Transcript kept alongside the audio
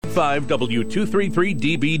105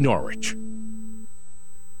 W233DB Norwich.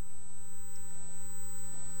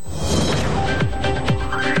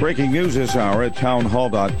 Breaking news this hour at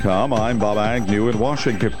townhall.com. I'm Bob Agnew in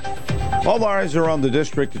Washington. All eyes are on the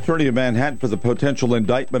district attorney of Manhattan for the potential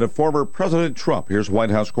indictment of former President Trump. Here's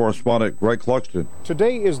White House correspondent Greg Clugston.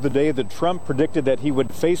 Today is the day that Trump predicted that he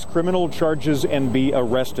would face criminal charges and be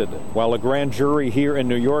arrested. While a grand jury here in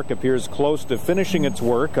New York appears close to finishing its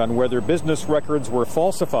work on whether business records were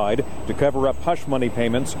falsified to cover up hush money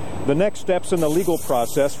payments, the next steps in the legal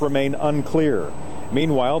process remain unclear.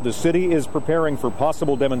 Meanwhile, the city is preparing for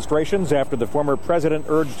possible demonstrations after the former president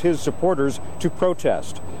urged his supporters to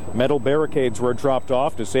protest. Metal barricades were dropped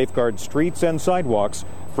off to safeguard streets and sidewalks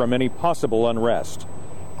from any possible unrest.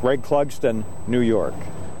 Greg Clugston, New York.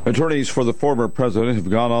 Attorneys for the former president have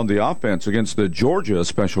gone on the offense against the Georgia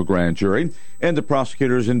special grand jury and the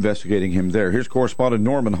prosecutors investigating him there. Here's correspondent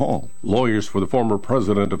Norman Hall. Lawyers for the former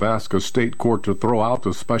president have asked a state court to throw out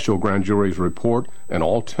the special grand jury's report and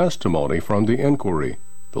all testimony from the inquiry.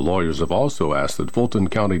 The lawyers have also asked that Fulton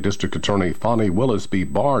County District Attorney Fani Willis be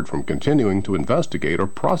barred from continuing to investigate or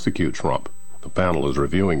prosecute Trump. The panel is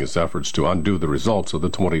reviewing his efforts to undo the results of the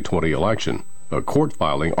 2020 election. A court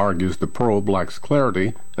filing argues the probe lacks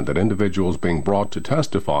clarity and that individuals being brought to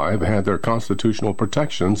testify have had their constitutional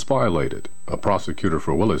protections violated. A prosecutor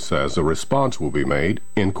for Willis says a response will be made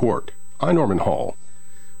in court. I'm Norman Hall.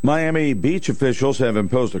 Miami Beach officials have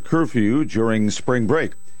imposed a curfew during spring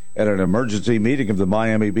break. At an emergency meeting of the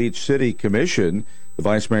Miami Beach City Commission, the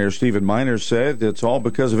Vice Mayor Stephen Miner said it's all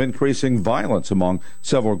because of increasing violence among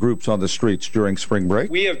several groups on the streets during spring break.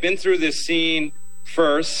 We have been through this scene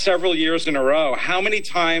for several years in a row. How many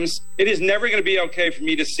times? It is never going to be okay for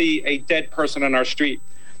me to see a dead person on our street.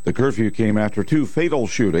 The curfew came after two fatal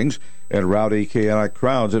shootings and rowdy, chaotic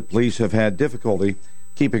crowds that police have had difficulty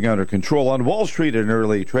keeping under control. On Wall Street in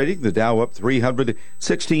early trading, the Dow up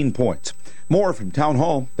 316 points. More from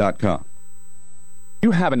townhall.com. You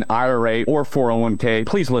have an IRA or 401k,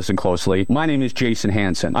 please listen closely. My name is Jason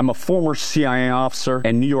Hansen. I'm a former CIA officer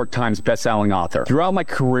and New York Times bestselling author. Throughout my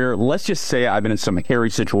career, let's just say I've been in some hairy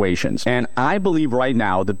situations. And I believe right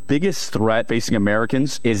now the biggest threat facing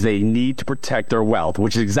Americans is they need to protect their wealth,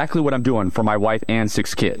 which is exactly what I'm doing for my wife and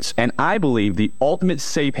 6 kids. And I believe the ultimate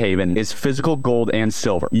safe haven is physical gold and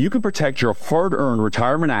silver. You can protect your hard-earned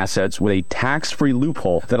retirement assets with a tax-free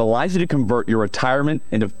loophole that allows you to convert your retirement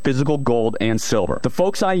into physical gold and silver. The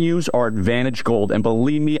folks I use are Advantage Gold, and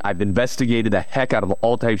believe me, I've investigated the heck out of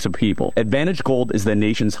all types of people. Advantage Gold is the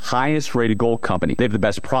nation's highest-rated gold company. They have the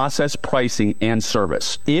best process, pricing, and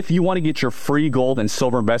service. If you want to get your free gold and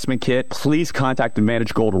silver investment kit, please contact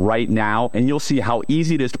Advantage Gold right now, and you'll see how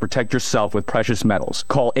easy it is to protect yourself with precious metals.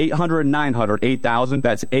 Call 800-900-8000.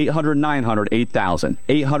 That's 800-900-8000.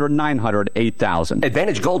 800-900-8000.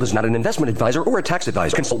 Advantage Gold is not an investment advisor or a tax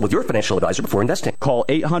advisor. Consult with your financial advisor before investing. Call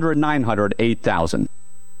 800-900-8000.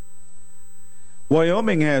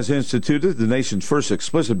 Wyoming has instituted the nation's first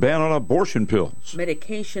explicit ban on abortion pills.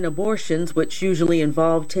 Medication abortions, which usually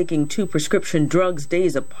involve taking 2 prescription drugs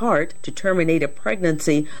days apart to terminate a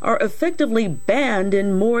pregnancy, are effectively banned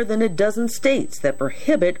in more than a dozen states that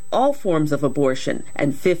prohibit all forms of abortion,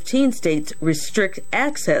 and 15 states restrict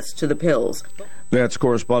access to the pills. That's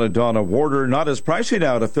correspondent Donna Warder. Not as pricey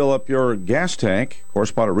now to fill up your gas tank.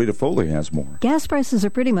 Correspondent Rita Foley has more. Gas prices are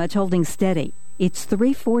pretty much holding steady. It's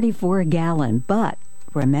 $3.44 a gallon, but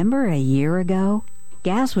remember a year ago?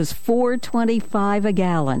 Gas was $4.25 a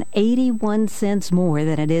gallon, 81 cents more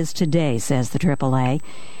than it is today, says the AAA.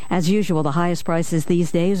 As usual, the highest prices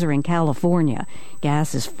these days are in California.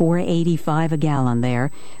 Gas is $4.85 a gallon there.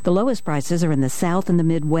 The lowest prices are in the South and the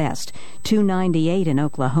Midwest, $2.98 in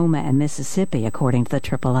Oklahoma and Mississippi, according to the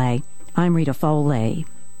AAA. I'm Rita Foley.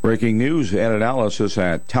 Breaking news and analysis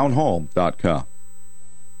at townhall.com.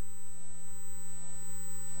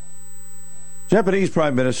 Japanese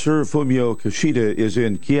Prime Minister Fumio Kishida is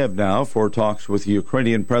in Kiev now for talks with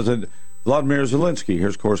Ukrainian President Vladimir Zelensky.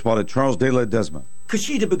 Here's correspondent Charles de Ledesma.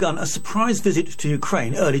 Kishida began a surprise visit to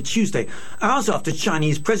Ukraine early Tuesday, hours after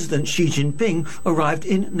Chinese President Xi Jinping arrived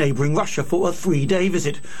in neighbouring Russia for a 3-day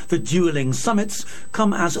visit. The dueling summits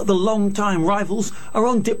come as the long-time rivals are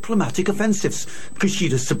on diplomatic offensives.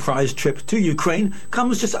 Kishida's surprise trip to Ukraine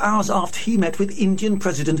comes just hours after he met with Indian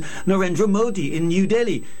President Narendra Modi in New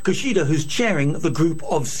Delhi. Kishida, who's chairing the Group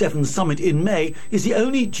of 7 summit in May, is the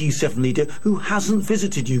only G7 leader who hasn't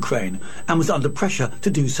visited Ukraine and was under pressure to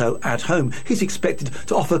do so at home. He's expected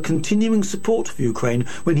to offer continuing support for Ukraine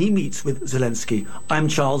when he meets with Zelensky. I'm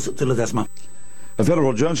Charles de Ledesma. A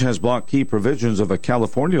federal judge has blocked key provisions of a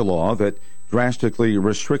California law that drastically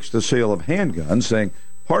restricts the sale of handguns, saying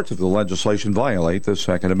Parts of the legislation violate the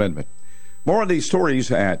Second Amendment. More on these stories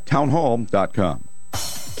at townhall.com.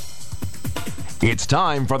 It's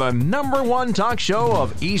time for the #1 talk show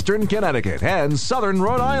of Eastern Connecticut and Southern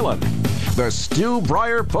Rhode Island. The Stu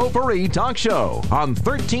Bryer Potpourri Talk Show on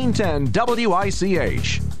 1310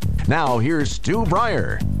 WICH. Now here's Stu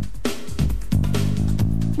Bryer.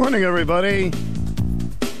 Morning, everybody.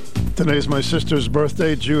 Today's my sister's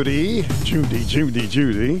birthday, Judy.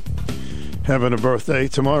 Judy. Having a birthday.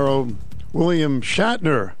 Tomorrow, William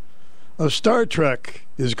Shatner of Star Trek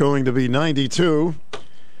is going to be 92.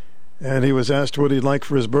 And he was asked what he'd like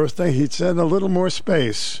for his birthday. He said a little more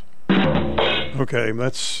space. Okay,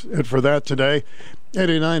 that's it for that today.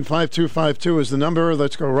 889-5252 is the number.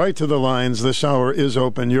 Let's go right to the lines. This hour is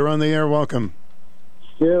open. You're on the air. Welcome.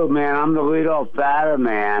 Stu, man, I'm the leadoff batter,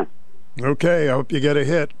 man. Okay, I hope you get a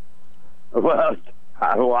hit. Well,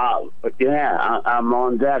 yeah, I'm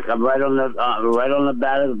on deck. I'm right on the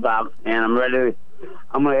batter's box, and I'm ready.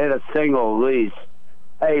 I'm going to hit a single at least.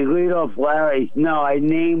 Hey, leadoff Larry. No, I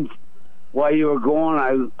named. While you were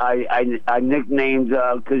gone, I nicknamed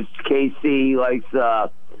because KC likes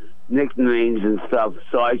nicknames and stuff.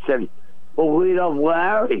 So I said, "Well, lead off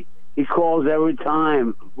Larry. He calls every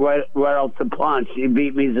time, right off the punch. He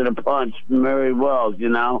beat me to the punch, Mary Wells. You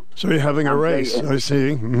know." So you're having a race. I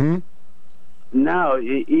see. Mm-hmm. No,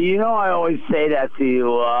 you know I always say that to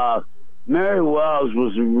you. Mary Wells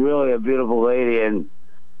was really a beautiful lady, and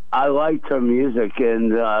I liked her music,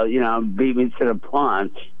 and beat me to the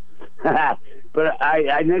punch. But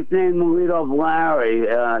I nicknamed him leadoff Larry.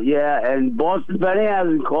 And Boston Benny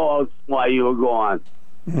hasn't called while you were gone.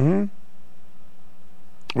 Mm-hmm.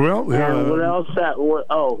 Well, what else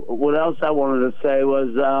I wanted to say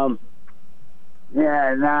was,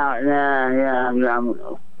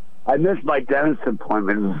 I missed my dentist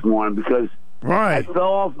appointment this morning because I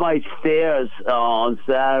fell off my stairs on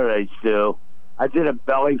Saturday, Stu. I did a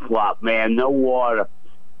belly flop, man, no water,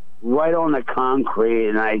 right on the concrete,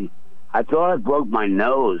 and I thought I broke my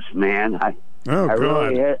nose, man. I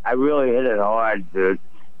really hit it hard, dude.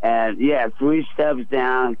 And 3 steps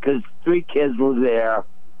down because 3 kids were there,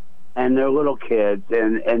 and they're little kids,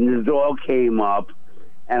 and the dog came up,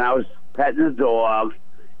 and I was petting the dog,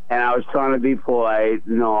 and I was trying to be polite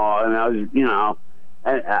and all, and I was,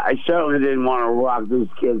 and I certainly didn't want to rock these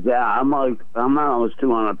kids out. I'm almost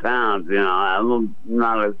 200 pounds, I'm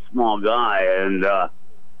not a small guy, and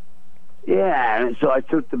and so I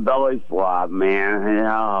took the belly flop, man, and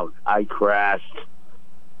I crashed.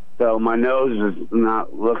 So my nose is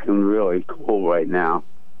not looking really cool right now.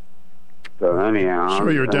 So anyhow,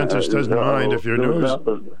 sure, your dentist doesn't mind if your nose.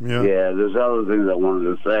 There's other things I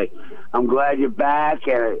wanted to say. I'm glad you're back,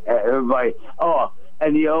 and everybody. Oh,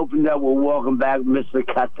 and you opened up with "Welcome back, Mr.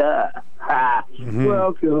 Kata." Mm-hmm.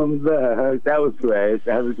 Welcome back. That was great.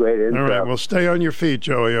 That was great intro. All right, well, stay on your feet,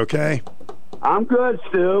 Joey. Okay. I'm good,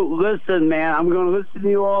 Stu. Listen, man, I'm going to listen to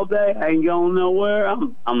you all day. I ain't going nowhere.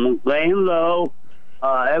 I'm laying low.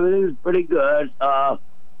 Everything's pretty good. I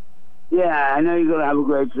know you're going to have a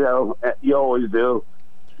great show. You always do.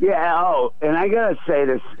 Yeah, and I got to say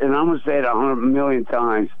this, and I'm going to say it 100 million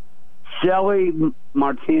times. Shelly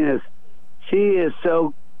Martinez, she is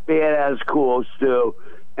so badass cool, Stu.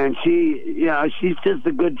 And she's just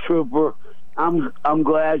a good trooper. I'm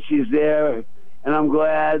glad she's there. And I'm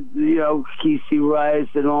glad, Kesey Rice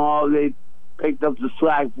and all, they picked up the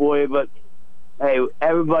slack for you. But, hey,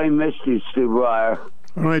 everybody missed you, Stu Bryer.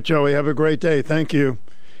 All right, Joey, have a great day. Thank you.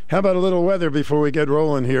 How about a little weather before we get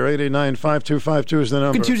rolling here? 889-5252 is the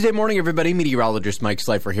number. Good Tuesday morning, everybody. Meteorologist Mike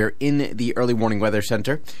Slifer here in the Early Warning Weather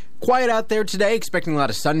Center. Quiet out there today, expecting a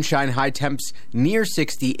lot of sunshine, high temps near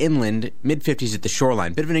 60 inland, mid-50s at the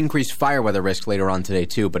shoreline. Bit of an increased fire weather risk later on today,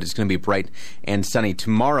 too, but it's going to be bright and sunny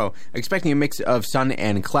tomorrow. Expecting a mix of sun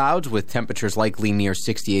and clouds with temperatures likely near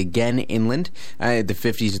 60 again inland, the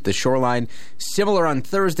 50s at the shoreline. Similar on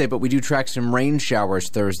Thursday, but we do track some rain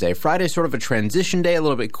showers Thursday. Friday, sort of a transition day, a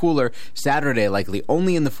little bit cooler. Saturday, likely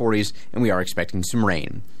only in the 40s, and we are expecting some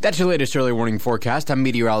rain. That's your latest early warning forecast. I'm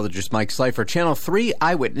meteorologist Mike Slifer, Channel 3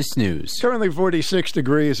 Eyewitness News. Currently 46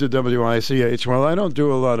 degrees at WICH. Well, I don't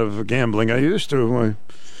do a lot of gambling. I used to. I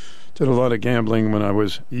did a lot of gambling when I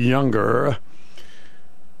was younger.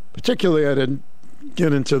 Particularly, I didn't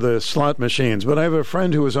get into the slot machines. But I have a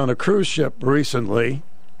friend who was on a cruise ship recently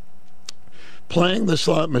playing the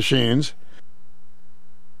slot machines.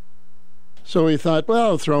 So he thought, well,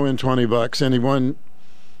 I'll throw in $20. And he won,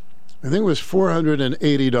 I think it was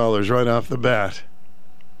 $480 right off the bat.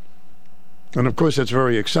 And, of course, it's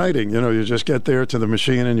very exciting. You just get there to the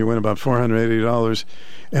machine and you win about $480.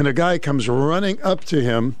 And a guy comes running up to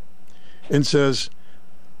him and says,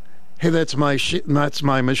 hey, that's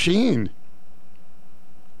my machine.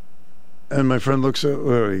 And my friend looks at,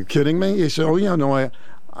 are you kidding me? He said, oh, yeah, no,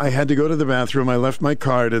 I had to go to the bathroom. I left my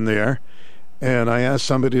card in there, and I asked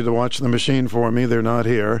somebody to watch the machine for me. They're not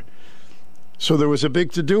here. So there was a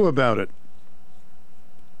big to-do about it.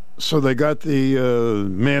 So they got the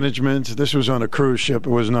management. This was on a cruise ship.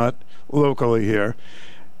 It was not locally here.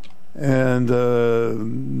 And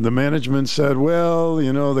the management said, well,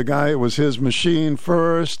 the guy, it was his machine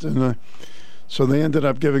first. And so they ended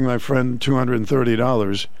up giving my friend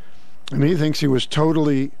 $230. And he thinks he was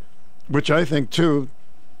totally, which I think too,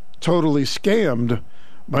 totally scammed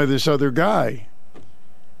by this other guy.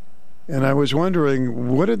 And I was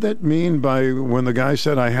wondering, what did that mean by when the guy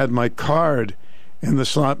said I had my card in the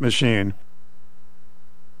slot machine?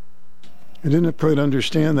 I didn't quite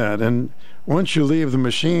understand that. And once you leave the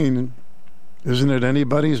machine, isn't it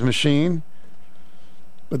anybody's machine?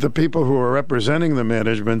 But the people who were representing the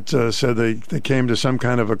management said they came to some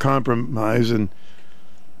kind of a compromise and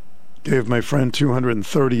gave my friend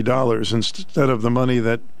 $230 instead of the money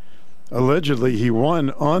that allegedly he won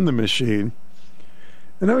on the machine.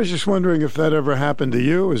 And I was just wondering if that ever happened to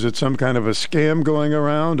you. Is it some kind of a scam going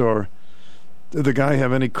around, or did the guy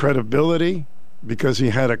have any credibility because he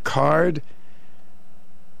had a card?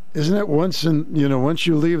 Isn't it once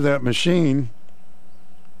you leave that machine,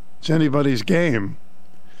 it's anybody's game?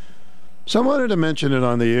 So I wanted to mention it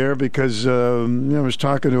on the air because I was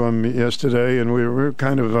talking to him yesterday, and we were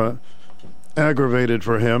kind of aggravated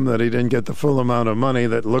for him that he didn't get the full amount of money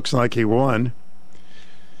that looks like he won.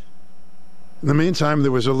 In the meantime,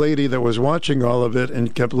 there was a lady that was watching all of it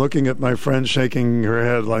and kept looking at my friend, shaking her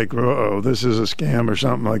head like, uh-oh, this is a scam or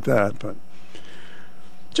something like that. But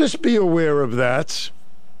just be aware of that.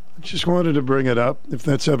 I just wanted to bring it up if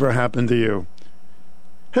that's ever happened to you.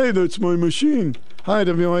 Hey, that's my machine. Hi,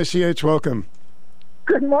 WICH, welcome.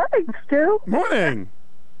 Good morning, Stu. Morning.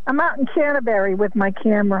 I'm out in Canterbury with my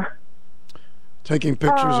camera. Taking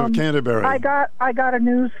pictures of Canterbury. I got a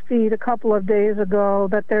news feed a couple of days ago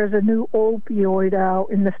that there's a new opioid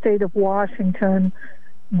out in the state of Washington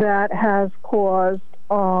that has caused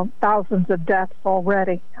thousands of deaths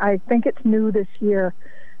already. I think it's new this year.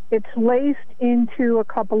 It's laced into a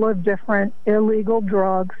couple of different illegal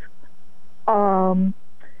drugs. And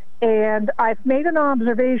I've made an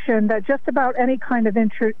observation that just about any kind of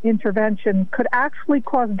intervention could actually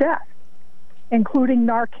cause death, including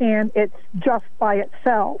Narcan. It's just by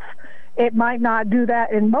itself. It might not do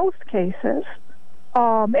that in most cases.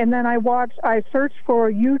 And then I searched for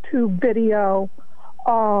a YouTube video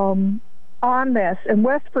on this, and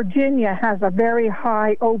West Virginia has a very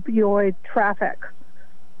high opioid trafficking.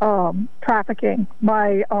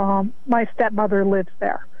 My stepmother lives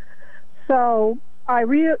there. So I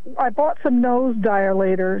bought some nose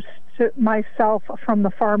dilators to myself from the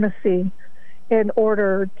pharmacy in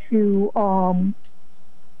order to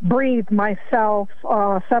breathe myself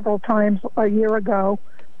several times a year ago.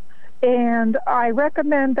 And I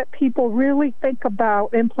recommend that people really think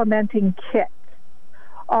about implementing kits.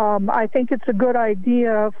 I think it's a good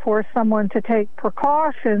idea for someone to take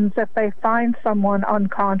precautions if they find someone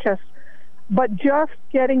unconscious, but just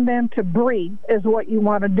getting them to breathe is what you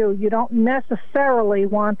want to do. You don't necessarily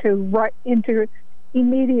want to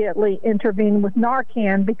immediately intervene with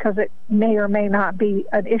Narcan because it may or may not be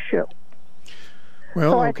an issue.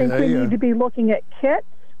 Well, so I think we need to be looking at kits,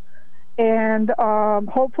 and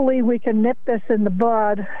hopefully we can nip this in the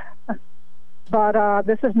bud, but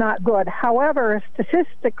this is not good. However,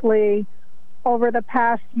 statistically, over the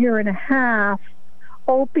past year and a half,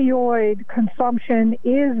 opioid consumption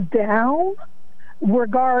is down.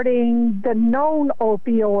 Regarding the known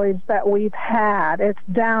opioids that we've had, it's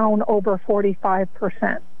down over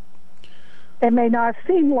 45%. It may not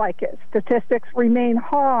seem like it. Statistics remain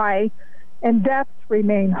high and deaths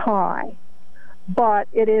remain high, but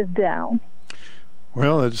it is down.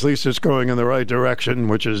 Well, at least it's going in the right direction,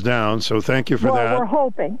 which is down, so thank you for that. We're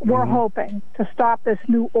hoping to stop this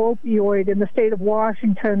new opioid in the state of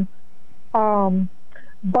Washington,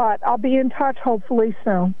 but I'll be in touch hopefully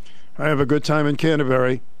soon. I have a good time in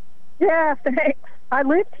Canterbury. Yeah, thanks. I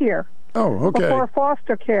lived here. Oh, okay. Before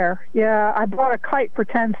foster care. Yeah, I bought a kite for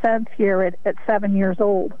 10 cents here at 7 years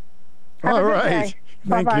old. All right.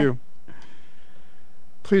 Thank you.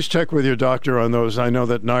 Please check with your doctor on those. I know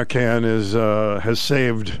that Narcan has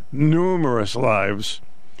saved numerous lives.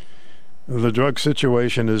 The drug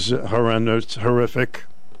situation is horrendous, horrific,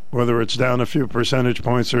 whether it's down a few percentage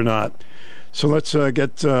points or not. So let's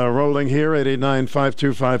get rolling here.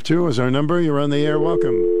 889-5252 is our number. You're on the air.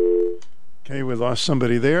 Welcome. Okay, we lost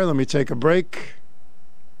somebody there. Let me take a break.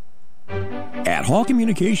 At Hall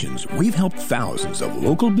Communications, we've helped thousands of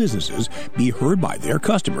local businesses be heard by their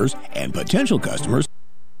customers and potential customers.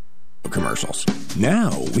 Commercials.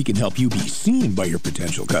 Now we can help you be seen by your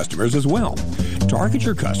potential customers as well. Target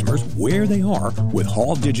your customers where they are with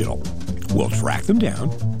Hall Digital. We'll track them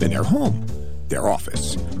down in their home, their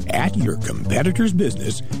office, at your competitor's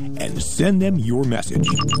business, and send them your message.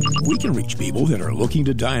 We can reach people that are looking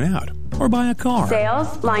to dine out or buy a car.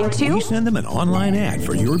 Sales, line 2. We send them an online ad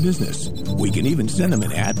for your business. We can even send them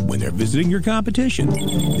an ad when they're visiting your competition.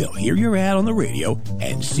 They'll hear your ad on the radio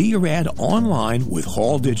and see your ad online with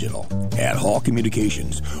Hall Digital. At Hall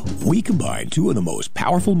Communications, we combine two of the most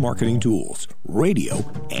powerful marketing tools, radio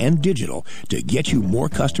and digital, to get you more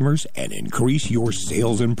customers and increase your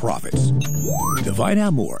sales and profits. To find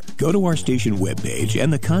out more, go to our station webpage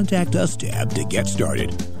and the Contact Us tab to get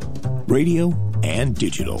started. Radio and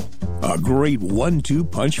digital. A great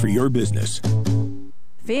 1-2 punch for your business.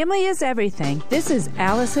 Family is everything. This is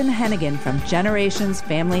Allison Hennigan from Generations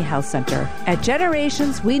Family Health Center. At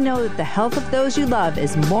Generations, we know that the health of those you love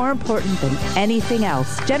is more important than anything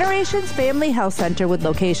else. Generations Family Health Center, with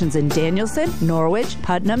locations in Danielson, Norwich,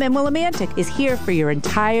 Putnam, and Willimantic, is here for your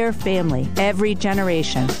entire family, every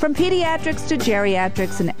generation. From pediatrics to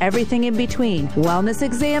geriatrics and everything in between. Wellness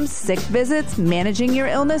exams, sick visits, managing your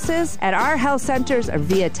illnesses. At our health centers or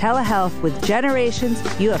via telehealth with Generations,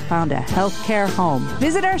 you have found a healthcare home.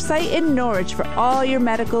 Visit our site in Norwich for all your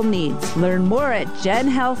medical needs. Learn more at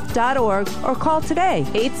genhealth.org or call today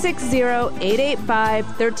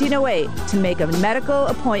 860-885-1308 to make a medical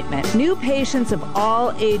appointment. New patients of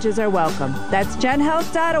all ages are welcome. That's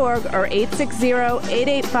genhealth.org or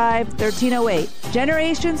 860-885-1308.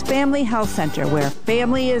 Generations Family Health Center, where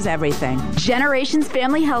family is everything. Generations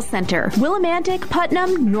Family Health Center. Willimantic,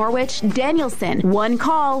 Putnam, Norwich, Danielson. One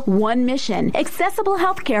call, one mission. Accessible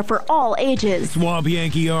health care for all ages. Swamp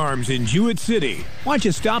Yankee Arms in Jewett City. Why don't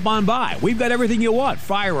you stop on by? We've got everything you want.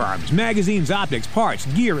 Firearms, magazines, optics, parts,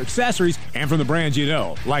 gear, accessories, and from the brands you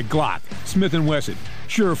know, like Glock, Smith & Wesson,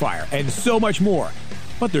 Surefire, and so much more.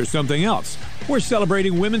 But there's something else. We're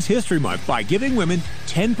celebrating Women's History Month by giving women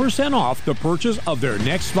 10% off the purchase of their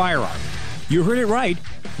next firearm. You heard it right.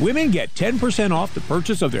 Women get 10% off the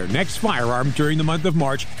purchase of their next firearm during the month of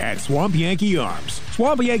March at Swamp Yankee Arms.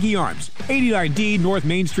 Swamp Yankee Arms, 89D North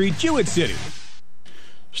Main Street, Jewett City.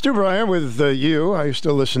 Stu Bryer with you. I used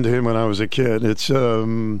to listen to him when I was a kid. It's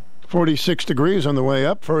 46 degrees on the way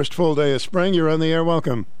up. First full day of spring. You're on the air.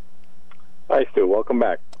 Welcome. Hi, Stu. Welcome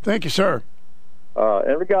back. Thank you, sir.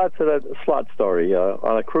 In regard to that slot story,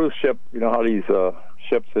 on a cruise ship, you know how these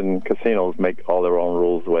ships and casinos make all their own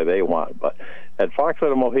rules the way they want. But at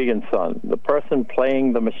Foxwood and Mohegan Sun, the person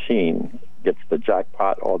playing the machine gets the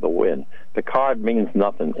jackpot or the win. The card means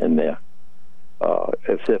nothing in there.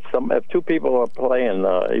 If two people are playing,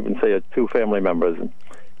 even say two family members,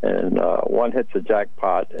 and one hits a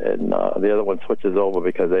jackpot and the other one switches over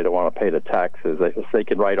because they don't want to pay the taxes, they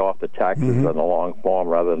can write off the taxes in a long form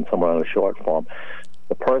rather than someone in a short form.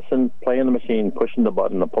 The person playing the machine, pushing the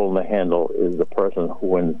button, and pulling the handle is the person who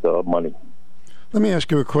wins the money. Let me ask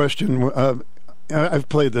you a question. I've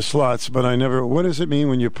played the slots, but I never. What does it mean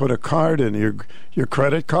when you put a card in your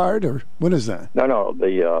credit card, or what is that? No,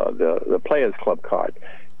 the Players Club card.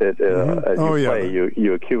 As you play,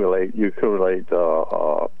 you accumulate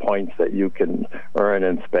points that you can earn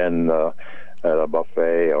and spend at a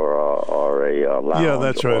buffet or a lounge. Yeah,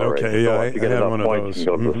 that's right. Okay, yeah, I had one of those.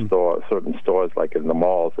 You can go to certain stores like in the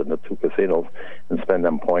malls and the two casinos, and spend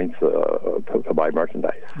them points to buy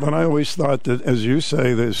merchandise. But I always thought that, as you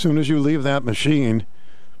say, that as soon as you leave that machine,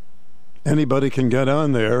 anybody can get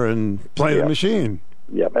on there and play the machine.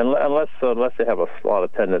 Yeah, unless they have a slot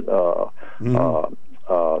attendant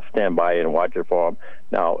stand by and watch it for him.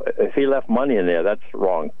 Now, if he left money in there, that's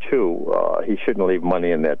wrong too. He shouldn't leave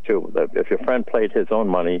money in there too. If your friend played his own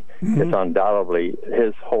money, it's undoubtedly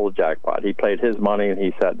his whole jackpot. He played his money and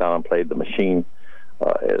he sat down and played the machine.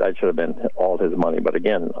 That should have been all his money. But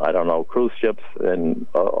again, I don't know. Cruise ships and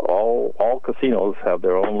all casinos have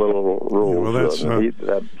their own little rules.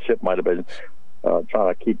 That ship might have been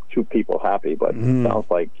trying to keep two people happy, but it sounds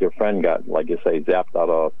like your friend got, like you say, zapped out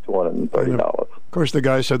of $230. Of course, the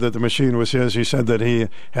guy said that the machine was his. He said that he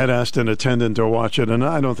had asked an attendant to watch it, and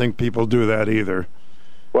I don't think people do that either.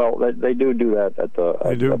 Well, they do that at the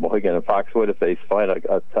Mohegan and Foxwood. If they find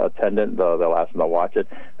a attendant, they'll ask them to watch it.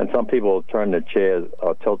 And some people turn the chairs,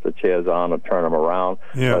 tilt the chairs on, or turn them around.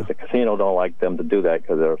 Yeah. But the casino don't like them to do that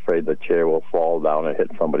because they're afraid the chair will fall down and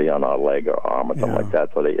hit somebody on a leg or arm or something like that.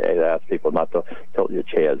 So they ask people not to tilt your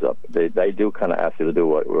chairs up. They do kind of ask you to do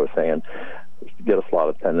what we were saying. get a slot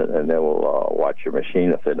attendant, and they will watch your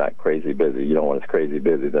machine if they're not crazy busy. You know, when it's crazy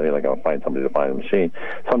busy, then you're not going to find somebody to find a machine.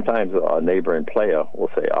 Sometimes a neighboring player will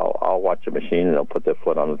say, I'll watch a machine, and they'll put their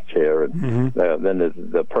foot on the chair, and then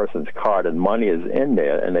the person's card and money is in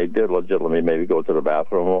there, and they did legitimately maybe go to the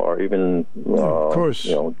bathroom or even, of course,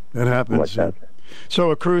 that happens. Like that.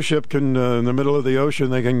 So a cruise ship can, in the middle of the ocean,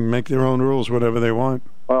 they can make their own rules, whatever they want.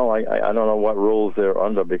 Well, I don't know what rules they're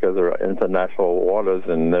under because they're international waters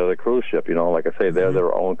and they're the cruise ship. You know, like I say, they're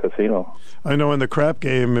their own casino. I know in the crap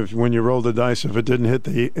game, when you roll the dice, if it didn't hit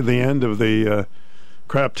the end of the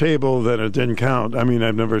crap table, then it didn't count. I mean,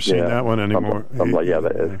 I've never seen that one anymore.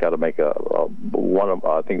 It's got to make one of.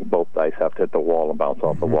 I think both dice have to hit the wall and bounce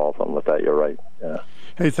off the wall. Something like that. You're right. Yeah.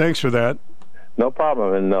 Hey, thanks for that. No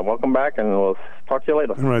problem, and welcome back, and we'll talk to you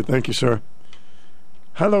later. All right, thank you, sir.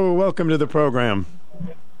 Hello, welcome to the program.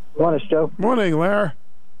 Morning, Stu. Morning, Larry.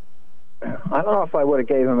 I don't know if I would have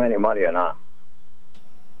gave him any money or not.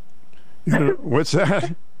 What's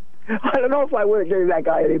that? I don't know if I would have given that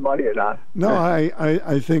guy any money or not. No,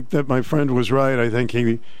 I think that my friend was right. I think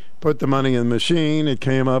he put the money in the machine. It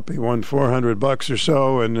came up. He won $400 or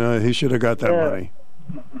so, and he should have got that money.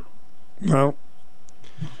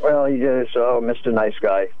 Well, he did, so Mr. Nice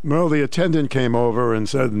Guy. Well, the attendant came over and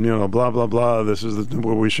said, blah, blah, blah, this is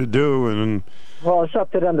what we should do. And well, it's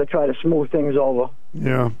up to them to try to smooth things over.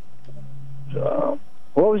 Yeah. So,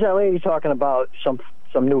 what was that lady talking about? Some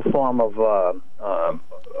new form of,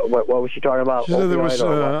 what was she talking about? She said there was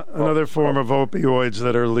another form of opioids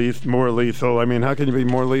that are more lethal. I mean, how can you be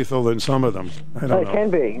more lethal than some of them? I don't know. It can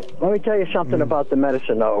be. Let me tell you something about the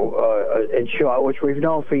medicine, though, in short, which we've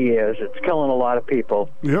known for years. It's killing a lot of people.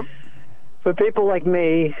 Yep. For people like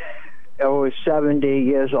me, who is 70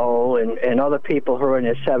 years old, and other people who are in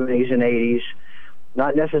their 70s and 80s,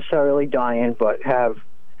 not necessarily dying, but have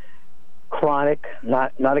chronic,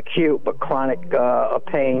 not acute, but chronic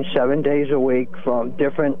pain 7 days a week from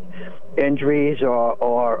different injuries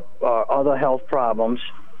or other health problems.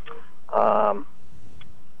 The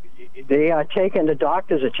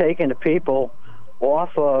doctors are taking the people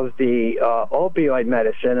off of the opioid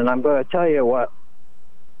medicine, and I'm going to tell you what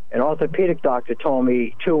an orthopedic doctor told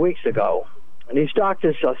me 2 weeks ago. And these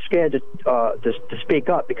doctors are scared to speak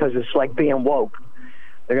up because it's like being woke.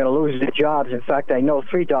 They're going to lose their jobs. In fact, I know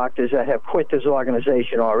 3 doctors that have quit this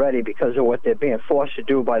organization already because of what they're being forced to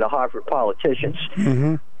do by the Harvard politicians.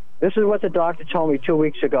 Mm-hmm. This is what the doctor told me 2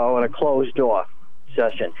 weeks ago in a closed-door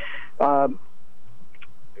session.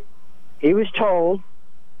 He was told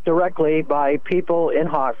directly by people in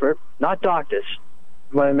Harvard, not doctors.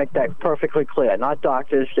 I want to make that perfectly clear. Not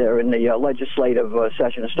doctors. They're in the legislative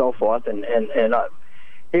session and so forth. And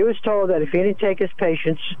he was told that if he didn't take his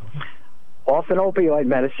patients off an opioid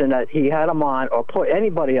medicine that he had them on, or put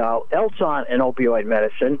anybody else on an opioid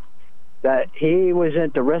medicine, that he was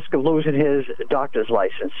at the risk of losing his doctor's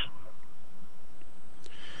license.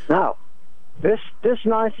 Now, this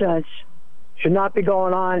nonsense should not be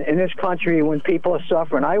going on in this country when people are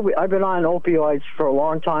suffering. I've been on opioids for a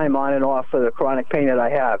long time, on and off, for the chronic pain that I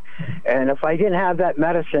have. And if I didn't have that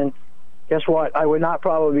medicine, guess what? I would not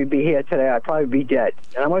probably be here today. I'd probably be dead.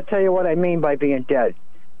 And I'm going to tell you what I mean by being dead.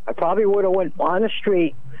 I probably would have went on the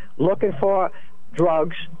street looking for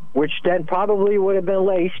drugs, which then probably would have been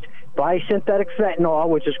laced by synthetic fentanyl,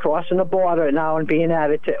 which is crossing the border now and being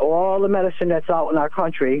added to all the medicine that's out in our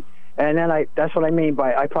country. And then that's what I mean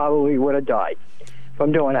by I probably would have died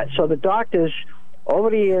from doing that. So the doctors over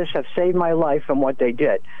the years have saved my life from what they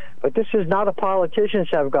did. But this is now the politicians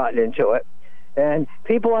have gotten into it. And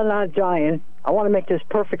people are not dying. I want to make this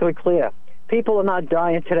perfectly clear. People are not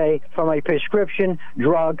dying today from a prescription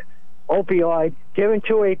drug, opioid, given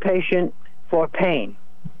to a patient for pain.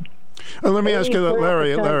 Let me ask you that,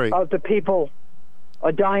 Larry. Of the people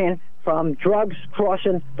are dying from drugs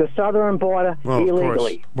crossing the southern border illegally. Of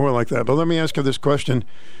course, more like that. But let me ask you this question.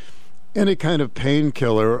 Any kind of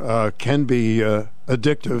painkiller can be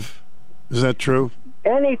addictive. Is that true?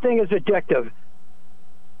 Anything is addictive.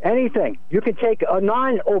 Anything. You can take a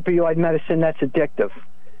non-opioid medicine that's addictive.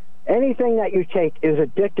 Anything that you take is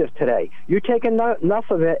addictive today. You take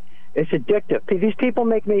enough of it, it's addictive. These people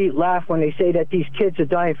make me laugh when they say that these kids are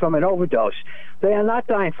dying from an overdose. They are not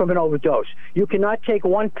dying from an overdose. You cannot take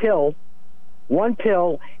one pill,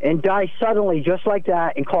 and die suddenly just like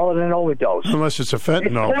that and call it an overdose. Unless it's a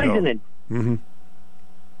fentanyl it's poisoning. Pill. Mm-hmm.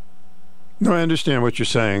 No, I understand what you're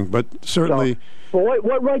saying, but certainly... Well,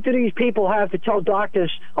 what right do these people have to tell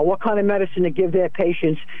doctors what kind of medicine to give their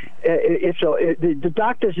patients? The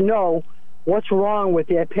doctors know what's wrong with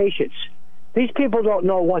their patients. These people don't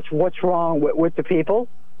know what's wrong with the people.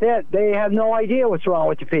 They have no idea what's wrong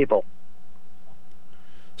with the people.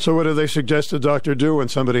 So what do they suggest a doctor do when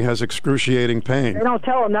somebody has excruciating pain? They don't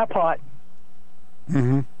tell them that part.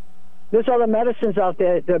 Mm-hmm. There's other medicines out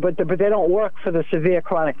there, but they don't work for the severe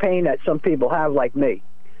chronic pain that some people have, like me.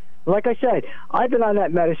 Like I said, I've been on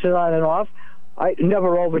that medicine on and off. I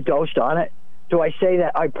never overdosed on it. Do I say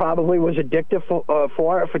that I probably was addicted for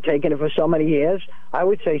taking it for so many years? I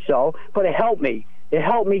would say so, but it helped me. It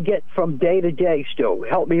helped me get from day to day, Stu. It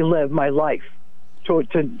helped me live my life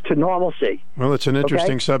to normalcy. Well, it's an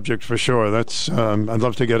interesting subject for sure. That's I'd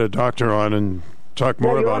love to get a doctor on and talk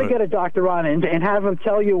more about it. You ought to get a doctor on and have him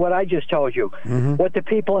tell you what I just told you. Mm-hmm. What the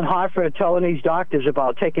people in Hartford are telling these doctors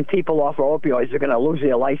about taking people off of opioids. They're going to lose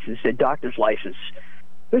their license, their doctor's license.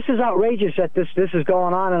 This is outrageous that this is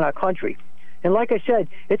going on in our country. And like I said,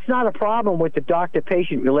 it's not a problem with the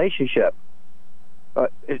doctor-patient relationship.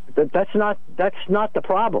 That's not the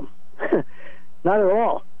problem. Not at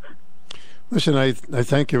all. Listen, I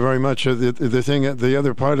thank you very much. The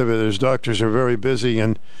other part of it is doctors are very busy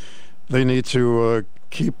and they need to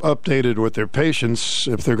keep updated with their patients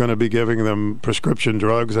if they're going to be giving them prescription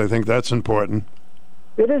drugs. I think that's important.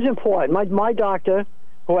 It is important. My doctor,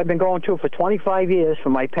 who I've been going to for 25 years for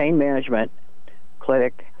my pain management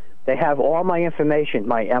clinic, they have all my information,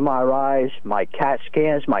 my MRIs, my CAT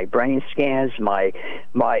scans, my brain scans, my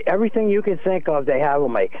everything you can think of, they have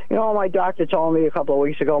on me. You know, my doctor told me a couple of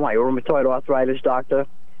weeks ago, my rheumatoid arthritis doctor,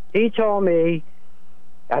 he told me,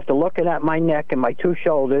 after looking at my neck and my two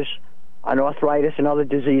shoulders, on arthritis and other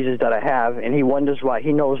diseases that I have, and he wonders why,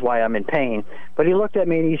 he knows why I'm in pain. But he looked at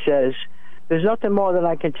me and he says, there's nothing more that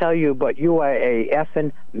I can tell you, but you are a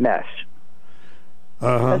effing mess.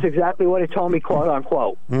 That's exactly what he told me, quote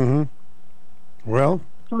unquote. Mm-hmm. Well,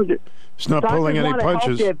 it's not pulling any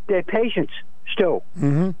punches. Help their patients, Stu.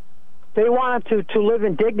 Mm-hmm. They want them to live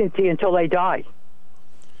in dignity until they die.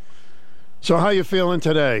 So how you feeling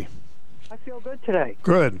today? I feel good today.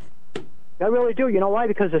 Good. I really do. You know why?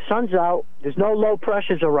 Because the sun's out. There's no low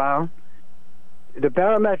pressures around. The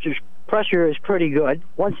barometric pressure is pretty good.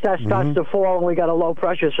 Once that starts to fall and we got a low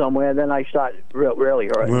pressure somewhere, then I start really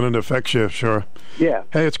hurting. When it affects you, sure. Yeah.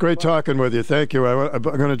 Hey, it's great talking with you. Thank you. I'm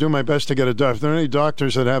going to do my best to get a doctor. If there are any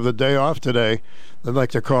doctors that have the day off today, I'd like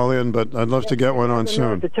to call in, but I'd love to get one on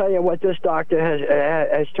soon. To tell you what this doctor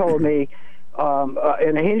has told me,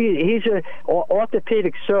 and he's an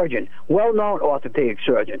orthopedic surgeon, well-known orthopedic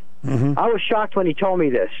surgeon. Mm-hmm. I was shocked when he told me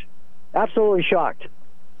this. Absolutely shocked.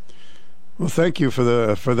 Well, thank you for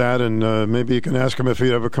that, and maybe you can ask him if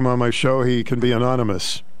he'd ever come on my show. He can be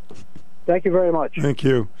anonymous. Thank you very much. Thank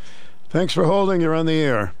you. Thanks for holding. You're on the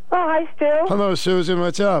air. Oh, hi, Stu. Hello, Susan.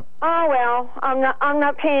 What's up? Oh, well, I'm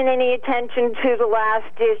not paying any attention to the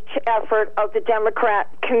last-ditch effort of the Democrat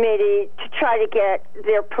committee to try to get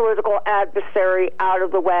their political adversary out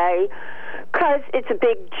of the way, because it's a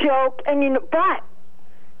big joke. And but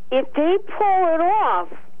if they pull it off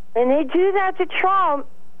and they do that to Trump,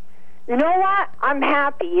 you know what? I'm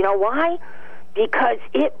happy. You know why? Because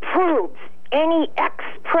it proves any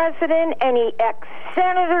ex-president, any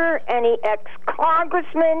ex-senator, any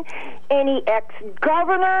ex-congressman, any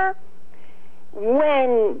ex-governor,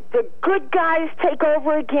 when the good guys take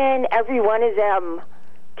over again, every one of them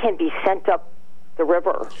can be sent up the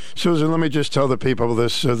river. Susan, let me just tell the people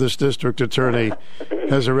this district attorney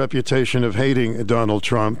has a reputation of hating Donald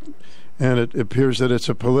Trump. And it appears that it's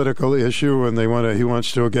a political issue, and he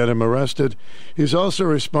wants to get him arrested. He's also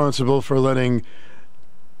responsible for letting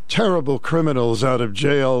terrible criminals out of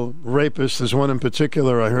jail, rapists. There's one in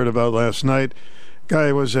particular I heard about last night.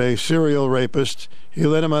 Guy was a serial rapist. He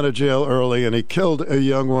let him out of jail early, and he killed a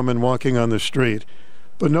young woman walking on the street.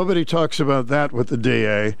 But nobody talks about that with the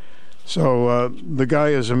DA. So the guy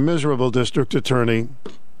is a miserable district attorney.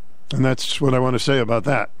 And that's what I want to say about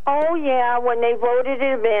that. Oh, yeah, when they voted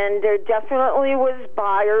him in, there definitely was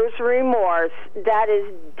buyer's remorse. That is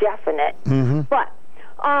definite. Mm-hmm. But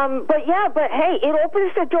hey, it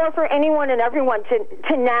opens the door for anyone and everyone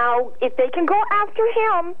to now, if they can go after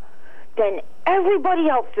him, then everybody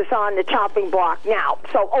else is on the chopping block now.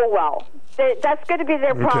 So, oh well. That's going to be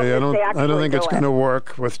their problem. I don't think it's going to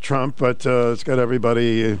work with Trump, but it's got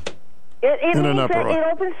everybody... It means that it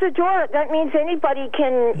opens the door. That means anybody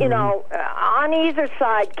can, on either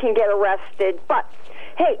side can get arrested. But,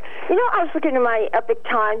 hey, I was looking at my Epic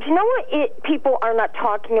Times. You know what people are not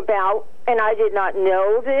talking about, and I did not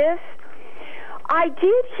know this? I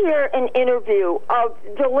did hear an interview of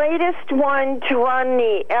the latest one to run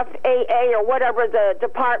the FAA or whatever, the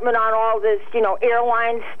department on all this,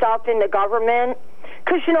 airline stuff in the government.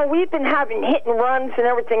 Because, we've been having hit and runs and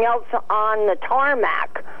everything else on the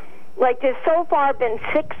tarmac. Like, there's so far been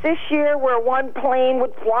 6 this year where one plane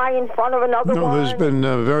would fly in front of another one. No, there's been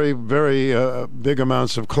very, very big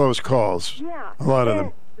amounts of close calls. Yeah. A lot of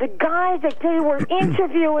them. The guy that they were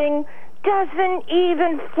interviewing doesn't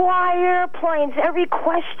even fly airplanes. Every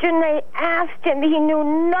question they asked him, he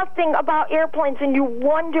knew nothing about airplanes, and you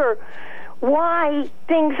wonder why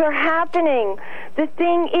things are happening. The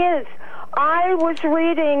thing is, I was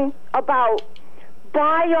reading about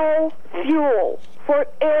biofuel for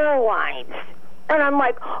airlines. And I'm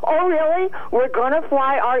like, oh, really? We're going to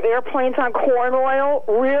fly our airplanes on corn oil?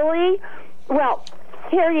 Really? Well,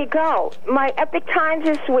 here you go. My Epic Times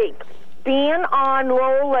this week. Being on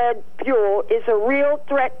low-lead fuel is a real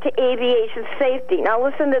threat to aviation safety. Now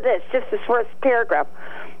listen to this, just this first paragraph.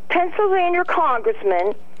 Pennsylvania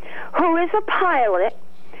congressman, who is a pilot,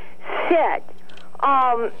 said,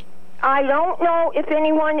 I don't know if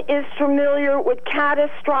anyone is familiar with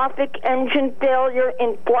catastrophic engine failure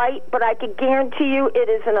in flight, but I can guarantee you it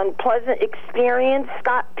is an unpleasant experience.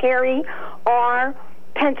 Scott Perry,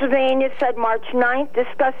 Pennsylvania, said March 9th,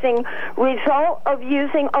 discussing result of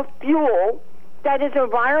using a fuel that is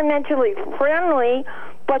environmentally friendly,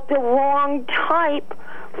 but the wrong type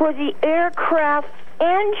for the aircraft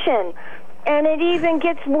engine. And it even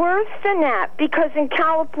gets worse than that, because in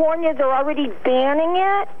California they're already banning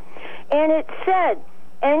it. And it said,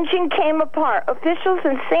 engine came apart. Officials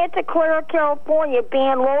in Santa Clara, California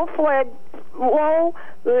banned low-lead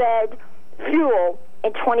fuel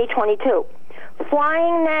in 2022.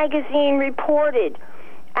 Flying Magazine reported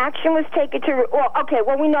action was taken to...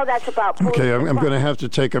 we know that's about... Okay, I'm going to have to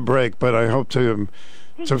take a break, but I hope to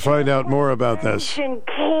find out more about this. The engine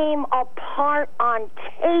came apart on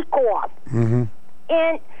takeoff. Mm-hmm.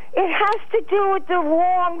 And it has to do with the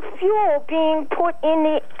wrong fuel being put in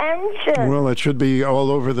the engine. Well, it should be all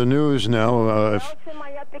over the news now. It's in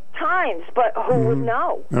my Epic Times, but who would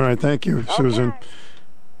know? All right, thank you, Susan.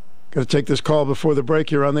 Got to take this call before the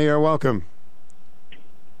break. You're on the air. Welcome.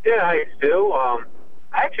 Yeah, hi, Stu. I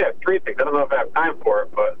actually have 3 things. I don't know if I have time for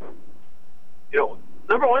it, but,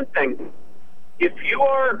 number one thing, if you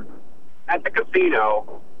are at the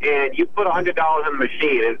casino and you put $100 in the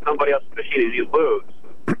machine and somebody else's machine and you lose,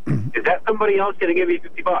 is that somebody else going to give you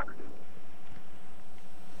 $50?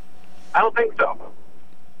 I don't think so.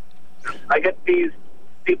 I get these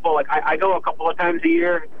people, like, I go a couple of times a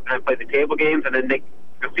year and I play the table games, and then the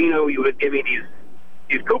casino, you would give me these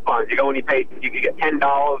coupons. You go and you get $10,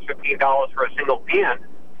 $15 for a single hand.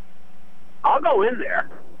 I'll go in there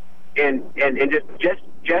and just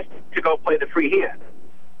to go play the free hand.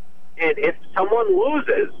 And if someone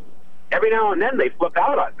loses, every now and then they flip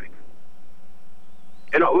out on me.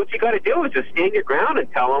 And what you got to do is just stand your ground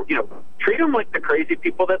and tell them, treat them like the crazy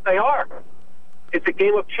people that they are. It's a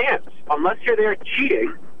game of chance. Unless you're there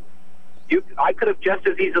cheating, I could have just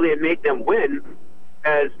as easily made them win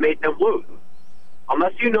as made them lose.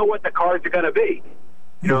 Unless you know what the cards are going to be.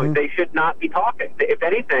 They should not be talking. If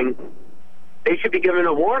anything, they should be given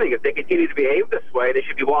a warning. If they continue to behave this way, they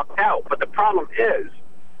should be walked out. But the problem is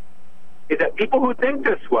that people who think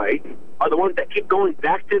this way are the ones that keep going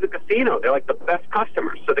back to the casino. They're like the best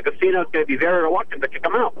customers. So the casino is going to be very reluctant to kick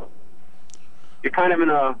them out. You're kind of in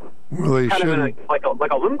a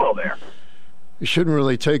limbo there. You shouldn't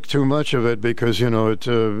really take too much of it, because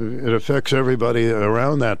it affects everybody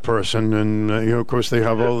around that person, and of course they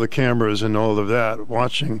have all the cameras and all of that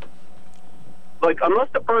watching. Like, unless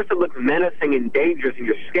the person looks menacing and dangerous and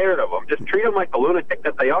you're scared of them, just treat them like the lunatic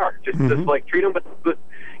that they are. Just like treat them with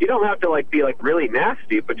you don't have to be really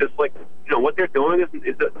nasty, but just what they're doing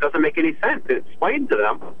doesn't make any sense. And explain to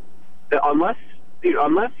them that unless you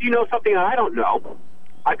know something that I don't know,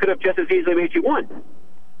 I could have just as easily made you win.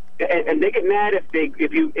 And they get mad if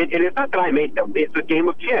you and it's not that I made them. It's a game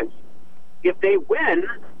of chance. If they win,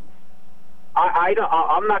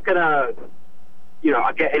 I'm not gonna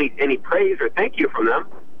get any praise or thank you from them.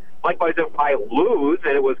 Likewise, if I lose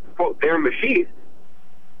and it was, quote, their machine,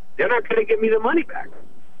 they're not going to give me the money back.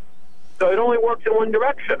 So it only works in one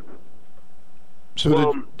direction.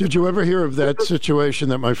 So did you ever hear of that situation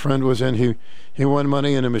that my friend was in? He won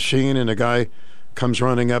money in a machine, and a guy comes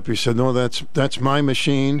running up. He said, "No, that's my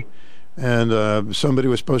machine, and somebody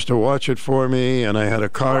was supposed to watch it for me, and I had a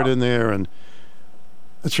card in there, and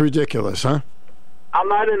it's ridiculous, huh?" I'm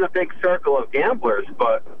not in a big circle of gamblers,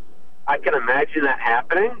 but I can imagine that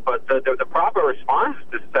happening. But the proper response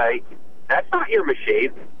is to say, that's not your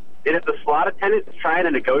machine. And if the slot attendant is trying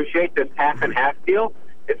to negotiate this half and half deal,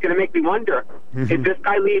 it's going to make me wonder, is this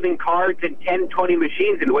guy leaving cards in 10, 20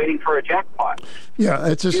 machines and waiting for a jackpot? Yeah,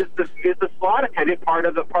 it's just... Is the slot attendant part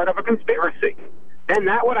of a conspiracy? then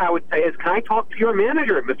that what I would say is, can I talk to your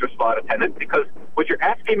manager, Mr. Slot Attendant, because what you're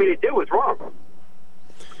asking me to do is wrong.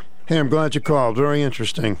 Hey, I'm glad you called. Very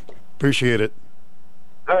interesting. Appreciate it.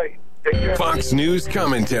 Hey. Fox News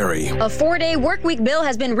commentary. A 4-day workweek bill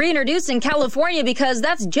has been reintroduced in California because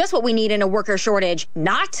that's just what we need in a worker shortage.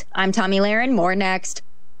 Not. I'm Tommy Lahren. More next.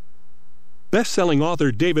 Best-selling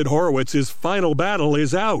author David Horowitz's Final Battle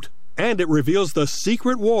is out, and it reveals the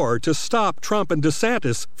secret war to stop Trump and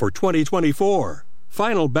DeSantis for 2024.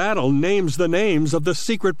 Final Battle names the names of the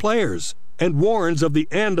secret players and warns of the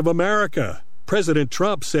end of America. President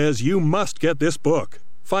Trump says you must get this book.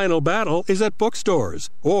 Final Battle is at bookstores,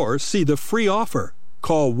 or see the free offer.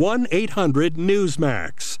 Call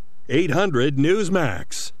 1-800-NEWSMAX,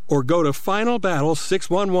 800-NEWSMAX, or go to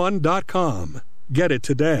finalbattle611.com. Get it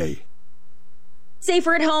today.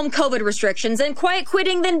 Safer at home COVID restrictions and quiet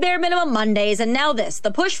quitting than bare minimum Mondays. And now this,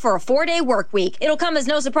 the push for a 4-day work week. It'll come as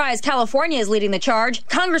no surprise California is leading the charge.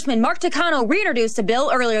 Congressman Mark Takano reintroduced a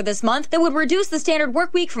bill earlier this month that would reduce the standard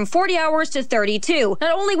work week from 40 hours to 32.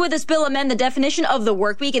 Not only would this bill amend the definition of the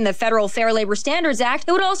work week in the Federal Fair Labor Standards Act,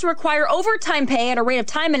 it would also require overtime pay at a rate of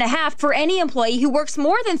time and a half for any employee who works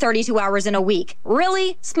more than 32 hours in a week.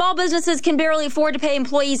 Really? Small businesses can barely afford to pay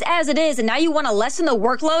employees as it is, and now you want to lessen the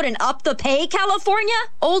workload and up the pay, California?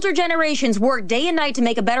 Older generations work day and night to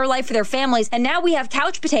make a better life for their families, and now we have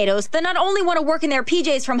couch potatoes that not only want to work in their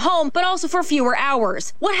PJs from home, but also for fewer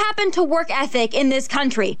hours. What happened to work ethic in this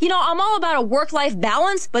country? You know, I'm all about a work-life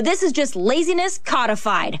balance, but this is just laziness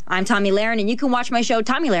codified. I'm Tommy Lahren, and you can watch my show,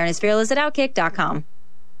 Tommy Lahren is Fearless at Outkick.com.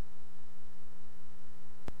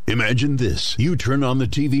 Imagine this. You turn on the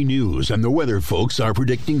TV news and the weather folks are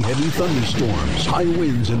predicting heavy thunderstorms, high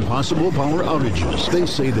winds, and possible power outages. They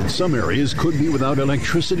say that some areas could be without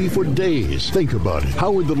electricity for days. Think about it.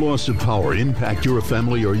 How would the loss of power impact your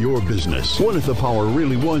family or your business? What if the power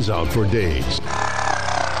really was out for days?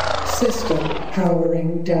 System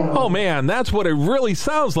powering down. Oh man, that's what it really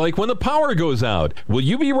sounds like when the power goes out. Will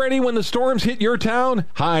you be ready when the storms hit your town?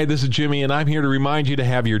 Hi, this is Jimmy, and I'm here to remind you to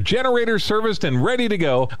have your generator serviced and ready to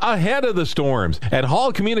go ahead of the storms. At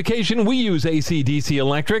Hall Communication, we use AC/DC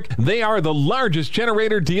Electric. They are the largest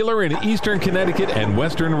generator dealer in Eastern Connecticut and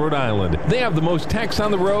Western Rhode Island. They have the most techs on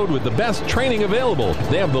the road with the best training available.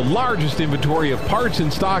 They have the largest inventory of parts in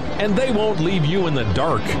stock, and they won't leave you in the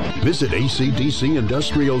dark. Visit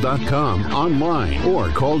acdcindustrial.com online or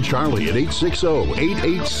call Charlie at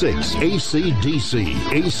 860-886-ACDC.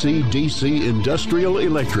 ACDC Industrial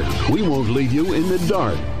Electric. We won't leave you in the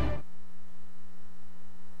dark.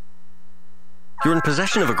 You're in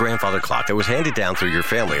possession of a grandfather clock that was handed down through your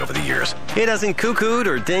family over the years. It hasn't cuckooed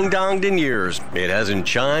or ding-donged in years. It hasn't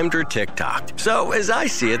chimed or tick-tocked. So, as I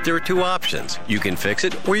see it, there are two options. You can fix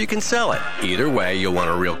it or you can sell it. Either way, you'll want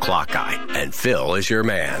a real clock guy. And Phil is your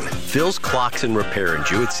man. Phil's Clocks and Repair in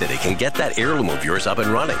Jewett City can get that heirloom of yours up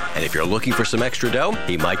and running. And if you're looking for some extra dough,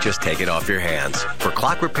 he might just take it off your hands. For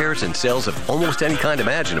clock repairs and sales of almost any kind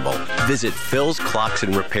imaginable, visit Phil's Clocks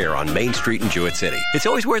and Repair on Main Street in Jewett City. It's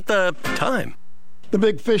always worth the time. The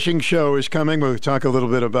big fishing show is coming. We'll talk a little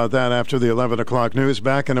bit about that after the 11 o'clock news.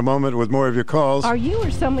 Back in a moment with more of your calls. Are you or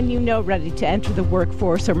someone you know ready to enter the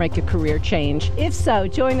workforce or make a career change? If so,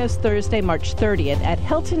 join us Thursday, March 30th at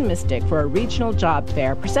Hilton Mystic for a regional job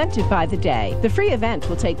fair presented by The Day. The free event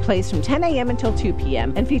will take place from 10 a.m. until 2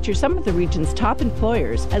 p.m. and feature some of the region's top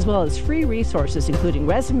employers, as well as free resources including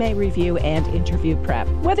resume review and interview prep.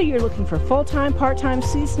 Whether you're looking for full-time, part-time,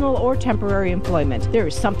 seasonal, or temporary employment, there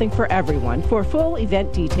is something for everyone. For full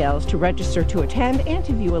event details, to register to attend, and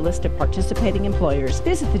to view a list of participating employers,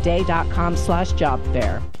 visit theday.com/job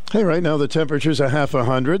fair. Hey, right now the temperature's a half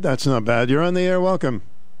 100. That's not bad. You're on the air. Welcome.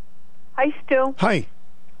 Hi, Stu. Hi.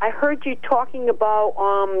 I heard you talking about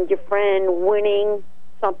your friend winning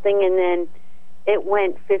something and then it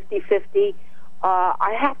went 50-50.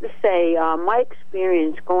 I have to say, my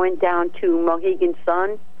experience going down to Mohegan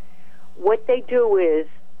Sun, what they do is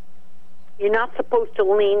you're not supposed to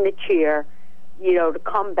lean the chair, to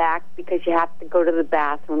come back because you have to go to the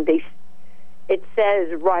bathroom. It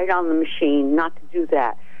says right on the machine not to do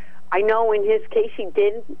that. I know in his case he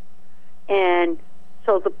didn't. And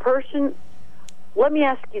so the person, let me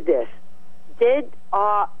ask you this. Did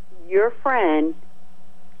your friend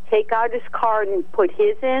take out his card and put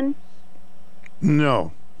his in?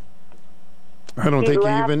 No. I don't think he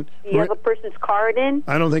even... the other person's card in?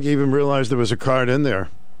 I don't think he even realized there was a card in there.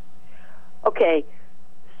 Okay.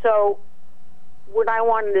 So what I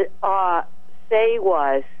wanted to say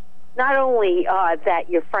was not only that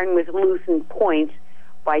your friend was losing points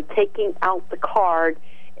by taking out the card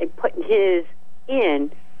and putting his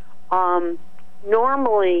in,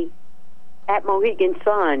 normally at Mohegan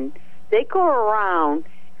Sun, they go around,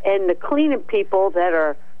 and the cleaning people that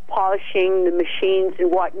are polishing the machines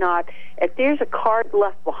and whatnot, if there's a card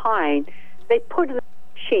left behind, they put it in the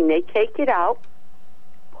machine. They take it out,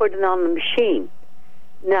 put it on the machine.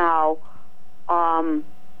 Now,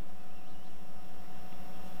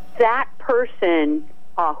 that person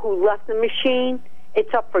who left the machine,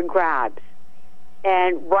 it's up for grabs.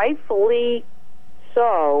 And rightfully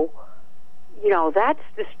so, that's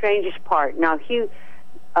the strangest part. Now,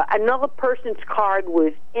 another person's card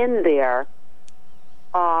was in there.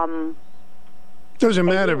 Doesn't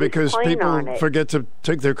matter because people forget to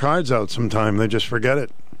take their cards out sometime. They just forget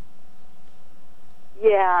it.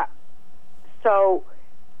 Yeah. So,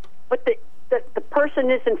 but the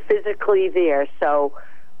person isn't physically there. So,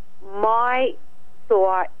 my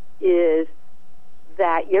thought is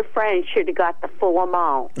that your friend should have got the full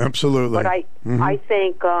amount. Absolutely. But I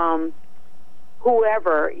think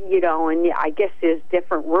whoever, and I guess there's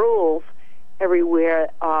different rules everywhere,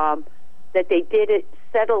 that they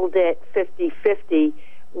settled it 50-50,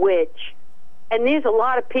 and there's a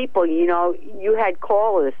lot of people, you had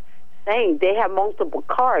callers saying they have multiple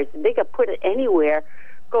cards, and they could put it anywhere,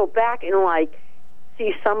 go back and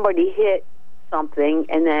see somebody hit something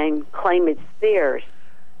and then claim it's theirs.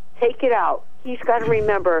 Take it out. He's got to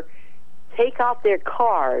remember, take out their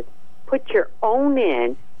card, put your own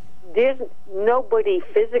in. There's nobody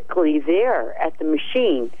physically there at the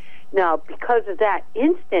machine. Now, because of that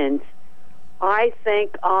instance, I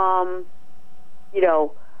think, I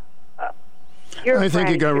think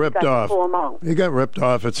he got ripped off. He got ripped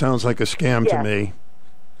off. It sounds like a scam to me.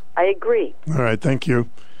 I agree. All right, thank you.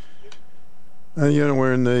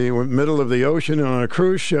 We're in the middle of the ocean and on a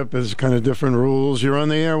cruise ship. There's kind of different rules. You're on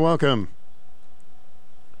the air. Welcome.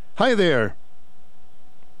 Hi there.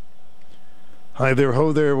 Hi there,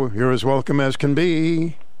 ho there. You're as welcome as can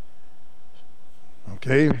be.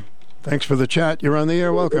 Okay. Thanks for the chat. You're on the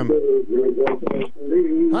air. Welcome.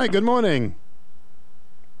 Hi, good morning.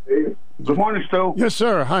 Good morning, Stu. Yes,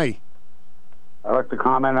 sir. Hi. I'd like to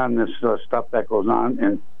comment on this stuff that goes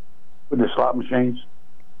on with the slot machines.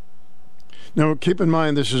 Now, keep in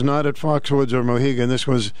mind, this is not at Foxwoods or Mohegan.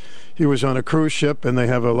 He was on a cruise ship, and they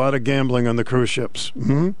have a lot of gambling on the cruise ships.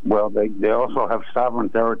 Mm-hmm. Well, they also have sovereign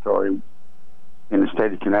territory in the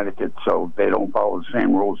state of Connecticut, so they don't follow the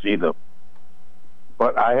same rules either.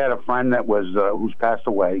 But I had a friend that was who's passed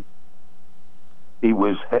away. He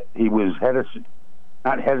was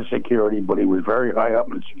not head of security, but he was very high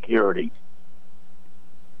up in security.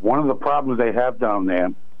 One of the problems they have down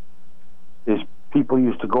there is people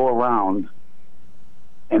used to go around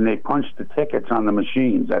and they punch the tickets on the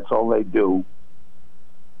machines. That's all they do.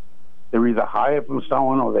 They're either hired from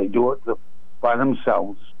someone or they do it by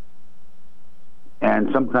themselves. And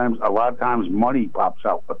sometimes, a lot of times, money pops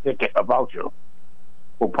out. A voucher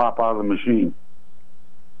will pop out of the machine.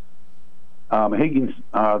 Higgins,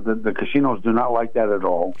 the casinos do not like that at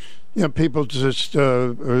all. Yeah, people just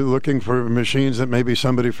are looking for machines that maybe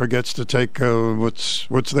somebody forgets to take what's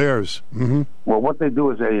theirs. Mm-hmm. Well, what they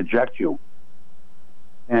do is they eject you.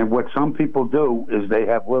 And what some people do is they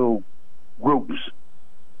have little groups.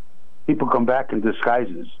 People come back in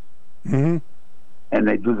disguises. Mm-hmm. And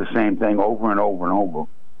they do the same thing over and over and over.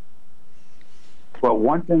 But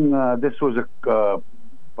one thing, this was about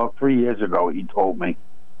 3 years ago, he told me.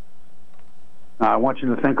 I want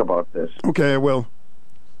you to think about this. Okay, I will.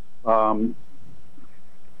 An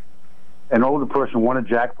older person won a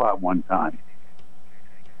jackpot one time.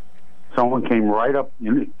 Someone came right up.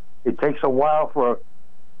 It takes a while for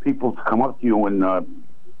people to come up to you and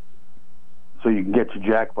so you can get your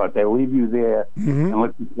jackpot. They leave you there and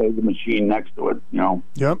let you play the machine next to it.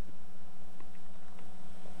 Yep.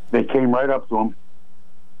 They came right up to him.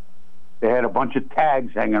 They had a bunch of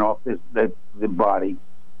tags hanging off the body.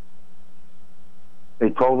 They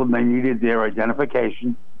told them they needed their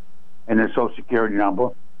identification and their social security number.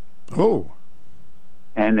 Oh.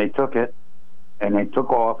 And they took it, and they took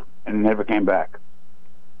off, and never came back.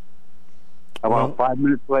 About 5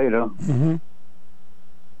 minutes later,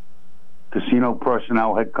 casino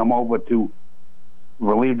personnel had come over to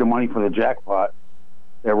relieve the money for the jackpot.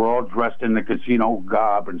 They were all dressed in the casino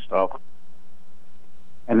garb and stuff.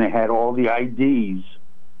 And they had all the IDs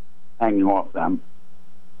hanging off them.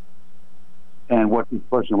 And what this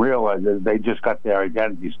person realized is they just got their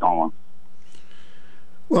identity stolen.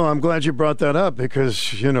 Well, I'm glad you brought that up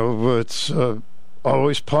because, it's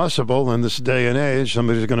always possible in this day and age.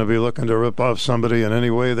 Somebody's going to be looking to rip off somebody in any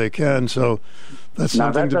way they can. So that's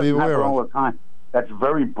something to be aware of. All the time. That's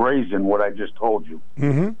very brazen, what I just told you.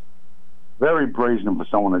 Mm-hmm. Very brazen for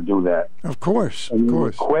someone to do that. Of course. And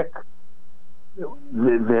quick.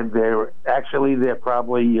 they're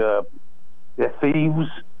probably they're thieves.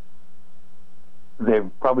 They've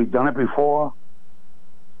probably done it before,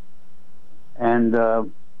 and for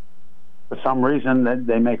some reason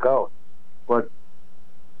they make out. But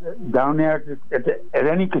down there at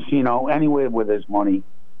any casino, anywhere where there's money,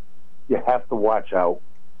 you have to watch out.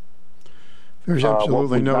 There's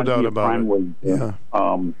absolutely no doubt about it. Was,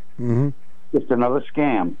 just another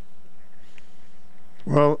scam.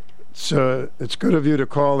 Well, it's good of you to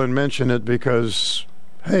call and mention it because,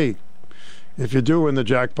 hey, if you do win the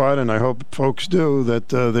jackpot, and I hope folks do, that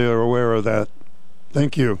they're aware of that.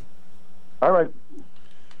 Thank you. All right.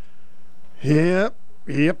 Yep.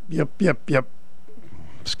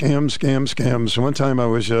 Scams. One time I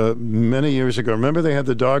was, many years ago, remember they had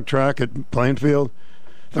the dog track at Plainfield?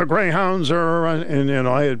 The Greyhounds are, and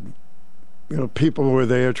I had, people were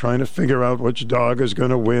there trying to figure out which dog is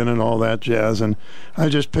going to win and all that jazz, and I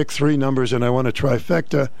just picked 3 numbers and I won a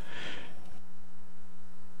trifecta.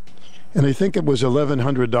 And I think it was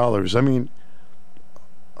 $1,100. I mean,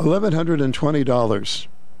 $1,120.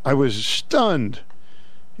 I was stunned.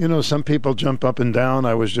 Some people jump up and down.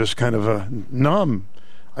 I was just kind of numb.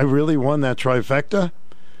 I really won that trifecta.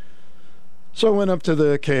 So I went up to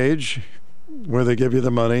the cage where they give you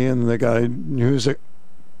the money, and the guy, he was a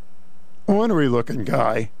ornery-looking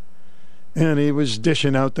guy, and he was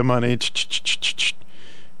dishing out the money.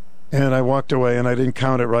 And I walked away, and I didn't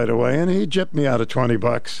count it right away, and he gypped me out of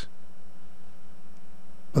 $20.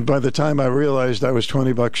 But by the time I realized I was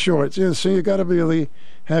 $20 short, so you got to really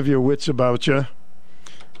have your wits about you.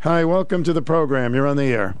 Hi, welcome to the program. You're on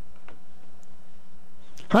the air.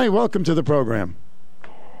 Hi, welcome to the program.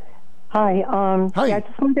 Hi. Hi. Yeah, I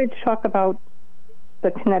just wanted to talk about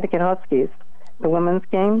the Connecticut Huskies, the women's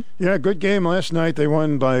game. Yeah, good game last night. They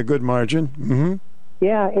won by a good margin. Mm-hmm.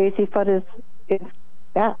 Yeah, AZ Fudd is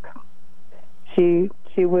back. She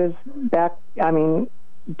was back,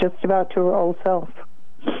 just about to her old self,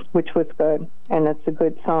 which was good. And it's a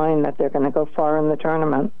good sign that they're going to go far in the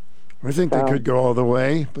tournament. I think they could go all the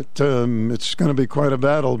way, but it's going to be quite a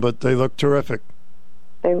battle, but they look terrific.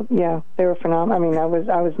 They were phenomenal.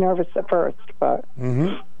 I was nervous at first, but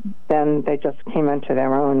then they just came into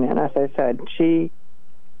their own. And as I said, she's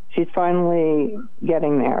finally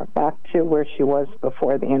getting there, back to where she was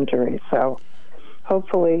before the injury. So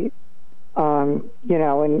hopefully, and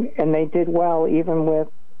they did well even with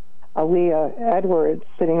Aaliyah Edwards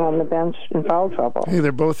sitting on the bench in foul trouble. Hey,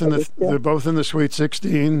 they're both in the Sweet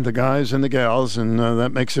 16, the guys and the gals, and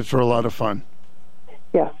that makes it for a lot of fun.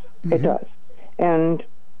 Yes, it does. And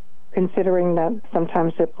considering that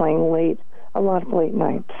sometimes they're playing late, a lot of late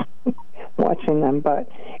nights watching them, but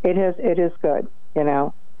it is good.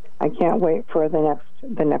 I can't wait for the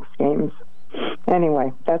next games.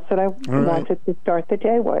 Anyway, that's what I wanted to start the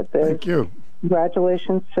day with. Thank you.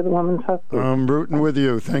 Congratulations to the women's Huskies. I'm rooting with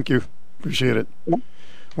you. Thank you. Appreciate it. Yep.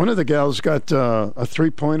 One of the gals got a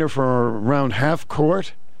 3-pointer for around half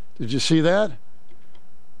court. Did you see that?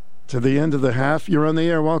 To the end of the half. You're on the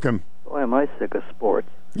air. Welcome. Boy, am I sick of sports.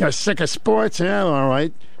 You're sick of sports? Yeah, all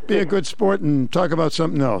right. Be a good sport and talk about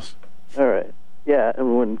something else. All right. Yeah,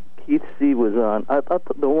 and when Keith C. was on, I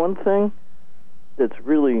thought the one thing that's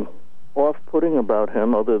really off-putting about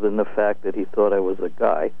him, other than the fact that he thought I was a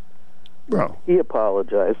guy, well, he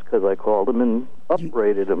apologized because I called him and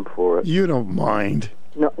upbraided him for it. You don't mind.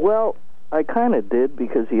 No, well, I kind of did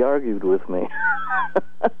because he argued with me.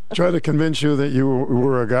 Try to convince you that you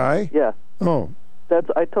were a guy? Yeah. Oh.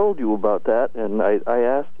 I told you about that, and I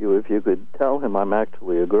asked you if you could tell him I'm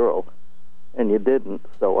actually a girl, and you didn't.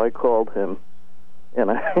 So I called him, and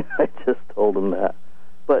I just told him that.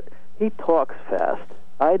 But he talks fast.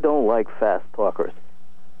 I don't like fast talkers.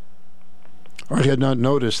 I had not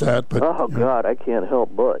noticed that, but God, I can't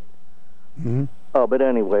help but. Mm-hmm. Oh, but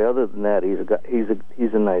anyway, other than that,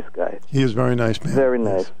 he's a nice guy. He is very nice, man. Very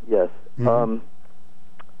nice, yes. Mm-hmm.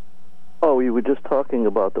 You were just talking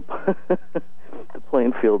about the the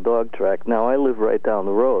Plainfield dog track. Now I live right down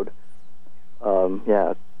the road.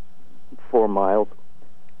 4 miles,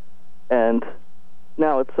 and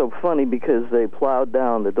now it's so funny because they plowed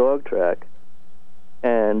down the dog track,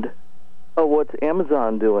 and what's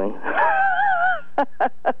Amazon doing?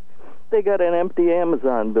 They got an empty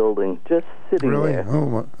Amazon building just sitting there.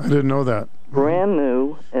 Oh, I didn't know that. Brand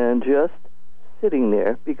new and just sitting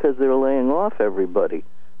there because they're laying off everybody.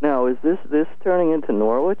 Now, is this turning into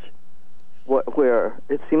Norwich, where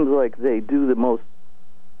it seems like they do the most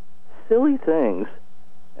silly things,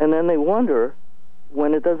 and then they wonder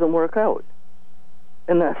when it doesn't work out?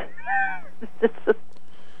 And that's it's just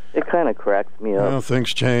It kind of cracks me up. Well,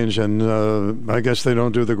 things change, and I guess they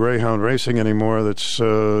don't do the greyhound racing anymore. That's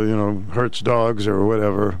hurts dogs or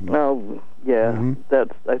whatever. Well, yeah,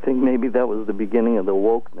 I think maybe that was the beginning of the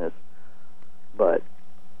wokeness, but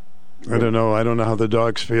I don't know. I don't know how the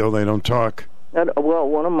dogs feel. They don't talk. Well,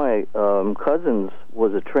 one of my cousins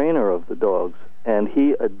was a trainer of the dogs, and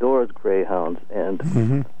he adores greyhounds,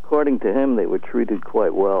 and according to him, they were treated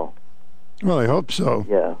quite well. Well, I hope so.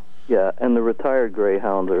 Yeah, and the retired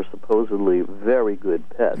greyhounds are supposedly very good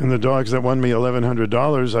pets. And the dogs that won me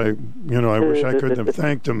 $1,100, I wish I could have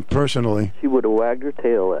thanked them personally. She would have wagged her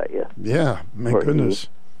tail at you. Yeah, my goodness.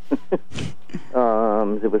 It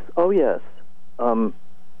was. Oh yes.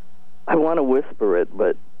 I want to whisper it,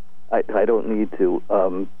 but I don't need to.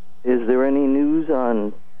 Is there any news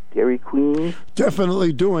on Dairy Queen?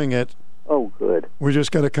 Definitely doing it. Oh, good. We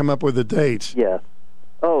just got to come up with a date. Yeah.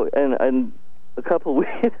 Oh, and a couple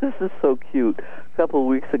weeks. This is so cute. A couple of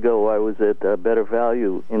weeks ago, I was at Better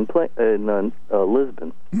Value in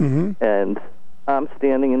Lisbon, and I'm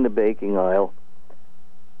standing in the baking aisle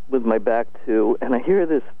with my back to, and I hear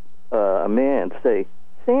this a man say,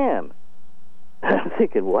 "Sam." I'm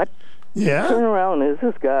thinking, what? Yeah. Turn around. Is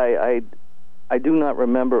this guy I do not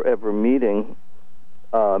remember ever meeting,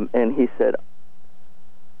 and he said,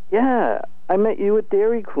 "Yeah, I met you at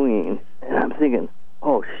Dairy Queen," and I'm thinking,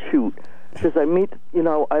 oh shoot. Because I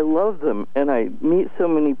love them, and I meet so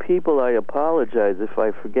many people, I apologize if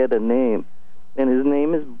I forget a name. And his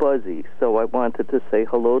name is Buzzy, so I wanted to say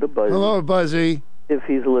hello to Buzzy. Hello, Buzzy. If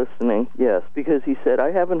he's listening, yes, because he said,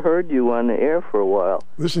 I haven't heard you on the air for a while.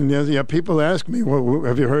 Listen, yeah, people ask me, well,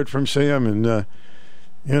 have you heard from Sam? And,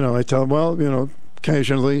 I tell them, well,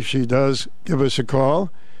 occasionally she does give us a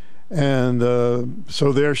call. And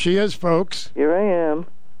so there she is, folks. Here I am.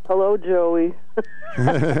 Hello, Joey.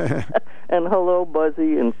 And hello,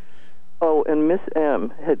 Buzzy. And Miss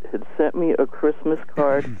M had sent me a Christmas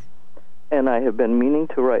card, and I have been meaning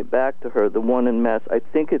to write back to her, the one in I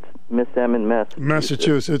think it's Miss M in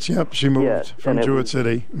Massachusetts. Yep, she moved from Jewett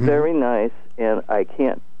City. Very nice, and I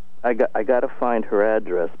got to find her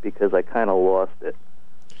address because I kind of lost it.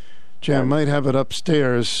 Gee, I might have it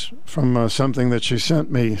upstairs from something that she sent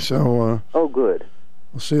me, so... oh, good.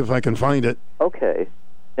 We'll see if I can find it. Okay.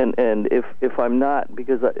 And if I'm not,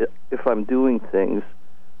 because if I'm doing things,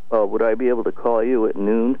 would I be able to call you at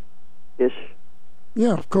noon-ish?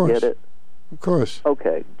 Yeah, of course. Get it? Of course.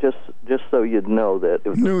 Okay, just so you'd know that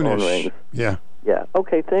if the phone rings. Yeah. Yeah.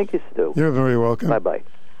 Okay, thank you, Stu. You're very welcome. Bye-bye.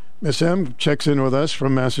 Miss M checks in with us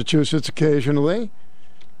from Massachusetts occasionally.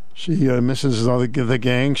 She misses all the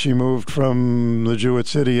gang. She moved from the Jewett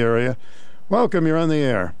City area. Welcome, you're on the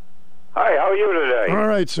air. Hi, how are you today? All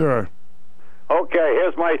right, sir. Okay,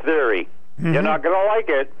 here's my theory. You're not going to like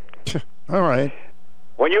it. All right.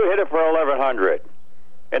 When you hit it for 1,100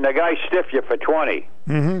 and the guy stiffed you for 20,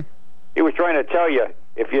 he was trying to tell you,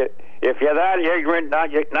 if you're that ignorant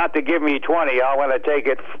not to give me 20, I want to take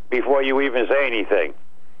it before you even say anything.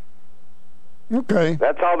 Okay.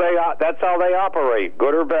 That's how they operate,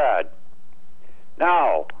 good or bad.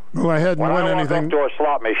 Now, well, I hadn't when won I walk anything. up to a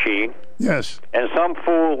slot machine, yes, and some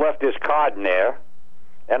fool left his card in there,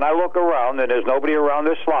 and I look around and there's nobody around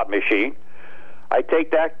this slot machine, I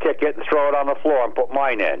take that ticket and throw it on the floor and put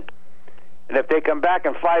mine in. And if they come back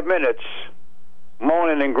in 5 minutes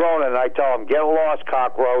moaning and groaning, I tell them, get lost,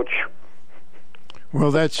 cockroach.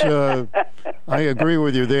 Well, that's, I agree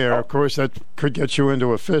with you there. Of course, that could get you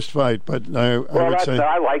into a fist fight, but I would say...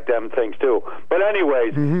 I like them things, too. But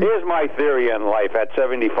anyways, here's my theory in life at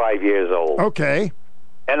 75 years old. Okay.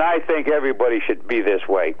 And I think everybody should be this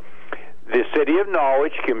way. The city of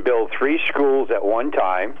Norwich can build 3 schools at one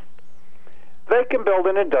time. They can build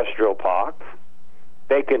an industrial park.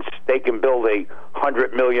 They can build a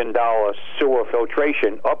 $100 million sewer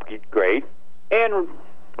filtration upgrade and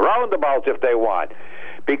roundabouts if they want.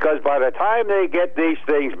 Because by the time they get these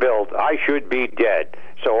things built, I should be dead.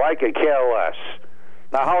 So I could care less.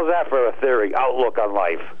 Now, how's that for a theory, outlook on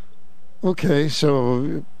life? Okay,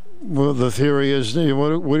 so... Well, the theory is,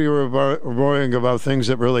 what are you worrying about things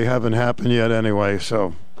that really haven't happened yet anyway,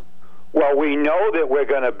 so... Well, we know that we're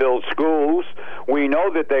going to build schools. We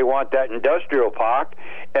know that they want that industrial park.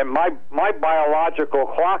 And my biological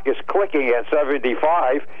clock is clicking at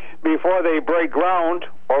 75. Before they break ground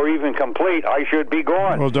or even complete, I should be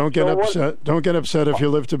gone. Well, don't get upset. Don't get upset if you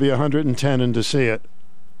live to be 110 and to see it.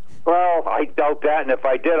 Well, I doubt that, and if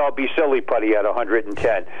I did, I'll be silly putty at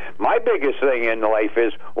 110. My biggest thing in life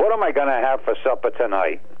is, what am I going to have for supper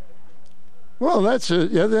tonight? Well, that's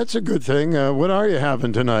a good thing. What are you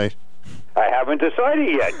having tonight? I haven't decided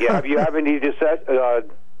yet. Have you have any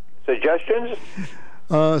suggestions?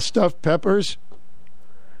 Stuffed peppers.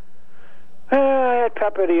 I had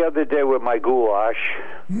pepper the other day with my goulash.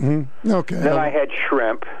 Mm-hmm. Okay. Then I had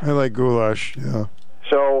shrimp. I like goulash, yeah.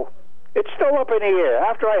 So it's still up in the air.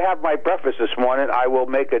 After I have my breakfast this morning, I will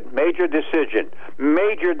make a major decision.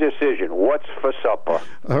 What's for supper?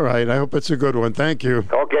 All right. I hope it's a good one. Thank you.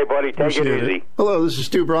 Okay, buddy. Take it easy. Hello, this is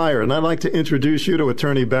Stu Bryer, and I'd like to introduce you to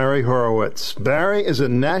attorney Barry Horowitz. Barry is a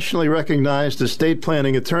nationally recognized estate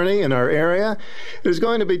planning attorney in our area who's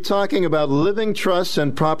going to be talking about living trusts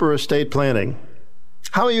and proper estate planning.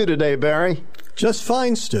 How are you today, Barry? Just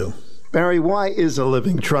fine, Stu. Barry, why is a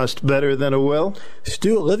living trust better than a will?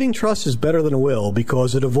 Stu, a living trust is better than a will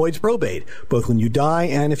because it avoids probate, both when you die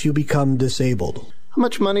and if you become disabled. How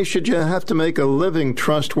much money should you have to make a living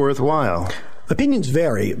trust worthwhile? Opinions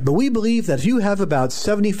vary, but we believe that if you have about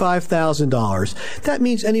 $75,000, that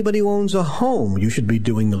means anybody who owns a home, you should be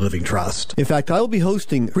doing the living trust. In fact, I will be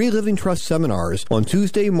hosting 3 living trust seminars on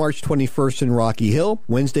Tuesday, March 21st in Rocky Hill,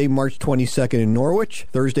 Wednesday, March 22nd in Norwich,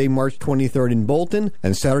 Thursday, March 23rd in Bolton,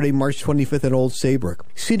 and Saturday, March 25th in Old Saybrook.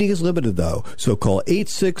 Seating is limited, though, so call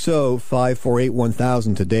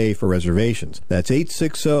 860-548-1000 today for reservations. That's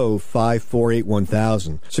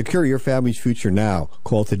 860-548-1000. Secure your family's future now.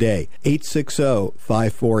 Call today, 860-548-1000.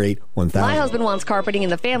 My husband wants carpeting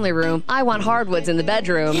in the family room. I want hardwoods in the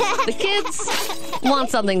bedroom. The kids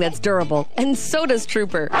want something that's durable, and so does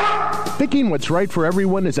Trooper. Picking what's right for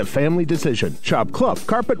everyone is a family decision. Shop Clough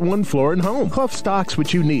Carpet One Floor and Home. Clough stocks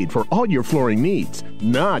what you need for all your flooring needs,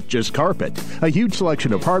 not just carpet. A huge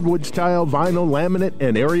selection of hardwood style, vinyl, laminate,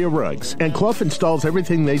 and area rugs. And Clough installs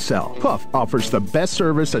everything they sell. Clough offers the best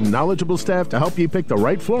service and knowledgeable staff to help you pick the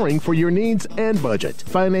right flooring for your needs and budget.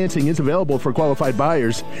 Financing is available for qualified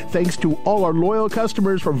buyers. Thanks to all our loyal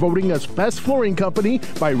customers for voting us Best Flooring Company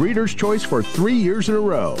by Reader's Choice for 3 years in a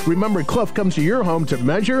row. Remember, Clough comes to your home to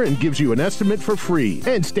measure and gives you an estimate for free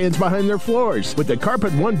and stands behind their floors with the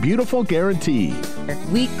Carpet One Beautiful guarantee.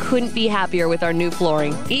 We couldn't be happier with our new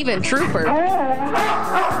flooring. Even Trooper.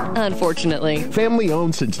 Unfortunately. Family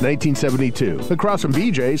owned since 1972. Across from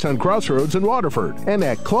BJ's on Crossroads in Waterford and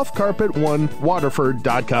at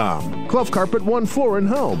CloughCarpet1Waterford.com. Clough Carpet One Floor and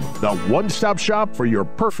Home, the one-stop shop for your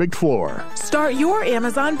perfect floor. Start your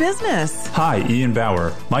Amazon business. Hi, Ian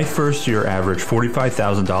Bauer. My first year averaged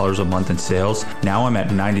 $45,000 a month in sales. Now I'm at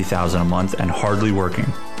 $90,000 a month and hardly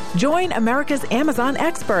working. Join America's Amazon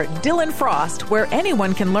expert, Dylan Frost, where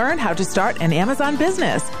anyone can learn how to start an Amazon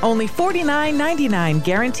business. Only $49.99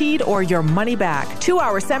 guaranteed or your money back.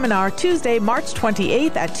 2-hour seminar Tuesday, March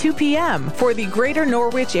 28th at 2 p.m. for the greater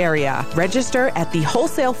Norwich area. Register at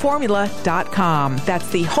thewholesaleformula.com. That's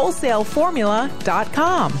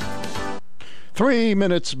thewholesaleformula.com. 3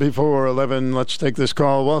 minutes before 11. Let's take this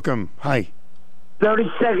call. Welcome. Hi.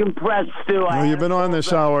 32nd press, Stu. Well, you've been on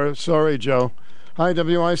this hour. Sorry, Joe. Hi,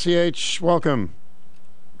 WICH. Welcome.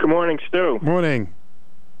 Good morning, Stu. Morning.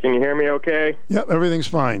 Can you hear me okay? Yep, everything's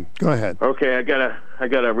fine. Go ahead. Okay, I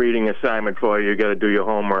got a reading assignment for you. You got to do your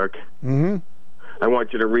homework. Mm-hmm. I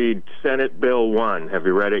want you to read Senate Bill 1. Have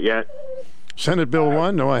you read it yet? Senate Bill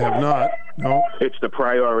 1? No, I have not. No. It's the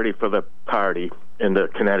priority for the party in the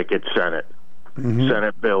Connecticut Senate. Mm-hmm.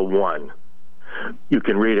 Senate Bill 1. You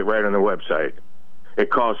can read it right on the website. It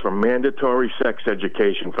calls for mandatory sex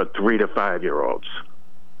education for 3 to 5-year-olds.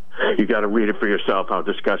 You got to read it for yourself how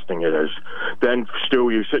disgusting it is. Then, Stu,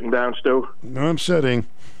 you sitting down, Stu? No, I'm sitting.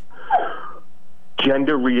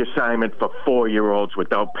 Gender reassignment for 4-year-olds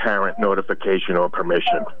without parent notification or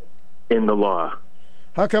permission in the law.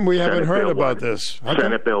 How come we haven't heard about this?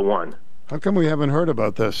 Senate Bill 1. How come we haven't heard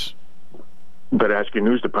about this? But ask your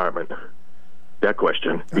news department that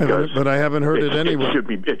question, because but I haven't heard it anywhere.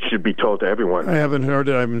 It should be told to everyone. I haven't heard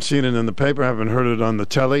it. I haven't seen it in the paper. I haven't heard it on the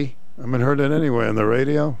telly. I haven't heard it anywhere on the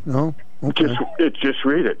radio. No. Okay. Just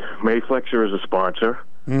read it. May Flexer is a sponsor.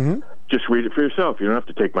 Mm-hmm. Just read it for yourself. You don't have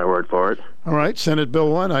to take my word for it. All right, Senate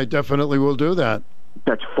Bill 1. I definitely will do that.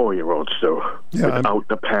 That's 4-year-olds, Stu. Yeah, without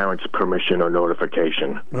the parents' permission or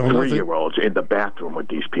notification. Well, 3-year-olds in the bathroom with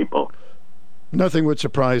these people. Nothing would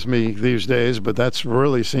surprise me these days, but that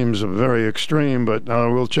really seems very extreme, but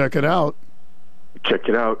we'll check it out. Check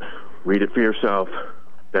it out. Read it for yourself.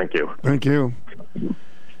 Thank you. Thank you.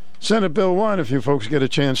 Senate Bill 1, if you folks get a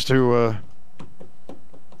chance to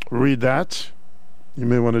read that, you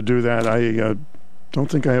may want to do that. I don't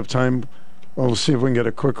think I have time. Well, we'll see if we can get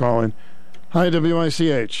a quick call in. Hi,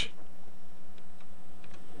 WICH.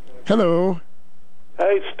 Hello.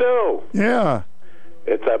 Hey, Stu. Yeah.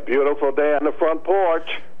 It's a beautiful day on the front porch.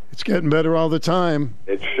 It's getting better all the time.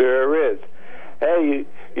 It sure is. Hey,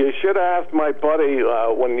 you should have asked my buddy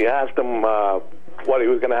when you asked him what he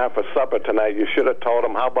was going to have for supper tonight, you should have told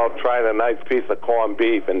him, how about trying a nice piece of corned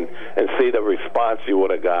beef and see the response you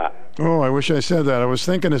would have got. Oh, I wish I said that. I was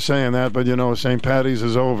thinking of saying that, but, St. Patty's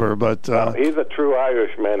is over. But he's a true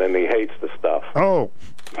Irishman, and he hates the stuff. Oh,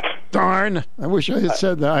 darn. I wish I had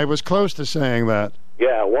said that. I was close to saying that.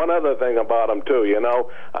 Yeah, one other thing about him, too,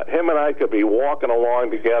 him and I could be walking along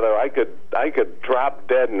together. I could drop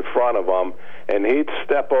dead in front of him, and he'd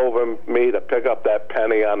step over me to pick up that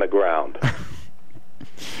penny on the ground.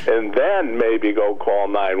 And then maybe go call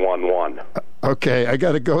 911. Okay, I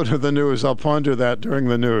got to go to the news. I'll ponder that during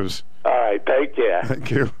the news. All right, take care. Thank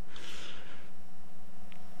you.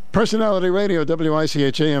 Personality Radio,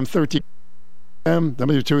 WICH AM 13.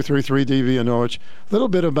 W233DV in Norwich. A little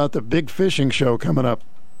bit about the big fishing show coming up.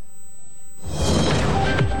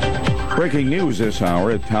 Breaking news this hour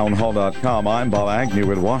at townhall.com. I'm Bob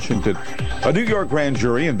Agnew in Washington. A New York grand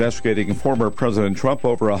jury investigating former President Trump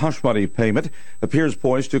over a hush money payment appears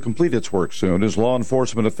poised to complete its work soon as law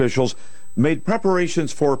enforcement officials made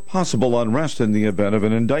preparations for possible unrest in the event of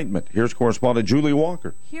an indictment. Here's correspondent Julie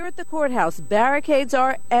Walker. Here at the courthouse, barricades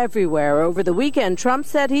are everywhere. Over the weekend, Trump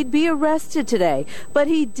said he'd be arrested today, but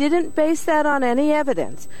he didn't base that on any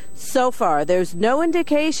evidence. So far, there's no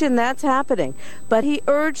indication that's happening, but he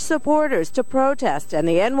urged supporters to protest, and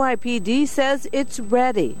the NYPD says it's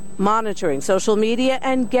ready, monitoring social media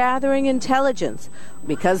and gathering intelligence.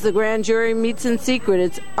 Because the grand jury meets in secret,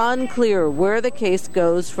 it's unclear where the case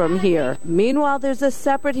goes from here. Meanwhile, there's a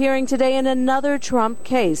separate hearing today in another Trump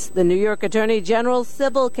case, the New York Attorney General's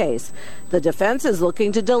civil case. The defense is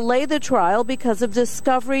looking to delay the trial because of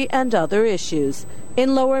discovery and other issues.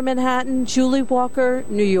 In Lower Manhattan, Julie Walker,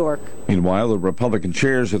 New York. Meanwhile, the Republican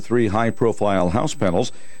chairs of 3 high-profile House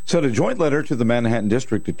panels sent a joint letter to the Manhattan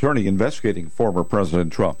District Attorney investigating former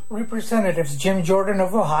President Trump. Representatives Jim Jordan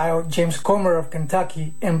of Ohio, James Comer of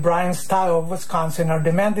Kentucky, and Brian Stile of Wisconsin are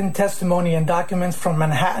demanding testimony and documents from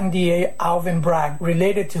Manhattan DA Alvin Bragg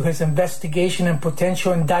related to his investigation and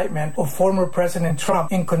potential indictment of former President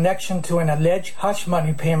Trump in connection to an alleged hush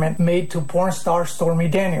money payment made to porn star Stormy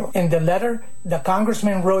Daniels. In the letter, the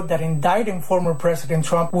congressman wrote that indicting former President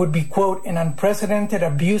Trump would be, quote, an unprecedented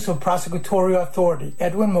abuse of prosecutorial authority.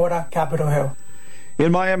 Edwin Mora, Capitol Hill.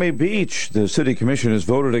 In Miami Beach, the city commission has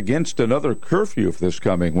voted against another curfew for this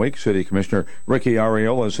coming week. City Commissioner Ricky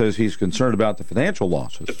Arriola says he's concerned about the financial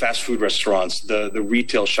losses. The fast food restaurants, the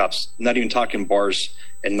retail shops, not even talking bars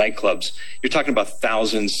and nightclubs. You're talking about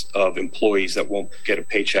thousands of employees that won't get a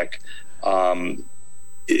paycheck. That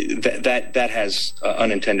has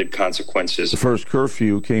unintended consequences. The first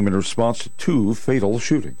curfew came in response to 2 fatal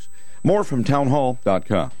shootings. More from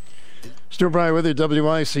townhall.com. Stu Bryer with you,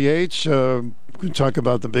 WICH. We talk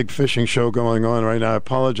about the big fishing show going on right now. I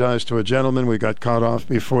apologize to a gentleman. We got caught off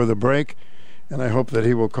before the break, and I hope that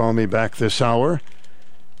he will call me back this hour.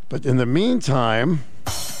 But in the meantime...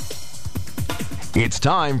 It's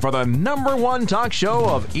time for the #1 talk show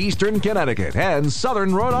of Eastern Connecticut and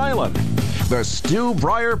Southern Rhode Island. The Stu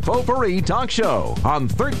Bryer Potpourri Talk Show on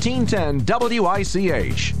 1310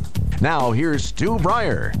 WICH. Now here's Stu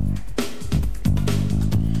Bryer.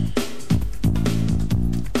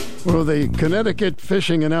 Well, the Connecticut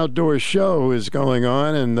Fishing and Outdoors Show is going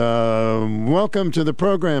on, and welcome to the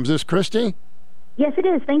program. Is this Christy? Yes, it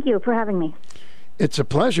is. Thank you for having me. It's a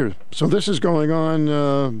pleasure. So this is going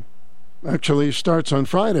on, actually starts on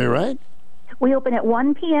Friday, right? We open at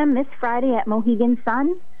 1 p.m. this Friday at Mohegan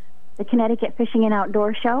Sun, the Connecticut Fishing and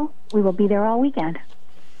Outdoors Show. We will be there all weekend.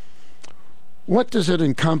 What does it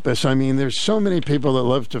encompass? I mean, there's so many people that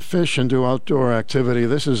love to fish and do outdoor activity.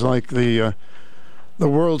 This is like the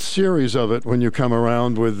World Series of it when you come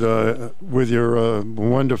around with your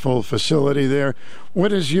wonderful facility there.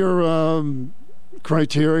 What is your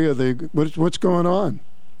criteria? What's going on?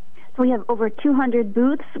 So we have over 200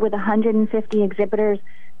 booths with 150 exhibitors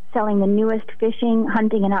selling the newest fishing,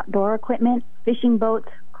 hunting, and outdoor equipment, fishing boats,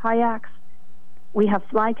 kayaks. We have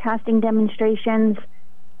fly casting demonstrations,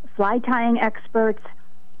 fly tying experts,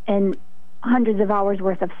 and hundreds of hours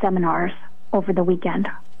worth of seminars over the weekend.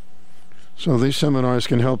 So these seminars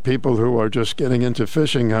can help people who are just getting into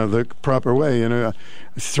fishing the proper way.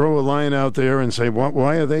 Throw a line out there and say,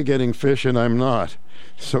 why are they getting fish and I'm not?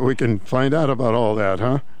 So we can find out about all that,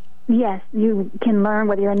 huh? Yes, you can learn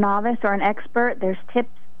whether you're a novice or an expert. There's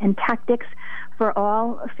tips and tactics for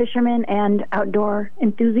all fishermen and outdoor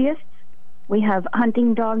enthusiasts. We have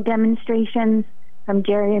hunting dog demonstrations from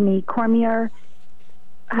Jeremy Cormier,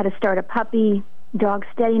 how to start a puppy, dog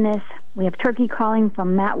steadiness. We have turkey calling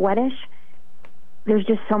from Matt Weddish. There's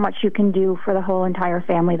just so much you can do for the whole entire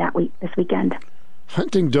family this weekend.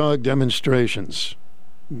 Hunting dog demonstrations.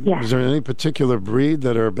 Yes. Is there any particular breed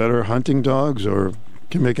that are better hunting dogs, or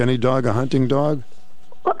can make any dog a hunting dog?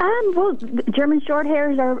 Well, German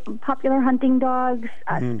Shorthairs are popular hunting dogs.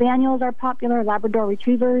 Spaniels are popular. Labrador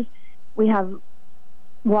Retrievers. We have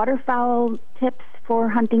waterfowl tips for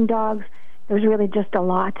hunting dogs. There's really just a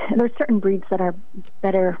lot. There's certain breeds that are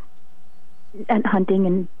better at hunting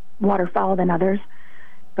and waterfowl than others.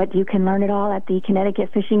 But you can learn it all at the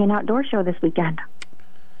Connecticut Fishing and Outdoor Show this weekend.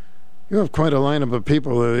 You have quite a lineup of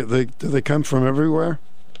people. Do they come from everywhere?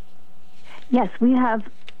 Yes, we have,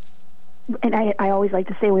 and I always like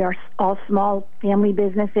to say we are all small family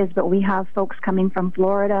businesses, but we have folks coming from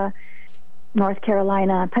Florida, North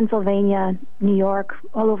Carolina, Pennsylvania, New York,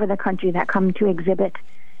 all over the country that come to exhibit,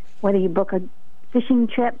 whether you book a fishing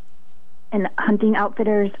trip and hunting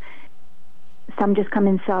outfitters, some just come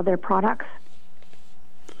and sell their products.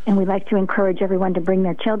 And we like to encourage everyone to bring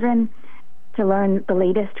their children to learn the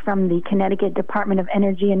latest from the Connecticut Department of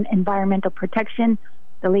Energy and Environmental Protection,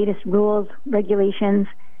 the latest rules, regulations,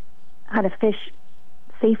 how to fish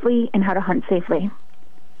safely and how to hunt safely.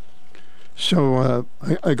 So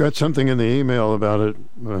I got something in the email about it,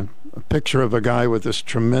 a picture of a guy with this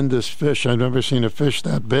tremendous fish. I've never seen a fish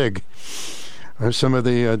that big. Some of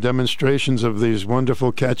the demonstrations of these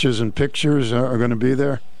wonderful catches and pictures are going to be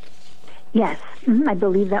there? Yes, I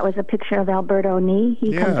believe that was a picture of Alberto Nee.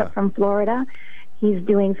 He comes up from Florida. He's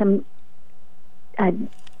doing some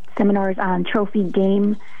seminars on trophy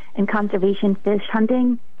game and conservation fish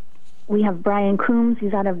hunting. We have Brian Coombs.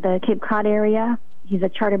 He's out of the Cape Cod area. He's a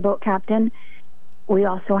charter boat captain. We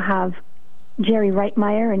also have Jerry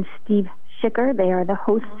Reitmeyer and Steve Schicker. They are the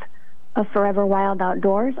hosts of Forever Wild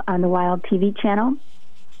Outdoors on the Wild TV channel.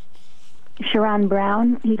 Sharon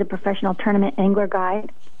Brown, he's a professional tournament angler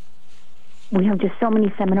guide. We have just so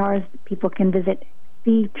many seminars. People can visit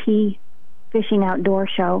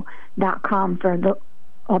ctfishingoutdoorshow.com for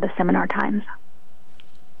all the seminar times.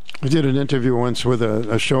 I did an interview once with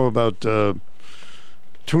a show about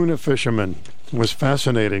tuna fishermen. It was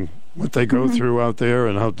fascinating what they go through out there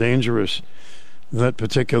and how dangerous that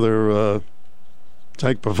particular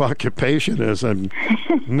type of occupation is. I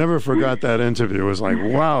never forgot that interview. It was like,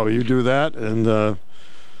 wow, you do that? And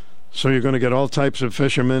so you're going to get all types of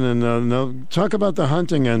fishermen. And now talk about the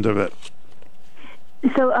hunting end of it.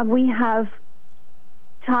 So we have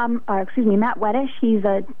Matt Weddish. He's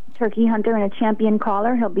a turkey hunter and a champion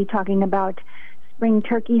caller. He'll be talking about spring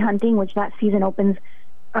turkey hunting, which that season opens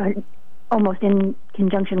almost in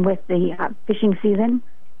conjunction with the fishing season.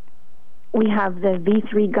 We have the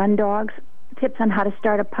V3 gun dogs, tips on how to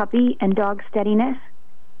start a puppy and dog steadiness.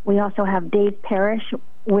 We also have Dave Parrish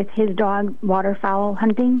with his dog waterfowl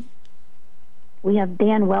hunting. We have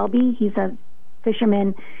Dan Welby. He's a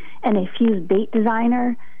fisherman and a fused bait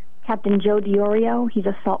designer. Captain Joe Diorio. He's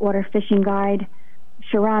a saltwater fishing guide.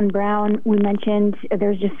 Sharon Brown, we mentioned.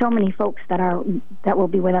 There's just so many folks that will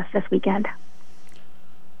be with us this weekend.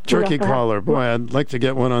 Turkey caller. Boy, I'd like to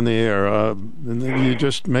get one on the air. And then you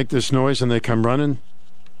just make this noise and they come running?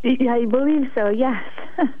 Yeah, I believe so, yes.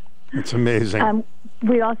 It's amazing.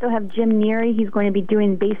 We also have Jim Neary. He's going to be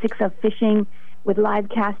doing basics of fishing with live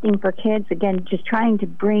casting for kids. Again, just trying to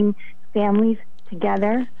bring families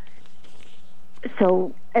together.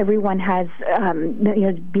 So everyone has,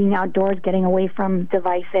 being outdoors, getting away from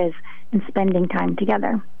devices, and spending time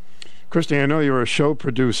together. Christy, I know you're a show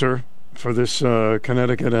producer for this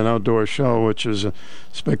Connecticut and Outdoor Show, which is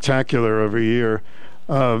spectacular every year.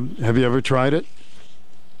 Have you ever tried it?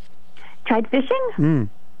 Tried fishing?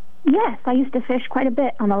 Yes, I used to fish quite a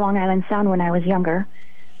bit on the Long Island Sound when I was younger.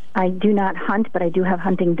 I do not hunt, but I do have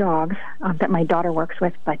hunting dogs that my daughter works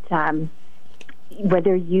with. But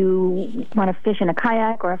whether you want to fish in a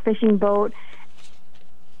kayak or a fishing boat,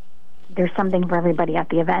 there's something for everybody at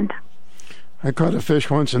the event. I caught a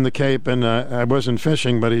fish once in the Cape, and I wasn't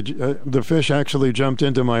fishing, but the fish actually jumped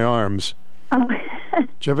into my arms. Oh. Did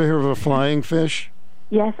you ever hear of a flying fish?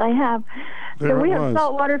 Yes, I have. There so we it have was.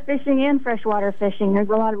 saltwater fishing and freshwater fishing. There's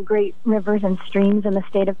a lot of great rivers and streams in the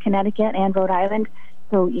state of Connecticut and Rhode Island.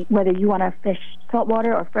 So whether you want to fish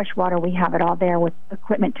saltwater or freshwater, we have it all there with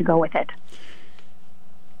equipment to go with it.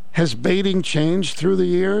 Has baiting changed through the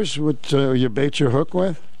years? What you bait your hook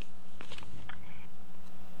with?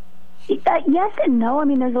 Yes and no. I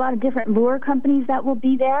mean, there's a lot of different lure companies that will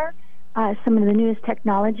be there. Some of the newest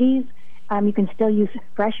technologies. You can still use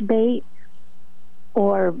fresh bait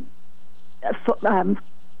or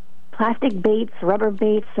plastic baits, rubber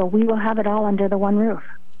baits. So we will have it all under the one roof.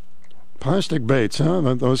 Plastic baits, huh?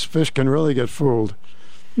 Those fish can really get fooled.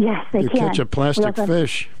 Yes, they you can. catch a plastic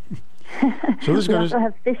fish. So we also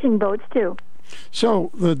have fishing boats, too.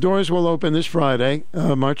 So the doors will open this Friday,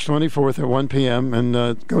 March 24th at 1 p.m.,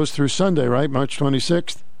 and goes through Sunday, right, March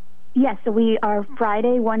 26th? Yes, so we are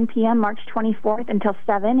Friday, 1 p.m., March 24th until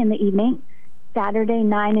 7 in the evening, Saturday,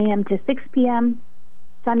 9 a.m. to 6 p.m.,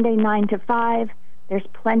 Sunday, 9 to 5. There's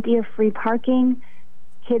plenty of free parking.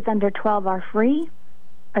 Kids under 12 are free.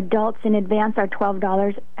 Adults in advance are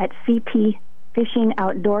 $12 at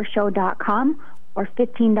cpfishingoutdoorshow.com or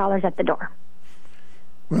 $15 at the door.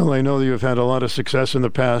 Well, I know that you've had a lot of success in the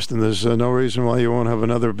past, and there's no reason why you won't have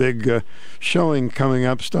another big showing coming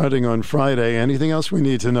up starting on Friday. Anything else we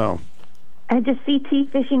need to know? Just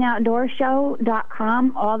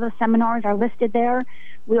cpfishingoutdoorshow.com. All the seminars are listed there.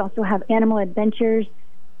 We also have Animal Adventures,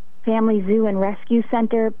 Family Zoo and Rescue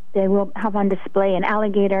Center. They will have on display an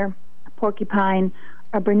alligator, a porcupine,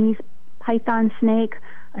 a Bernese python snake,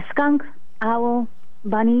 a skunk, owl,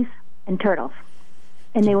 bunnies, and turtles.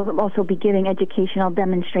 And they will also be giving educational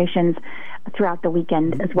demonstrations throughout the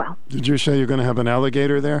weekend as well. Did you say you're going to have an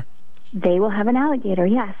alligator there? They will have an alligator,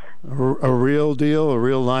 yes. A real deal, a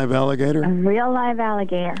real live alligator? A real live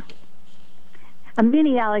alligator. A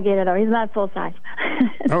mini alligator, though. He's not full size.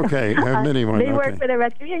 Okay, a mini one. They work for the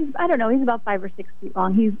rescue. I don't know. He's about 5 or 6 feet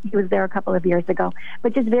long. He was there a couple of years ago.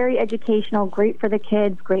 But just very educational, great for the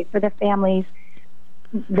kids, great for the families.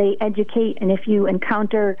 They educate, and if you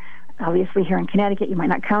encounter... Obviously, here in Connecticut, you might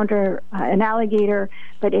not encounter an alligator,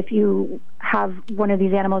 but if you have one of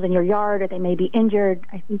these animals in your yard or they may be injured,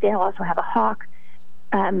 I think they'll also have a hawk,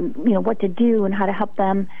 what to do and how to help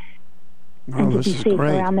them and to be safe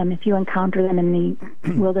around them if you encounter them in the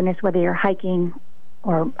wilderness, whether you're hiking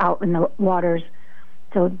or out in the waters.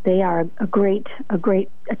 So they are a great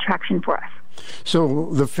attraction for us. So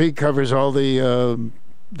the fee covers all the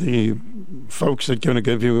folks that are going to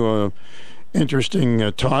give you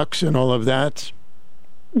interesting talks and all of that?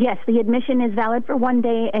 Yes, the admission is valid for 1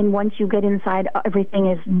 day, and once you get inside, everything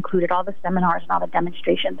is included. All the seminars and all the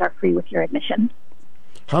demonstrations are free with your admission.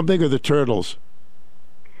 How big are the turtles?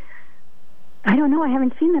 I don't know. I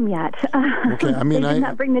haven't seen them yet. Okay, I mean, they did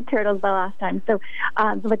not bring the turtles the last time. So,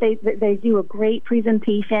 but they do a great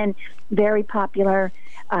presentation, very popular.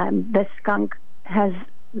 The skunk has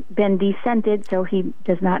been descented, so he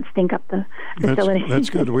does not stink up the facility. That's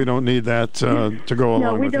good. We don't need that to go along with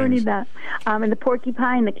No, we don't things. need that. And the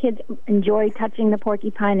porcupine, the kids enjoy touching the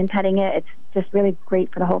porcupine and petting it. It's just really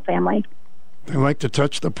great for the whole family. They like to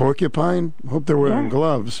touch the porcupine? Hope they're wearing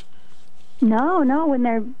gloves. No,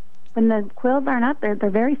 when the quills aren't up, they're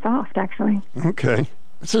very soft, actually. Okay.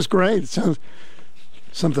 This is great. It sounds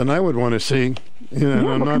something I would want to see.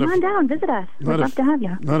 Come on down, visit us. We'd love to have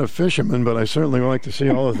you. Not a fisherman, but I certainly would like to see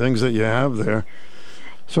all the things that you have there.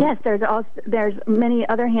 So, yes, there's many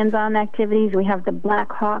other hands-on activities. We have the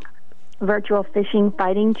Black Hawk virtual fishing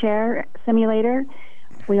fighting chair simulator.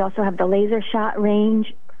 We also have the laser shot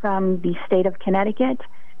range from the state of Connecticut,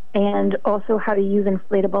 and also how to use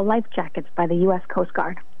inflatable life jackets by the U.S. Coast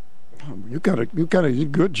Guard. You got a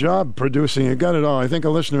good job producing. You got it all. I think a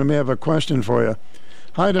listener may have a question for you.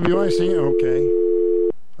 Hi, WIC.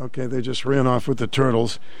 Okay, they just ran off with the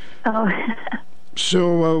turtles. Oh.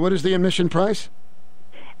 So what is the admission price?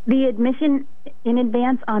 The admission in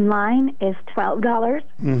advance online is $12.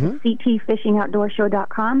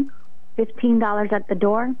 ctfishingoutdoorshow.com. $15 at the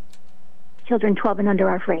door. Children 12 and under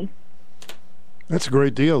are free. That's a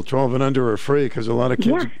great deal. 12 and under are free because a lot of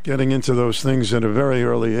kids are getting into those things at a very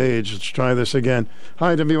early age. Let's try this again.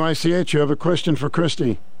 Hi, WICH. You have a question for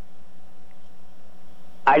Christy?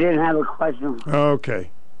 I didn't have a question.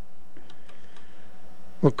 Okay.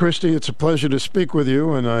 Well, Christy, it's a pleasure to speak with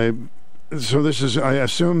you, and I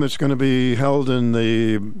assume it's going to be held in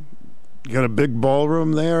you got a big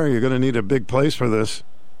ballroom there? You're going to need a big place for this.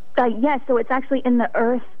 Yes, so it's actually in the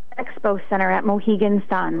Earth Expo Center at Mohegan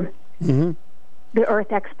Sun. Mm-hmm. The Earth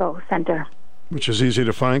Expo Center. Which is easy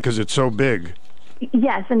to find because it's so big.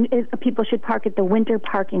 Yes, and people should park at the winter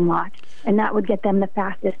parking lot, and that would get them the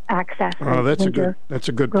fastest access. Oh, that's a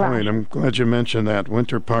good point. I'm glad you mentioned that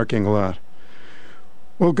winter parking lot.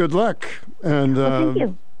 Well, good luck, and thank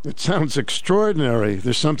you. It sounds extraordinary.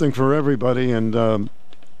 There's something for everybody, and of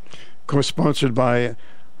course, sponsored by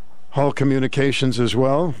Hall Communications as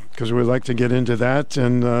well, because we like to get into that.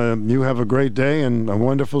 And you have a great day and a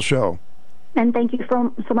wonderful show. And thank you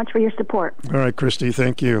so much for your support. All right, Christy,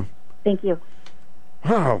 thank you. Thank you.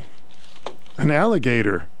 Wow, an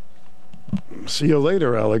alligator. See you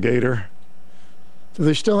later, alligator. Do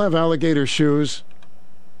they still have alligator shoes?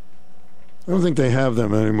 I don't think they have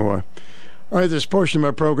them anymore. All right, this portion of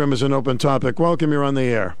our program is an open topic. Welcome, you're on the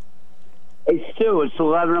air. Hey, Stu, it's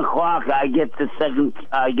 11 o'clock. I get second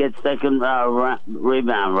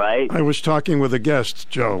rebound, right? I was talking with a guest,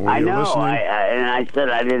 Joe. Were you listening? And I said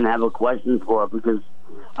I didn't have a question for her because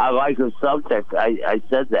I like her subject. I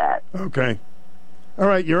said that. Okay. All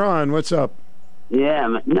right, you're on. What's up?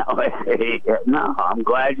 Yeah, no, I'm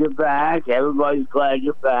glad you're back. Everybody's glad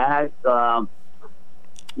you're back. I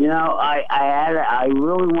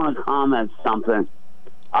really want to comment something.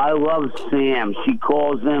 I love Sam. She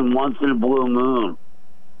calls in once in a blue moon.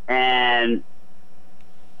 And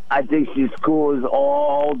I think she's cool as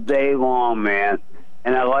all day long, man.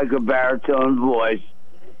 And I like her baritone voice.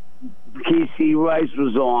 Casey Rice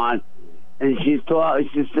was on, and she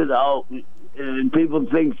said, oh, people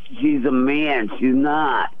think she's a man. She's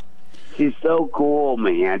not. She's so cool,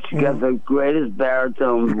 man. She got the greatest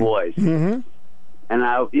baritone voice. Mm-hmm. And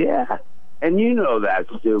and you know that,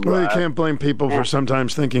 Stu. Well, you can't blame people for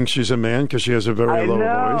sometimes thinking she's a man because she has a very low voice.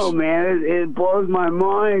 I know, man. It blows my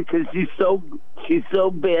mind because she's so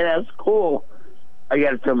badass cool. I got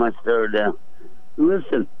to turn my stereo down.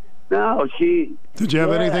 Listen, no, she... Did you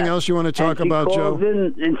have anything else you want to talk about, Joe?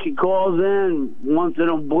 And she calls in once in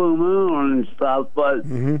a blue moon and stuff, but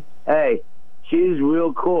hey, she's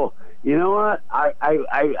real cool. You know what?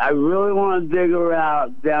 I really want to dig her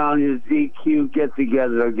out down your ZQ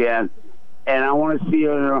get-together again. And I want to see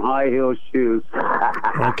her in her high-heel shoes.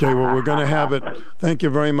 Okay, well, we're going to have it. Thank you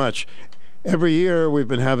very much. Every year we've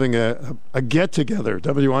been having a get-together,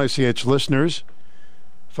 WICH listeners.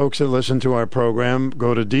 Folks that listen to our program,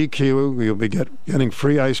 go to DQ. You'll be getting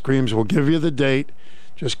free ice creams. We'll give you the date.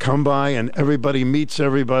 Just come by, and everybody meets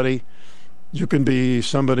everybody. You can be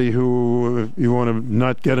somebody who, if you want to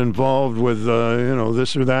not get involved with,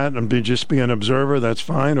 this or that and just be an observer, that's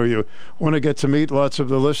fine. Or you want to get to meet lots of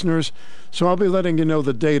the listeners. So I'll be letting you know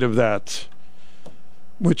the date of that,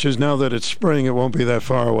 which is now that it's spring, it won't be that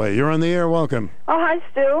far away. You're on the air. Welcome. Oh, hi,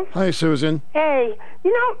 Stu. Hi, Susan. Hey,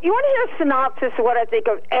 you want to hear a synopsis of what I think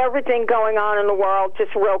of everything going on in the world,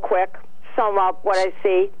 just real quick, sum up what I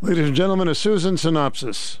see? Ladies and gentlemen, a Susan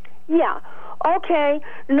synopsis. Yeah. Okay,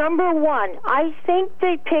 number one, I think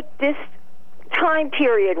they picked this time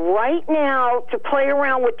period right now to play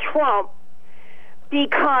around with Trump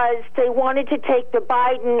because they wanted to take to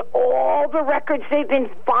Biden all the records they've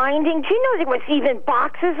been finding. Do you know there was even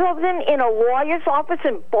boxes of them in a lawyer's office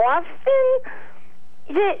in Boston?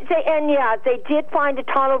 They did find a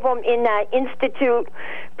ton of them in that institute,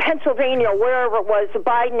 Pennsylvania, wherever it was, the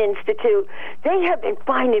Biden Institute. They have been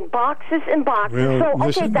finding boxes and boxes. Well,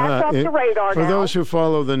 that's off the radar for now. those who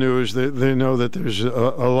follow the news, they know that there's a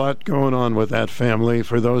lot going on with that family.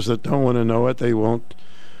 For those that don't want to know it, they won't.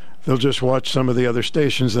 They'll just watch some of the other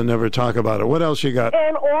stations and never talk about it. What else you got?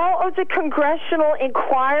 And all of the congressional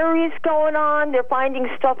inquiries going on. They're finding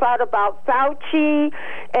stuff out about Fauci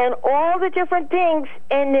and all the different things,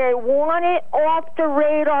 and they want it off the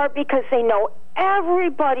radar because they know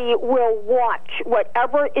everybody will watch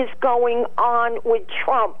whatever is going on with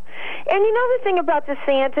Trump. And you know the thing about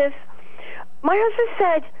DeSantis? My husband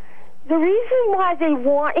said the reason why they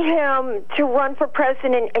want him to run for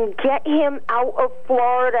president and get him out of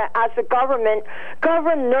Florida as a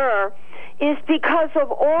governor is because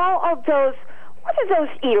of all of those, what are those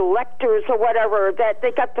electors or whatever, that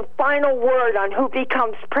they got the final word on who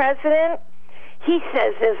becomes president? He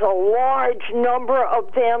says there's a large number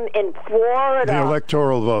of them in Florida. The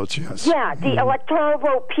electoral votes, yes. Yeah, the electoral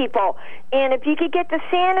vote people. And if you could get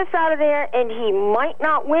DeSantis out of there and he might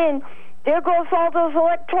not win, there goes all those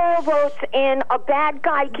electoral votes, and a bad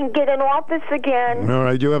guy can get in office again. All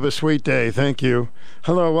right, you have a sweet day. Thank you.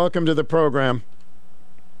 Hello, welcome to the program.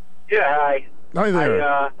 Yeah, hi. Hi there.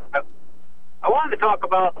 I wanted to talk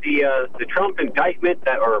about the Trump indictment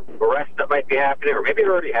or arrest that might be happening, or maybe it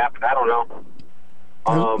already happened. I don't know.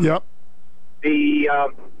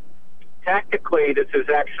 Yep. Tactically, this is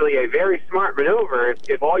actually a very smart maneuver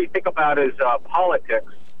if all you think about is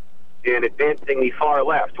politics and advancing the far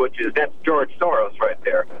left, that's George Soros right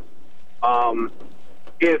there.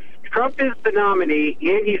 If Trump is the nominee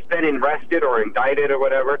and he's been arrested or indicted or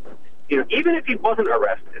whatever, even if he wasn't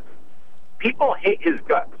arrested, people hate his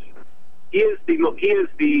guts. He is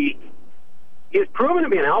proven to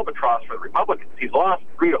be an albatross for the Republicans. He's lost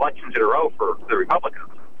 3 elections in a row for the Republicans.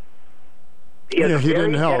 He has a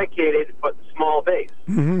very dedicated but small base.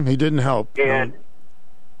 He didn't help. And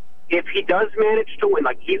if he does manage to win,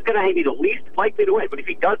 he's going to be the least likely to win, but if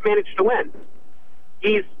he does manage to win,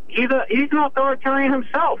 he's an authoritarian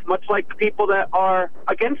himself, much like the people that are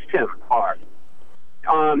against him are.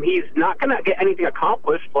 He's not going to get anything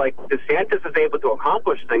accomplished like DeSantis is able to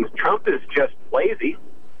accomplish things. Trump is just lazy.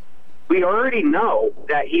 We already know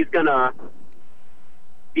that he's going to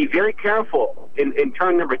be very careful in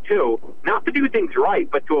turn number 2, not to do things right,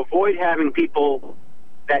 but to avoid having people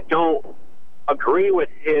that don't agree with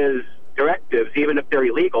his directives, even if they're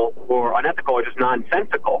illegal or unethical or just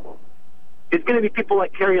nonsensical. It's going to be people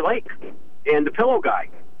like Kerry Lake and the pillow guy.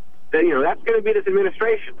 Then, that's going to be this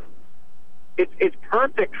administration. It's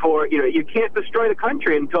perfect for, you can't destroy the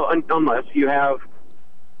country unless you have a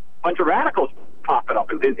bunch of radicals popping up.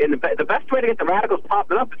 And the best way to get the radicals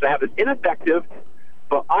popping up is to have this ineffective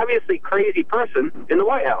but obviously crazy person in the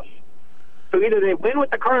White House. So either they win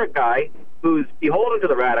with the current guy who's beholden to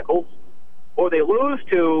the radicals, or they lose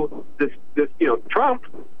to this Trump,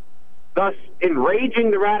 thus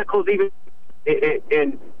enraging the radicals even.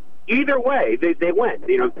 And either way, they win.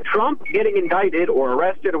 Trump getting indicted or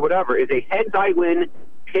arrested or whatever is a heads I win,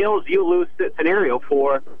 tails you lose scenario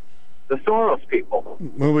for the Soros people.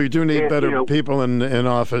 Well, we do need better people in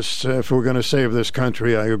office if we're going to save this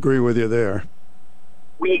country. I agree with you there.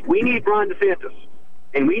 We need Ron DeSantis,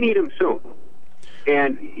 and we need him soon.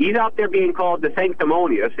 And he's out there being called the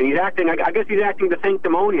sanctimonious, and I guess he's acting the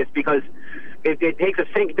sanctimonious because it takes a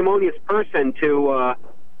sanctimonious person to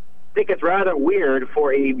think it's rather weird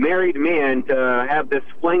for a married man to have this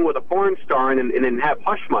fling with a porn star and then have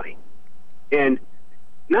hush money. And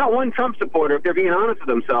not one Trump supporter, if they're being honest with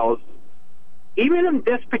themselves, even if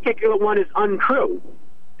this particular one is untrue,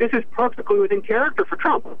 this is perfectly within character for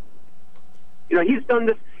Trump. He's done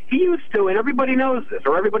this. He used to, and everybody knows this,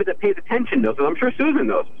 or everybody that pays attention knows this. I'm sure Susan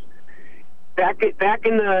knows this. Back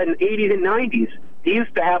in the 80s and 90s, he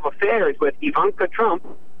used to have affairs with Ivanka Trump,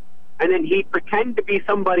 and then he'd pretend to be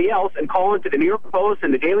somebody else and call into the New York Post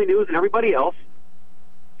and the Daily News and everybody else,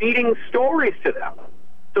 feeding stories to them.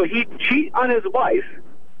 So he'd cheat on his wife,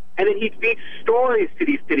 and then he'd feed stories to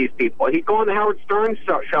these people. He'd go on the Howard Stern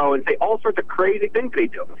show and say all sorts of crazy things that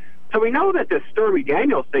he'd do. So we know that this Stormy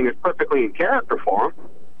Daniels thing is perfectly in character for him.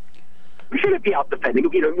 We shouldn't be out defending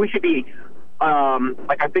him. We should be,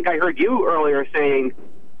 like I think I heard you earlier saying,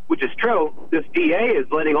 which is true, this DA is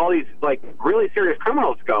letting all these really serious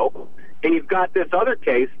criminals go, and you've got this other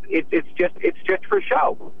case. It's just for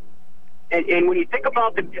show. And when you think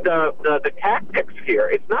about the tactics here,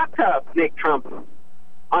 it's not to make Trump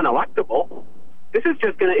unelectable. This is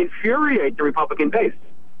just going to infuriate the Republican base,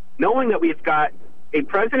 knowing that we've got a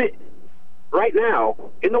president right now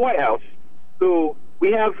in the White House who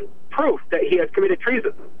we have proof that he has committed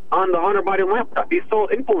treason on the Hunter Biden laptop. He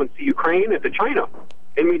sold influence to Ukraine and to China,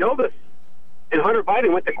 and we know this. And Hunter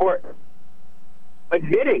Biden went to court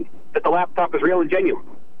admitting that the laptop is real and genuine.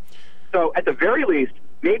 So at the very least,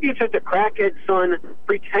 maybe it's just a crackhead son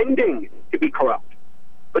pretending to be corrupt.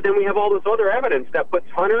 But then we have all this other evidence that puts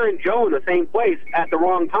Hunter and Joe in the same place at the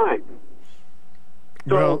wrong time.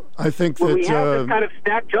 So well, I think that we have this kind of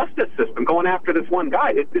stacked justice system going after this one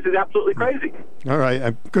guy. This is absolutely crazy. All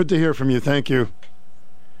right. Good to hear from you. Thank you.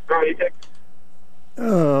 All right, you take.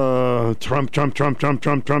 Trump. I'm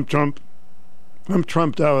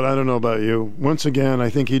trumped out. I don't know about you. Once again, I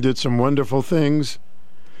think he did some wonderful things.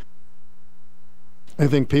 I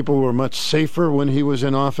think people were much safer when he was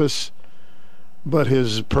in office, but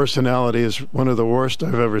his personality is one of the worst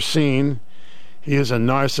I've ever seen. He is a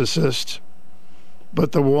narcissist.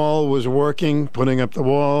 But the wall was working, putting up the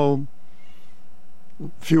wall.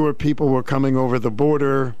 Fewer people were coming over the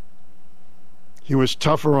border. He was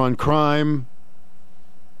tougher on crime.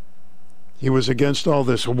 He was against all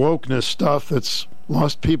this wokeness stuff that's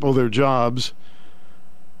lost people their jobs.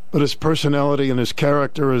 But his personality and his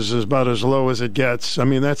character is about as low as it gets. I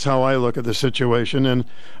mean, that's how I look at the situation. And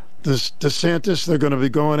this DeSantis, they're going to be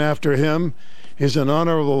going after him. He's an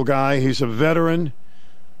honorable guy. He's a veteran.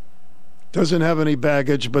 Doesn't have any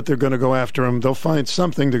baggage, but they're going to go after him. They'll find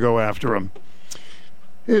something to go after him.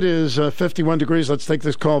 It is 51 degrees. Let's take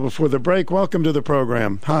this call before the break. Welcome to the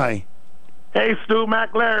program. Hi. Hey, Stu,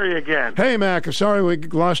 Mac Larry again. Hey, Mac. Sorry we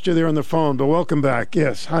lost you there on the phone, but welcome back.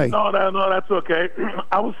 Yes, hi. No, that's okay.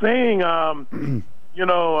 I was saying,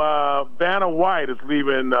 Vanna White is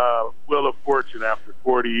leaving Wheel of Fortune after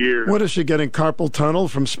 40 years. What is she getting, carpal tunnel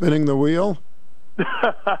from spinning the wheel?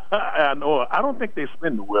 No, I don't think they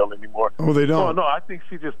spin the wheel anymore. Oh, they don't? Oh, no, I think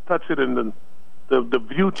she just touched it in the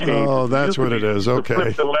view change. Oh, that's what it is. Okay.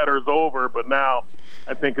 Flip the letters over, but now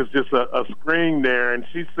I think it's just a screen there. And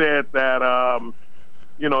she said that,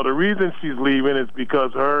 the reason she's leaving is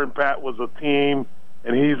because her and Pat was a team,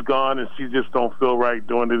 and he's gone, and she just don't feel right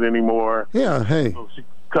doing it anymore. Yeah, hey. So she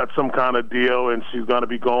cut some kind of deal, and she's going to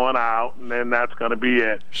be going out, and then that's going to be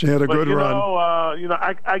it. She had a good run.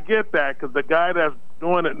 I get that, because the guy that's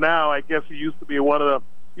doing it now, I guess he used to be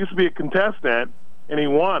a contestant, and he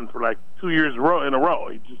won for like 2 years in a row.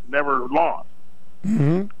 He just never lost.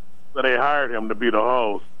 Mm-hmm. so they hired him to be the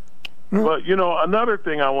host. But, another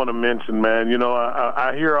thing I want to mention, man,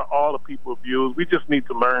 I hear all the people's views. We just need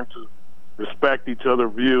to learn to respect each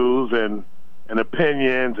other's views and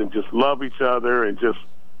opinions and just love each other and just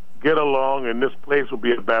get along, and this place will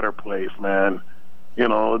be a better place, man.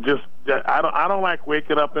 I don't like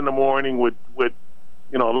waking up in the morning with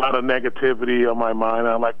a lot of negativity on my mind.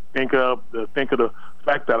 I like to think of the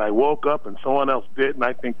fact that I woke up and someone else didn't.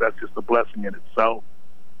 I think that's just a blessing in itself.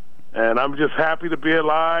 And I'm just happy to be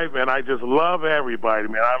alive, and I just love everybody,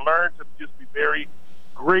 man. I learned to just be very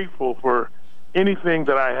grateful for anything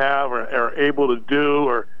that I have or able to do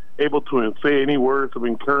or able to say any words of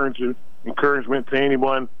encouragement to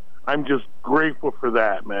anyone. I'm just grateful for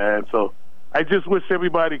that, man. So I just wish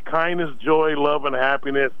everybody kindness, joy, love, and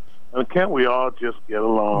happiness. And can't we all just get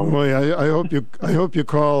along? Well, yeah, I hope you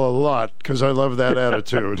call a lot, because I love that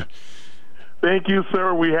attitude. Thank you,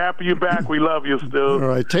 sir. We happy you're back. We love you, Stu. All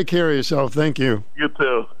right. Take care of yourself. Thank you. You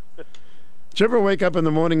too. Did you ever wake up in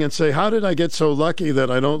the morning and say, how did I get so lucky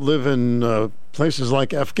that I don't live in places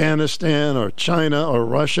like Afghanistan or China or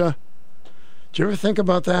Russia? Did you ever think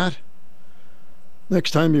about that?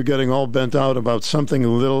 Next time you're getting all bent out about some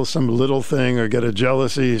little thing, or get a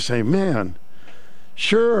jealousy, you say, man,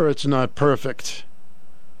 sure, it's not perfect.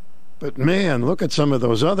 But, man, look at some of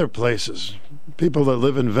those other places. People that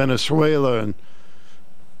live in Venezuela, and,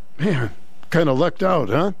 man, kind of lucked out,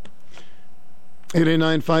 huh?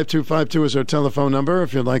 889-5252 is our telephone number.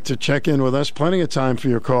 If you'd like to check in with us, plenty of time for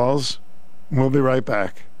your calls. We'll be right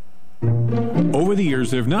back. Over the years,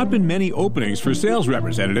 there have not been many openings for sales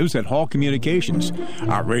representatives at Hall Communications.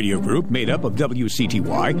 Our radio group, made up of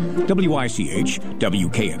WCTY, WICH,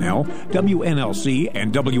 WKNL, WNLC,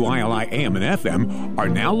 and WILI AM and FM, are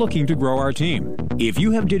now looking to grow our team. If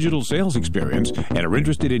you have digital sales experience and are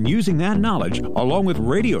interested in using that knowledge along with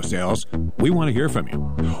radio sales, we want to hear from you.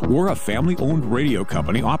 We're a family-owned radio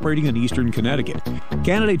company operating in Eastern Connecticut.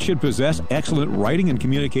 Candidates should possess excellent writing and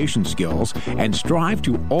communication skills and strive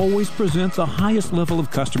to always present the highest level of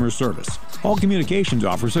customer service. Hall Communications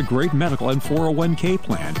offers a great medical and 401k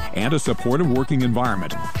plan and a supportive working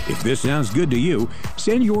environment. If this sounds good to you,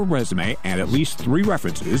 send your resume and at least 3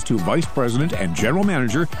 references to Vice President and General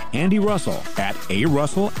Manager Andy Russell at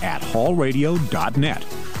arussell@hallradio.net.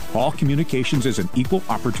 Hall Communications is an equal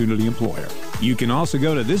opportunity employer. You can also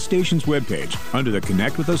go to this station's webpage under the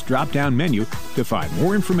Connect With Us drop-down menu to find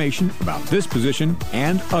more information about this position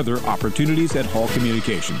and other opportunities at Hall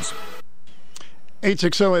Communications.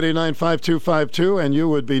 860-889-5252, and you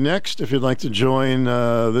would be next if you'd like to join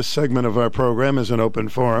this segment of our program as an open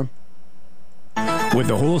forum. With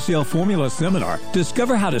the Wholesale Formula Seminar,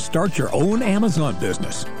 discover how to start your own Amazon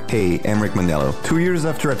business. Hey, I'm Rick Mandello. 2 years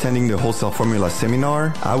after attending the Wholesale Formula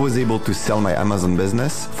Seminar, I was able to sell my Amazon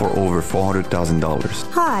business for over $400,000.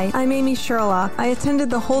 Hi, I'm Amy Sherlock. I attended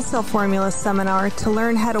the Wholesale Formula Seminar to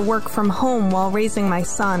learn how to work from home while raising my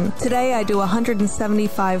son. Today, I do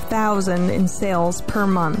 $175,000 in sales per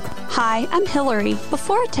month. Hi, I'm Hillary.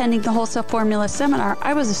 Before attending the Wholesale Formula Seminar,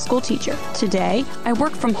 I was a school teacher. Today, I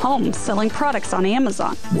work from home selling products on Amazon.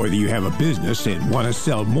 Whether you have a business and want to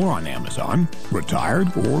sell more on Amazon,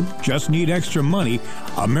 retired, or just need extra money,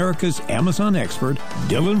 America's Amazon expert,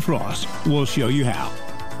 Dylan Frost, will show you how.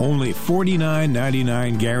 Only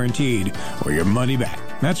 $49.99 guaranteed, or your money back.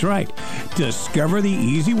 That's right. Discover the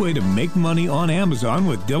easy way to make money on Amazon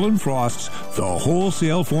with Dylan Frost's The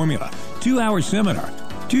Wholesale Formula 2-hour seminar.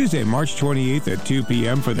 Tuesday, March 28th at 2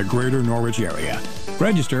 p.m. for the greater Norwich area.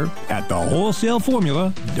 Register at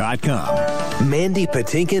thewholesaleformula.com. Mandy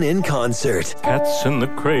Patinkin in concert. Cats in the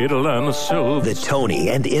Cradle and the Silver. The Tony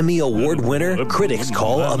and Emmy Award winner, critics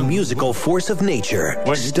call a musical force of nature.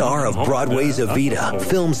 Star of Broadway's Evita,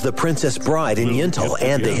 films The Princess Bride in Yentl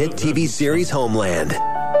and the hit TV series Homeland.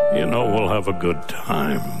 You know we'll have a good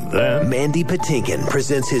time then. Mandy Patinkin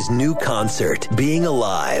presents his new concert, Being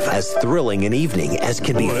Alive, as thrilling an evening as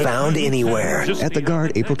can be found anywhere. At the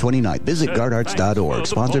Guard, April 29th. Visit guardarts.org.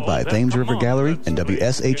 Sponsored by Thames River Gallery and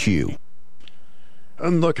WSHU.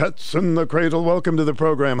 And the Cats in the Cradle. Welcome to the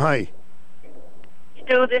program. Hi.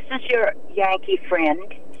 Stu, this is your Yankee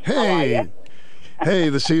friend. Hey. Hey,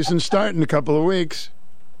 the season's starting in a couple of weeks.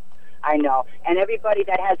 I know. And everybody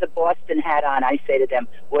that has a Boston hat on, I say to them,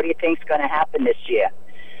 what do you think's going to happen this year?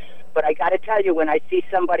 But I got to tell you, when I see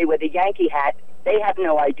somebody with a Yankee hat, they have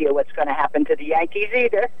no idea what's going to happen to the Yankees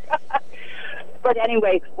either. But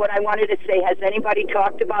anyway, what I wanted to say, has anybody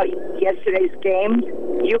talked about yesterday's game,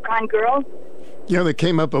 UConn girls? Yeah, they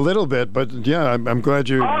came up a little bit, but yeah, I'm glad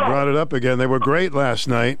you brought it up again. They were great last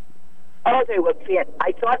night. Oh, they were fit.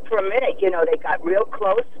 I thought for a minute, they got real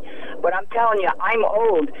close. But I'm telling you, I'm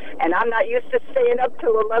old, and I'm not used to staying up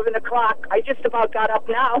till 11 o'clock. I just about got up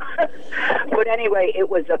now. But anyway, it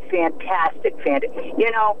was a fantastic.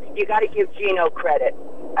 You got to give Gino credit.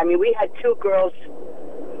 I mean, we had two girls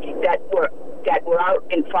that were out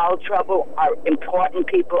in foul trouble, are important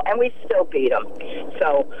people, and we still beat them.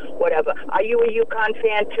 So, whatever. Are you a UConn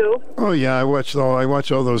fan, too? Oh, yeah, I watch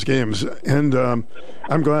all those games, and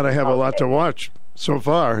I'm glad I have a lot to watch so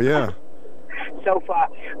far, yeah. So far.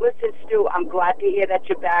 Listen, Stu, I'm glad to hear that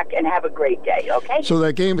you're back, and have a great day, okay? So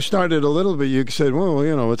that game started a little bit, you said, well,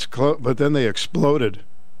 it's close, but then they exploded.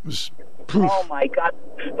 It was poof. Oh, my God.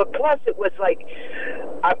 But plus, it was like,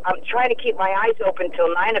 I'm trying to keep my eyes open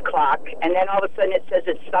till 9 o'clock, and then all of a sudden it says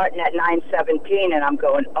it's starting at 9:17, and I'm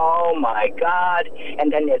going, oh, my God.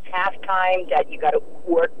 And then there's halftime that you got to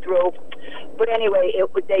work through. But anyway,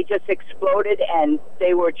 they just exploded, and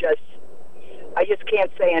they were just, I just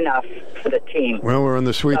can't say enough for the team. Well, we're in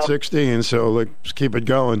the Sweet 16, so let's keep it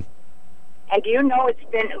going. And do you know it's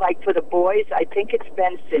been, like, for the boys, I think it's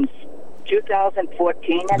been since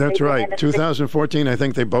 2014. That's right. 2014, I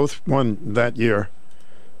think they both won that year.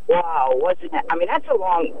 Wow, wasn't it? I mean, that's a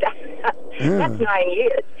long, that's 9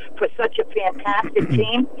 years for such a fantastic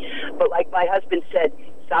team. But like my husband said,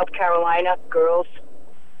 South Carolina girls,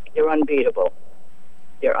 they're unbeatable.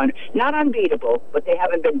 They're not unbeatable, but they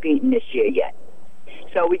haven't been beaten this year yet.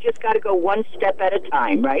 So we just got to go one step at a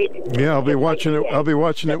time, right? Yeah, I'll be watching it. I'll be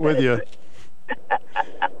watching it with you.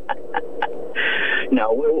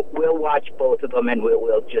 No, we'll watch both of them, and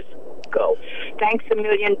we'll just go. Thanks a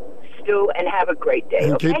million, Stu, and have a great day.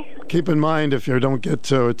 And okay. Keep in mind, if you don't get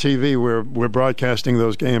to a TV, we're broadcasting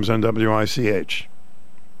those games on WICH.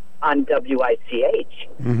 On WICH,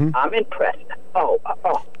 I'm impressed. Oh.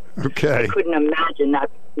 Okay. I couldn't imagine not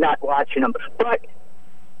watching them, but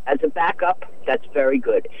as a backup, that's very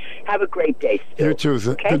good. Have a great day, Stu. You too.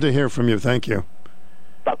 Okay? Good to hear from you. Thank you.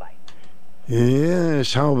 Bye-bye.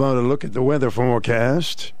 Yes, how about a look at the weather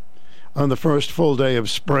forecast on the first full day of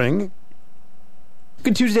spring?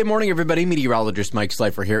 Good Tuesday morning, everybody. Meteorologist Mike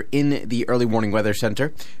Slifer here in the Early Warning Weather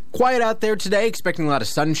Center. Quiet out there today, expecting a lot of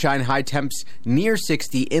sunshine, high temps near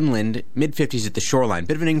 60 inland, mid-50s at the shoreline.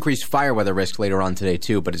 Bit of an increased fire weather risk later on today,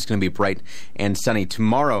 too, but it's going to be bright and sunny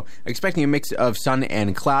tomorrow. Expecting a mix of sun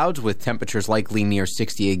and clouds with temperatures likely near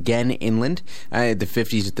 60 again inland, the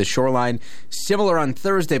 50s at the shoreline. Similar on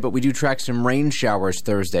Thursday, but we do track some rain showers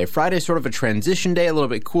Thursday. Friday, sort of a transition day, a little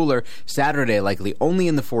bit cooler. Saturday, likely only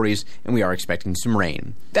in the 40s, and we are expecting some rain.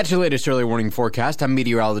 That's your latest early warning forecast. I'm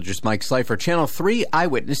meteorologist Mike Slifer, Channel 3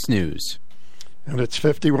 Eyewitness News. And it's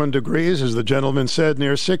 51 degrees, as the gentleman said,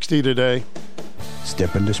 near 60 today.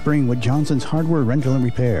 Step into spring with Johnson's Hardware Rental and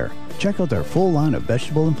Repair. Check out their full line of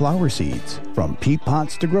vegetable and flower seeds. From peat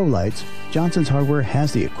pots to grow lights, Johnson's Hardware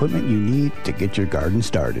has the equipment you need to get your garden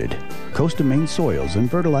started. Coast to Maine soils and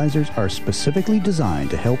fertilizers are specifically designed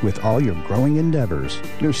to help with all your growing endeavors.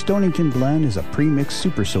 Their Stonington blend is a pre-mixed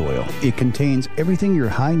super soil. It contains everything your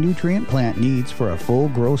high-nutrient plant needs for a full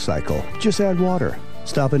growth cycle. Just add water.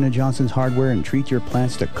 Stop into Johnson's Hardware and treat your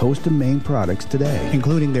plants to Coast to Maine products today,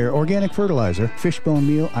 including their organic fertilizer, fishbone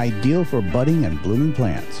meal, ideal for budding and blooming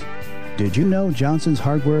plants. Did you know Johnson's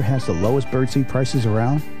Hardware has the lowest birdseed prices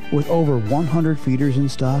around? With over 100 feeders in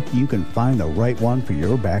stock, you can find the right one for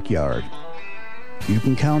your backyard. You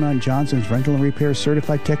can count on Johnson's Rental and Repair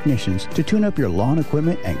certified technicians to tune up your lawn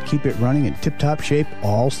equipment and keep it running in tip-top shape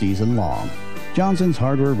all season long. Johnson's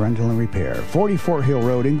Hardware Rental and Repair, 40 Fort Hill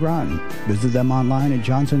Road in Groton. Visit them online at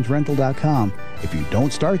johnsonsrental.com. If you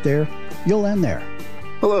don't start there, you'll end there.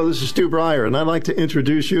 Hello, this is Stu Bryer, and I'd like to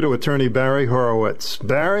introduce you to attorney Barry Horowitz.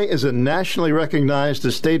 Barry is a nationally recognized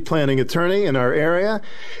estate planning attorney in our area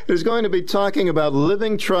who's going to be talking about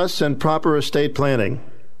living trusts and proper estate planning.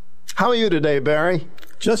 How are you today, Barry?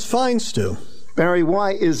 Just fine, Stu. Barry,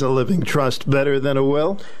 why is a living trust better than a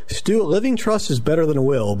will? Stu, a living trust is better than a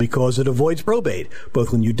will because it avoids probate,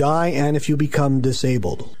 both when you die and if you become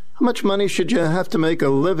disabled. How much money should you have to make a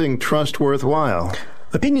living trust worthwhile?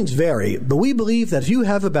 Opinions vary, but we believe that if you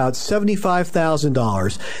have about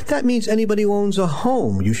 $75,000, that means anybody who owns a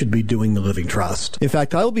home, you should be doing the Living Trust. In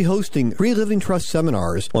fact, I will be hosting 3 Living Trust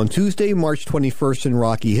seminars on Tuesday, March 21st in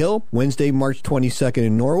Rocky Hill, Wednesday, March 22nd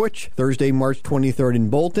in Norwich, Thursday, March 23rd in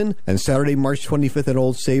Bolton, and Saturday, March 25th in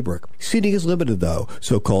Old Saybrook. Seating is limited, though,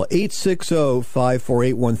 so call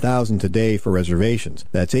 860-548-1000 today for reservations.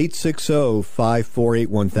 That's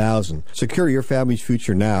 860-548-1000. Secure your family's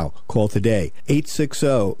future now. Call today, 860-548-1000.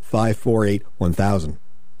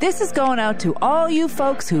 This is going out to all you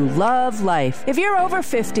folks who love life. If you're over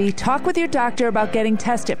 50, talk with your doctor about getting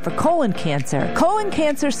tested for colon cancer. Colon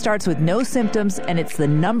cancer starts with no symptoms, and it's the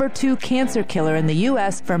 #2 cancer killer in the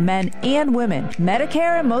U.S. for men and women.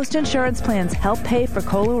 Medicare and most insurance plans help pay for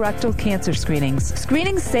colorectal cancer screenings.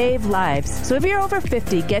 Screenings save lives. So if you're over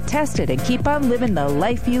 50, get tested and keep on living the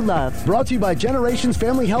life you love. Brought to you by Generations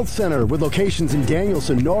Family Health Center, with locations in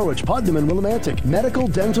Danielson, Norwich, Putnam, and Willimantic. Medical,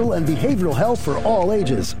 dental, and behavioral health for all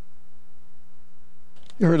ages.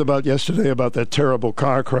 You heard about yesterday about that terrible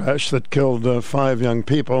car crash that killed 5 young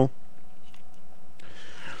people.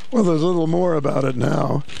 Well, there's a little more about it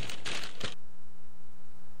now.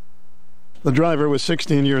 The driver was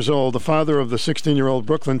 16 years old, the father of the 16-year-old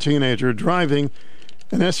Brooklyn teenager driving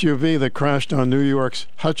an SUV that crashed on New York's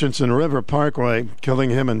Hutchinson River Parkway,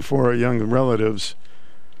 killing him and 4 young relatives.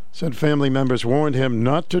 Said family members warned him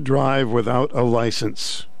not to drive without a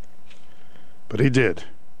license. But he did.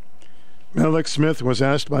 Malik Smith was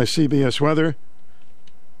asked by CBS Weather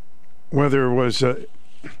whether was... let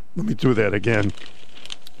me do that again.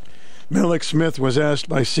 Malik Smith was asked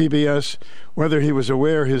by CBS whether he was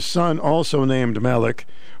aware his son, also named Malik,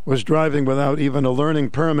 was driving without even a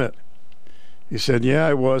learning permit. He said, "Yeah,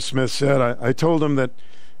 I was," Smith said. I told him that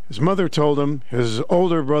his mother told him, his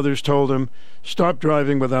older brothers told him, stop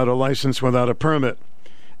driving without a license, without a permit.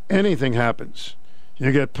 Anything happens.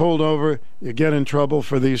 You get pulled over, you get in trouble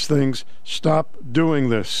for these things. Stop doing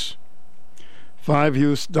this. 5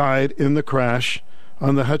 youths died in the crash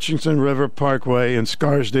on the Hutchinson River Parkway in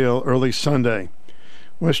Scarsdale early Sunday.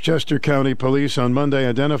 Westchester County Police on Monday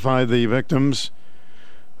identified the victims.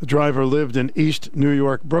 The driver lived in East New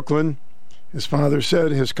York, Brooklyn. His father said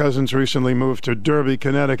his cousins recently moved to Derby,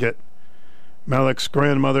 Connecticut. Malik's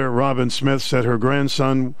grandmother, Robin Smith, said her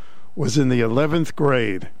grandson was in the 11th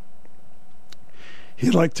grade. He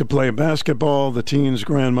liked to play basketball, the teen's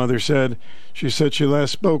grandmother said. She said she last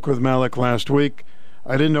spoke with Malik last week.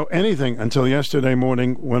 I didn't know anything until yesterday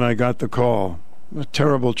morning when I got the call. A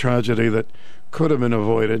terrible tragedy that could have been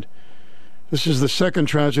avoided. This is the second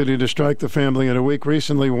tragedy to strike the family in a week.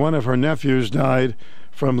 Recently, one of her nephews died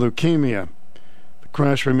from leukemia. The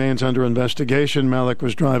crash remains under investigation. Malik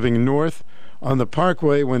was driving north on the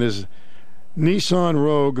parkway when his Nissan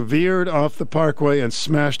Rogue veered off the parkway and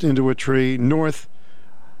smashed into a tree north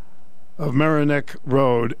of Merrineck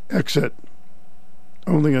Road exit.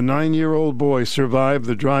 Only a 9-year-old boy survived.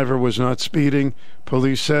 The driver was not speeding,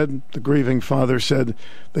 police said. The grieving father said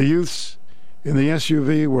the youths in the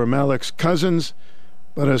SUV were Malik's cousins,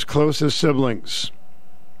 but as close as siblings.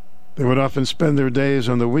 They would often spend their days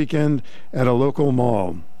on the weekend at a local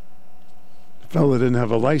mall. The fellow didn't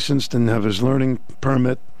have a license, didn't have his learning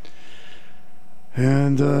permit.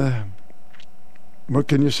 And what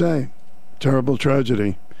can you say? Terrible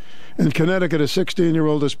tragedy. In Connecticut, a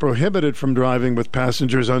 16-year-old is prohibited from driving with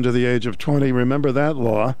passengers under the age of 20. Remember that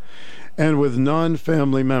law. And with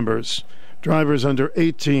non-family members. Drivers under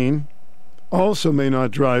 18 also may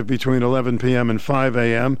not drive between 11 p.m. and 5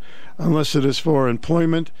 a.m. unless it is for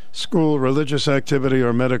employment, school, religious activity,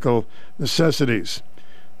 or medical necessities.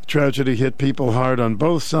 The tragedy hit people hard on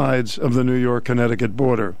both sides of the New York-Connecticut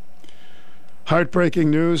border. Heartbreaking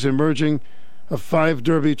news emerging of 5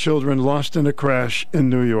 Derby children lost in a crash in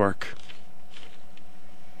New York.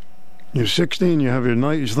 You're 16, you have your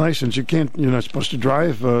license, you're not supposed to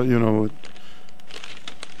drive, you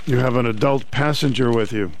have an adult passenger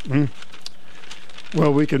with you.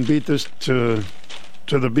 Well, we can beat this to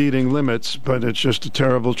the beating limits, but it's just a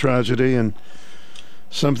terrible tragedy and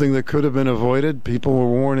something that could have been avoided. People were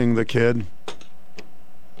warning the kid.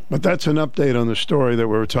 But that's an update on the story that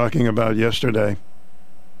we were talking about yesterday.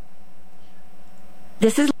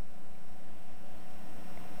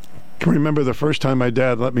 Can remember the first time my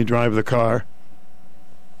dad let me drive the car.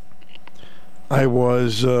 I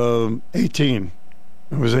was 18.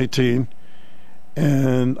 I was 18,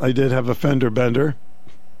 and I did have a fender bender.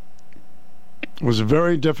 It was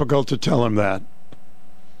very difficult to tell him that.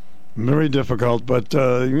 Very difficult, but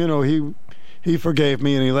he forgave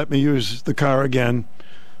me and he let me use the car again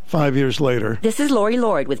 5 years later. This is Lori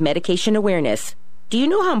Lord with Medication Awareness. Do you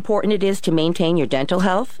know how important it is to maintain your dental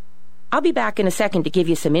health? I'll be back in a second to give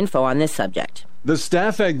you some info on this subject. The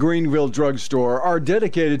staff at Greenville Drug Store are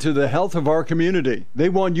dedicated to the health of our community. They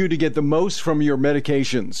want you to get the most from your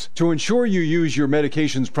medications. To ensure you use your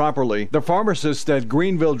medications properly, the pharmacists at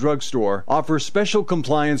Greenville Drug Store offer special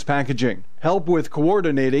compliance packaging, help with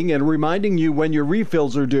coordinating and reminding you when your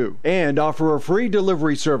refills are due, and offer a free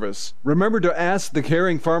delivery service. Remember to ask the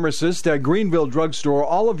caring pharmacist at Greenville Drug Store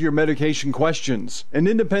all of your medication questions. An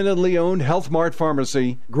independently owned Health Mart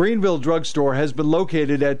pharmacy, Greenville Drug Store has been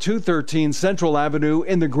located at 213 Central Central Avenue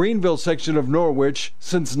in the Greenville section of Norwich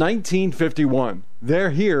since 1951.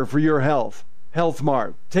 They're here for your health. Health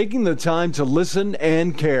Mart, taking the time to listen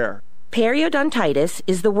and care. Periodontitis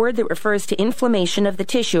is the word that refers to inflammation of the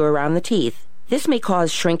tissue around the teeth. This may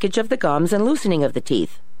cause shrinkage of the gums and loosening of the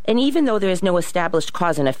teeth. And even though there is no established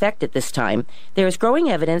cause and effect at this time, there is growing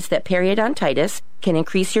evidence that periodontitis can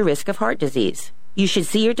increase your risk of heart disease. You should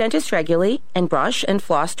see your dentist regularly and brush and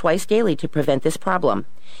floss twice daily to prevent this problem.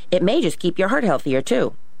 It may just keep your heart healthier,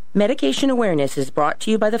 too. Medication awareness is brought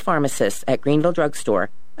to you by the pharmacists at Greenville Drug Store,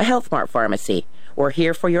 a Health Mart pharmacy. We're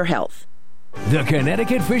here for your health. The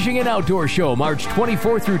Connecticut Fishing and Outdoor Show, March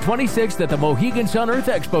 24th through 26th at the Mohegan Sun Earth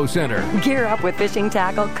Expo Center. Gear up with fishing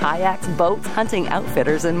tackle, kayaks, boats, hunting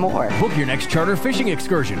outfitters, and more. Book your next charter fishing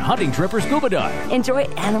excursion, hunting trip, or scuba dive. Enjoy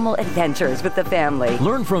animal adventures with the family.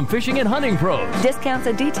 Learn from fishing and hunting pros. Discounts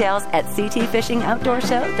and details at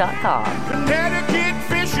ctfishingoutdoorshow.com. Connecticut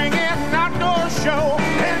Fishing and Outdoor Show,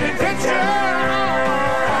 and adventure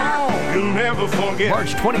you'll never forget.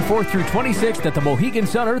 March 24th through 26th at the Mohegan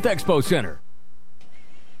Sun Earth Expo Center.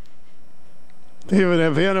 They even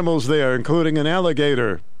have animals there, including an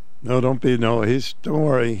alligator. Don't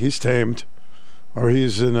worry, he's tamed. Or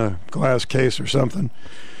he's in a glass case or something.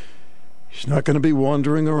 He's not going to be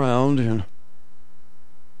wandering around. And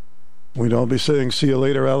we'd all be saying, see you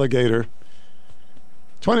later, alligator.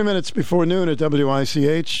 20 minutes before noon at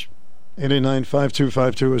WICH.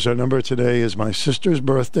 889-5252 is our number. Today is my sister's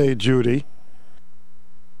birthday, Judy.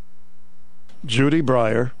 Judy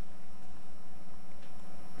Bryer.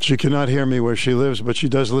 She cannot hear me where she lives, but she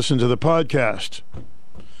does listen to the podcast.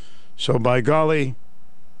 So by golly,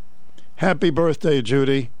 happy birthday,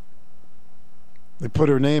 Judy. They put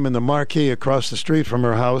her name in the marquee across the street from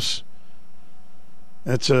her house.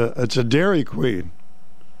 It's a Dairy Queen.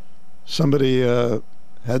 Somebody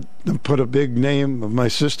had put a big name of my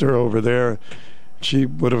sister over there. She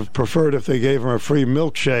would have preferred if they gave her a free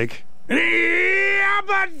milkshake.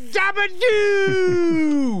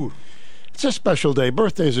 Yabba-dabba-doo! It's a special day.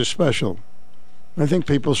 Birthdays are special. I think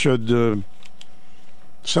people should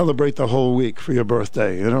celebrate the whole week for your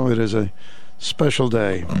birthday. You know, it is a special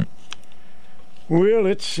day. Well,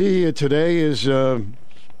 let's see. Today is, do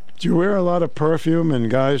you wear a lot of perfume? And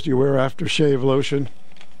guys, do you wear aftershave lotion?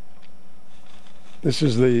 This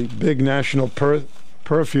is the big national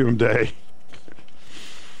perfume day.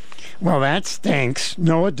 Well, that stinks.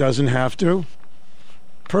 No, it doesn't have to.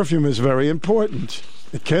 Perfume is very important.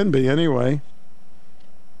 It can be, anyway.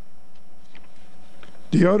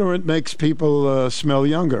 Deodorant makes people smell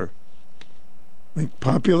younger. A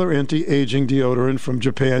popular anti-aging deodorant from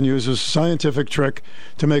Japan uses a scientific trick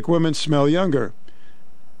to make women smell younger.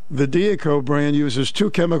 The Deoco brand uses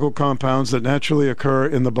two chemical compounds that naturally occur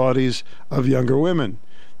in the bodies of younger women.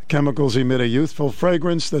 The chemicals emit a youthful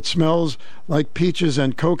fragrance that smells like peaches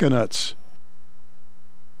and coconuts.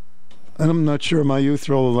 I'm not sure my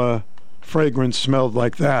youthful fragrance smelled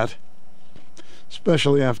like that,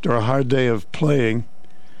 especially after a hard day of playing.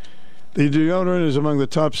 The deodorant is among the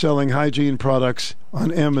top-selling hygiene products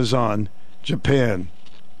on Amazon, Japan.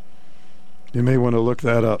 You may want to look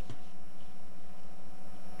that up.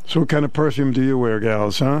 So what kind of perfume do you wear,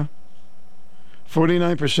 gals, huh?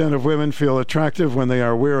 49% of women feel attractive when they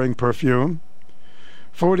are wearing perfume.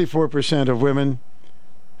 44% of women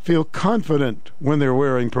feel confident when they're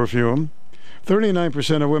wearing perfume.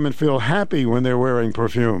 39% of women feel happy when they're wearing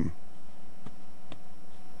perfume.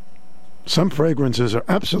 Some fragrances are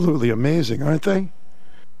absolutely amazing, aren't they?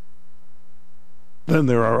 Then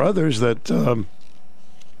there are others that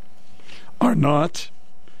are not.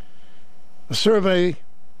 A survey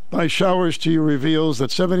by Showers to You reveals that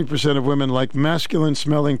 70% of women like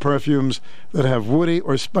masculine-smelling perfumes that have woody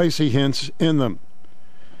or spicy hints in them.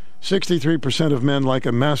 63% of men like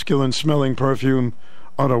a masculine-smelling perfume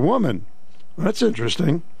on a woman. That's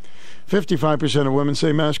interesting. 55% of women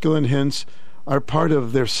say masculine hints are part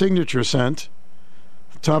of their signature scent.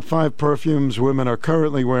 The top 5 perfumes women are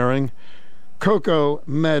currently wearing: Coco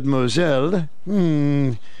Mademoiselle,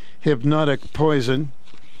 Hypnotic Poison.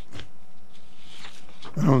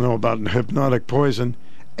 I don't know about Hypnotic Poison.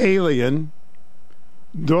 Alien,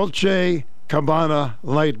 Dolce Gabbana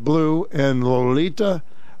Light Blue, and Lolita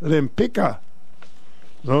Limpica.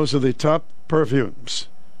 Those are the top perfumes.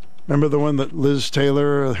 Remember the one that Liz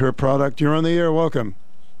Taylor, her product? You're on the air. Welcome.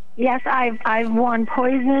 Yes, I've worn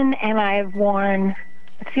Poison, and I've worn,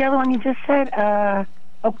 what's the other one you just said?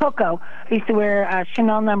 Coco. I used to wear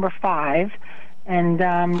Chanel No. 5. And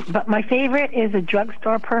but my favorite is a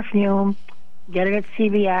drugstore perfume. Get it at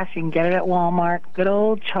CVS. You can get it at Walmart. Good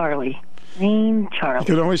old Charlie. Charlie. You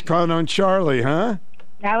can always count on Charlie, huh?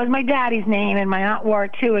 That was my daddy's name, and my aunt wore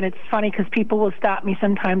it too. And it's funny because people will stop me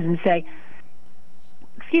sometimes and say,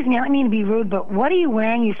 "Excuse me, I don't mean to be rude, but what are you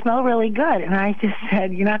wearing? You smell really good." And I just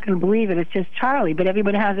said, "You're not going to believe it. It's just Charlie." But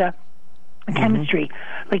everybody has a chemistry,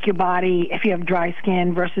 like your body. If you have dry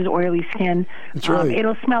skin versus oily skin, That's right.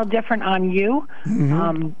 It'll smell different on you.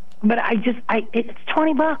 But it's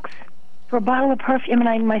 $20 for a bottle of perfume.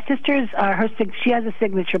 And my sister's, she has a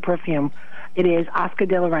signature perfume. It is Oscar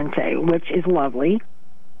de la Renta, which is lovely.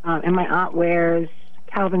 And my aunt wears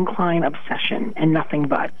Calvin Klein Obsession and nothing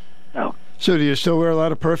but. So do you still wear a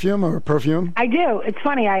lot of perfume or perfume? I do. It's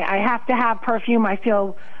funny. I have to have perfume. I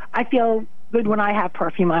feel good when I have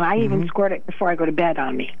perfume on. I even squirt it before I go to bed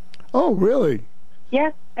on me. Oh, really?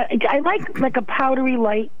 Yeah. I like a powdery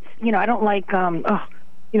light. I don't like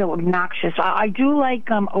obnoxious. I do like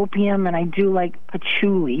opium, and I do like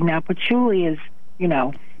patchouli. Now, patchouli is,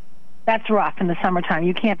 that's rough in the summertime.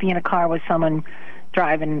 You can't be in a car with someone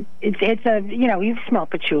driving. It's a, you've smelled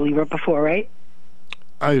patchouli before, right?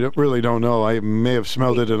 I really don't know. I may have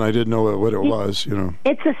smelled it and I didn't know what it was,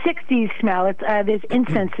 It's a 60s smell. It's there's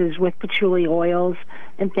incenses with patchouli oils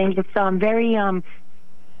and things. It's very I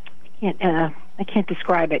can't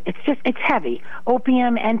describe it. It's heavy.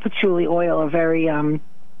 Opium and patchouli oil are very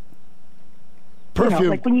perfume.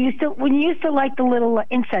 Like when you used to like the little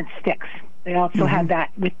incense sticks. They also have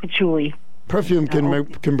that with patchouli. Perfume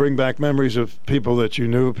can bring back memories of people that you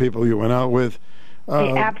knew, people you went out with.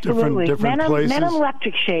 Absolutely. Different places. Menem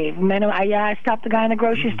electric shave. I stopped the guy in the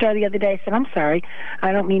grocery store the other day. I said, "I'm sorry,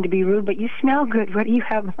 I don't mean to be rude, but you smell good. What do you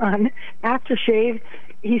have on aftershave?"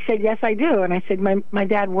 He said, "Yes, I do." And I said, "My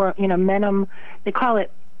dad wore, Menem. They called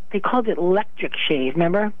it electric shave.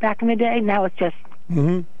 Remember back in the day? Now it's just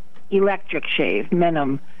electric shave.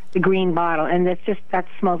 Menem, the green bottle, and that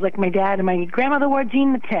smells like my dad and my grandmother wore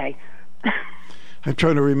Jean Mattei." I'm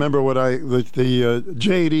trying to remember what the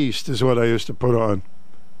Jade East is what I used to put on.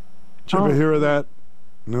 Did you ever hear of that?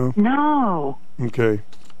 No? No. Okay.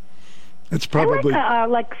 It's probably... I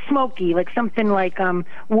like smoky, like something like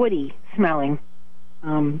woody smelling.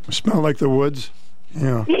 Smell like the woods?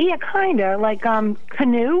 Yeah. Yeah, kind of. Like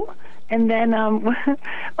Canoe, and then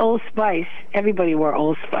Old Spice. Everybody wore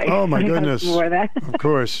Old Spice. Oh, my goodness. Wore that. Of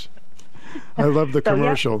course. I love the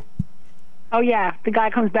commercial. Yeah. Oh, yeah. The guy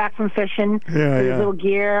comes back from fishing with his little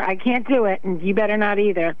gear. I can't do it, and you better not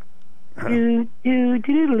either.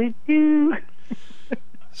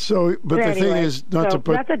 So, but the thing is not to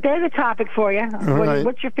put... There's a topic for you. Right.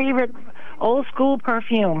 What's your favorite old-school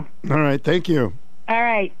perfume? All right. Thank you. All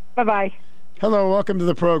right. Bye-bye. Hello. Welcome to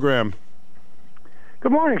the program.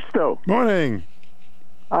 Good morning, Stu. Morning.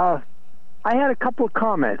 I had a couple of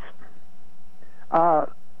comments.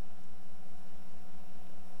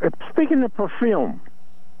 Speaking of perfume,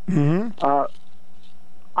 I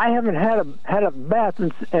haven't had a bath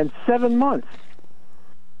in 7 months,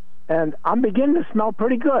 and I'm beginning to smell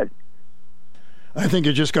pretty good. I think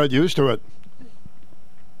you just got used to it.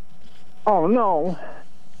 Oh no,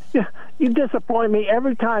 you disappoint me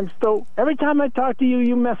every time, Stu. Every time I talk to you,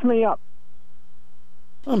 you mess me up.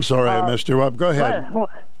 I'm sorry I messed you up. Go ahead. Well,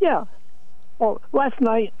 last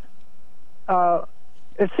night,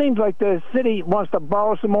 it seems like the city wants to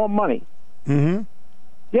borrow some more money. Yeah.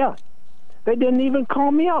 They didn't even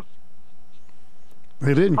call me up.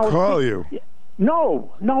 They didn't call you?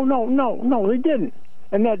 No, they didn't.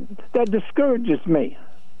 And that discourages me.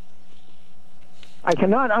 I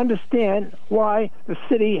cannot understand why the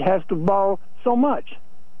city has to borrow so much.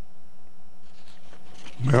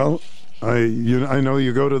 Well, I know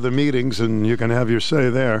you go to the meetings and you can have your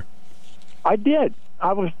say there. I did.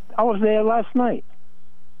 I was there last night.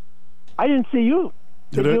 I didn't see you.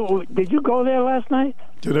 Did you go there last night?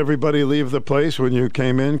 Did everybody leave the place when you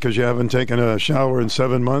came in because you haven't taken a shower in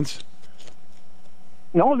 7 months?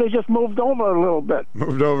 No, they just moved over a little bit.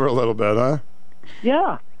 Moved over a little bit, huh?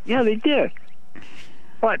 Yeah, they did.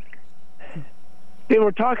 But they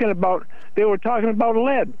were talking about lead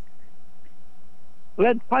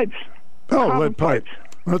pipes. Oh, lead pipes.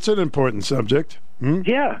 That's an important subject.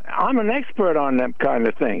 Yeah, I'm an expert on them kind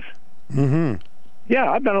of things.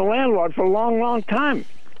 Yeah, I've been a landlord for a long, long time.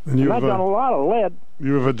 And I've done a lot of lead.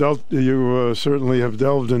 You certainly have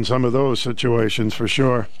delved in some of those situations for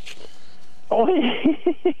sure. Oh,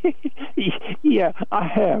 yeah, I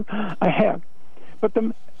have. But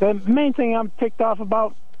the main thing I'm ticked off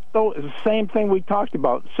about, though, is the same thing we talked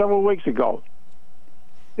about several weeks ago.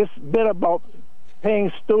 This bit about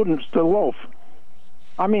paying students to loaf.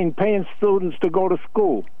 I mean, paying students to go to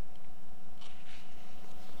school.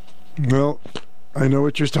 Well, I know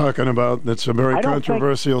what you're talking about. That's a very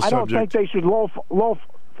controversial subject. I don't think they should loaf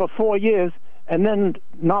for 4 years and then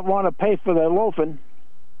not want to pay for their loafing.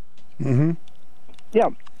 Mm-hmm. Yeah.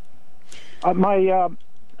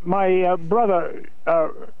 My brother,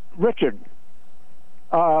 Richard,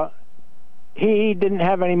 he didn't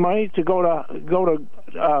have any money to go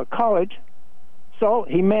to college, so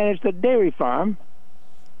he managed a dairy farm,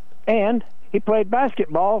 and he played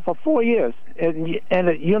basketball for 4 years at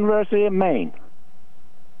the University of Maine.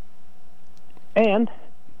 And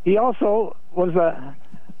he also was a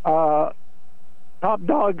top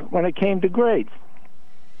dog when it came to grades.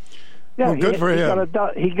 Yeah, well, good for him.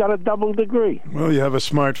 He got a double degree. Well, you have a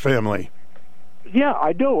smart family. Yeah,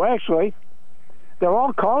 I do, actually. They're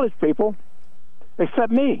all college people,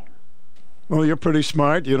 except me. Well, you're pretty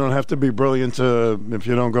smart. You don't have to be brilliant if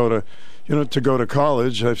you don't go to go to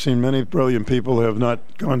college. I've seen many brilliant people who have not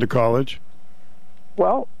gone to college.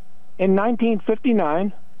 Well, in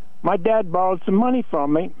 1959, my dad borrowed some money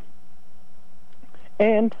from me,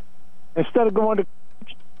 and instead of going to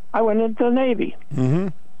college, I went into the Navy. Mm-hmm.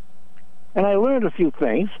 And I learned a few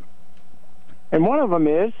things. And one of them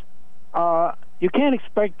is you can't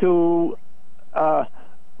expect to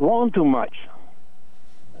loan too much.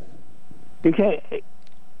 You can't.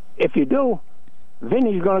 If you do,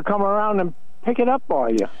 Vinny's going to come around and pick it up for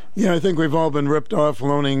you. Yeah, I think we've all been ripped off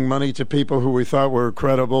loaning money to people who we thought were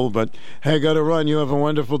credible. But, hey, got to run. You have a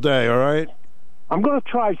wonderful day, all right? I'm going to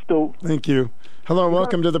try, Stu. Thank you. Hello,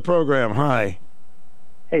 welcome to the program. Hi.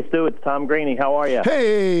 Hey, Stu, it's Tom Graney. How are you?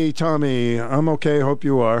 Hey, Tommy. I'm okay. Hope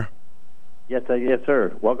you are. Yes,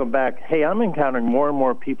 sir. Welcome back. Hey, I'm encountering more and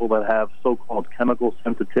more people that have so-called chemical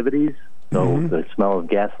sensitivities. So the smell of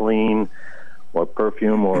gasoline or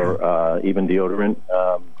perfume or even deodorant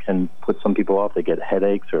can put some people off. They get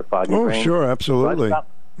headaches or foggy brain. Oh, sure, absolutely.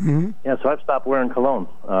 So I've stopped wearing cologne,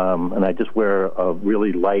 and I just wear a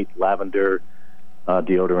really light lavender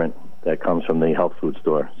deodorant that comes from the health food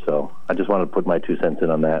store. So I just wanted to put my 2 cents in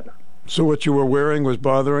on that. So what you were wearing was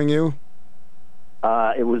bothering you?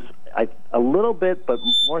 It was a little bit, but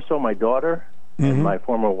more so my daughter. And my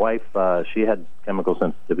former wife, she had chemical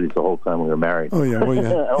sensitivities the whole time we were married. Oh, yeah. Well, yeah.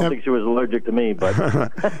 I don't think she was allergic to me, but...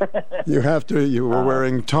 You have to. You were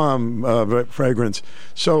wearing Tom fragrance.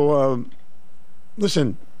 So,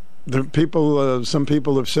 listen, some people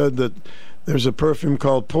have said that there's a perfume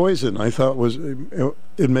called Poison. I thought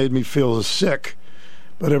it made me feel sick,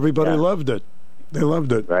 but everybody loved it. They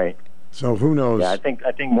loved it. Right. So who knows? Yeah, I think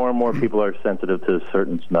more and more people are sensitive to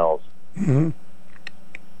certain smells. Mm-hmm.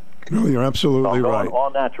 No, you're absolutely right.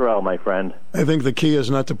 All natural, my friend. I think the key is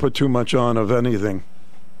not to put too much on of anything.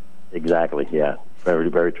 Exactly, yeah. Very,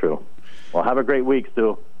 very true. Well, have a great week,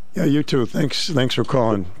 Stu. Yeah, you too. Thanks for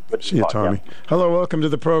calling. Good See you, Tommy. Yeah. Hello, welcome to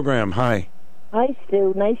the program. Hi. Hi,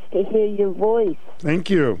 Stu. Nice to hear your voice. Thank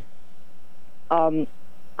you.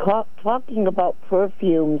 Talking about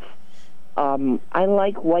perfumes, I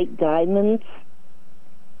like White Diamonds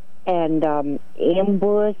and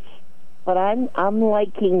Ambush, but I'm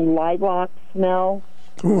liking Lilac smell.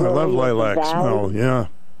 Ooh, I love lilac smell. Yeah.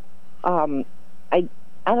 I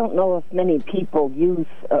don't know if many people use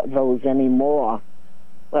those anymore,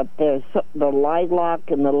 but there's the Lilac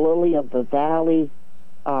and the Lily of the Valley.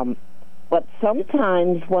 But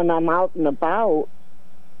sometimes when I'm out and about,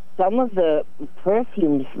 some of the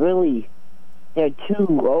perfumes really, they're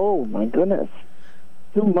oh my goodness,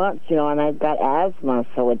 too much, and I've got asthma,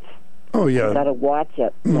 so it's, you got to watch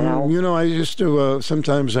it, I used to,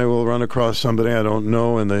 sometimes I will run across somebody I don't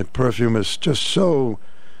know, and the perfume is just so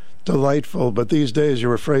delightful, but these days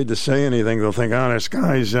you're afraid to say anything. They'll think, this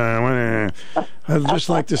guy's, I'd just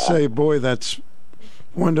like to say, boy, that's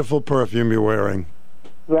wonderful perfume you're wearing.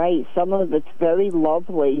 Right, some of it's very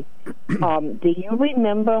lovely. Do you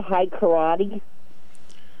remember High Karate?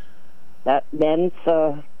 That men's...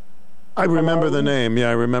 I remember the name. Yeah,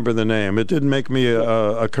 I remember the name. It didn't make me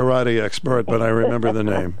a karate expert, but I remember the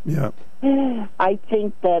name. Yeah. I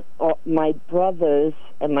think that my brothers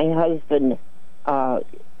and my husband,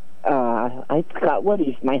 I forgot what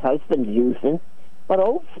my husband's using, but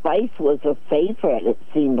Old Spice was a favorite, it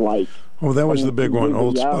seemed like. Oh, that was the big one,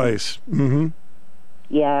 Old Spice. Mm-hmm.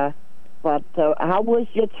 Yeah, but how was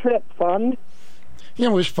your trip? Fun? Yeah,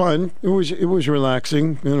 it was fun. It was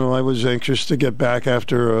relaxing. I was anxious to get back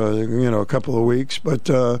after a couple of weeks, but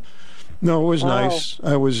no, it was nice.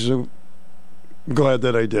 I was glad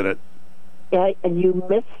that I did it. Yeah, and you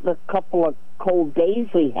missed the couple of cold days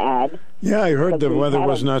we had. Yeah, I heard the weather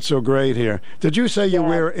was not so great here. Did you say you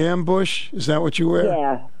wear Ambush? Is that what you wear?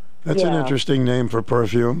 Yeah. That's an interesting name for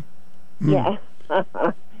perfume. Yeah.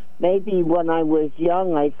 Maybe when I was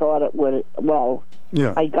young, I thought it would. Well,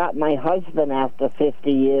 I got my husband after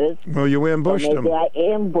 50 years. Well, you ambushed him. Maybe I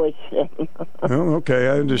ambushed him. Oh, okay.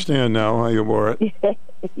 I understand now how you wore it.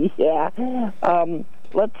 Yeah.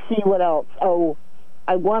 let's see what else. Oh,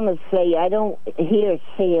 I want to say I don't hear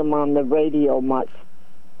Sam on the radio much,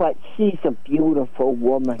 but she's a beautiful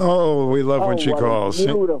woman. Oh, we love when she calls. A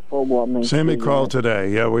beautiful woman. Sammy called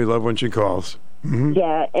today. Yeah, we love when she calls. Mm-hmm.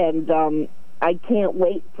 Yeah, and I can't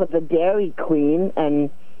wait for the Dairy Queen, and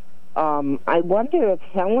I wonder if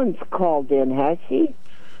Helen's called in, has she?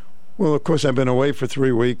 Well, of course, I've been away for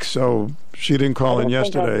 3 weeks, so she didn't call in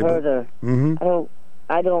yesterday. I've heard her. Mm-hmm.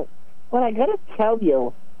 I don't. But I got to tell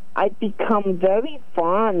you, I've become very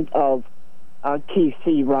fond of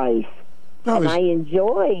T.C. Rice. And I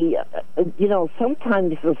enjoy,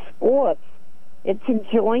 sometimes the sports, it's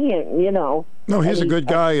enjoying, No, he's a good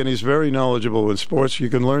guy, and he's very knowledgeable in sports. You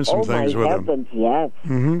can learn some things with him. Yes.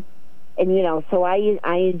 Mm-hmm. And, so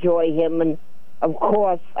I enjoy him. And, of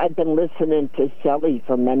course, I've been listening to Shelley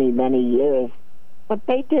for many, many years. But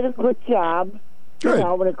they did a good job. Good.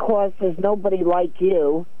 And, of course, there's nobody like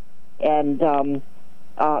you. And,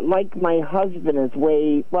 like my husband is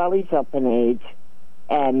he's up in age.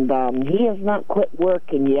 And he has not quit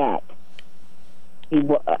working yet.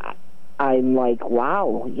 I'm like,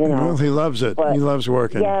 wow, Well, he loves it. He loves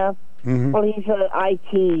working. Yeah. Mm-hmm. Well, he's a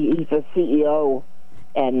IT. He's a CEO,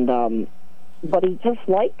 and but he just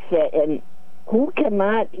likes it. And who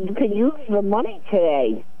cannot? You can use the money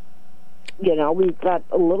today. We've got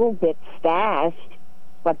a little bit stashed,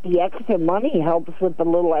 but the extra money helps with the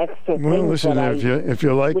little extra things. Well, listen, if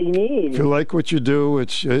you like what you do,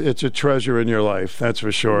 it's a treasure in your life. That's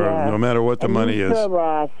for sure. Yeah. No matter what the money is.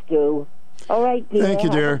 Stu. All right, dear. Thank you,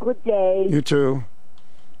 dear. Have a good day. You too.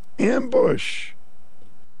 Ambush.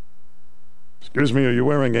 Excuse me, are you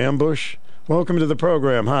wearing ambush? Welcome to the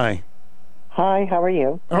program. Hi. Hi, how are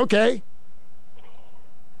you? Okay.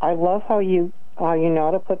 I love how you know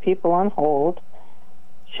how to put people on hold.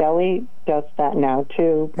 Shelley does that now,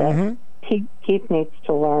 too. But Keith needs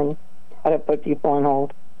to learn how to put people on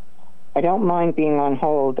hold. I don't mind being on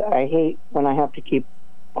hold. I hate when I have to keep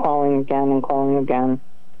calling again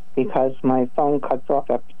because my phone cuts off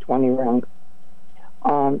after 20 rings.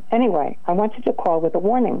 Anyway, I wanted to call with a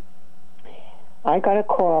warning. I got a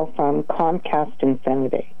call from Comcast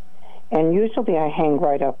Infinity, and usually I hang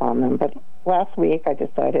right up on them, but last week I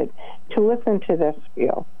decided to listen to this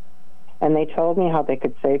spiel, and they told me how they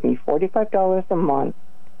could save me $45 a month,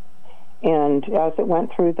 and as it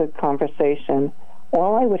went through the conversation,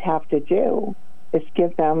 all I would have to do is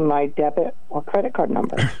give them my debit or credit card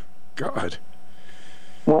number. God.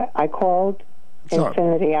 Well, I called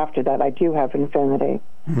Infinity after that. I do have Infinity,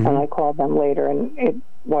 and I called them later, and it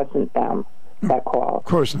wasn't them that called. Of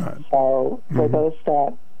course not. So for those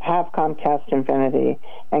that have Comcast Infinity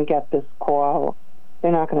and get this call,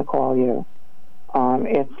 they're not going to call you.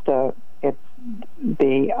 It's the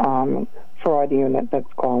fraud unit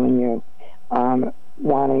that's calling you,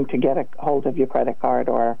 wanting to get a hold of your credit card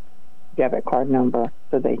or debit card number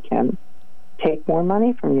so they can take more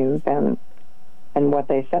money from you than what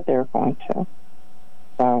they said they were going to.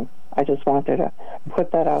 So I just wanted to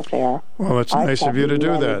put that out there. Well, it's nice of you to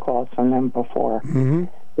do that. I've calls from them before. Mm-hmm.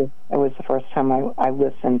 It was the first time I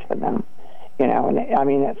listened to them. And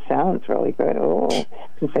it sounds really good. Oh, it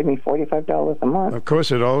can save me $45 a month. Of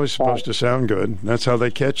course, it's always supposed to sound good. That's how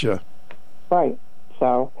they catch you. Right.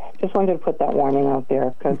 So just wanted to put that warning out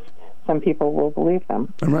there because some people will believe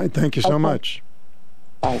them. All right. Thank you so much.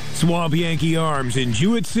 Bye. Swamp Yankee Arms in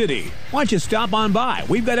Jewett City. Why don't you stop on by?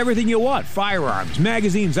 We've got everything you want. Firearms,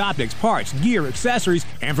 magazines, optics, parts, gear, accessories,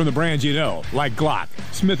 and from the brands you know, like Glock,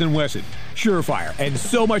 Smith & Wesson, Surefire, and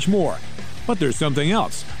so much more. But there's something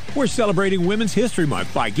else. We're celebrating Women's History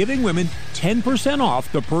Month by giving women 10%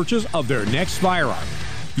 off the purchase of their next firearm.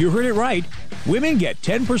 You heard it right. Women get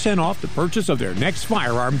 10% off the purchase of their next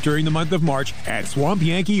firearm during the month of March at Swamp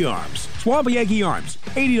Yankee Arms. Swamp Yankee Arms,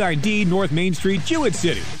 89D North Main Street, Jewett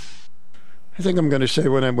City. I think I'm going to say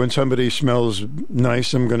when somebody smells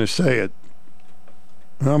nice, I'm going to say it.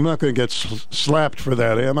 I'm not going to get slapped for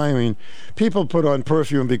that, am I? I mean, people put on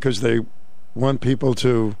perfume because they want people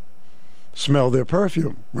to smell their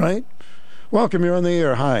perfume, right? Welcome, you're on the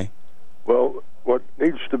air. Hi. Well, what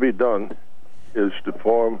needs to be done is to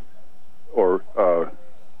form or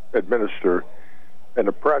administer an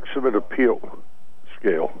approximate appeal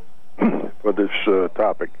scale for this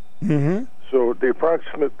topic. Mm-hmm. So the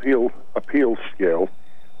approximate appeal scale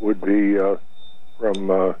would be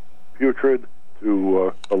from putrid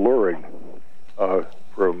to alluring,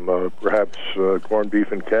 from perhaps corned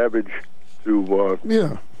beef and cabbage to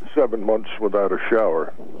 7 months without a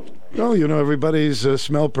shower. Oh, everybody's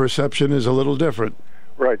smell perception is a little different.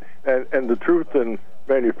 Right, and the truth in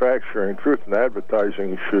manufacturing, truth in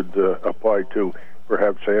advertising should apply to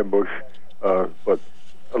perhaps ambush, but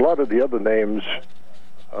a lot of the other names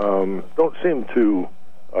don't seem to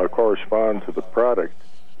correspond to the product.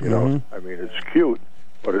 You know, I mean, it's cute,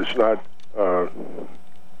 but it's not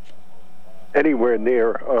anywhere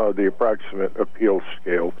near the approximate appeal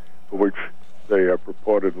scale for which they are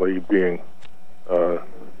purportedly being,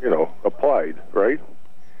 applied, right?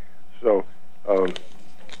 So,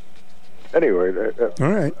 anyway.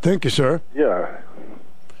 All right. Thank you, sir. Yeah.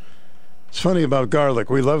 It's funny about garlic.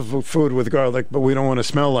 We love food with garlic, but we don't want to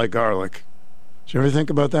smell like garlic. Did you ever think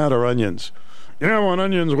about that? Or onions? Yeah, I want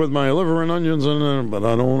onions with my liver and onions in it, but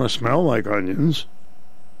I don't want to smell like onions.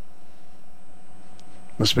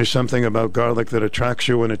 Must be something about garlic that attracts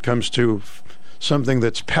you when it comes to something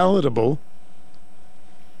that's palatable.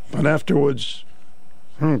 But afterwards,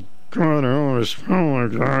 oh God, I don't want to smell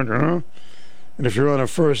like that, huh? And if you're on a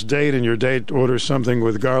first date and your date orders something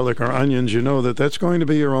with garlic or onions, you know that that's going to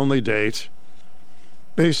be your only date.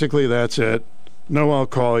 Basically, that's it. No, I'll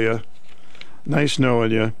call you. Nice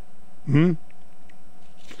knowing you.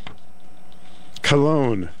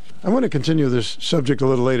 Cologne. I want to continue this subject a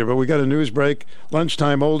little later, but we got a news break.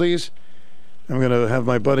 Lunchtime oldies. I'm going to have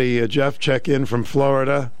my buddy Jeff check in from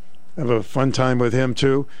Florida. Have a fun time with him,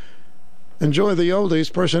 too. Enjoy the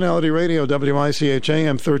oldies. Personality Radio, WICH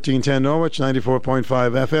AM 1310 Norwich, 94.5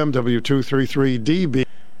 FM, W233DB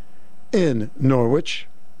in Norwich.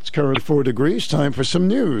 It's currently 4 degrees. Time for some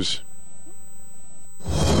news.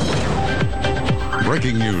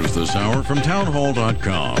 Breaking news this hour from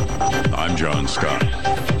townhall.com. I'm John Scott.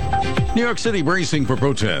 New York City bracing for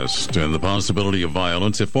protest and the possibility of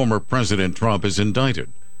violence if former President Trump is indicted.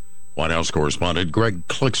 White House correspondent Greg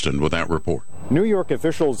Clixton with that report. New York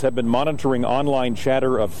officials have been monitoring online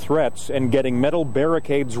chatter of threats and getting metal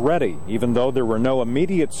barricades ready, even though there were no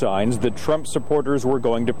immediate signs that Trump supporters were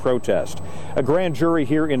going to protest. A grand jury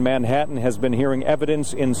here in Manhattan has been hearing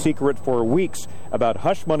evidence in secret for weeks about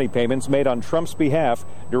hush money payments made on Trump's behalf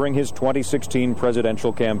during his 2016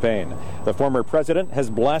 presidential campaign. The former president has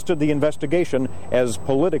blasted the investigation as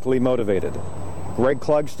politically motivated. Greg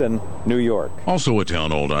Clugston, New York. Also at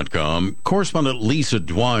townhall.com, correspondent Lisa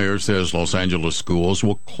Dwyer says Los Angeles schools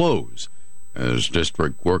will close as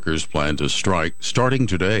district workers plan to strike starting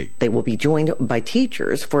today. They will be joined by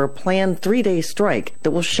teachers for a planned 3-day strike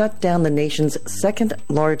that will shut down the nation's second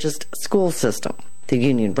largest school system. The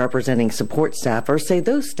union representing support staffers say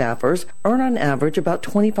those staffers earn on average about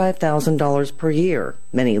 $25,000 per year.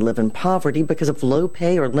 Many live in poverty because of low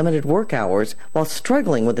pay or limited work hours while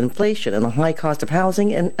struggling with inflation and the high cost of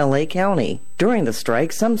housing in L.A. County. During the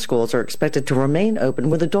strike, some schools are expected to remain open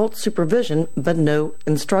with adult supervision but no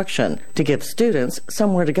instruction to give students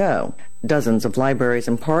somewhere to go. Dozens of libraries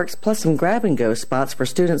and parks, plus some grab-and-go spots for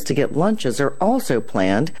students to get lunches, are also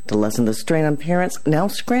planned to lessen the strain on parents now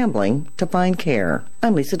scrambling to find care.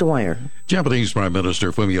 I'm Lisa Dwyer. Japanese Prime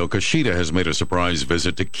Minister Fumio Kishida has made a surprise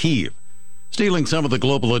visit to Kyiv, stealing some of the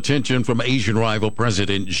global attention from Asian rival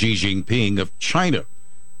President Xi Jinping of China,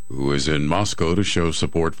 who is in Moscow to show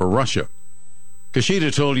support for Russia.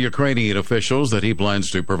 Kishida told Ukrainian officials that he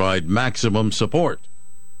plans to provide maximum support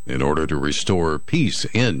in order to restore peace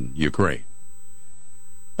in Ukraine.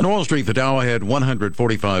 On Wall Street, the Dow had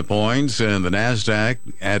 145 points and the NASDAQ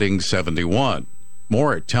adding 71.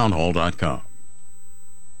 More at townhall.com.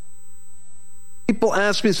 People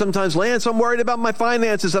ask me sometimes, Lance, I'm worried about my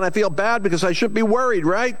finances and I feel bad because I shouldn't be worried,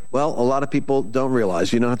 right? Well, a lot of people don't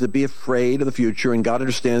realize you don't have to be afraid of the future, and God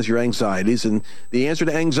understands your anxieties. And the answer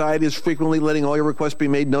to anxiety is frequently letting all your requests be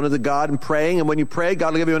made known to God and praying. And when you pray,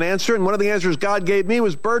 God will give you an answer. And one of the answers God gave me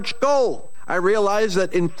was birch gold. I realized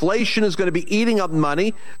that inflation is going to be eating up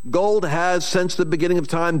money. Gold has, since the beginning of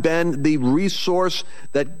time, been the resource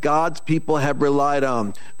that God's people have relied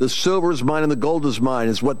on. The silver is mine and the gold is mine,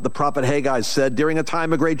 is what the prophet Haggai said during a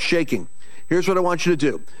time of great shaking. Here's what I want you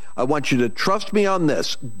to do. I want you to trust me on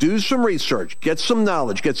this. Do some research, get some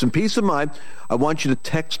knowledge, get some peace of mind. I want you to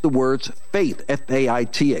text the words FAITH,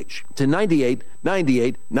 F-A-I-T-H, to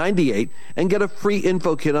 989898 and get a free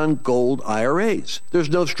info kit on gold IRAs. There's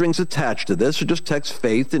no strings attached to this, so just text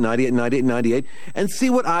FAITH to 989898 and see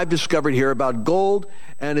what I've discovered here about gold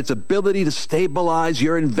and its ability to stabilize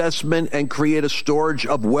your investment and create a storage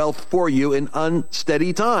of wealth for you in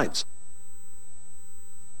unsteady times.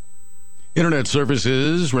 Internet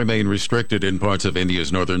services remain restricted in parts of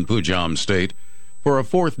India's northern Punjab state for a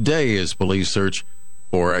fourth day as police search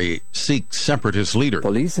for a Sikh separatist leader.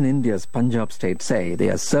 Police in India's Punjab state say they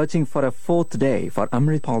are searching for a fourth day for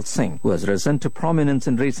Amritpal Singh, who has risen to prominence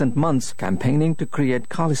in recent months, campaigning to create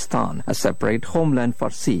Khalistan, a separate homeland for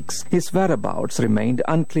Sikhs. His whereabouts remained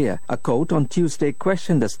unclear. A court on Tuesday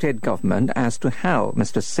questioned the state government as to how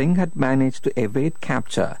Mr. Singh had managed to evade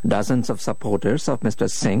capture. Dozens of supporters of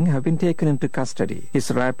Mr. Singh have been taken into custody.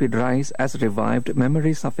 His rapid rise has revived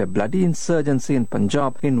memories of a bloody insurgency in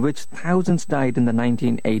Punjab in which thousands died in the 1980s.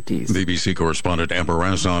 BBC correspondent Amber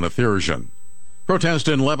Razan of Thirjan. Protest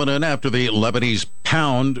in Lebanon after the Lebanese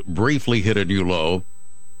pound briefly hit a new low.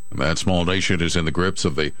 That small nation is in the grips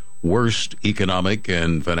of the worst economic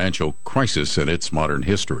and financial crisis in its modern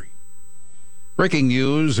history. Breaking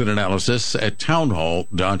news and analysis at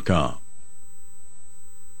townhall.com.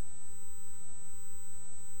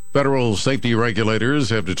 Federal safety regulators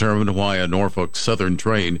have determined why a Norfolk Southern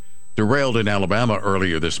train derailed in Alabama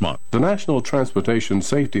earlier this month. The National Transportation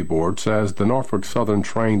Safety Board says the Norfolk Southern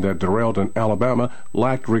train that derailed in Alabama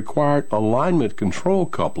lacked required alignment control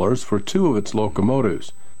couplers for two of its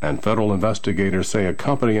locomotives, and federal investigators say a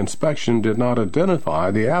company inspection did not identify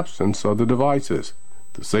the absence of the devices.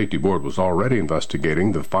 The Safety Board was already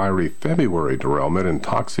investigating the fiery February derailment and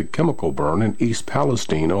toxic chemical burn in East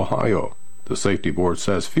Palestine, Ohio. The Safety Board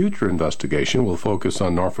says future investigation will focus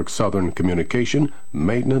on Norfolk Southern communication,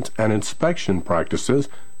 maintenance, and inspection practices,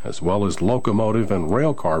 as well as locomotive and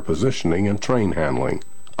rail car positioning and train handling.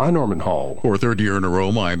 I'm Norman Hall. For a third year in a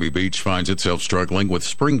row, Miami Beach finds itself struggling with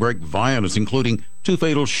spring break violence, including 2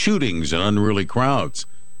 fatal shootings and unruly crowds.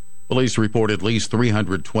 Police report at least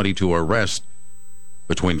 322 arrests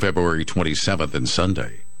between February 27th and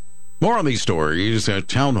Sunday. More on these stories at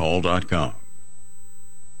townhall.com.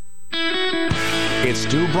 It's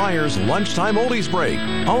Stu Bryer's Lunchtime Oldies Break,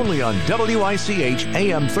 only on WICH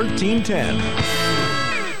AM 1310.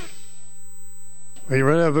 Are you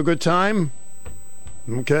ready to have a good time?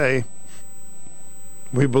 Okay.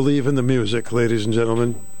 We believe in the music, ladies and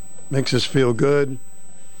gentlemen. Makes us feel good,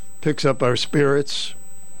 picks up our spirits.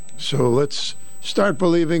 So let's start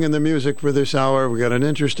believing in the music for this hour. We got an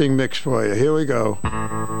interesting mix for you. Here we go.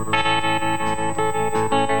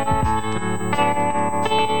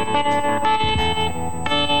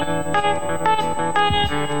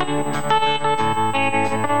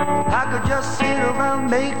 Just sit around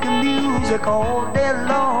making music all day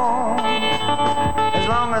long. As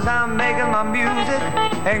long as I'm making my music,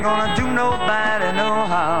 ain't gonna do nobody no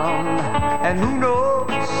harm. And who knows,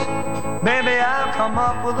 maybe I'll come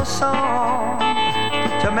up with a song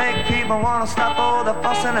to make people wanna stop all the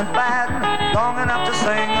fussing and fighting long enough to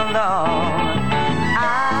sing along. I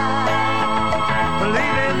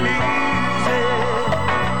believe in music.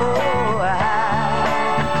 Oh, I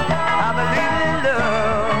believe in love.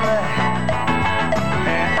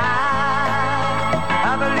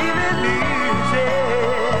 I believe in music.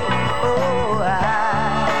 Oh,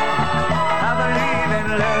 I believe in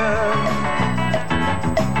love.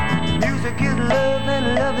 Music is love and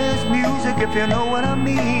love is music, if you know what I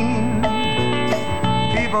mean.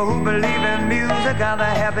 People who believe in music are the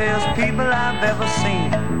happiest people I've ever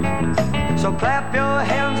seen. So clap your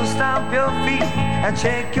hands and stomp your feet and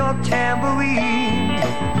shake your tambourine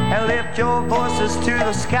and lift your voices to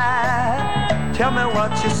the sky. Tell me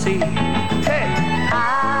what you see. Hey,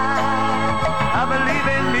 I believe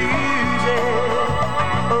in music.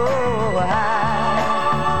 Oh, I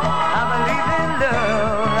believe in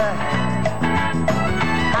love.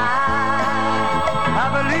 I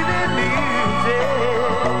believe in music.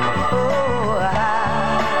 Oh, I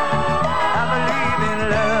believe in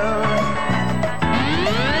love.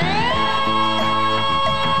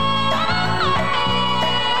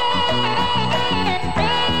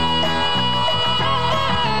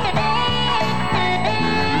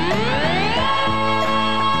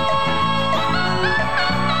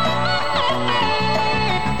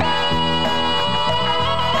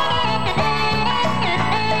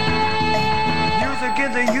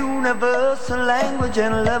 The universal language,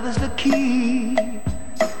 and love is the key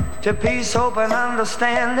to peace, hope, and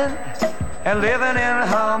understanding, and living in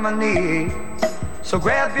harmony. So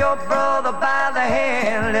grab your brother by the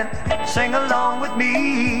hand and sing along with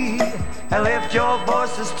me, and lift your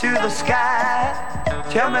voices to the sky.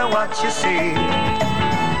 Tell me what you see.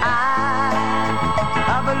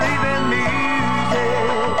 I believe in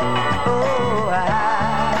music. Oh, I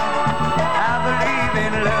believe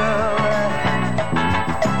in love.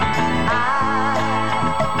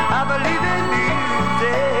 I believe in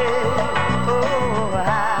music. Oh,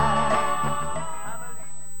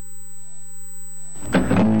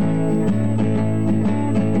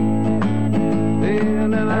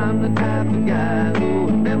 well, I'm the type of guy who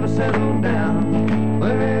will never settle down. Well,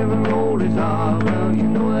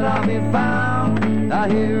 he found. I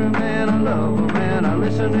hear him and I love him and I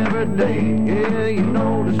listen every day. Yeah, you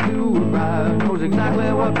know the Stuart Bryer knows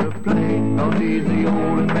exactly what to play. 'Cause he's the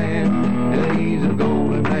only man, yeah, he's a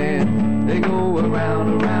golden man. They go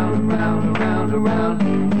around, around, around, around, around.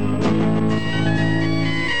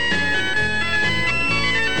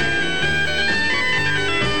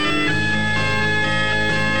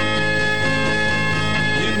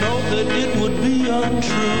 That it would be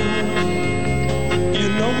untrue. You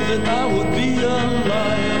know that I would be a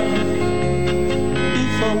liar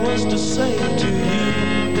if I was to say to you,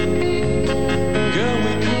 girl,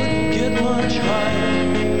 we couldn't get much higher.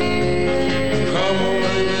 Come on,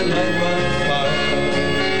 baby, light my fire.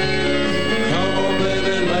 Come on,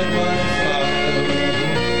 baby, light my fire.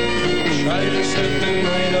 Try to set the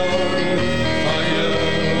night on fire.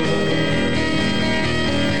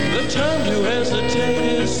 The time to hesitate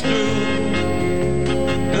is through.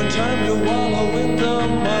 No time to wallow in the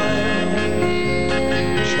mire.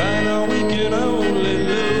 Try now, we can only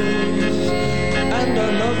lose. And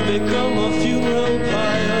our love become a funeral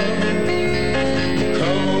pyre.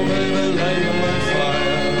 Come on, baby, light my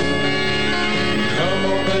fire. Come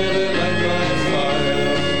on, baby, light my fire.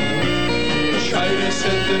 Try to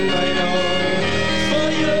set the night on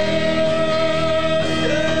fire.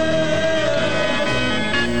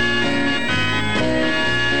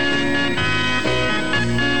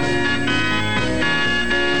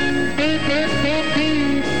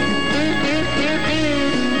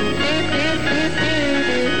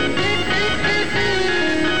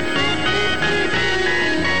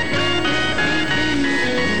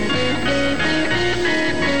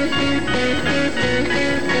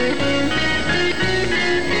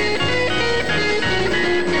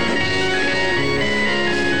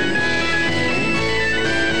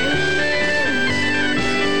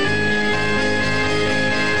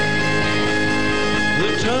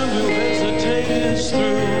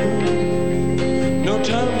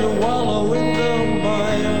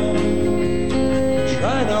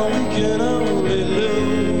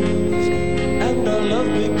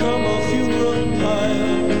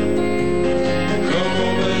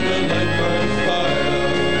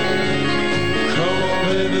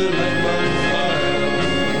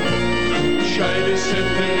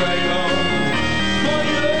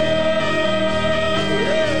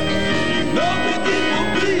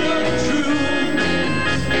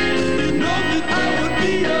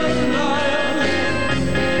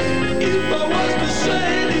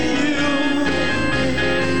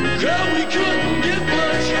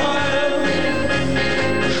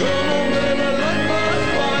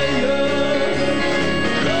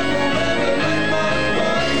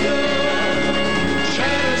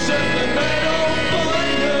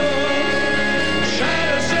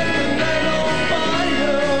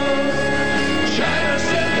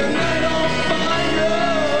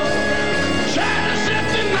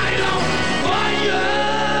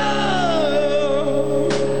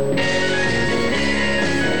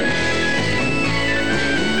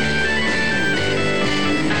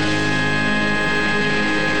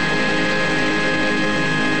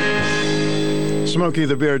 Smokey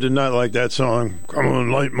the Bear did not like that song. Come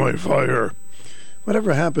on, light my fire.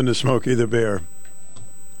 Whatever happened to Smokey the Bear?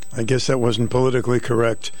 I guess that wasn't politically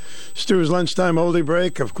correct. Stu's Lunchtime Oldie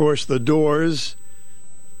Break, of course, The Doors,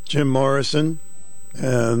 Jim Morrison,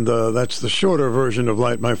 and that's the shorter version of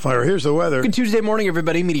Light My Fire. Here's the weather. Good Tuesday morning,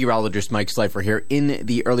 everybody. Meteorologist Mike Slifer here in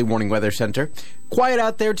the Early Warning Weather Center. Quiet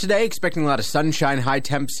out there today, expecting a lot of sunshine, high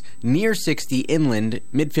temps near 60 inland,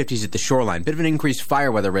 mid-50s at the shoreline. Bit of an increased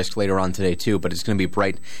fire weather risk later on today, too, but it's going to be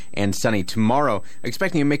bright and sunny tomorrow.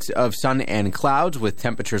 Expecting a mix of sun and clouds with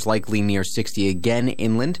temperatures likely near 60 again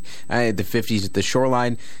inland, the 50s at the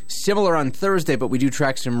shoreline. Similar on Thursday, but we do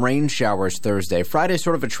track some rain showers Thursday. Friday,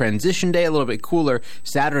 sort of a transition day, a little bit cooler.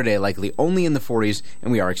 Saturday, likely only in the 40s,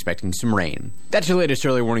 and we are expecting some rain. That's your latest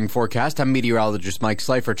early warning forecast. I'm meteorologist Mike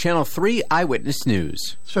Slifer, Channel 3 Eyewitness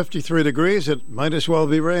News. It's 53 degrees. It might as well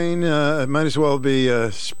be rain. It might as well be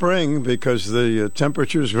spring because the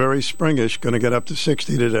temperature is very springish. Going to get up to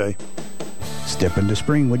 60 today. Step into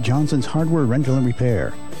spring with Johnson's Hardware Rental and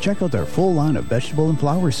Repair. Check out their full line of vegetable and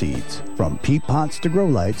flower seeds. From peat pots to grow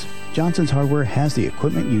lights, Johnson's Hardware has the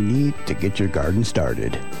equipment you need to get your garden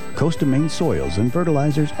started. Coast & Maine soils and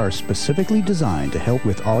fertilizers are specifically designed to help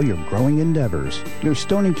with all your growing endeavors. Their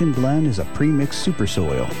Stonington blend is a pre-mixed super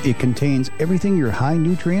soil. It contains everything your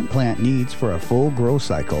high-nutrient plant needs for a full growth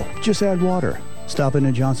cycle. Just add water. Stop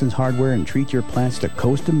into Johnson's Hardware and treat your plants to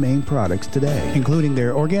Coast & Maine products today, including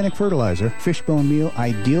their organic fertilizer, fishbone meal,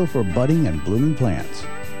 ideal for budding and blooming plants.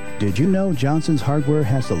 Did you know Johnson's Hardware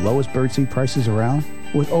has the lowest birdseed prices around?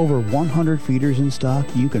 With over 100 feeders in stock,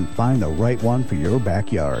 you can find the right one for your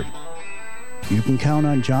backyard. You can count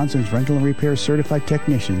on Johnson's Rental and Repair certified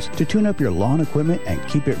technicians to tune up your lawn equipment and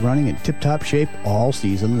keep it running in tip-top shape all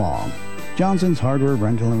season long. Johnson's Hardware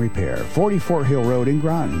Rental and Repair, 40 Fort Hill Road in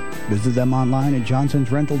Groton. Visit them online at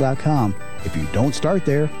johnsonsrental.com. If you don't start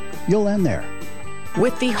there, you'll end there.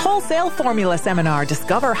 With the Wholesale Formula Seminar,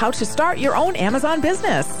 discover how to start your own Amazon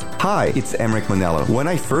business. Hi, it's Emric Manello. When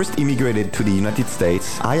I first immigrated to the United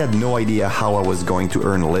States, I had no idea how I was going to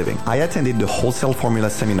earn a living. I attended the Wholesale Formula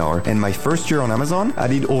Seminar, and my first year on Amazon, I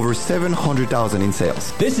did over $700,000 in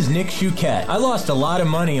sales. This is Nick Chouquette. I lost a lot of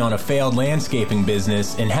money on a failed landscaping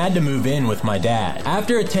business and had to move in with my dad.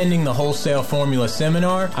 After attending the Wholesale Formula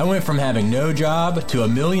Seminar, I went from having no job to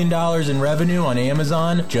 $1 million in revenue on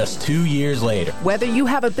Amazon just 2 years later. Whether you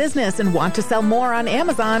have a business and want to sell more on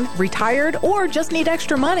Amazon, retired, or just need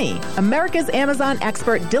extra money, America's Amazon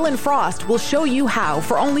expert Dylan Frost will show you how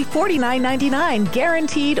for only $49.99,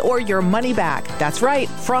 guaranteed or your money back. That's right,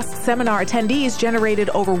 Frost seminar attendees generated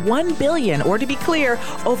over $1 billion, or to be clear,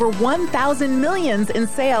 over 1,000 millions in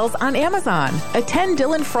sales on Amazon. Attend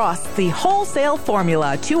Dylan Frost's The Wholesale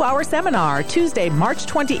Formula 2-hour seminar Tuesday, March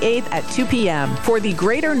 28th at 2 p.m. for the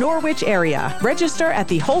greater Norwich area. Register at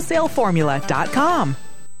thewholesaleformula.com.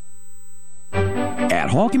 At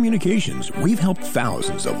Hall Communications, we've helped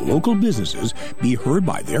thousands of local businesses be heard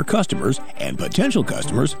by their customers and potential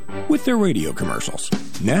customers with their radio commercials.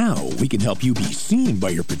 Now we can help you be seen by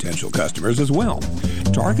your potential customers as well.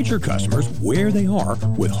 Target your customers where they are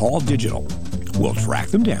with Hall Digital. We'll track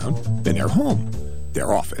them down in their home,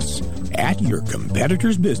 their office, at your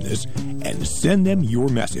competitor's business, and send them your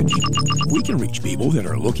message. We can reach people that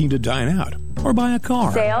are looking to dine out or buy a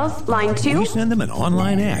car. Sales, line 2. We send them an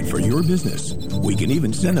online ad for your business. We can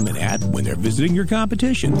even send them an ad when they're visiting your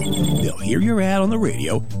competition. They'll hear your ad on the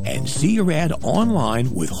radio and see your ad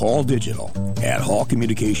online with Hall Digital. At Hall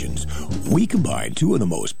Communications, we combine two of the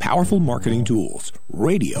most powerful marketing tools,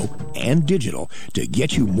 radio and digital, to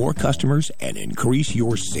get you more customers and increase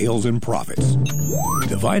your sales and profits.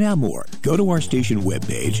 To find out more, go to our station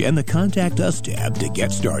webpage and the Contact Us tab to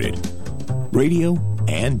get started. Radio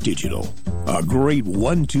and digital. A great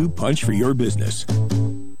 1-2 punch for your business.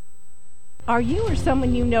 Are you or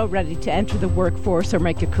someone you know ready to enter the workforce or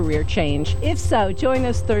make a career change? If so, join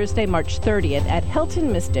us Thursday, March 30th at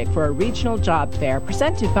Hilton Mystic for a regional job fair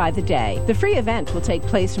presented by The Day. The free event will take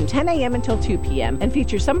place from 10 a.m. until 2 p.m. and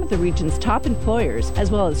feature some of the region's top employers,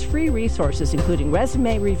 as well as free resources including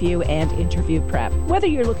resume review and interview prep. Whether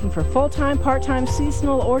you're looking for full-time, part-time,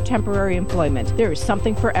 seasonal, or temporary employment, there is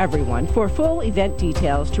something for everyone. For full event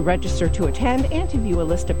details, to register to attend, and to view a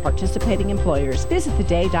list of participating employers, visit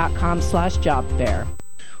theday.com/job fair.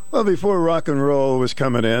 Well, before rock and roll was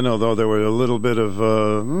coming in, although there were a little bit of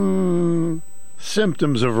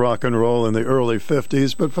symptoms of rock and roll in the early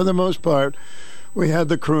 50s, but for the most part, we had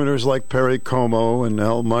the crooners like Perry Como and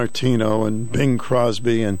Al Martino and Bing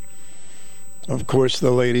Crosby, and of course the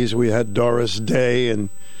ladies, we had Doris Day, and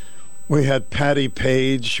we had Patti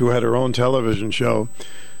Page, who had her own television show.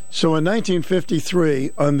 So in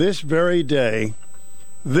 1953, on this very day,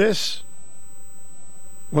 this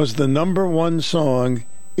was the number one song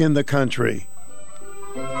in the country.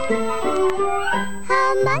 How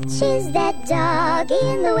much is that dog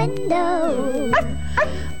in the window?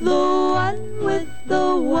 The one with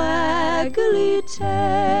the waggly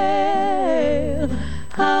tail.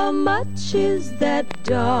 How much is that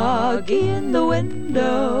dog in the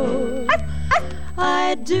window?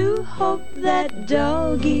 I do hope that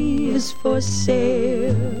doggy is for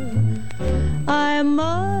sale. I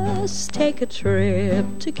must take a trip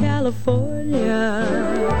to California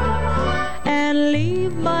and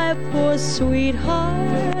leave my poor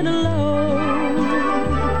sweetheart alone.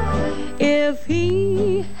 If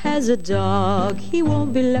he has a dog, he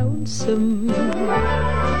won't be lonesome,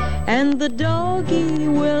 and the doggy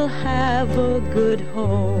will have a good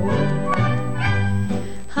home.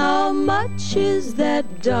 How much is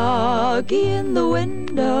that doggy in the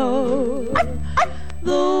window?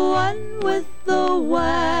 The one with the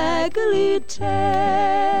waggly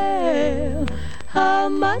tail. How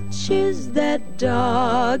much is that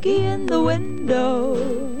doggy in the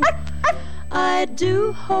window? I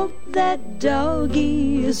do hope that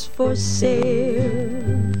doggy is for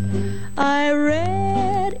sale. I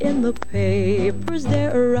read in the papers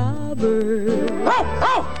there are robbers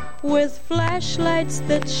with flashlights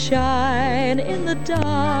that shine in the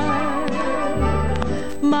dark.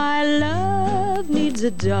 My love needs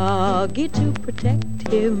a doggy to protect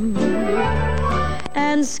him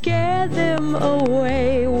and scare them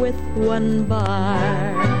away with one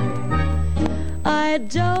bark. I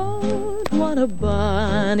don't want want a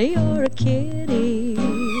bunny or a kitty.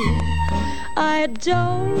 I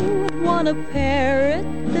don't want a parrot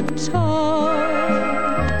that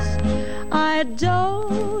talks. I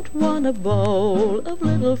don't want a bowl of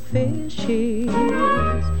little fishies.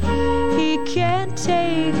 He can't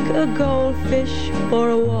take a goldfish for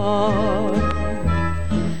a walk.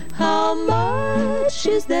 How much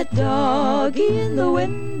is that doggy in the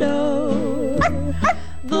window?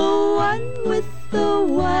 The one with the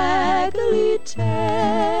waggly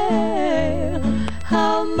tail.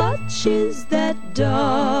 How much is that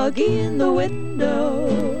doggy in the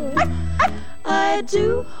window? I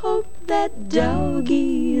do hope that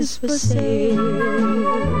doggy is for sale.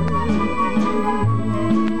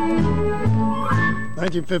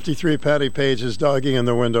 1953, Patti Page's Doggy in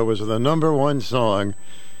the Window was the #1 song.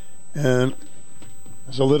 And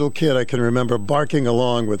as a little kid, I can remember barking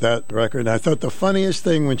along with that record. And I thought the funniest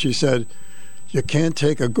thing when she said, "You can't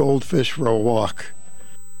take a goldfish for a walk."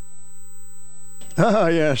 Ah,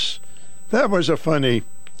 yes, that was a funny.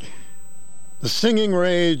 The Singing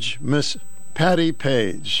Rage, Miss Patti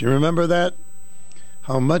Page. You remember that?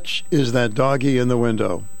 How much is that doggy in the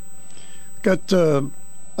window? Got an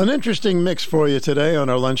interesting mix for you today on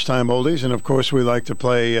our Lunchtime Oldies. And, of course, we like to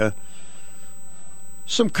play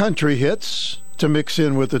some country hits to mix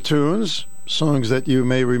in with the tunes, songs that you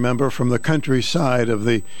may remember from the country side of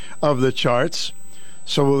the charts.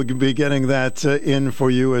 So we'll be getting that in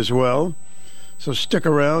for you as well. So stick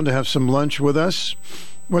around to have some lunch with us.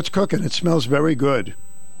 What's cooking? It smells very good.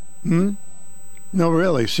 No,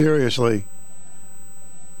 really, seriously.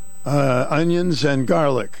 Onions and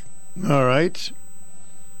garlic. All right.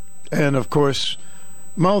 And, of course,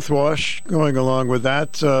 mouthwash going along with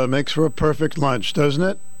that makes for a perfect lunch, doesn't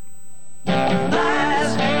it?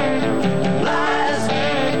 Lies, lies,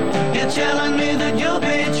 you're telling me that you'll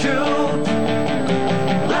be true.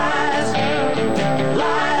 Lies,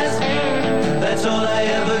 lies, that's all I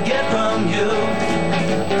ever get from you.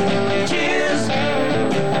 Tears,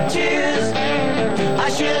 tears, I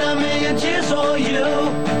shed 1,000,000 tears for you.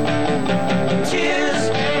 Tears,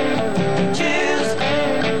 tears,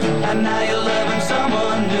 and now you're loving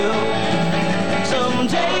someone new.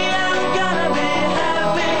 Someday I'm gonna be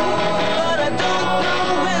happy, but I don't know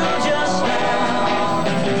when just now.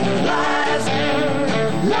 Lies,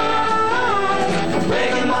 lies,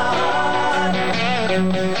 breaking my heart.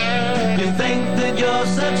 You think that you're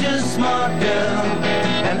such a smart girl,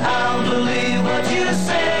 and I'll believe what you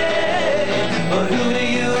say. But who do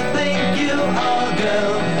you think you are,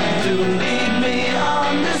 girl, to lead me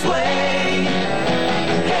on this way?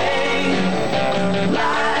 Hey,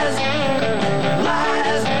 lies,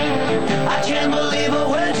 lies, I can't believe a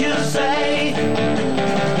word you say.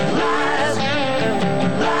 Lies,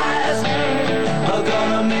 lies, are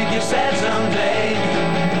gonna make you sad someday.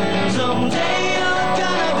 Someday you're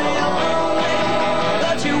gonna be lonely,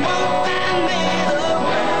 but you won't find me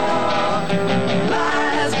around.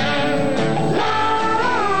 Lies,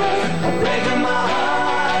 lies, breaking my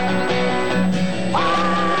heart.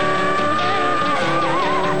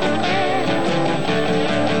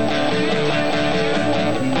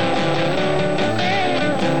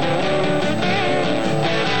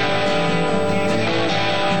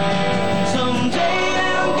 Someday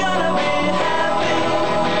I'm gonna be happy,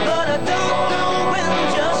 but I don't know when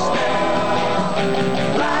just now.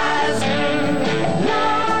 Lies,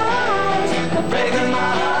 lies, breaking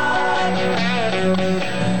my heart.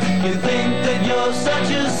 You think that you're such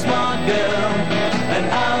a smart girl, and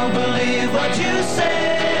I'll believe what you say.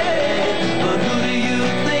 But who do you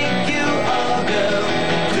think you are, girl,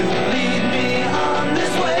 to lead me on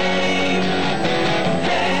this way?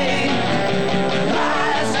 Hey,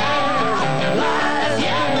 lies, lies,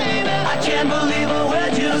 yeah, baby, I can't believe a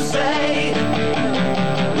word you say.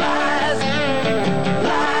 Lies,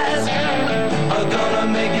 lies, are gonna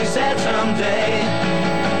make you sad someday.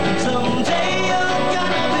 Someday you're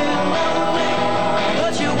gonna be lonely,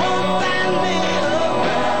 but you won't find me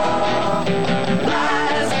around.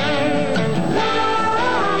 Lies,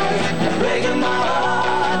 lies, breaking my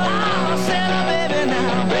heart. Oh, Santa baby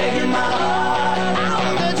now, breaking my heart.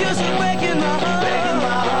 Oh, they're just breaking my heart. Breaking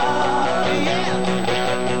my heart, yeah.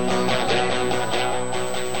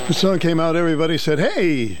 The song came out, everybody said,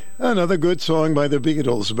 hey, another good song by the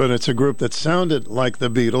Beatles, but it's a group that sounded like the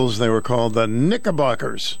Beatles. They were called the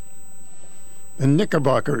Knickerbockers. The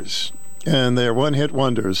Knickerbockers. And they're one-hit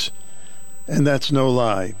wonders. And that's no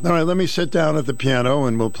lie. All right, let me sit down at the piano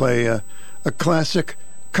and we'll play a classic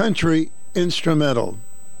country instrumental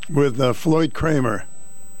with Floyd Kramer.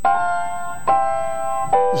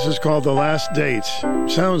 This is called The Last Date.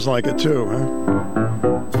 Sounds like it too, huh?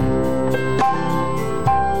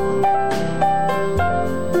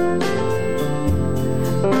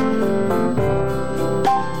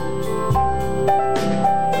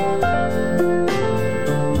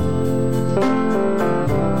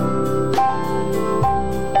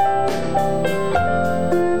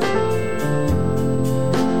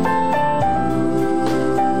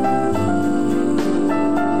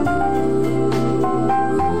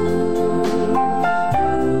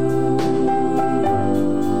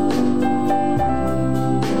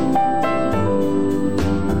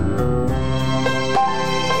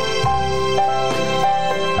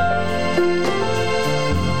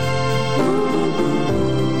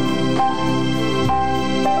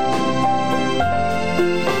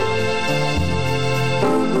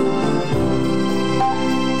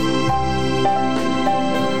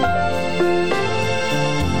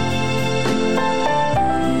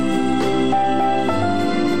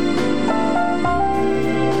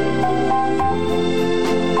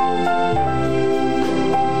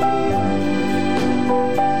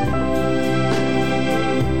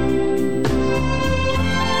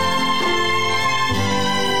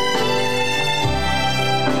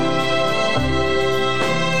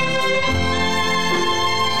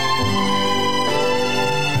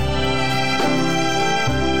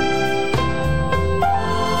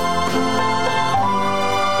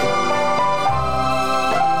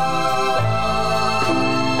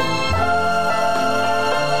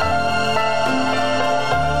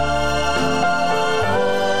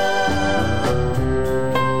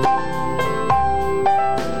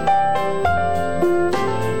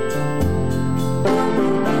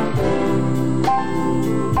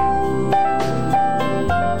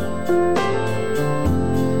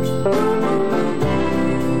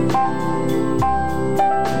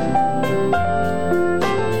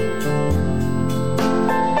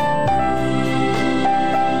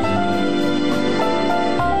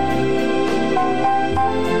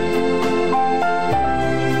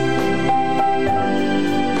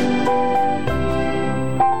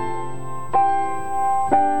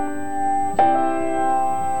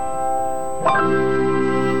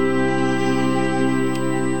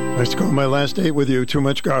 On my last date with you, too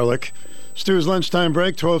much garlic. Stu's lunchtime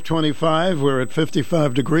break, 12:25. We're at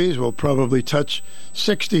 55 degrees. We'll probably touch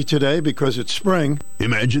 60 today because it's spring.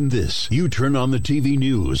 Imagine this. You turn on the TV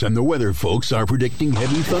news and the weather folks are predicting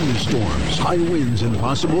heavy thunderstorms, high winds, and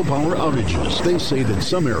possible power outages. They say that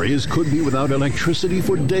some areas could be without electricity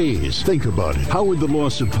for days. Think about it. How would the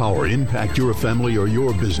loss of power impact your family or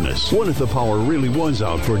your business? What if the power really was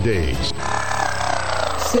out for days?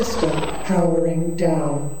 System powering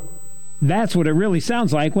down. That's what it really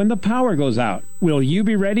sounds like when the power goes out. Will you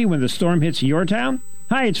be ready when the storm hits your town?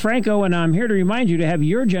 Hi, it's Franco, and I'm here to remind you to have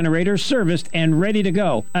your generator serviced and ready to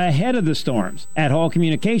go ahead of the storms. At Hall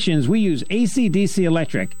Communications, we use AC/DC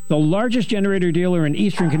Electric, the largest generator dealer in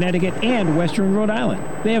eastern Connecticut and western Rhode Island.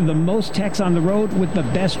 They have the most techs on the road with the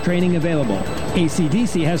best training available.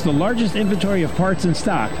 AC/DC has the largest inventory of parts in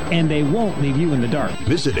stock, and they won't leave you in the dark.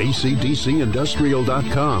 Visit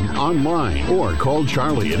acdcindustrial.com online or call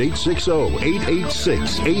Charlie at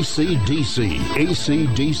 860-886-ACDC.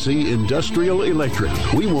 AC/DC Industrial Electric.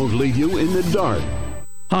 We won't leave you in the dark.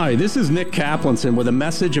 Hi, this is Nick Kaplanson with a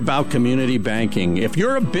message about community banking. If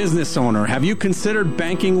you're a business owner, have you considered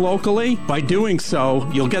banking locally? By doing so,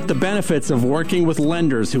 you'll get the benefits of working with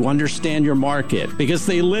lenders who understand your market because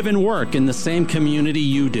they live and work in the same community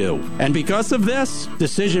you do. And because of this,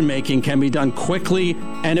 decision-making can be done quickly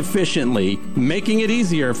and efficiently, making it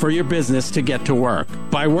easier for your business to get to work.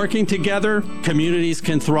 By working together, communities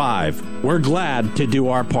can thrive. We're glad to do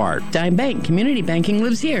our part. Dime Bank, community banking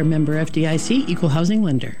lives here. Member FDIC, equal housing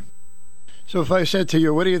lender. So if I said to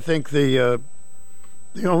you, what do you think the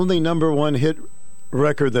only number one hit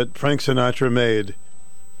record that Frank Sinatra made,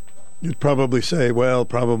 you'd probably say, well,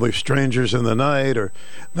 probably Strangers in the Night, or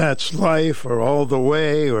That's Life, or All the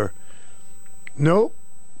Way, or... Nope.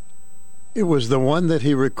 It was the one that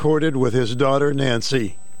he recorded with his daughter,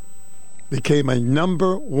 Nancy. Became a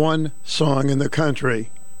number one song in the country.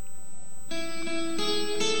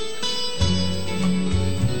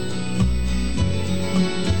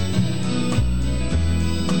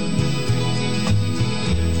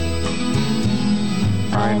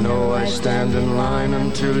 I know I stand in line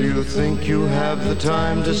until you think you have the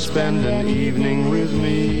time to spend an evening with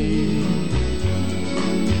me.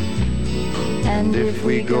 And if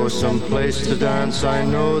we go someplace to dance, I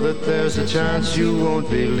know that there's a chance you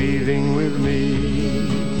won't be leaving with me.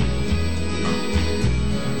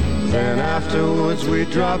 Then afterwards we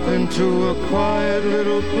drop into a quiet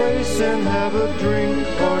little place and have a drink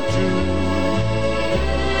or two.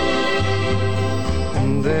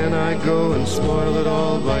 And then I go and spoil it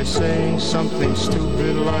all by saying something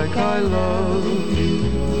stupid like I love you.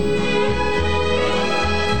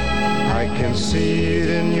 I can see it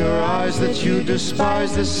in your eyes that you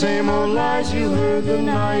despise the same old lies you heard the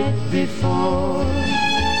night before.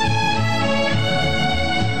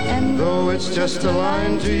 And though it's just a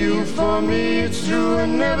line to you, for me it's true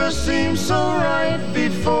and never seemed so right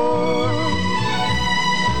before.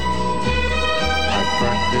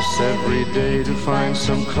 Practice every day to find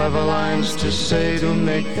some clever lines to say to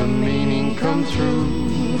make the meaning come true.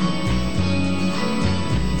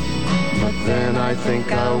 But then I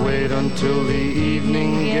think I'll wait until the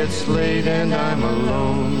evening gets late and I'm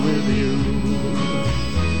alone with you.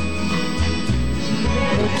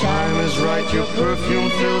 The time is right, your perfume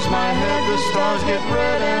fills my head, the stars get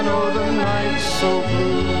red and oh the night's so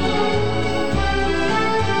blue.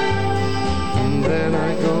 And then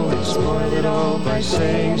I go and spoil it all by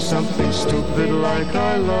saying something stupid like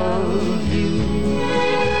I love you.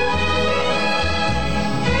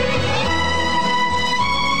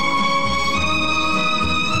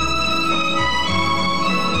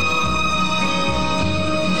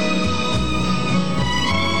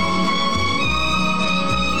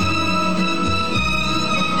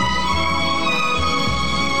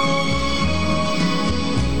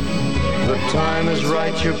 Time is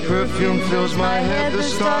right, your perfume fills my head, the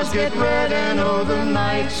stars get red and oh the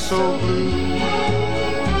night's so blue.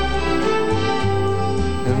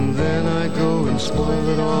 And then I go and spoil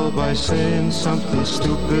it all by saying something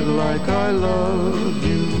stupid like I love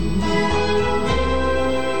you.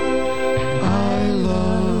 I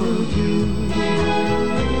love you.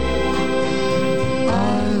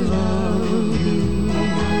 I love you.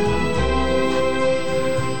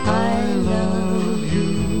 I love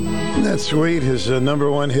you. That's sweet. His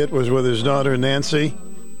number one hit was with his daughter, Nancy.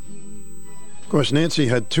 Of course, Nancy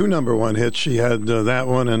had two number one hits. She had that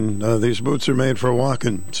one and These Boots Are Made for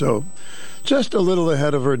Walking. So just a little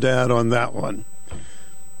ahead of her dad on that one.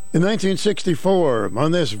 In 1964,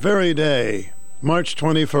 on this very day, March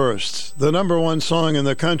 21st, the number one song in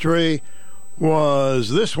the country was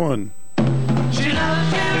this one. She loves you,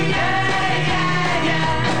 yeah, yeah,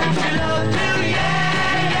 yeah. She loves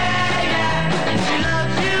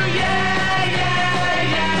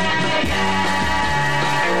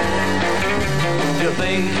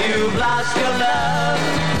lost your love.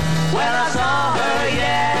 When I saw her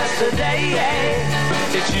yesterday,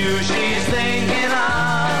 it's you she's thinking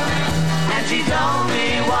of. And she told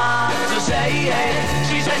me what to say.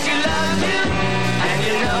 She said she loves you, and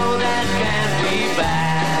you know that can't be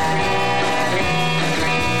bad.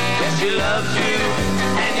 Yes, she loves you,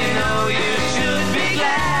 and you know you should be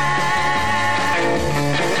glad.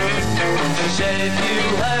 She said if you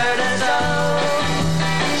hurt her so,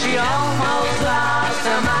 she almost lost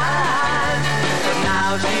her mind. But now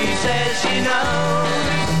she says she knows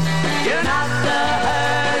you're not the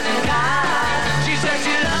hurting kind. She says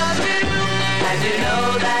she loves you, and you know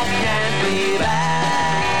that can't be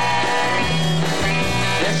bad.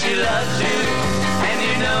 Yes, she loves you, and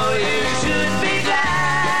you know you should be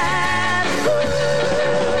glad.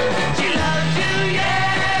 She loves you,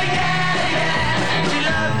 yeah, yeah, yeah. She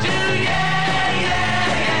loves you, yeah,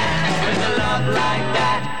 yeah, yeah. With a love like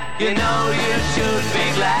that, you know you should be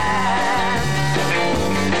glad.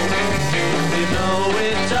 You know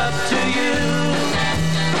it's up to you.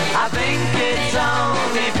 I think it's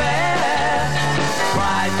only fair.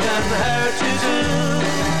 Pride can hurt you too.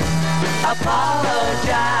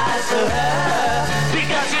 Apologize to her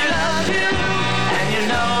because she loves you, and you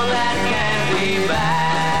know that can't be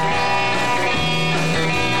bad.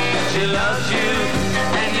 She loves you,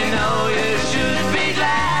 and you know you should be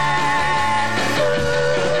glad.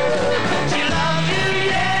 She loves you,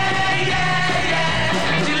 yeah, yeah, yeah.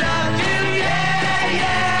 She loves you, yeah,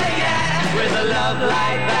 yeah, yeah. With a love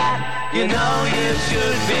like that, you know you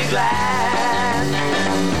should be glad.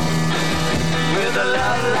 With a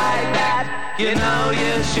love like that, you know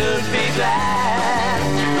you should be glad.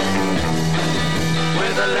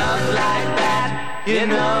 With a love like that, you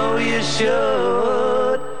know you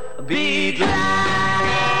should be glad.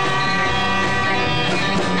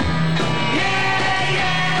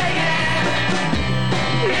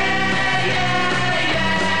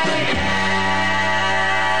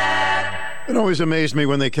 It always amazed me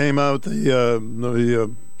when they came out, the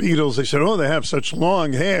Beatles, they said, oh, they have such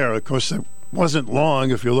long hair. Of course, it wasn't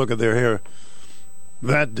long if you look at their hair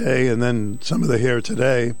that day and then some of the hair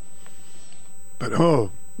today. But,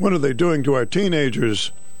 oh, what are they doing to our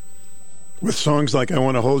teenagers with songs like I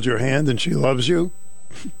Want to Hold Your Hand and She Loves You?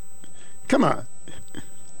 Come on.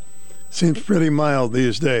 Seems pretty mild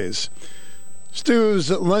these days. Stu's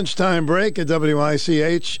lunchtime break at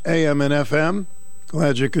WICH, AM and FM.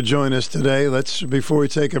 Glad you could join us today. Let's, before we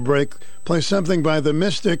take a break, play something by the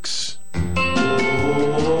Mystics.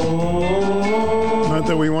 Not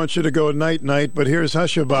that we want you to go night-night, but here's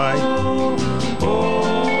Hushabye.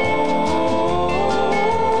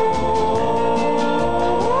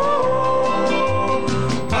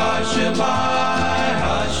 Hushabye,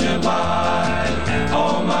 hushabye,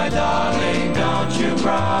 oh my darling, don't you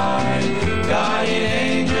cry. Guardian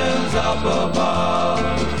angels up above,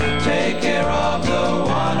 take care of the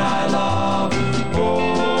one I love. Oh,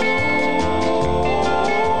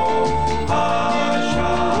 hush,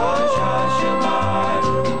 hush, hushabye.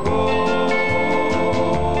 Oh,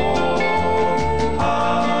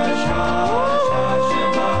 hush, hush,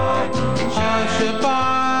 hushabye. Hushabye,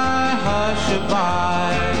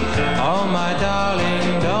 hushabye, oh my darling,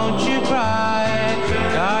 don't you cry.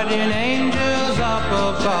 Guardian angels up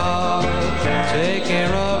above, take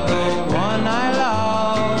care of the one I love.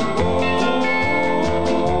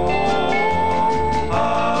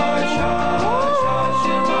 Hush, hush,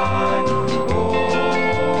 hushabye.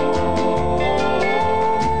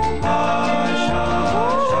 Hush,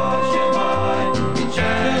 hush, hushabye.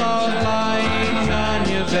 Pillows lying on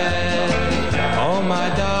your bed, oh my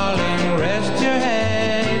darling, rest your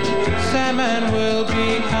head. Salmon will be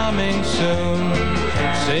coming soon,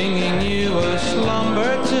 singing you a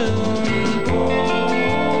slumber tune.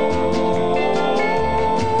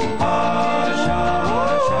 Hush,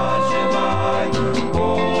 hush, hushabye.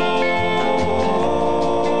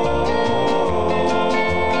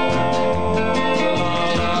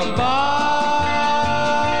 Lullaby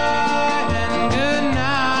and good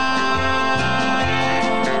night.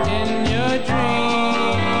 In your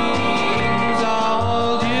dreams I'll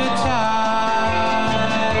hold you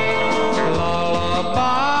tight. Lullaby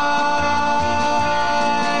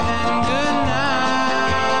and good night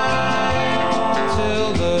till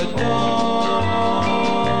the dawn's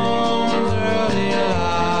early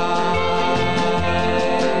light.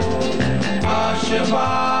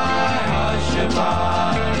 Hushabye,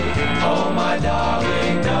 hushabye, oh my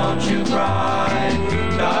darling, don't you cry.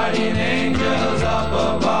 Guardian angels up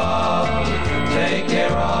above, take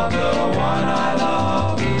care of the one I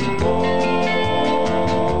love. Oh,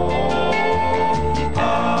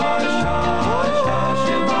 hush, hush,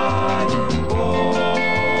 hushabye. Oh,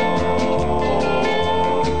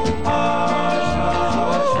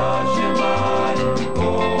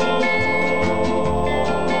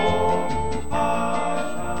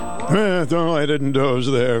 No, I didn't doze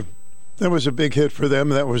there. That was a big hit for them.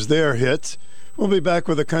 That was their hit. We'll be back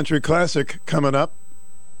with a country classic coming up.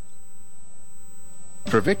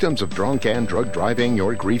 For victims of drunk and drug driving,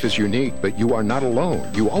 your grief is unique, but you are not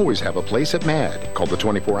alone. You always have a place at MAD. Call the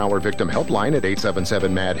 24-hour victim helpline at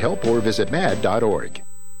 877-MAD-HELP or visit mad.org.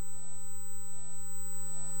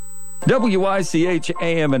 WICH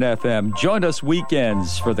AM and FM. Join us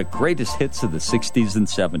weekends for the greatest hits of the 60s and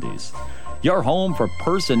 70s. Your home for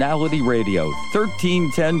personality radio,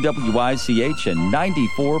 1310 WICH and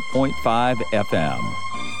 94.5 FM.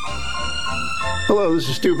 Hello, this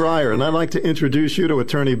is Stu Bryer, and I'd like to introduce you to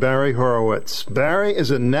attorney Barry Horowitz. Barry is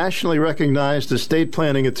a nationally recognized estate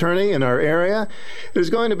planning attorney in our area who's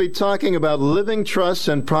going to be talking about living trusts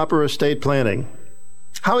and proper estate planning.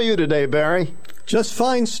 How are you today, Barry? Just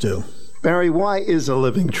fine, Stu. Barry, why is a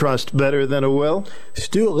living trust better than a will?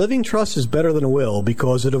 Stu, a living trust is better than a will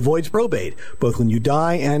because it avoids probate, both when you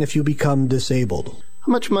die and if you become disabled.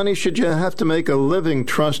 How much money should you have to make a living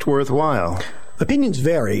trust worthwhile? Opinions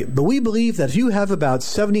vary, but we believe that if you have about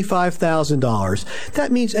 $75,000,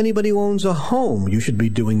 that means anybody who owns a home, you should be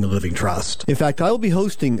doing the living trust. In fact, I will be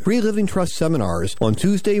hosting 3 living trust seminars on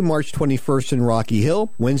Tuesday, March 21st in Rocky Hill,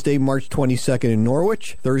 Wednesday, March 22nd in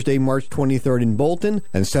Norwich, Thursday, March 23rd in Bolton,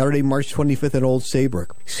 and Saturday, March 25th in Old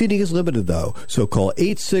Saybrook. Seating is limited, though, so call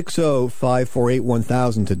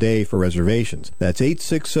 860-548-1000 today for reservations. That's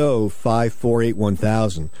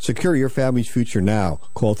 860-548-1000. Secure your family's future now.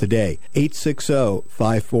 Call today, 860-548-1000.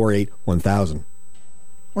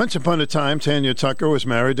 Once upon a time, Tanya Tucker was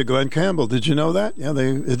married to Glenn Campbell. Did you know that? Yeah,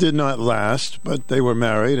 it did not last, but they were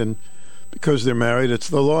married, and because they're married, it's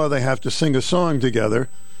the law they have to sing a song together.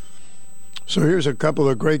 So here's a couple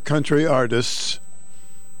of great country artists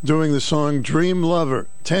doing the song Dream Lover,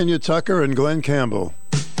 Tanya Tucker and Glenn Campbell.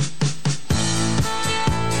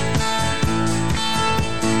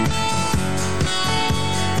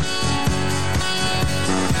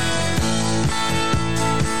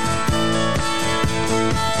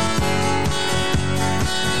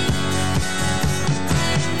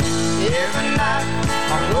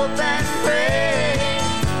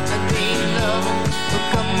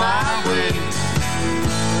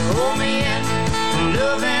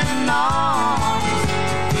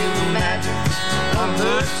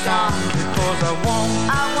 Because I want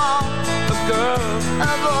a girl, a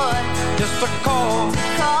boy, just to call my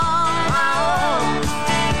own.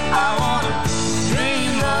 I want a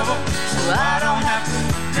dream lover, so I don't have to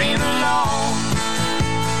dream alone.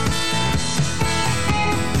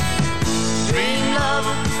 Dream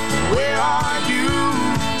lover, where are you?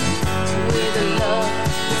 With a love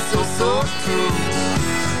that's so true,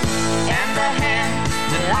 and a hand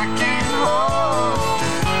that I can hold,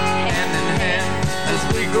 hand in hand as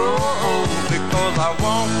we grow old. Because I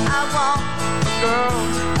want a girl,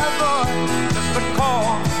 a boy, just to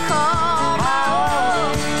call my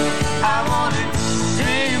own. I want a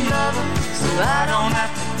dream lover, so I don't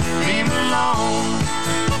have to dream alone.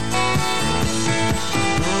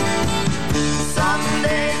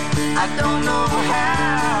 Someday, I don't know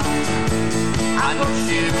how, I know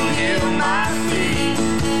she'll hear my plea.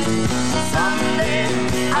 Someday,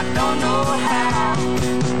 I don't know how,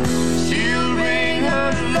 she'll bring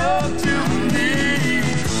her love to me.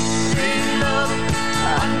 Dream love,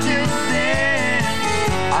 until then,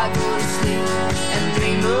 I go to sleep and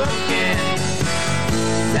dream again.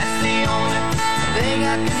 That's the only thing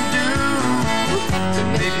I can do to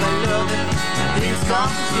make my loving dreams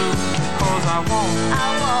come true. Cause I want a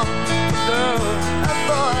girl, a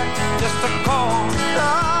boy, just to call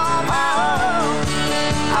my own.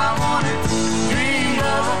 I want a dream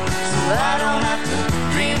lover, so I don't have to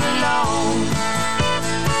dream alone.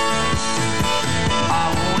 I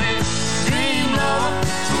want a dream lover,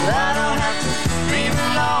 so I don't have to dream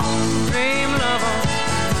alone. Dream lover,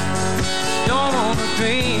 don't wanna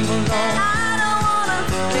dream alone. I don't wanna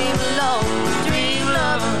dream alone. Dream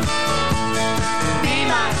lover, be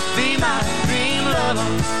my dream lover.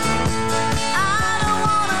 I don't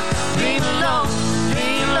wanna dream alone.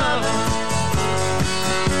 Dream lover,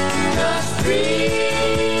 just dream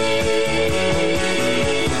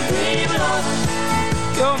lover.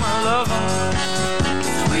 You're my lover,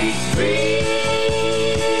 sweet dream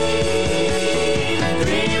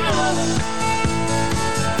lover.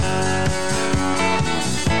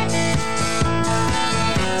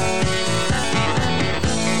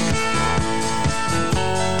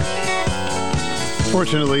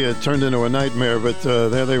 Fortunately, it turned into a nightmare, but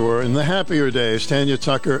there they were in the happier days, Tanya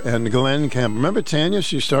Tucker and Glenn Campbell. Remember Tanya?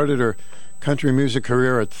 She started her country music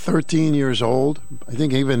career at 13 years old. I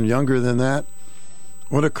think even younger than that.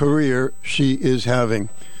 What a career she is having.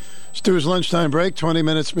 Stu's lunchtime break, 20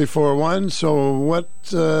 minutes before 1. So what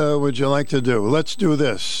would you like to do? Let's do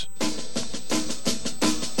this.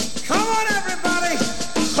 Come on, everybody.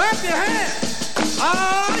 Clap your hands.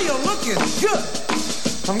 Oh, you're looking good.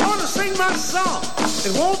 I'm going to sing my song.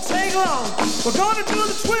 It won't take long. We're going to do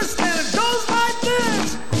the twist, and it goes like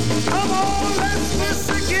this. Come on, let's twist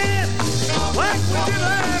again. Like we did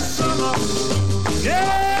last summer.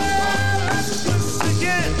 Yeah, let's twist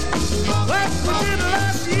again. Like we did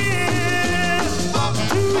last year.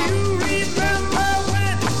 Do you remember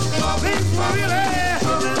when things were really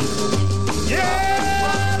happening?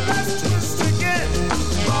 Yeah, let's twist again.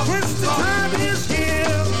 Twist the time is here.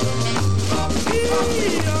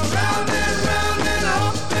 Round and round and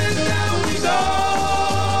up and down we go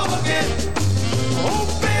again. Oh,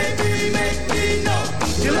 baby, make me know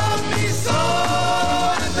you love me so.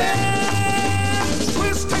 And then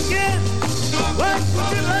twist again, like we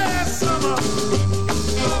did last summer.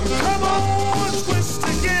 Come on, twist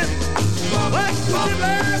again, like we did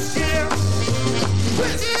last year.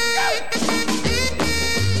 Twist.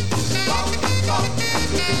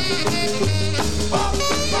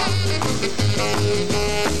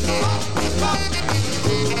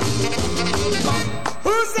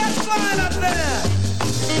 Who's that flying up there?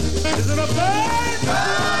 Is it a bird?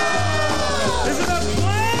 No. Is it a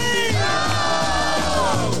plane?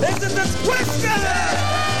 No. Is it the twister?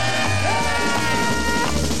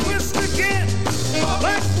 Yeah. Twist again,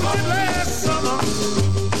 like we did last summer.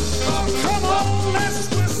 Come on, let's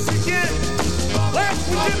twist again, like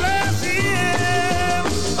we did last year.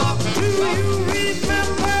 Do you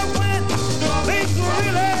remember when things were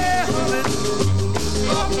really humming?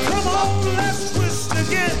 Come on, let's twist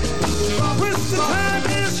again. Twist the time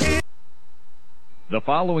is here. The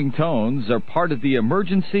following tones are part of the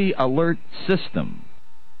emergency alert system.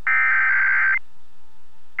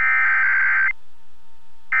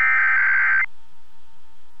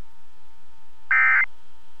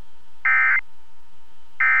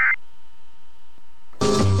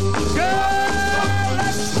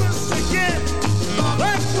 Let's twist again,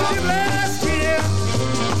 like we did last year.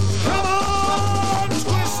 Come on,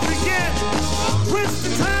 twist again. Twist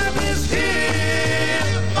the time is here.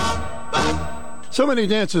 So many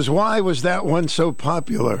dances. Why was that one so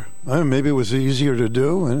popular? Maybe it was easier to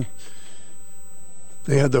do. And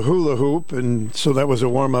they had the hula hoop, and so that was a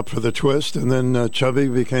warm-up for the twist. And then Chubby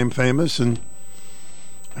became famous, and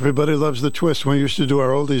everybody loves the twist. When we used to do our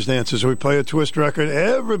oldies dances, we play a twist record,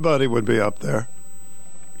 everybody would be up there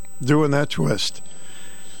doing that twist.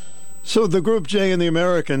 So the group Jay and the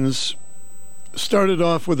Americans started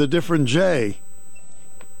off with a different Jay.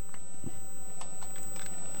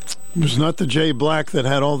 It was not the Jay Black that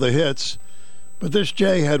had all the hits, but this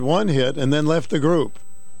Jay had one hit and then left the group.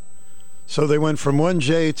 So they went from one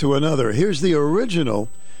Jay to another. Here's the original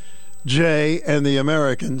Jay and the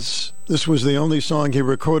Americans. This was the only song he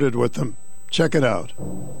recorded with them. Check it out.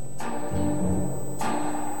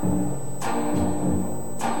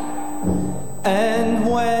 And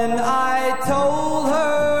when I told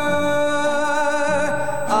her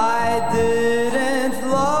I didn't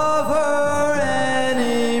love her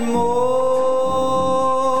anymore,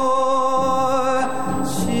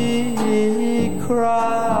 she cried.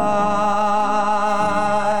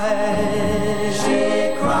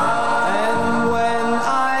 She cried. And when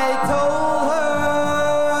I told her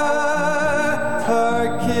her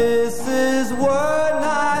kiss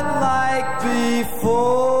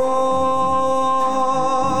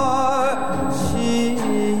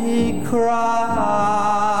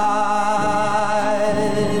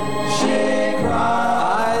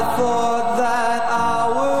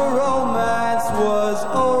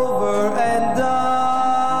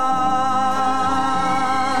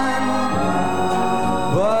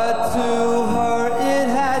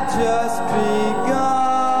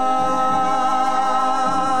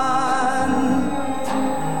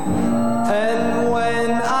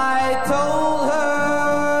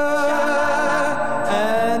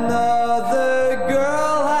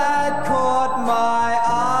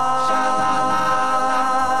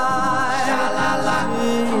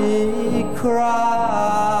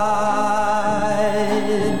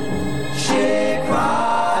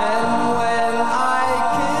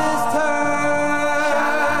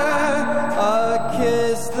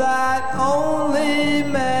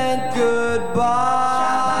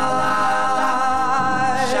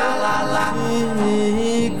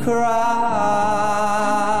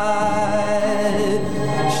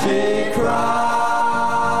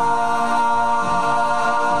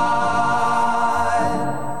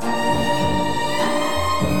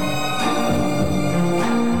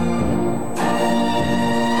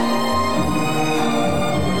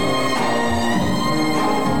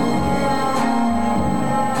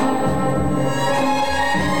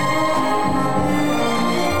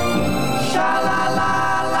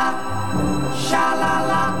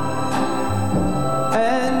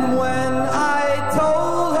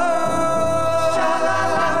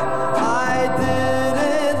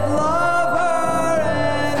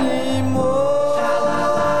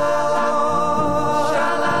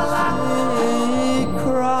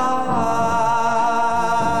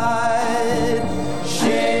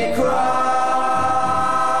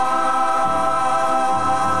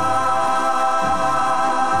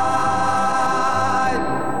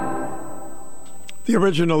the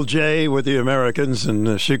original Jay with the Americans,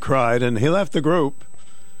 and She Cried, and he left the group.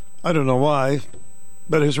 I don't know why,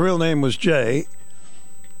 but his real name was Jay.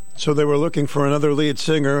 So they were looking for another lead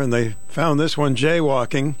singer, and they found this one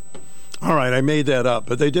jaywalking. All right, I made that up,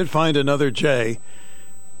 but they did find another Jay,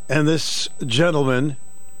 and this gentleman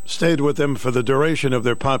stayed with them for the duration of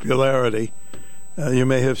their popularity. You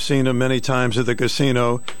may have seen him many times at the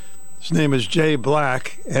casino. His name is Jay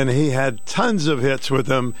Black, and he had tons of hits with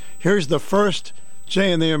them. Here's the first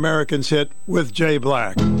Jay and the Americans hit with Jay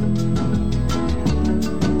Black.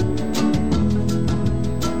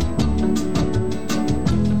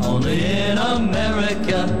 Only in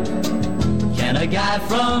America can a guy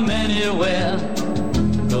from anywhere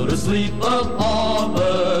go to sleep a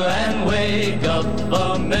pauper and wake up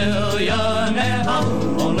a millionaire.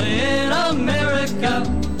 Only in America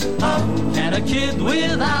can a kid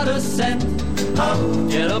without a cent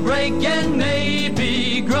get a break and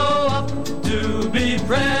maybe grow up to be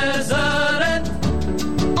president.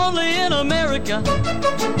 Only in America,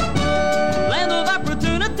 land of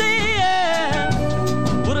opportunity,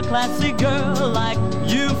 yeah. Would a classy girl like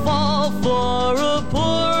you fall for a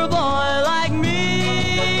poor boy like me?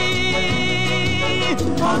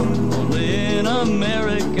 Only in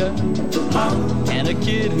America can a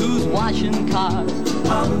kid who's washing cars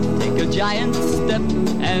take a giant step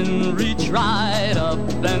and reach right up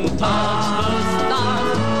and touch the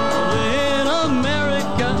stars. Only in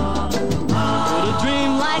America could a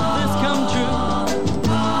dream like this come true.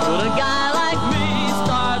 Could a guy like me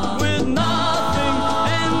start with nothing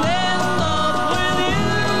and end up with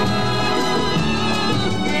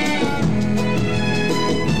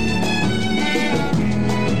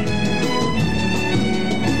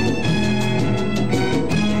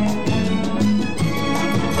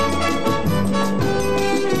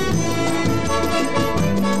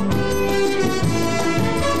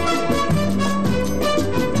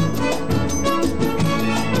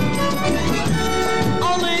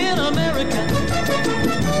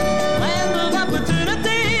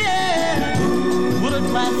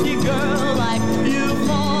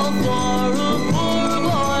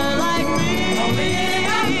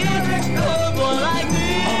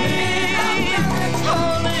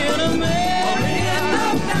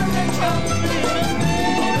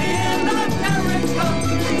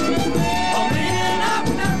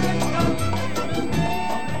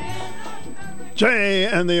Jay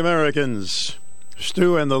and the Americans.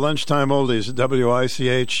 Stu and the Lunchtime Oldies at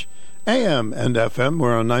WICH AM and FM.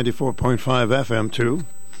 We're on 94.5 FM too, in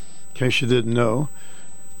case you didn't know.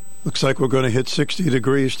 Looks like we're going to hit 60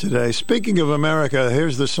 degrees today. Speaking of America,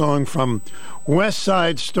 here's the song from West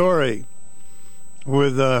Side Story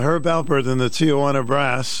with Herb Alpert and the Tijuana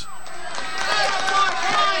Brass.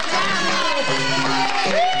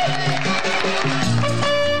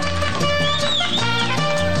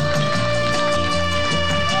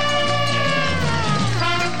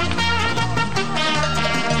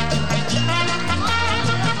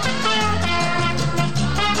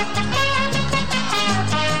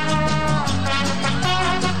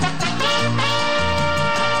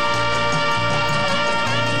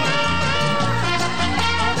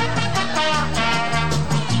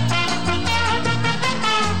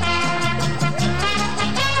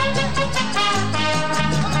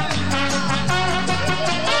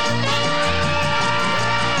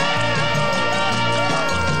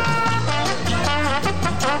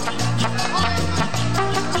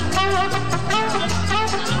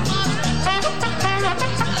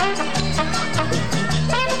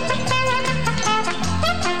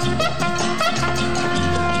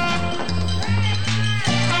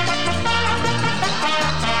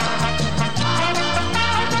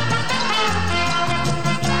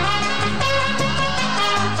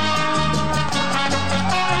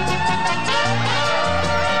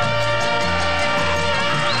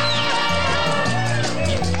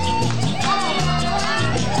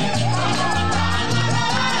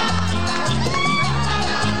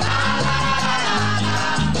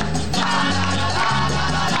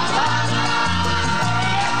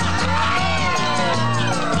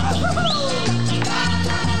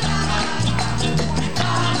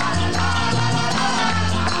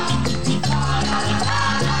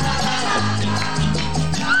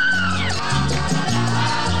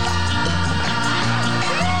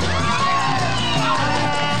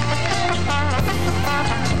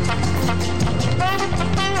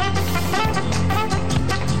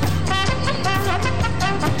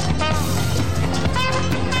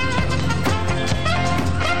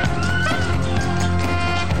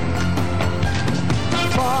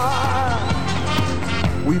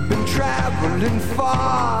 traveling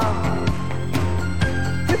far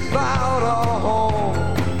without a home.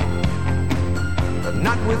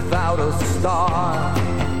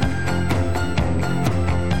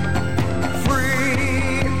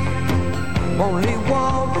 only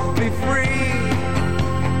want to be free.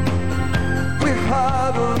 We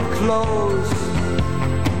huddle close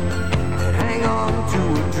and hang on to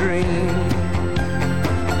a dream.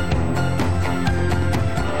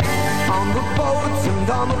 On the boats and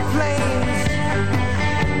on the planes,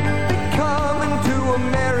 they're coming to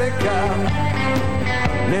America,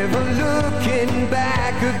 never looking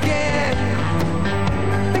back again.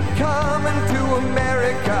 They're coming to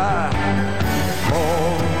America.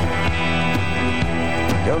 Oh,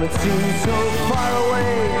 don't it seem so far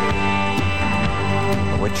away?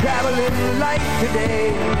 We're traveling light today,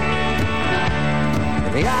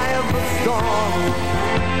 in the eye of the storm,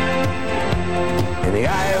 in the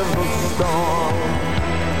eye of the storm.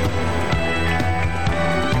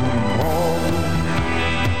 Home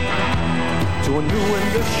to a new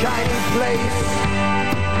and a shiny place.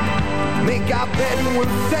 Make our bed and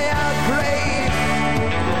we'll say our grace.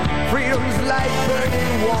 Freedom's light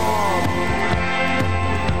burning warm.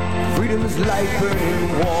 Freedom's light burning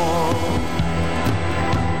warm.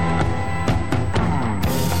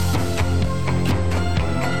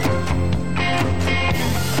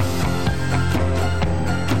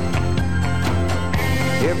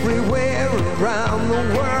 Everywhere around the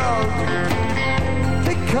world,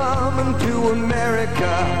 they're coming to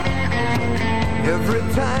America. Every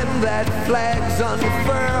time that flag's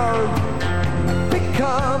unfurled, they're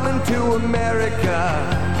coming to America.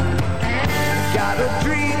 Got a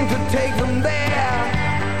dream to take them there.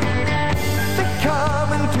 They're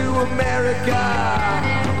coming to America.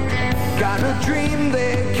 Got a dream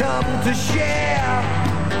they come to share.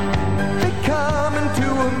 They're coming to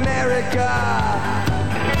America.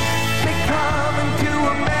 They're coming to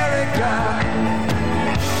America.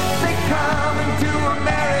 They're coming to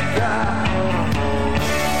America.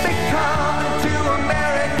 They're coming to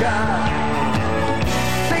America.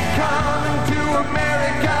 They're coming to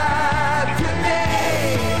America today.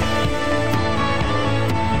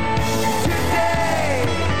 Today.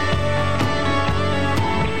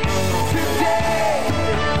 Today.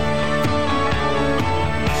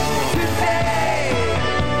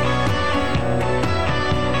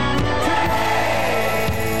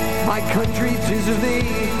 My country, 'tis of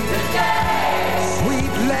thee,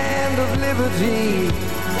 sweet land of liberty.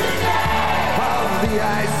 Of thee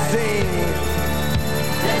I sing,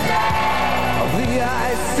 of thee I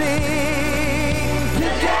sing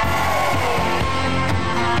today.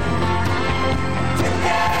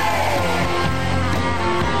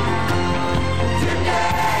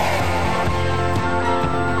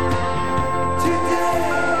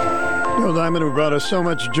 Neil Diamond, who brought us so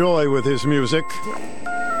much joy with his music.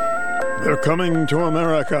 They're coming to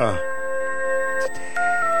America.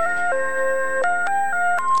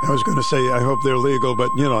 I was going to say, I hope they're legal, but,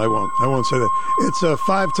 you know, I won't say that. It's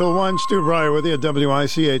 5 till 1. Stu Bryer with you at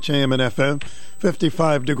WICH AM and FM.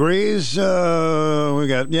 55 degrees. We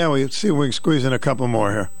see if we can squeeze in a couple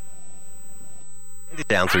more here.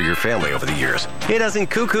 Down through your family over the years. It hasn't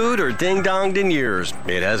cuckooed or ding-donged in years.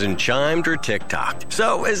 It hasn't chimed or tick-tocked.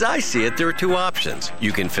 So, as I see it, there are two options.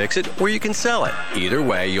 You can fix it or you can sell it. Either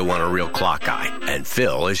way, you'll want a real clock guy. And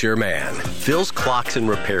Phil is your man. Phil's Clocks and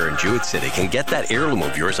Repair in Jewett City can get that heirloom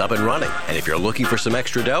of yours up and running. And if you're looking for some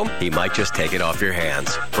extra dough, he might just take it off your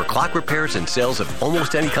hands. For clock repairs and sales of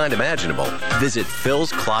almost any kind imaginable, visit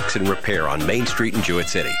Phil's Clocks and Repair on Main Street in Jewett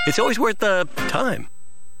City. It's always worth the time.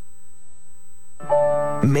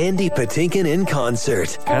 Mandy Patinkin in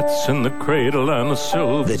concert. Cats in the Cradle and the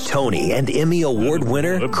Silver. The Tony and Emmy Award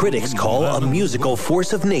winner, critics call a musical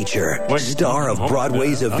force of nature. Star of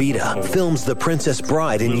Broadway's Evita, films The Princess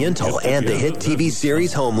Bride in Yentl and the hit TV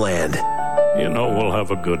series Homeland. You know we'll have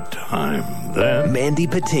a good time then. Mandy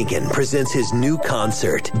Patinkin presents his new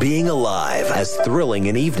concert, Being Alive, as thrilling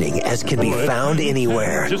an evening as can be found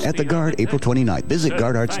anywhere. At the Guard, April 29th. Visit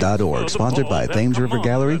guardarts.org. Sponsored by Thames River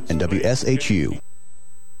Gallery and WSHU.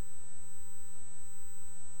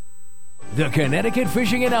 The Connecticut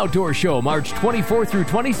Fishing and Outdoor Show, March 24th through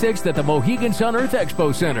 26th at the Mohegan Sun Earth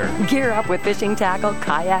Expo Center. Gear up with fishing tackle,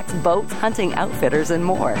 kayaks, boats, hunting outfitters, and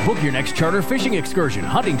more. Book your next charter fishing excursion,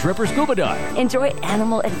 hunting trip, or scuba dive. Enjoy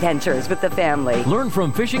animal adventures with the family. Learn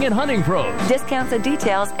from fishing and hunting pros. Discounts and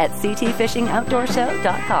details at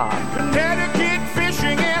ctfishingoutdoorshow.com. Connecticut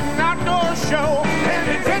Fishing and Outdoor Show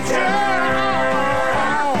and adventure.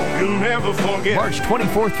 You'll never forget. March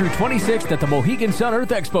 24th through 26th at the Mohegan Sun Earth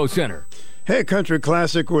Expo Center. Hey, country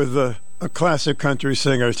classic with a classic country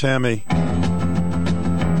singer, Tammy.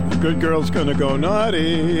 The good girl's gonna go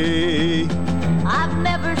naughty. I've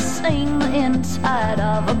never seen the inside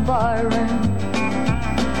of a bar room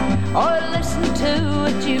or listened to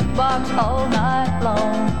a jukebox all night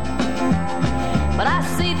long. But I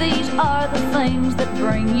see these are the things that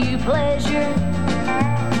bring you pleasure.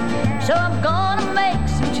 So I'm gonna make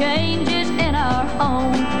some changes in our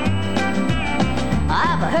home.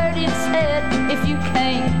 I've heard it said, if you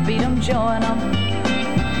can't beat 'em, join 'em.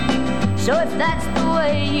 So if that's the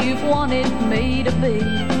way you've wanted me to be,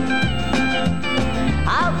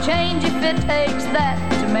 I'll change if it takes that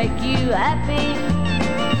to make you happy.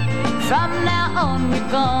 From now on you're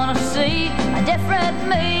gonna see a different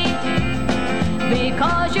me.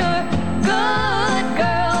 Because you're good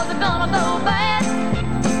girls are gonna go bad.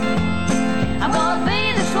 I'm gonna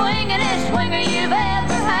be the swingin'est swinger you've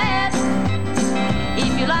ever had.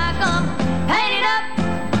 If you like 'em painted up,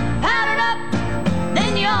 powdered up,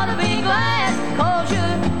 then you ought to be glad. 'Cause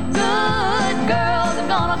you're good girls are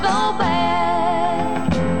gonna go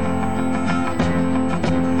bad.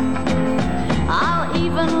 I'll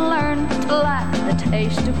even learn to like the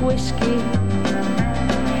taste of whiskey.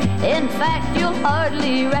 In fact, you'll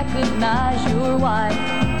hardly recognize your wife.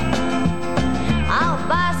 I'll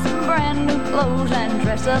buy some brand new clothes and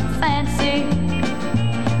dress up fancy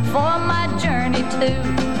for my journey to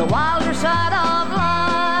the wilder side of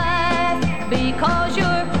life. Because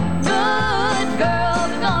you're good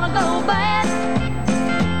girls are gonna go bad.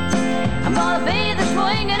 I'm gonna be the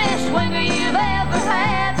swingin'est swinger you've ever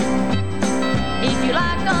had. If you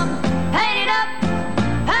like 'em painted up,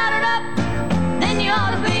 powdered up, then you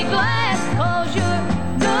ought to be glad. 'Cause you're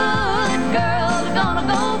good girls are gonna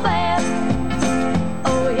go bad.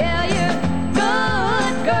 Oh yeah, you're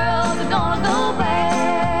good girls are gonna go bad.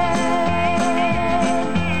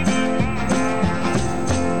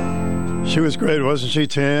 She was great, wasn't she,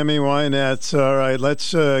 Tammy Wynette? All right,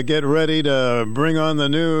 let's get ready to bring on the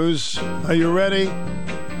news. Are you ready?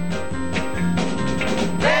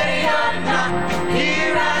 Ready or not,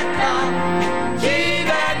 here I come. Gee,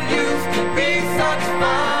 that used to be such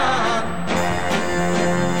fun.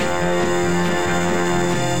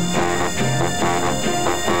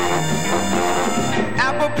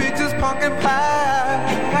 Apple peaches, pumpkin pie.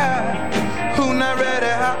 Who not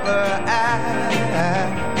ready? Holler,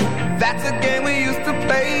 that's a game we used to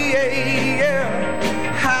play. Yeah.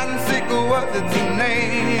 Hide and seek was its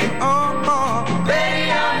name. Ready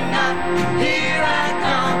or not, here I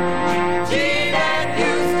come. Gee, that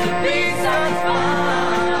used to be such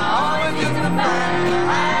fun. I always used to find a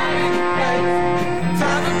hiding place.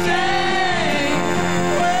 Time to change.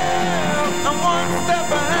 Well, I'm one step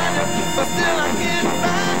behind you, but still I can't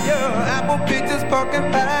find you. Apple peaches, pumpkin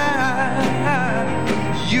pie.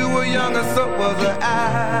 You were younger, so was I.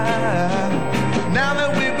 Now that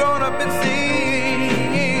we've grown up, it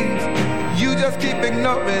seems you just keep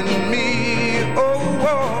ignoring me. Oh,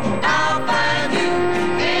 I'll find you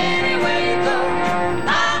anywhere you go.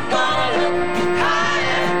 I'm gonna look high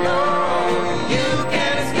and low. You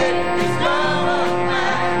can't escape this love of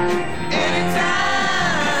mine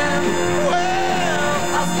anytime. Well,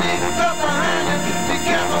 I'll sneak up behind you. Be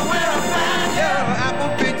careful when I find you.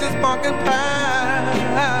 Apple peaches, pumpkin pie.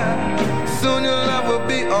 Soon your love will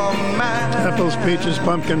be all mine. Apples, peaches,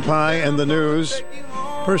 pumpkin pie, and the news.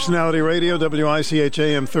 Personality Radio, WICH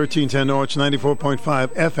AM 1310 Norwich,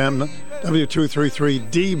 94.5 FM,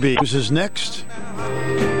 W233DB. News is next.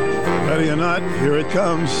 Ready or not, here it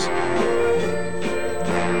comes.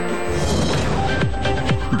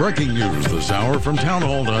 Breaking news this hour from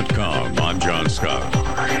townhall.com. I'm John Scott.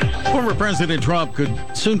 Former President Trump could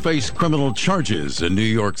soon face criminal charges in New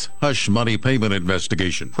York's hush money payment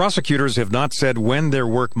investigation. Prosecutors have not said when their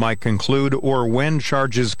work might conclude or when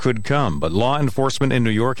charges could come, but law enforcement in New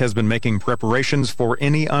York has been making preparations for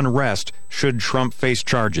any unrest should Trump face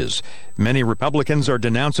charges. Many Republicans are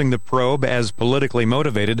denouncing the probe as politically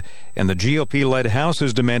motivated, and the GOP-led House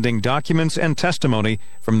is demanding documents and testimony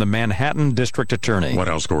from the Manhattan District Attorney. White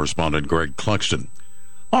House correspondent Greg Cluxton.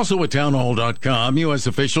 Also at townhall.com, U.S.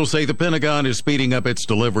 officials say the Pentagon is speeding up its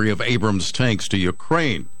delivery of Abrams tanks to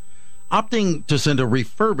Ukraine, opting to send a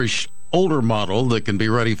refurbished older model that can be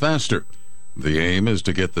ready faster. The aim is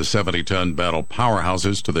to get the 70-ton battle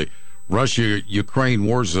powerhouses to the Russia-Ukraine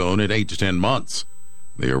war zone in 8 to 10 months.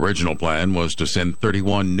 The original plan was to send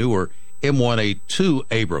 31 newer M1A2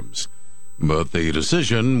 Abrams, but the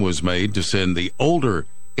decision was made to send the older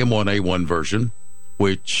M1A1 version,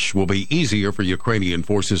 which will be easier for Ukrainian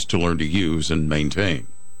forces to learn to use and maintain.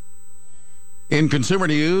 In consumer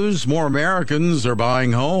news, more Americans are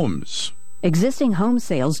buying homes. Existing home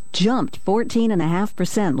sales jumped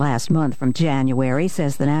 14.5% last month from January,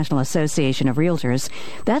 says the National Association of Realtors.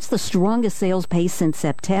 That's the strongest sales pace since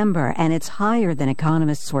September, and it's higher than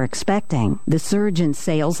economists were expecting. The surge in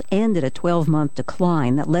sales ended a 12-month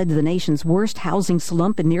decline that led to the nation's worst housing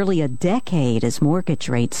slump in nearly a decade as mortgage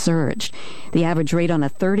rates surged. The average rate on a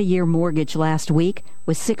 30-year mortgage last week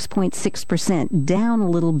was 6.6%, down a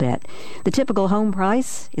little bit. The typical home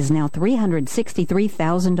price is now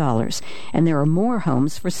 $363,000, and there are more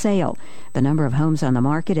homes for sale. The number of homes on the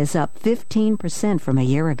market is up 15% from a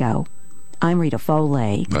year ago. I'm Rita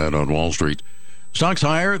Foley. And on Wall Street, stocks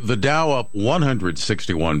higher, the Dow up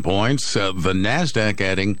 161 points, the NASDAQ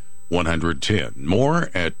adding 110. More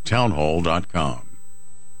at townhall.com.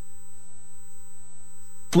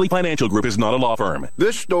 Financial Group is not a law firm.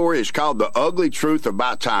 This story is called The Ugly Truth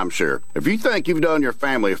About Timeshare. If you think you've done your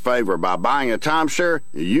family a favor by buying a timeshare,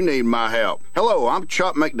 you need my help. Hello, I'm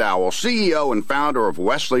Chuck McDowell, CEO and founder of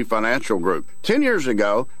Wesley Financial Group. 10 years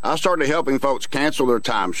ago, I started helping folks cancel their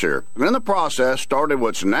timeshare. And in the process, started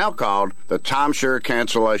what's now called the timeshare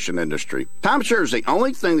cancellation industry. Timeshare is the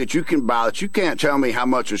only thing that you can buy that you can't tell me how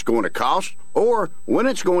much it's going to cost or when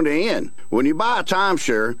it's going to end. When you buy a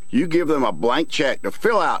timeshare, you give them a blank check to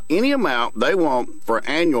fill out any amount they want for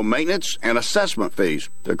annual maintenance and assessment fees.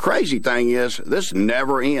 The crazy thing is, this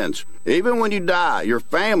never ends. Even when you die, your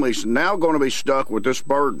family's now going to be stuck with this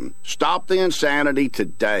burden. Stop the insanity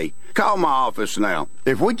today. Call my office now.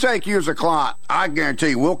 If we take you as a client, I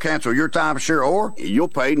guarantee we'll cancel your timeshare or you'll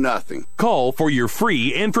pay nothing. Call for your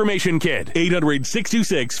free information kit.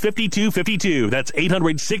 800-626-5252. That's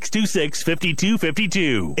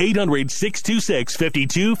 800-626-5252.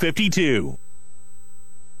 800-626-5252.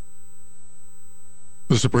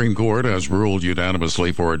 The Supreme Court has ruled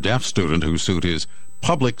unanimously for a deaf student who sued his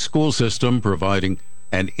public school system providing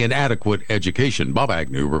an inadequate education. Bob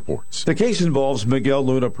Agnew reports. The case involves Miguel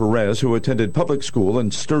Luna Perez, who attended public school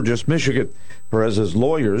in Sturgis, Michigan. Perez's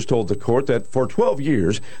lawyers told the court that for 12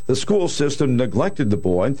 years, the school system neglected the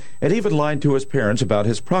boy and even lied to his parents about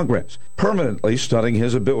his progress, permanently stunting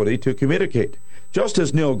his ability to communicate.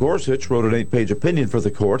 Justice Neil Gorsuch wrote an 8-page opinion for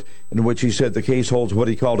the court in which he said the case holds what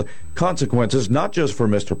he called consequences not just for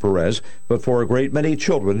Mr. Perez, but for a great many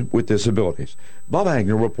children with disabilities. Bob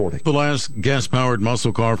Agnew reporting. The last gas-powered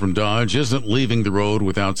muscle car from Dodge isn't leaving the road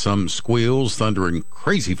without some squeals, thunder, and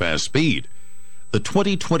crazy fast speed. The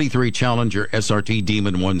 2023 Challenger SRT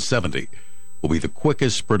Demon 170 will be the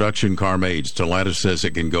quickest production car made. Stellantis says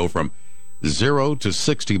it can go from 0 to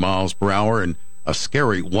 60 miles per hour in a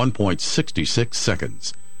scary 1.66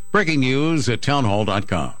 seconds. Breaking news at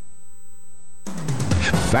townhall.com.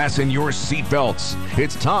 Fasten your seatbelts.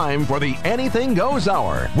 It's time for the Anything Goes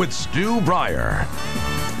Hour with Stu Bryer.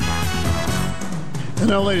 And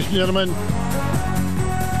now, ladies and gentlemen,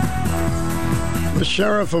 the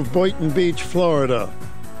sheriff of Boynton Beach, Florida,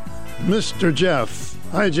 Mr. Jeff.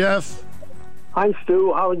 Hi, Jeff. Hi,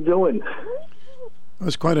 Stu. How are you doing? That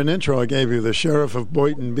was quite an intro I gave you, the sheriff of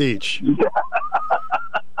Boynton Beach.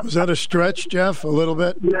 Was that a stretch, Jeff, a little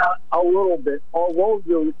bit? Yeah, a little bit. Although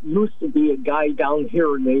there used to be a guy down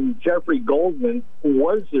here named Jeffrey Goldman who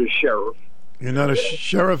was the sheriff. You're not a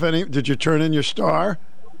sheriff did you turn in your star?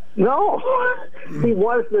 No, he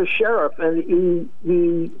was the sheriff, and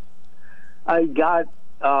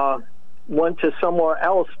I went to somewhere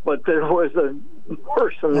else, but there was a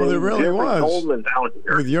person named Jeffrey Goldman down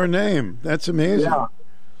here. With your name. That's amazing.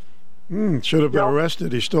 Yeah. Should have been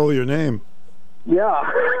arrested. He stole your name. Yeah.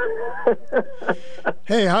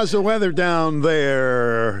 Hey, how's the weather down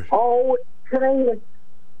there? Oh, today it's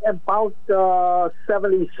about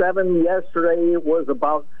 77. Yesterday it was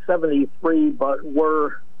about 73, but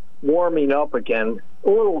we're warming up again. A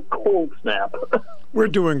little cold snap. We're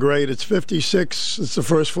doing great. It's 56. It's the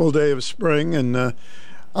first full day of spring, and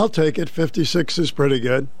I'll take it. 56 is pretty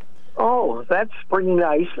good. Oh, that's pretty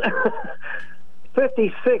nice.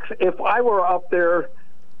 56. If I were up there,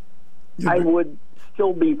 I would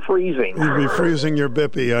still be freezing. You'd be freezing your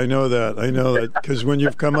bippy. I know that, because when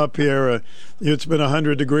you've come up here, it's been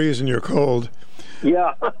 100 degrees and you're cold.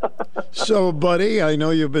 Yeah. So, buddy, I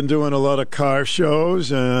know you've been doing a lot of car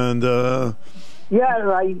shows, and yeah,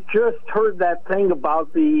 and I just heard that thing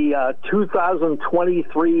about the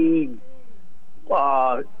 2023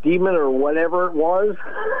 Demon or whatever it was.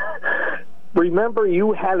 Remember,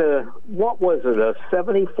 you had a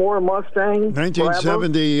 74 Mustang?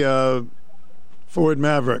 1970 Ford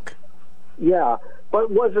Maverick. Yeah,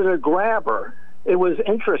 but was it a grabber? It was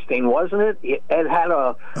interesting, wasn't it? It had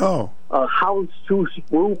a houndstooth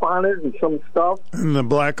roof on it and some stuff. And the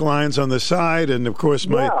black lines on the side, and of course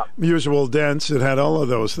my usual dents. It had all of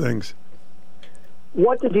those things.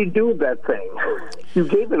 What did you do with that thing? You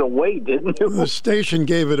gave it away, didn't you? The station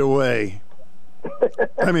gave it away.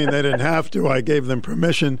 I mean, they didn't have to. I gave them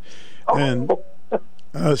permission, and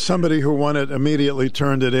somebody who won it immediately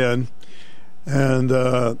turned it in,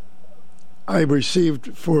 and I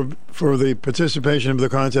received for the participation of the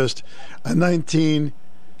contest a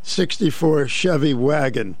 1964 Chevy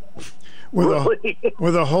wagon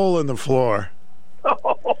with a hole in the floor.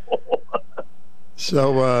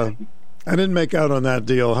 So I didn't make out on that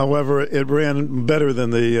deal. However, it ran better than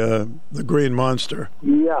the Green Monster.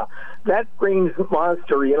 Yeah, that Green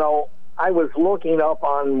Monster, you know, I was looking up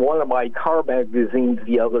on one of my car magazines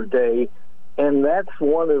the other day, and that's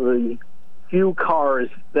one of the few cars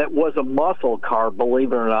that was a muscle car,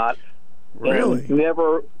 believe it or not. Really? And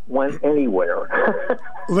never went anywhere.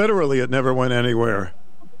 Literally, it never went anywhere.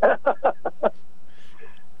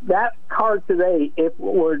 That car today, if it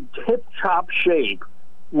were tip-top shape,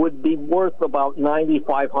 would be worth about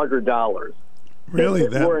 $9,500. Really?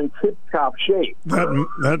 If it were in tip-top shape.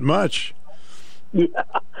 That much? Yeah,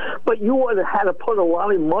 but you would have had to put a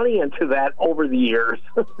lot of money into that over the years.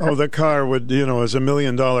 Oh, the car would, is a $1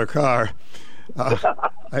 million car.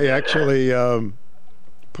 I actually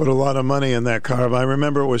put a lot of money in that car. I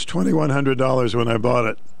remember it was $2,100 when I bought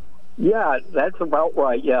it. Yeah, that's about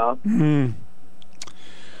right, yeah. Mm.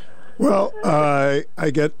 Well, I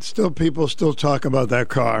get people still talk about that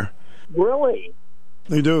car. Really?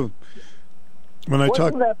 They do.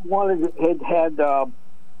 Wasn't that one that had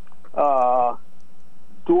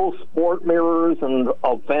dual sport mirrors and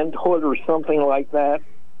a vent hood or something like that?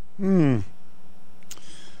 Don't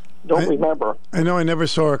remember. I know I never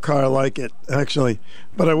saw a car like it, actually.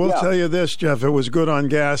 But I will tell you this, Jeff, it was good on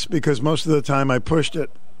gas because most of the time I pushed it.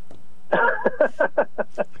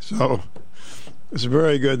 So it's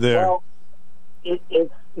very good there. Well,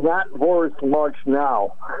 it's not worth much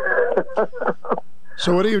now.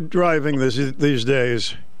 So what are you driving these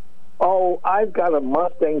days? Oh, I've got a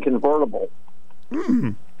Mustang convertible.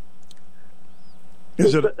 Is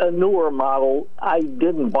it's it a newer model? I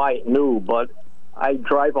didn't buy it new, but I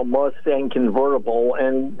drive a Mustang convertible,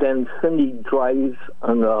 and then Cindy drives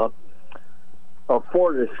a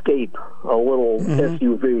Ford Escape, a little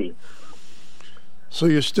SUV. So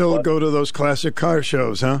you still go to those classic car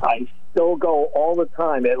shows, huh? I still go all the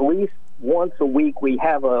time. At least once a week we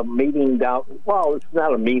have a meeting down. Well, it's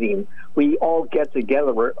not a meeting. We all get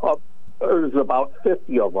together. There's about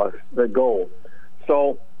 50 of us that go.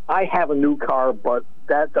 So I have a new car, but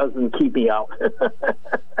that doesn't keep me out.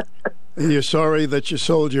 Are you sorry that you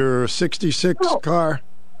sold your 66 car?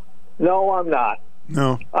 No, I'm not.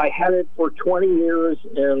 No. I had it for 20 years,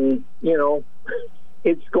 and,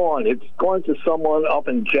 it's gone. It's gone to someone up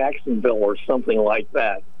in Jacksonville or something like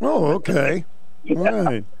that. Oh, okay. Yeah. All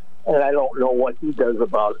right. And I don't know what he does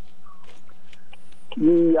about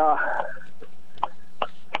it.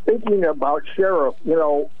 Thinking about Sheriff,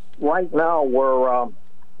 right now we're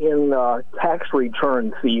in tax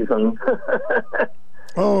return season.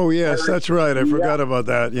 Oh, yes, that's right. I forgot about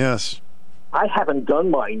that, yes. I haven't done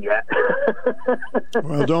mine yet.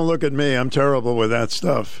 Well, don't look at me. I'm terrible with that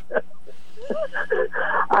stuff.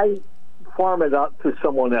 I farm it out to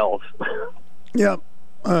someone else. Yeah,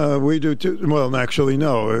 we do too. Well, actually,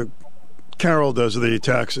 no. Carol does the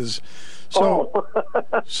taxes. So,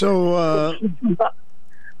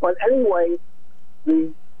 but anyway,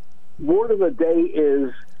 the word of the day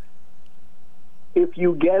is: if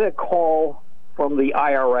you get a call from the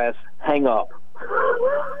IRS, hang up.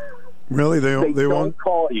 Really, they don't won't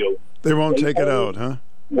call you. They won't take it out, huh?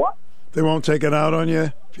 What? They won't take it out on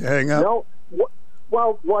you if you hang up? No.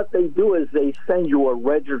 Well, what they do is they send you a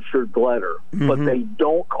registered letter, but they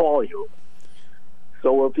don't call you.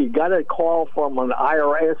 So if you got a call from an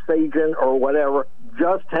IRS agent or whatever,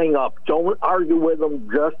 just hang up. Don't argue with them.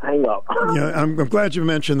 Just hang up. Yeah, I'm glad you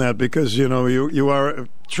mentioned that because you are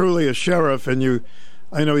truly a sheriff, and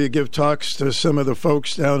I know you give talks to some of the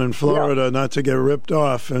folks down in Florida not to get ripped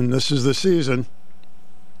off, and this is the season.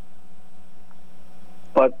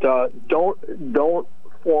 But don't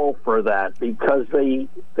fall for that because they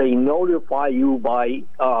notify you by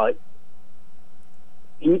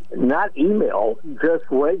not email, just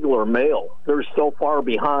regular mail. They're so far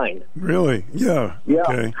behind. Really? Yeah.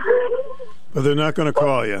 Okay. But they're not going to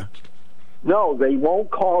call you. No, they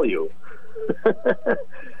won't call you.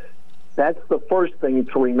 That's the first thing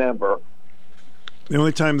to remember. The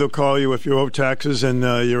only time they'll call you if you owe taxes and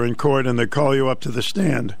you're in court and they call you up to the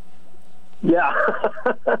stand. Yeah.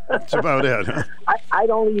 That's about it, huh? I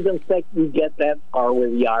don't even think you get that far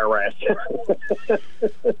with the IRS.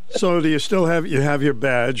 So do you still have your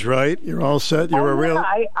badge, right? You're all set? You're a real...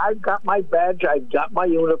 I've got my badge. I've got my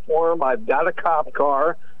uniform. I've got a cop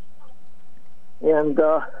car. And...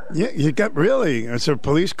 yeah, you got... Really? It's a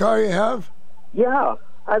police car you have? Yeah,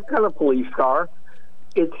 I've got a police car.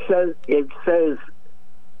 It says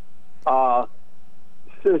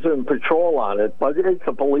Citizen Patrol on it, but it's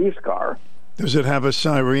a police car. Does it have a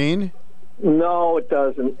siren? No, it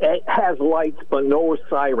doesn't. It has lights, but no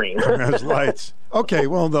siren. It has lights. Okay,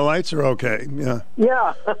 well, the lights are okay. Yeah.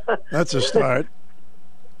 Yeah. That's a start.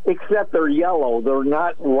 Except they're yellow. They're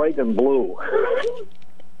not white and blue.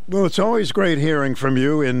 Well, it's always great hearing from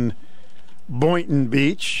you in Boynton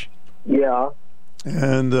Beach. Yeah.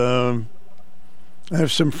 And I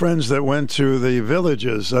have some friends that went to the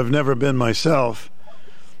Villages. I've never been myself.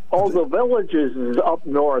 Oh, the Villages is up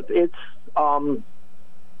north. It's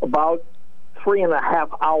about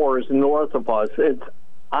 3.5 hours north of us. It's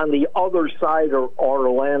on the other side of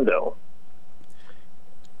Orlando.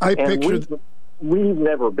 We've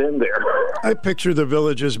never been there. I picture the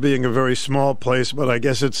Villages being a very small place, but I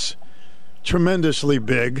guess it's tremendously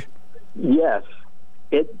big. Yes.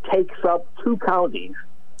 It takes up 2 counties.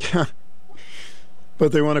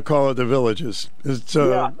 But they want to call it the Villages. It's,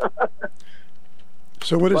 yeah.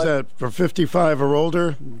 So what is that, for 55 or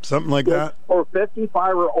older? Something like that? For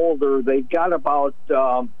 55 or older, they've got about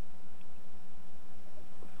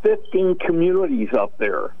 15 communities up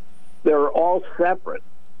there. They're all separate.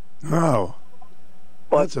 Wow.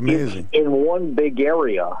 That's amazing. It's in one big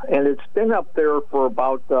area. And it's been up there for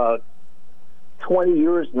about 20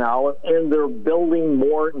 years now, and they're building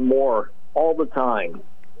more and more all the time.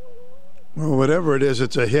 Well, whatever it is,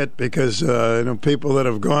 it's a hit because people that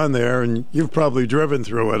have gone there, and you've probably driven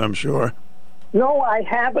through it, I'm sure. No, I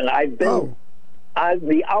haven't. I've been on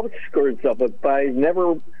the outskirts of it, but I've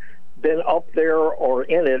never been up there or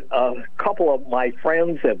in it. A couple of my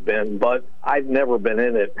friends have been, but I've never been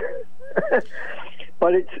in it.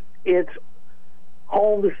 But it's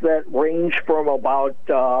homes that range from about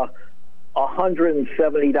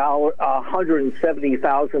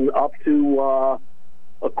 $170,000 up to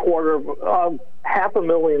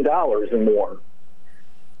 $250,000 and more.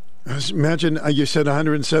 Imagine you said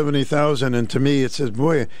 170,000, and to me it says,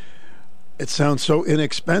 boy, it sounds so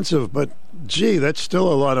inexpensive, but gee, that's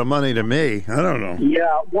still a lot of money to me. I don't know.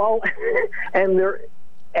 Yeah, well, and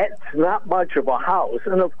it's not much of a house,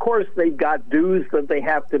 and of course they've got dues that they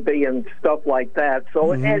have to pay and stuff like that,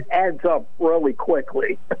 so it adds up really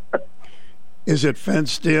quickly. Is it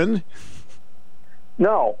fenced in?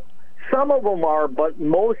 No. Some of them are, but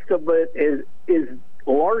most of it is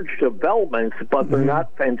large developments, but they're not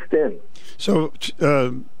fenced in. So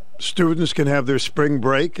students can have their spring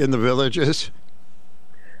break in the Villages?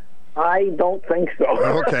 I don't think so.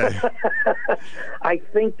 Okay. I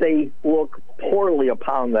think they look poorly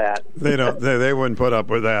upon that. They don't. They wouldn't put up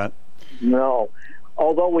with that. No.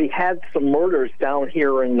 Although we had some murders down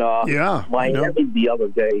here in Miami the other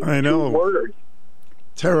day. I know. 2 murders.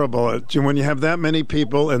 Terrible. When you have that many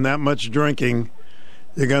people and that much drinking,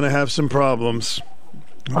 you're going to have some problems.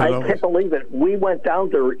 I can't believe it. We went down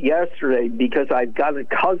there yesterday because I've got a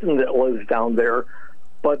cousin that lives down there,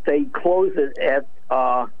 but they close it at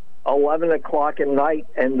 11 o'clock at night,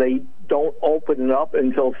 and they don't open it up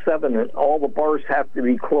until 7, and all the bars have to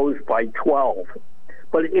be closed by 12.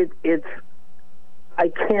 But it's I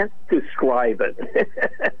can't describe it.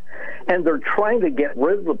 And they're trying to get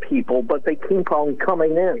rid of the people, but they keep on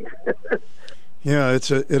coming in. Yeah,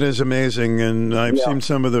 it is amazing, and I've seen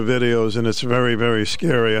some of the videos, and it's very, very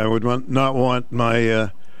scary. I would not want my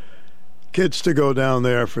kids to go down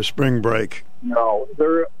there for spring break. No,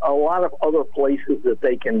 there are a lot of other places that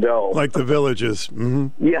they can go. Like the Villages. Mm-hmm.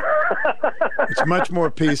 Yeah. It's much more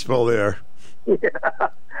peaceful there. Yeah.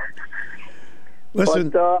 Listen.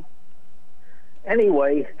 But,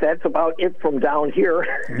 anyway, that's about it from down here.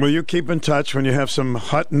 Will you keep in touch when you have some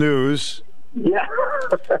hot news? Yeah.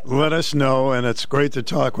 Let us know, and it's great to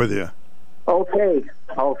talk with you. Okay.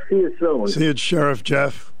 I'll see you soon. See you, Sheriff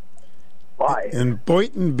Jeff. Bye. In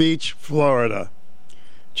Boynton Beach, Florida.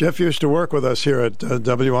 Jeff used to work with us here at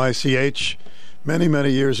WICH Many, many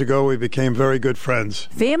years ago, we became very good friends.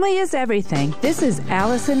 Family is everything. This is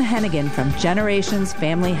Allison Hennigan from Generations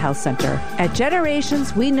Family Health Center. At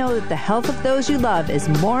Generations, we know that the health of those you love is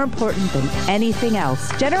more important than anything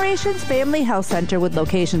else. Generations Family Health Center, with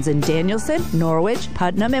locations in Danielson, Norwich,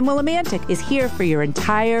 Putnam, and Willimantic, is here for your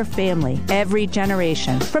entire family, every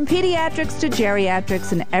generation. From pediatrics to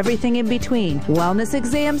geriatrics and everything in between. Wellness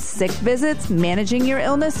exams, sick visits, managing your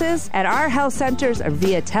illnesses. At our health centers or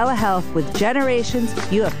via telehealth with Generations,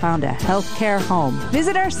 you have found a healthcare home.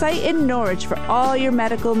 Visit our site in Norwich for all your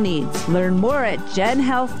medical needs. Learn more at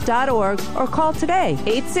genhealth.org or call today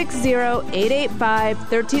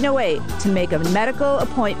 860-885-1308 to make a medical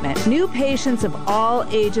appointment. New patients of all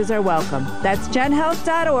ages are welcome. That's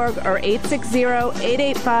genhealth.org or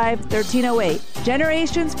 860-885-1308.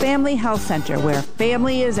 Generations Family Health Center, where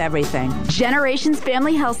family is everything. Generations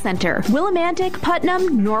Family Health Center. Willimantic,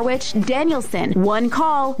 Putnam, Norwich, Danielson. One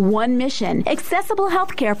call, one mission. Accessible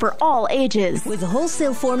health care for all ages. With the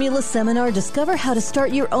Wholesale Formula Seminar, discover how to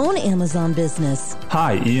start your own Amazon business.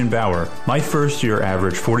 Hi, Ian Bauer. My first year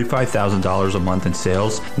averaged $45,000 a month in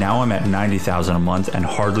sales. Now I'm at $90,000 a month and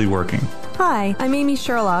hardly working. Hi, I'm Amy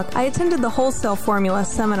Sherlock. I attended the Wholesale Formula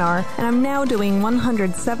Seminar, and I'm now doing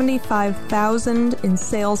 $175,000 in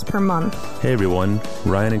sales per month. Hey everyone,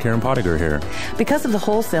 Ryan and Karen Pottinger here. Because of the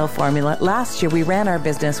Wholesale Formula, last year we ran our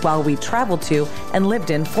business while we traveled to and lived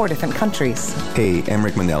in 4 different countries. Hey, I'm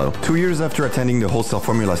Rick Manello. 2 years after attending the Wholesale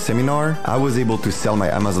Formula Seminar, I was able to sell my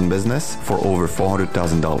Amazon business for over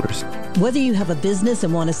 $400,000. Whether you have a business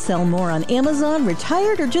and want to sell more on Amazon,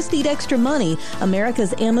 retired, or just need extra money,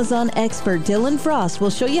 America's Amazon expert Dylan Frost will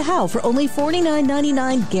show you how for only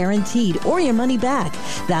 $49.99 guaranteed, or your money back.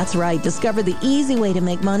 That's right. Discover the easy way to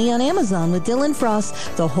make money on Amazon with Dylan Frost,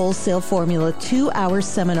 the Wholesale Formula 2-hour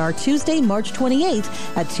seminar, Tuesday, March 28th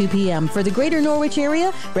at 2 p.m. For the greater Norwich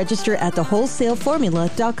area, register at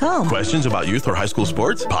thewholesaleformula.com. Questions about youth or high school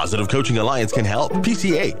sports? Positive Coaching Alliance can help.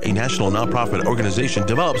 PCA, a national nonprofit organization,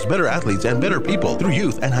 develops better athletes and better people through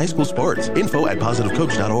youth and high school sports. Info at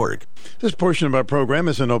positivecoach.org. This portion of our program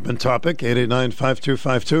is an open topic.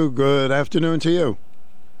 889-5252. Good afternoon to you.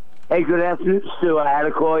 Hey, good afternoon, Stu. I had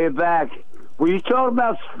to call you back. Were you talking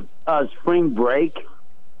about spring break?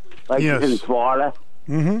 Like yes. In Florida?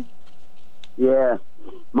 Mm-hmm. Yeah.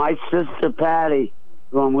 My sister, Patty,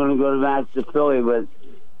 who I'm going to go back to Philly with,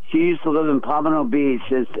 she used to live in Pompano Beach.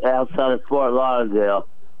 It's outside of Fort Lauderdale.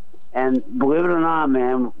 And believe it or not,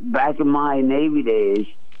 man, back in my Navy days,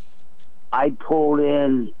 we pulled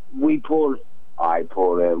in,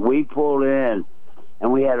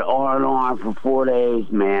 and we had R&R for 4 days,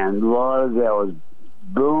 man. Lauderdale was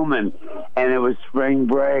booming, and it was spring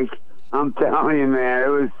break. I'm telling you, man, it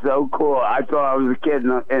was so cool. I thought I was a kid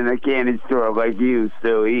in a candy store like you,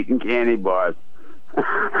 Stu, eating candy bars.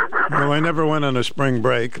 Well, I never went on a spring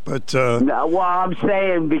break, but... No, well, I'm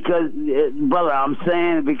saying because, brother,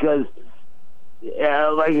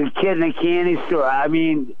 like a kid in a candy store. I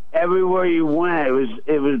mean, everywhere you went, it was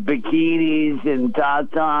bikinis and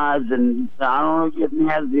tatas, and I don't know if you can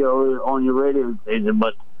have the on your radio station,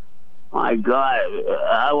 but my God,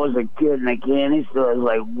 I was a kid in a candy store. I was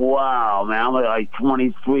like, wow, man, I'm like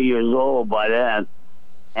 23 years old by then,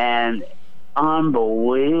 and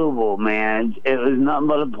unbelievable, man. It was nothing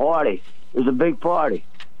but a party. It was a big party.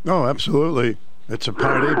 Oh, absolutely. It's a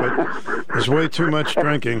party, but there's way too much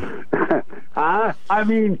drinking. Huh? I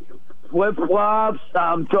mean, flip-flops.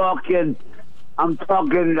 I'm talking, oh,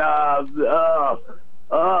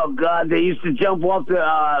 God, they used to jump off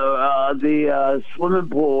the swimming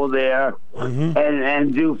pool there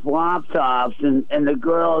and do flop tops, and the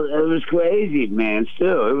girl, it was crazy, man,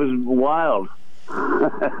 too. It was wild.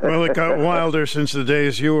 Well, it got wilder since the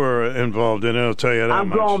days you were involved in it, I'll tell you that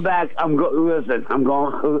much. Going back, I'm going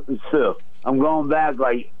back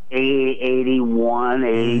like 81,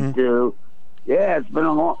 82. Yeah, it's been a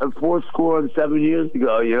 4-7 years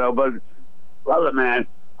ago, you know, but, brother, man,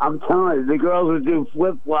 I'm telling you, the girls would do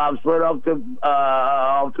flip-flops right off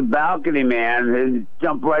the balcony, man, and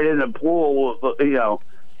jump right in the pool, you know.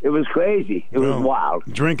 It was crazy. It was wild.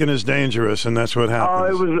 Drinking is dangerous, and that's what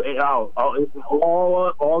happens.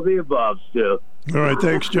 All the above, too. All right,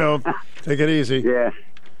 thanks, Joe. Take it easy. Yeah.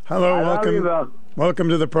 Hello, I welcome. love you, Welcome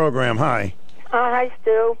to the program. Hi. Hi,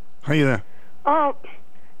 Stu. How you there?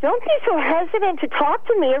 Don't be so hesitant to talk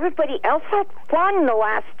to me. Everybody else had fun the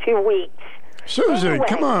last 2 weeks. Susan, anyway.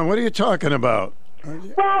 Come on. What are you talking about?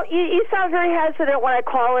 Well, you sound very hesitant when I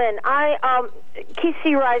call in.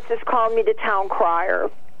 Casey Rice has called me the town crier.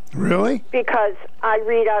 Really? Because I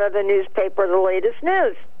read out of the newspaper the latest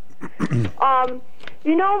news.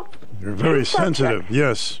 You know... You're very sensitive,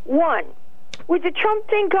 yes. One, with the Trump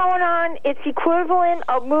thing going on, it's equivalent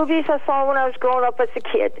of movies I saw when I was growing up as a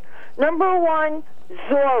kid. Number one,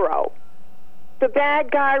 Zorro. The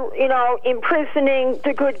bad guy, imprisoning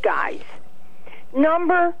the good guys.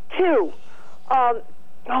 Number two,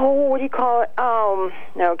 what do you call it?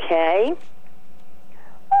 Okay.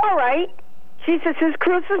 All right. Jesus'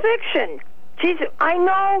 crucifixion. Jesus, I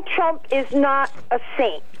know Trump is not a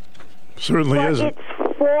saint. Certainly but isn't.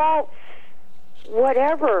 It's false.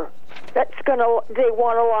 Whatever. They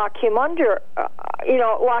want to lock him under,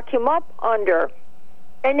 lock him up under.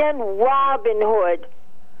 And then Robin Hood.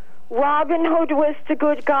 Robin Hood was the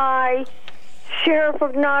good guy. Sheriff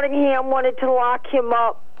of Nottingham wanted to lock him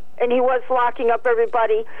up, and he was locking up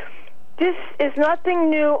everybody. This is nothing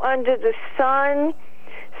new under the sun.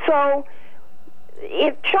 So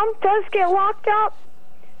if Trump does get locked up,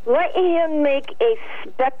 let him make a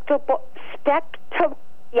spectacle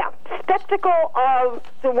of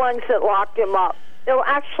the ones that locked him up. It'll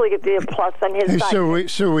actually be a plus on his side.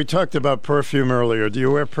 So we talked about perfume earlier. Do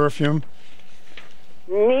you wear perfume?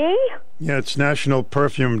 Me? Yeah, it's National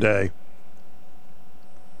Perfume Day.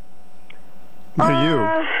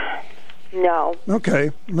 You? No.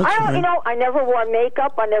 Okay, that's fine. I never wore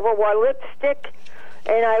makeup. I never wore lipstick.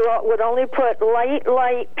 And I would only put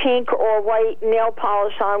light pink or white nail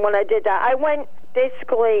polish on when I did that. I went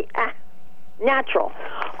basically natural.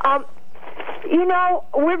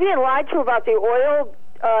 We're being lied to about the oil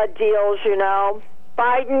deals,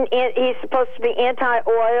 Biden, he's supposed to be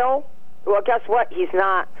anti-oil. Well, guess what? He's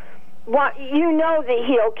not. Well, you know that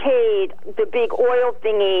he okayed the big oil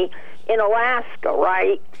thingy in Alaska,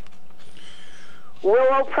 right?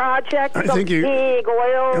 Willow Project, big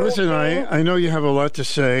oil. Listen, I know you have a lot to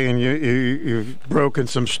say, and you've broken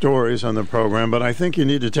some stories on the program, but I think you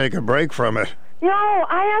need to take a break from it. No,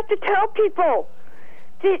 I have to tell people,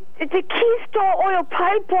 the Keystone Oil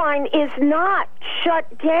Pipeline is not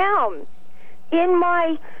shut down. In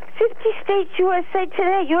my 50 States USA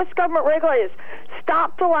Today, U.S. government regulators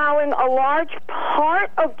stopped allowing a large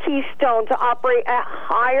part of Keystone to operate at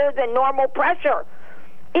higher than normal pressure.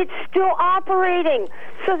 It's still operating,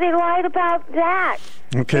 so they lied about that.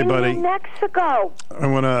 Okay, buddy. In New Mexico.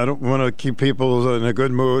 I don't want to keep people in a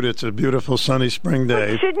good mood. It's a beautiful sunny spring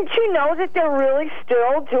day. But shouldn't you know that they're really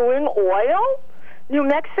still doing oil? New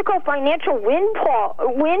Mexico financial windfall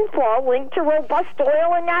linked to robust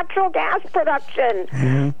oil and natural gas production.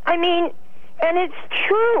 Mm-hmm. I mean, and it's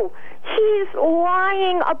true. He's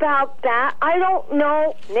lying about that. I don't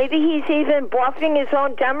know. Maybe he's even bluffing his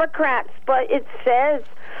own Democrats, but it says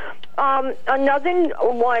another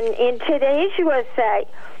one in today's USA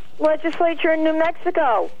legislature in New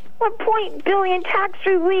Mexico. $1 billion tax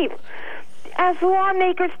relief as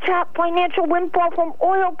lawmakers tap financial windfall from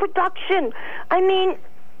oil production. I mean,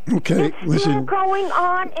 okay, it's still going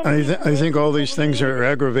on. I think all these things are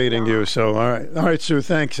aggravating you. So, all right, Sue.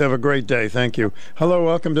 Thanks. Have a great day. Thank you. Hello,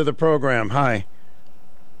 welcome to the program. Hi.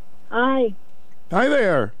 Hi. Hi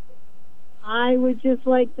there. I would just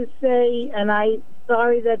like to say, and I'm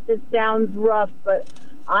sorry that this sounds rough, but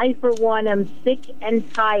I, for one, am sick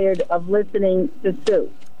and tired of listening to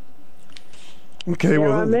Sue. Okay, there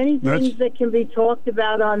are many things that can be talked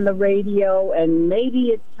about on the radio, and maybe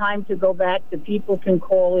it's time to go back to people can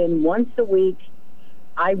call in once a week.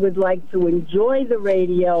 I would like to enjoy the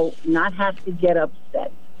radio, not have to get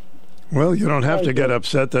upset. Well, you don't have to get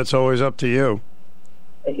upset. That's always up to you.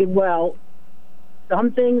 Well, some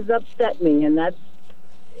things upset me, and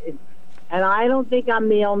I don't think I'm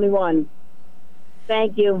the only one.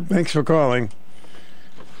 Thank you. Thanks for calling.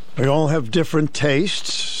 We all have different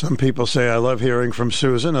tastes. Some people say, I love hearing from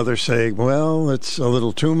Susan. Others say, well, it's a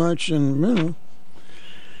little too much. And,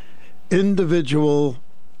 individual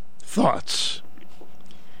thoughts.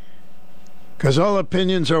 Because all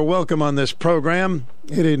opinions are welcome on this program.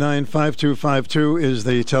 889-5252 is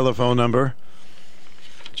the telephone number.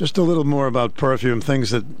 Just a little more about perfume, things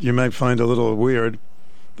that you might find a little weird.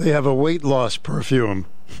 They have a weight loss perfume.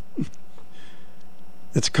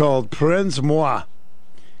 It's called Prends Moi.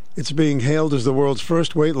 It's being hailed as the world's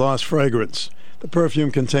first weight loss fragrance. The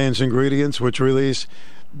perfume contains ingredients which release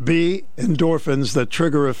B endorphins that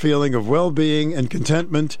trigger a feeling of well-being and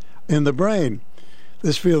contentment in the brain.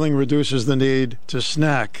 This feeling reduces the need to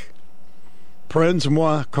snack. Prends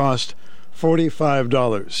Moi cost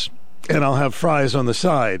 $45, and I'll have fries on the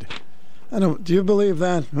side. Do you believe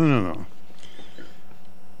that? I don't know.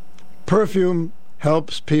 Perfume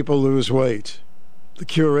helps people lose weight. The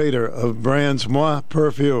curator of Prends Moi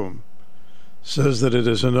perfume says that it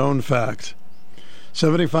is a known fact.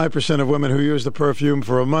 75% of women who use the perfume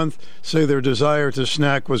for a month say their desire to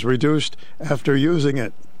snack was reduced after using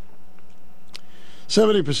it.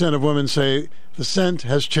 70% of women say the scent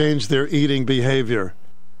has changed their eating behavior.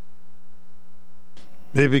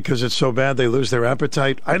 Maybe because it's so bad they lose their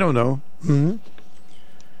appetite. I don't know.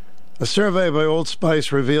 A survey by Old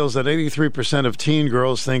Spice reveals that 83% of teen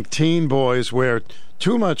girls think teen boys wear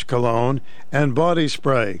too much cologne and body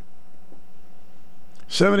spray.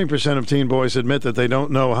 70% of teen boys admit that they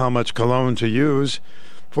don't know how much cologne to use.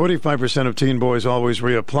 45% of teen boys always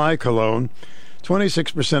reapply cologne.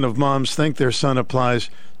 26% of moms think their son applies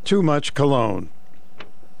too much cologne.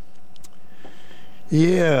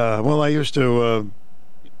 Yeah, well, I used to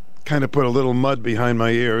kind of put a little mud behind my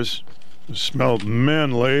ears. It smelled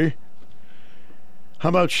manly. How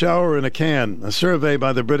about shower in a can? A survey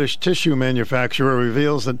by the British tissue manufacturer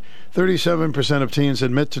reveals that 37% of teens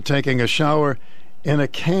admit to taking a shower in a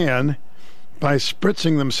can by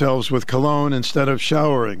spritzing themselves with cologne instead of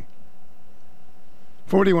showering.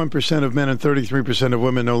 41% of men and 33% of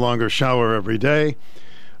women no longer shower every day.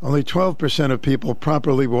 Only 12% of people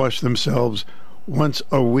properly wash themselves once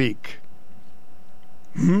a week.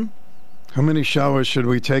 How many showers should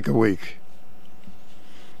we take a week?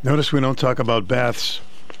 Notice we don't talk about baths.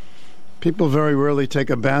 People very rarely take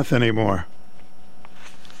a bath anymore,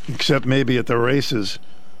 except maybe at the races.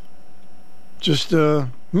 Just little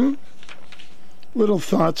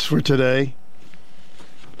thoughts for today.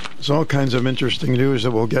 There's all kinds of interesting news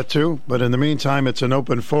that we'll get to, but in the meantime, it's an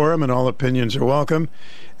open forum and all opinions are welcome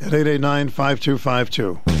at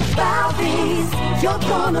 889-5252. Falvey's, you're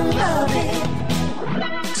gonna love it.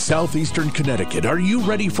 Southeastern Connecticut, are you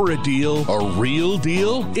ready for a deal? A real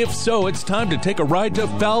deal? If so, it's time to take a ride to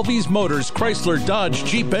Falvey's Motors, Chrysler, Dodge,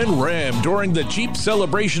 Jeep, and Ram during the Jeep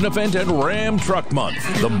Celebration event and Ram Truck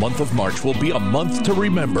Month. The month of March will be a month to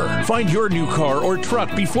remember. Find your new car or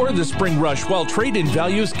truck before the spring rush while trade-in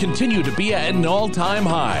values continue to be at an all-time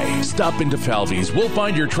high. Stop into Falvey's. We'll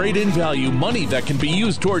find your trade-in value money that can be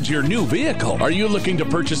used towards your new vehicle. Are you looking to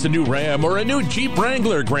purchase a new Ram or a new Jeep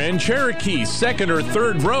Wrangler, Grand Cherokee, second or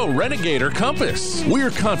third row, Renegade, or Compass? We're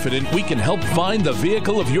confident we can help find the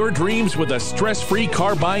vehicle of your dreams with a stress-free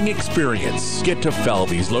car buying experience. Get to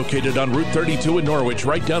Falvey's, located on Route 32 in Norwich,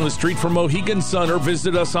 right down the street from Mohegan Sun, or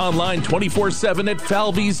visit us online 24/7 at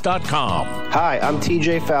falveys.com. Hi, I'm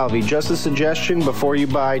TJ Falvey. Just a suggestion, before you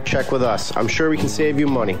buy, check with us. I'm sure we can save you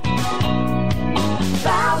money.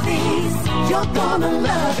 Falvey's, you're gonna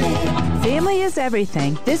love it. Family is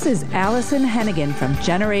everything. This is Allison Hennigan from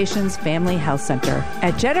Generations Family Health Center.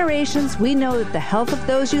 At Generations, we know that the health of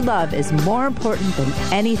those you love is more important than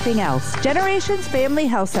anything else. Generations Family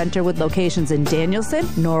Health Center, with locations in Danielson,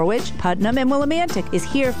 Norwich, Putnam, and Willimantic, is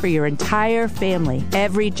here for your entire family,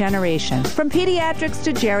 every generation. From pediatrics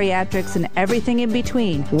to geriatrics and everything in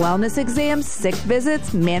between. Wellness exams, sick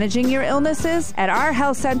visits, managing your illnesses. At our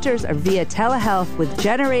health centers or via telehealth, with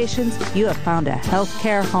Generations, you have found a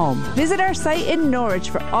healthcare home. Visit our site in Norwich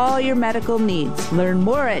for all your medical needs. Learn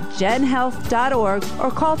more at genhealth.org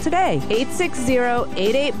or call today,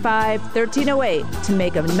 860-885-1308, to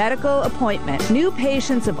make a medical appointment. New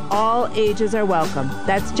patients of all ages are welcome.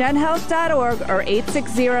 That's genhealth.org or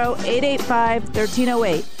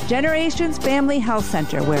 860-885-1308. Generations Family Health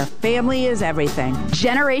Center, where family is everything.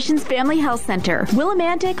 Generations Family Health Center,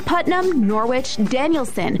 Willimantic, Putnam, Norwich,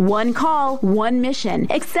 Danielson. One call, one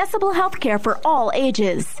mission. Accessible health care for all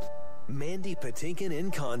ages. Mandy Patinkin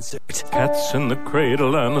in concert. Cats in the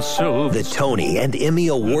Cradle and the Silver. The Tony and Emmy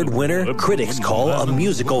Award winner, critics call a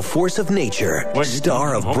musical force of nature.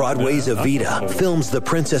 Star of Broadway's Evita, films The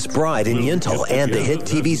Princess Bride in Yentl and the hit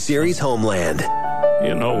TV series Homeland.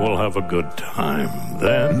 You know we'll have a good time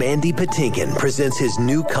then. Mandy Patinkin presents his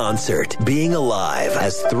new concert, Being Alive,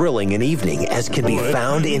 as thrilling an evening as can be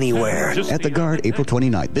found anywhere. At the Guard, April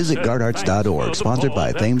 29th. Visit guardarts.org. Sponsored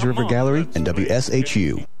by Thames River Gallery and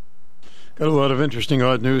WSHU. Got a lot of interesting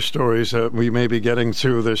odd news stories that we may be getting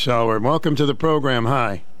to this hour. Welcome to the program.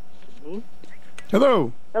 Hi. Me?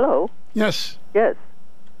 Hello. Hello. Yes. Yes.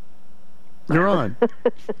 You're on.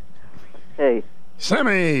 Hey.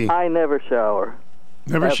 Sammy. I never shower.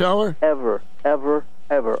 Never shower? Ever.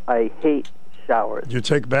 I hate showers. You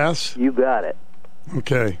take baths? You got it.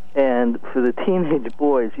 Okay. And for the teenage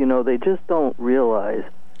boys, you know, they just don't realize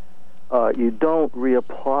you don't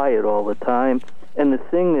reapply it all the time. And the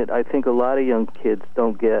thing that I think a lot of young kids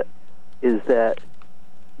don't get is that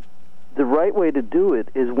the right way to do it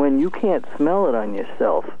is when you can't smell it on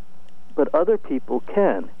yourself, but other people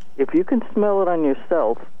can. If you can smell it on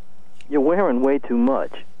yourself, you're wearing way too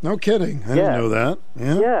much. No kidding. I didn't know that.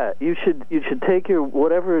 Yeah. Yeah, you should take your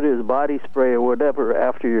whatever it is, body spray or whatever,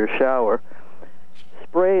 after your shower,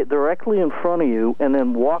 spray it directly in front of you, and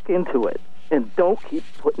then walk into it. And don't keep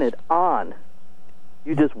putting it on.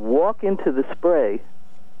 You just walk into the spray,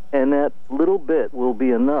 and that little bit will be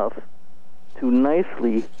enough to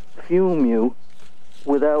nicely fume you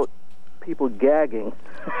without people gagging.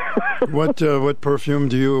 What perfume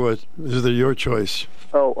do you? Is it your choice?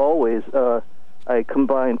 Oh, always. I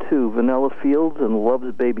combine two: Vanilla Fields and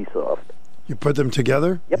Love's Baby Soft. You put them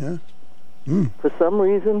together? Yep. Yeah. For some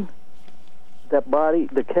reason,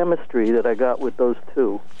 the chemistry that I got with those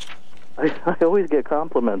two, I always get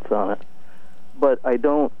compliments on it. But I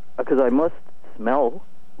don't, because I must smell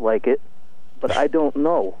like it, but I don't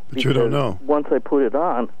know. But you don't know. Once I put it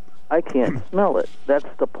on, I can't smell it. That's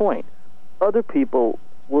the point. Other people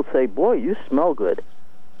will say, boy, you smell good.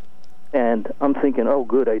 And I'm thinking, oh,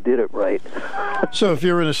 good, I did it right. So if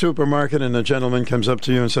you're in a supermarket and a gentleman comes up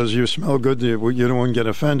to you and says, you smell good, you don't get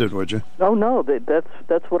offended, would you? Oh, no,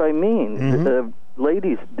 that's what I mean. Mm-hmm.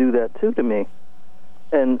 Ladies do that, too, to me.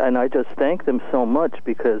 And I just thank them so much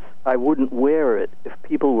because I wouldn't wear it if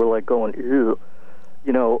people were like going, ew,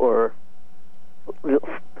 or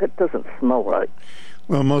that doesn't smell right.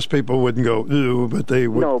 Well, most people wouldn't go, ew, but they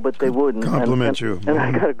would. No, but they wouldn't. Compliment you. And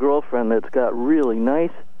I got a girlfriend that's got really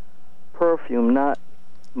nice perfume. Not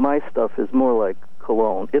my stuff is more like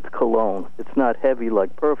cologne. It's cologne. It's not heavy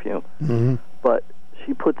like perfume. Mm-hmm. But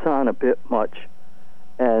she puts on a bit much.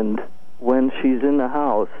 And when she's in the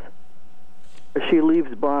house, she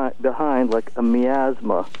leaves behind like a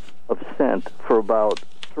miasma of scent for about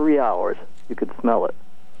 3 hours. You could smell it.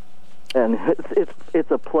 And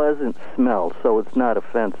it's a pleasant smell, so it's not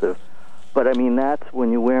offensive. But, I mean, that's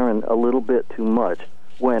when you're wearing a little bit too much.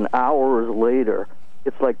 When hours later,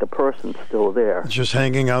 it's like the person's still there. It's just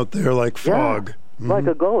hanging out there like fog. Yeah, like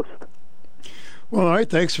a ghost. Well, all right,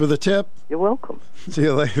 thanks for the tip. You're welcome. See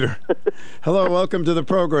you later. Hello, welcome to the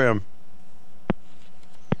program.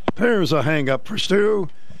 There's a hang-up for Stu.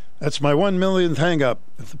 That's my 1 millionth hang-up.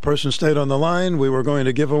 If the person stayed on the line, we were going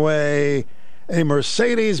to give away a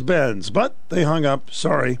Mercedes-Benz, but they hung up.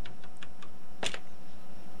 Sorry.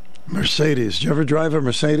 Mercedes. Do you ever drive a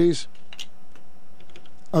Mercedes?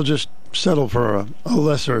 I'll just settle for a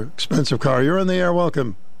lesser expensive car. You're on the air.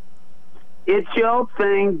 Welcome. It's your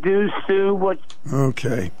thing. Do Stu what?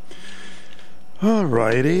 Okay. All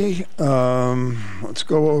righty. Let's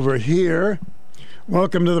go over here.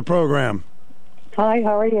 Welcome to the program. Hi,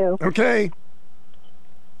 how are you? Okay.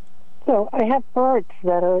 So I have birds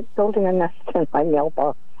that are building a nest in my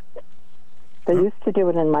mailbox. They used to do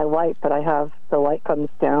it in my light, but the light comes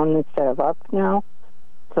down instead of up now.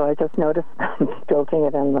 So I just noticed them building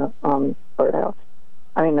it in the birdhouse.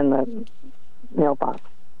 In the mailbox.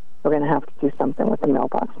 We're going to have to do something with the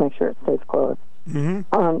mailbox, make sure it stays closed.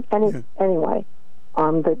 Mm-hmm. Anyway,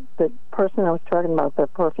 the person I was talking about, the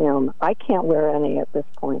perfume, I can't wear any at this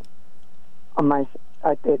point. I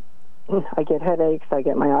get headaches, I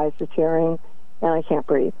get my eyes are tearing, and I can't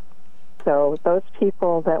breathe. So those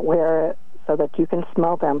people that wear it so that you can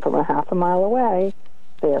smell them from a half a mile away,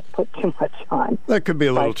 they have put too much on. That could be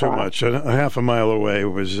a little too much. A half a mile away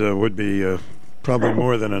would be probably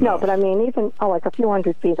more than enough. No, but I mean, even like a few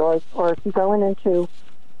hundred feet, or if you go into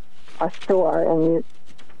a store and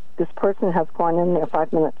this person has gone in there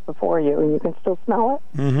 5 minutes before you and you can still smell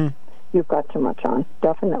it, mm-hmm. You've got too much on,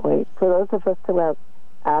 definitely. For those of us who have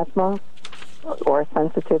asthma or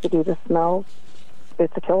sensitivity to smells,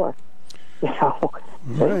 it's a killer.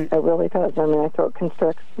 Right. It really does. I mean, my throat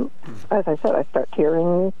constricts. As I said, I start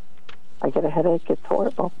tearing. I get a headache. It's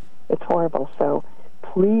horrible. It's horrible. So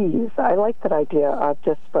please, I like that idea of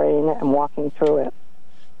just spraying it and walking through it.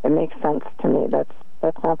 It makes sense to me. That's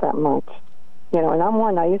not that much.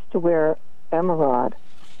 And I used to wear Emerald,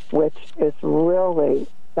 which is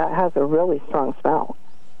that has a really strong smell.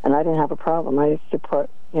 And I didn't have a problem. I used to put,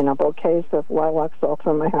 bouquets of lilacs all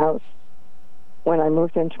through my house. When I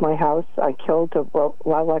moved into my house, I killed a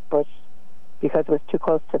lilac bush because it was too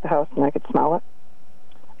close to the house and I could smell it.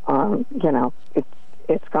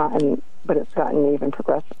 It's gotten even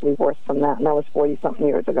progressively worse from that, and that was 40-something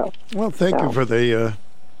years ago. Well, thank you for the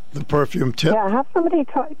perfume tip. Yeah, have somebody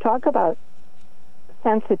talk about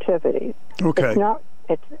sensitivities. Okay.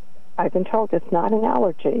 I've been told it's not an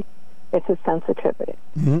allergy; it's a sensitivity.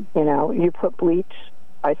 Mm-hmm. You put bleach,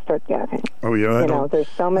 I start gagging. Oh yeah, there's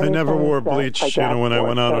so many. I never wore bleach, when I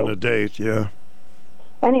went out on a date. Yeah.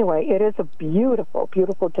 Anyway, it is a beautiful,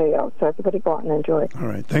 beautiful day out, so everybody go out and enjoy it. All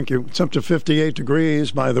right, thank you. It's up to 58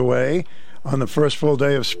 degrees, by the way, on the first full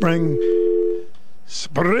day of spring.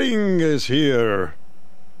 Spring is here.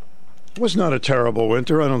 It was not a terrible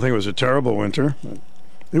winter. I don't think it was a terrible winter.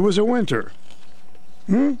 It was a winter.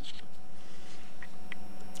 A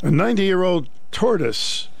 90-year-old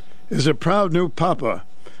tortoise is a proud new papa.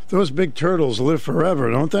 Those big turtles live forever,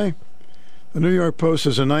 don't they? The New York Post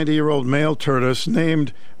says a 90-year-old male tortoise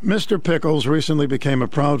named Mr. Pickles recently became a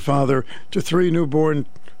proud father to 3 newborn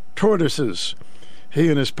tortoises. He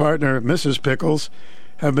and his partner, Mrs. Pickles,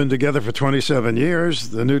 have been together for 27 years.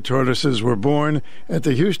 The new tortoises were born at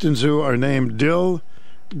the Houston Zoo are named Dill,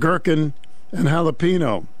 Gherkin, and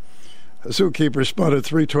Jalapeno. A zookeeper spotted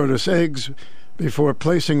 3 tortoise eggs before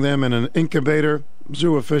placing them in an incubator.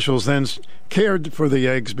 Zoo officials then cared for the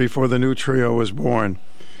eggs before the new trio was born.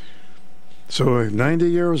 So 90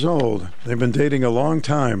 years old. They've been dating a long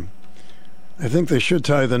time. I think they should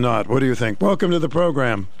tie the knot. What do you think? Welcome to the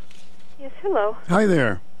program. Yes, hello. Hi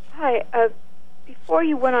there. Hi. Before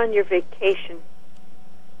you went on your vacation,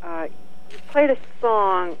 you played a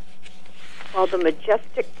song called The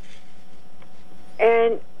Majestic,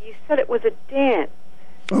 and you said it was a dance.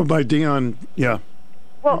 Oh, by Dion, yeah.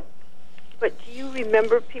 Well, but do you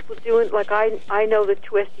remember people doing, like I know the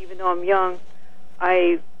twist, even though I'm young.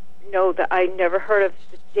 I know that I never heard of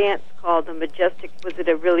the dance called The Majestic. Was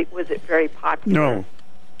it very popular? No.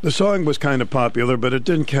 The song was kind of popular, but it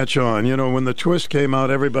didn't catch on. You know, when the twist came out,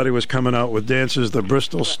 everybody was coming out with dances, the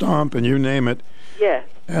Bristol Stomp, and you name it. Yeah.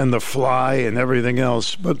 And the Fly and everything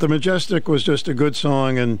else. But The Majestic was just a good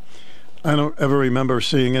song, and I don't ever remember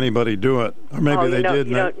seeing anybody do it. Or maybe they did.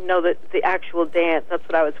 You don't know the actual dance. That's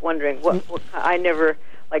what I was wondering. What I never,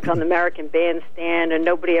 like on the American Bandstand, and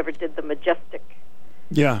nobody ever did The Majestic.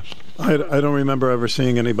 Yeah, I don't remember ever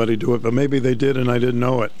seeing anybody do it, but maybe they did and I didn't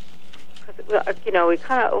know it. You know, we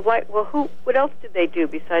kind of like, well, what else did they do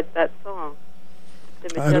besides that song?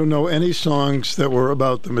 I don't know any songs that were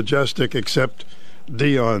about The Majestic except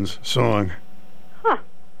Dion's song. Huh.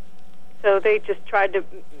 So they just tried to,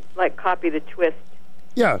 like, copy the twist.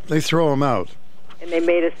 Yeah, they throw them out. And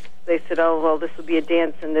they said, oh, well, this will be a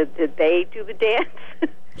dance, and did they do the dance?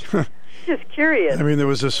 Just curious. I mean, there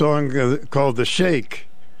was a song called The Shake,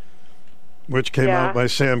 which came out by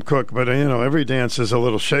Sam Cooke, but, you know, every dance is a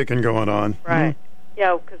little shaking going on. Right.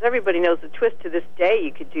 Yeah, because everybody knows the twist to this day.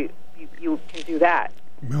 You can do that.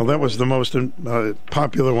 Well, that was the most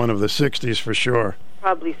popular one of the 60s for sure.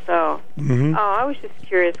 Probably so. Mm-hmm. Oh, I was just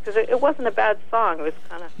curious, because it wasn't a bad song. It was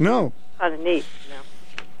kind of neat, you know.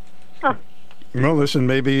 Huh. Well, listen,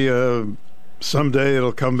 maybe someday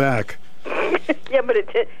it'll come back. Yeah, but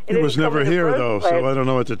it was never here, though, so I don't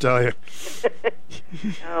know what to tell you.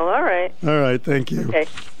 Oh, all right. All right, thank you. Okay.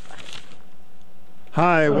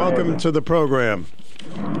 Hi, welcome to the program.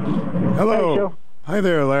 Hello. Hi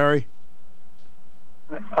there, Larry.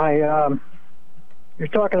 You're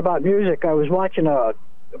talking about music. I was watching a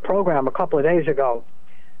program a couple of days ago.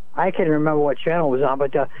 I can't remember what channel it was on,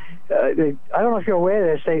 but I don't know if you're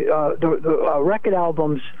aware of this. The record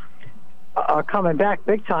albums are coming back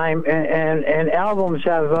big time, and albums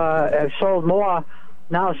have sold more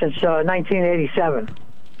now since 1987.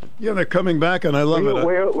 Yeah, they're coming back, and I love it.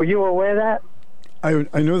 Were you aware of that?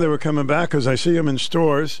 I knew they were coming back because I see them in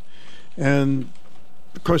stores, and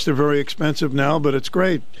of course they're very expensive now, but it's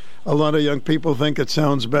great. A lot of young people think it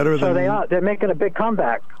sounds better than... So they are. They're making a big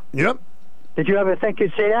comeback. Yep. Did you ever think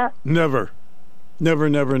you'd see that? Never.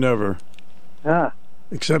 Never. Ah.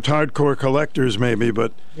 Except hardcore collectors, maybe,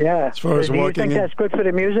 but as far as do you walking think that's good for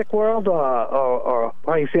the music world, or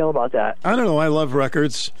how do you feel about that? I don't know. I love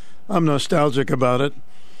records. I'm nostalgic about it.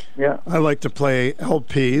 Yeah. I like to play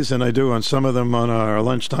LPs, and I do on some of them on our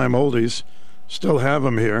lunchtime oldies. Still have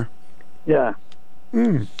them here. Yeah.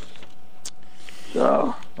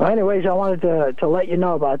 So, well, anyways, I wanted to let you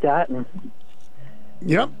know about that.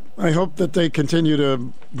 Yep. I hope that they continue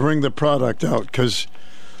to bring the product out, because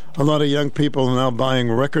a lot of young people are now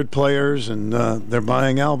buying record players, and they're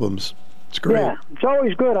buying albums. It's great. Yeah, it's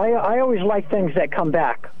always good. I always like things that come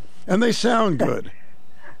back. And they sound good.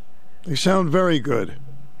 They sound very good.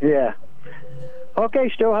 Yeah. Okay,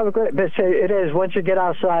 Stu, have a great... It is. Once you get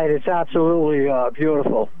outside, it's absolutely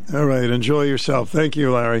beautiful. All right, enjoy yourself. Thank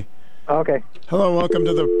you, Larry. Okay. Hello, welcome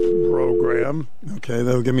to the program. Okay,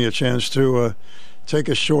 that'll give me a chance to... take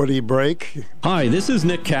a shorty break. Hi, this is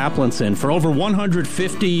Nick Kaplanson. For over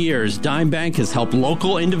 150 years, Dime Bank has helped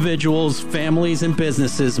local individuals, families, and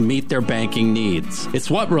businesses meet their banking needs. It's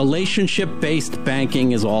what relationship-based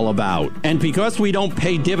banking is all about. And because we don't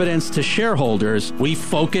pay dividends to shareholders, we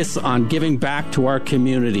focus on giving back to our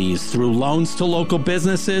communities through loans to local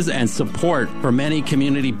businesses and support for many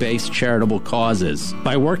community-based charitable causes.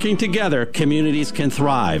 By working together, communities can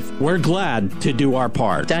thrive. We're glad to do our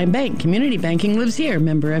part. Dime Bank. Community banking lives Lives Here,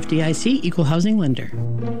 member FDIC, equal housing lender.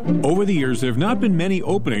 Over the years, there have not been many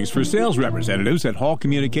openings for sales representatives at Hall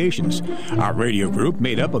Communications. Our radio group,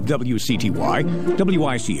 made up of WCTY,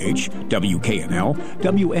 WICH, WKNL,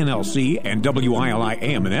 WNLC, and WILI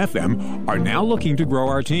AM and FM, are now looking to grow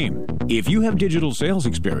our team. If you have digital sales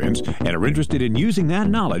experience and are interested in using that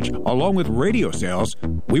knowledge along with radio sales,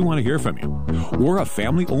 we want to hear from you. We're a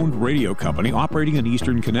family-owned radio company operating in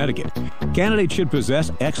Eastern Connecticut. Candidates should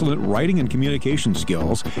possess excellent writing and communication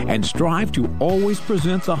skills and strive to always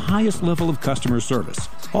present the highest level of customer service.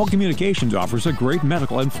 Hall Communications offers a great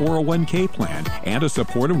medical and 401k plan and a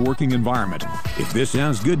supportive working environment. If this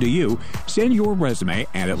sounds good to you, send your resume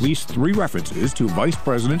and at least 3 references to Vice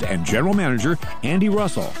President and General Manager Andy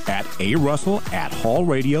Russell at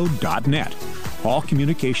arussell@hallradio.net. Hall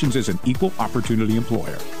Communications is an equal opportunity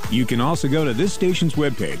employer. You can also go to this station's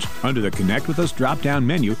webpage under the Connect With Us drop-down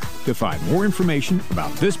menu to find more information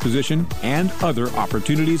about this position and other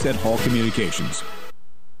opportunities at Hall Communications.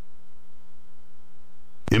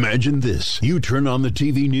 Imagine this. You turn on the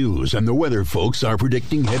TV news and the weather folks are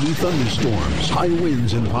predicting heavy thunderstorms, high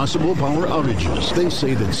winds, and possible power outages. They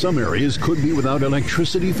say that some areas could be without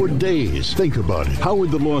electricity for days. Think about it. How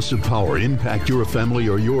would the loss of power impact your family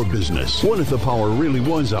or your business? What if the power really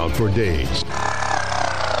was out for days?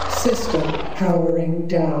 System powering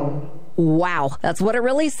down. Wow, that's what it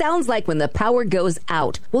really sounds like when the power goes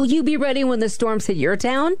out. Will you be ready when the storms hit your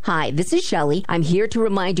town? Hi, this is Shelley. I'm here to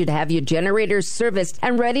remind you to have your generators serviced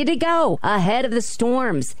and ready to go ahead of the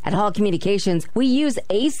storms. At Hall Communications, we use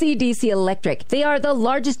AC/DC Electric. They are the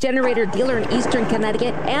largest generator dealer in Eastern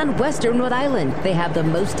Connecticut and Western Rhode Island. They have the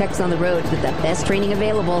most techs on the road with the best training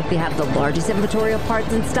available. They have the largest inventory of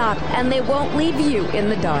parts in stock, and they won't leave you in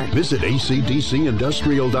the dark. Visit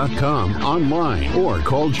acdcindustrial.com online or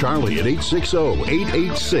call Charlie at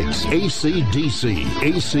 860-886-ACDC.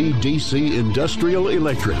 ACDC Industrial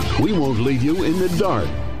Electric. We won't leave you in the dark.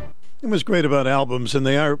 It was great about albums, and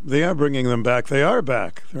they are bringing them back. They are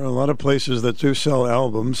back. There are a lot of places that do sell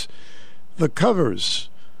albums. The covers,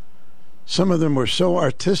 some of them were so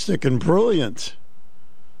artistic and brilliant.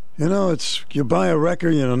 You know, it's you buy a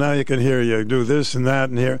record, you know, now you can hear you do this and that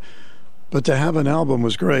and here. But to have an album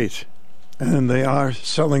was great. And they are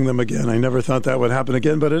selling them again. I never thought that would happen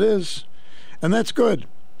again, but it is. And that's good.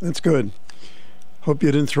 That's good. Hope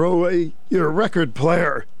you didn't throw away your record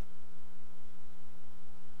player.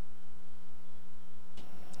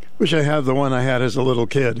 Wish I had the one I had as a little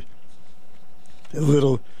kid. A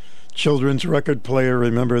little children's record player,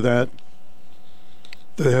 remember that?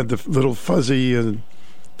 They had the little fuzzy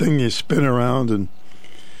thing you spin around. And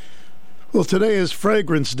well, today is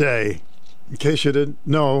Fragrance Day. In case you didn't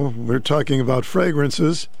know, we're talking about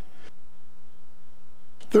fragrances.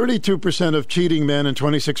 32% of cheating men and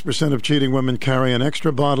 26% of cheating women carry an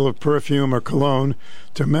extra bottle of perfume or cologne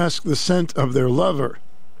to mask the scent of their lover.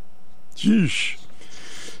 Sheesh.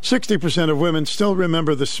 60% of women still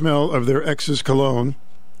remember the smell of their ex's cologne.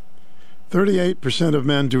 38% of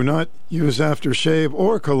men do not use aftershave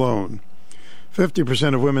or cologne.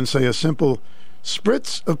 50% of women say a simple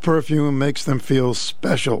spritz of perfume makes them feel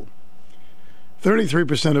special.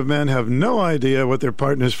 33% of men have no idea what their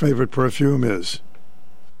partner's favorite perfume is.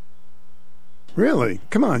 Really?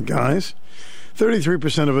 Come on, guys.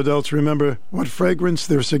 33% of adults remember what fragrance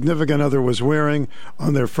their significant other was wearing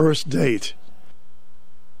on their first date.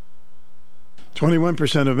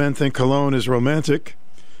 21% of men think cologne is romantic.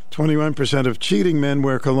 21% of cheating men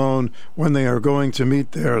wear cologne when they are going to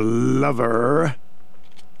meet their lover.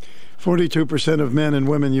 42% of men and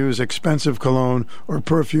women use expensive cologne or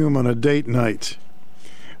perfume on a date night.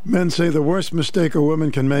 Men say the worst mistake a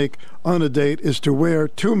woman can make on a date is to wear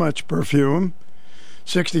too much perfume.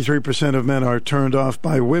 63% of men are turned off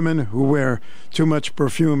by women who wear too much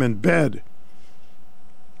perfume in bed.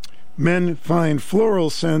 Men find floral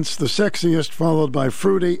scents the sexiest, followed by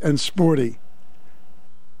fruity and sporty.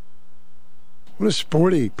 What does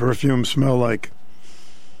sporty perfume smell like?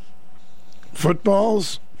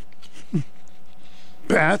 Footballs?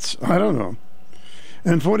 Bats? I don't know.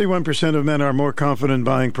 And 41% of men are more confident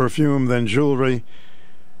buying perfume than jewelry.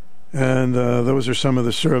 And those are some of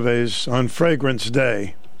the surveys on Fragrance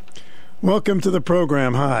Day. Welcome to the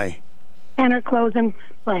program. Hi. Tenor Close and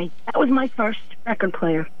Play. That was my first record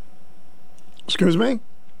player. Excuse me?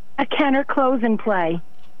 A Kenner Close and Play.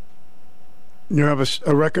 You have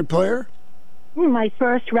a record player? My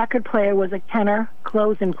first record player was a Kenner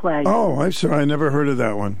Close and Play. Oh, I'm sorry. I never heard of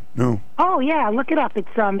that one. No. Oh, yeah. Look it up. It's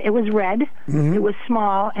it was red. Mm-hmm. It was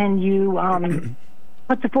small, and you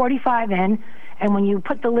put the 45 in, and when you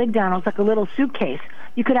put the lid down, it was like a little suitcase.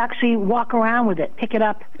 you could actually walk around with it, pick it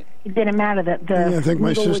up. It didn't matter that the I think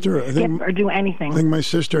my sister would skip or do anything. I think my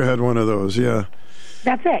sister had one of those. Yeah.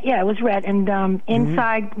 That's it. Yeah, it was red. And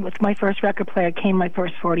inside with my first record player came my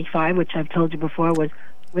first 45, which I've told you before was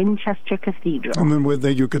Winchester Cathedral. And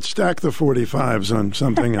then you could stack the 45s on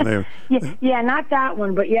something in there. yeah, not that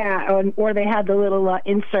one, but yeah, or they had the little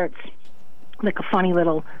inserts, like a funny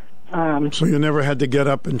little. So you never had to get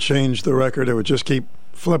up and change the record; it would just keep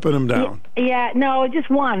flipping them down. Yeah, no, just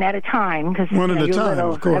one at a time. Cause, one at a time,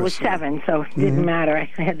 little, of course. I was 7, so it didn't matter.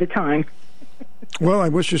 I had the time. Well, I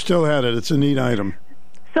wish you still had it. It's a neat item.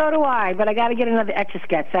 So do I, but I got to get another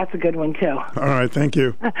Etch-a-Sketch. That's a good one, too. All right, thank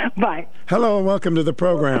you. Bye. Hello, and welcome to the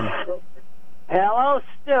program. Hello,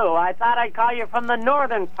 Stu. I thought I'd call you from the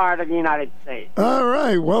northern part of the United States. All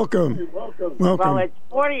right, welcome. Well, it's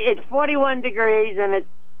 41 degrees, and it's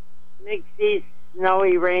mixy,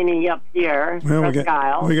 snowy, rainy up here. Well,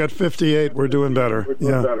 we got 58. We're doing better.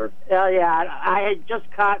 Yeah, I had just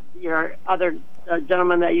caught your other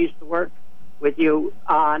gentleman that used to work with you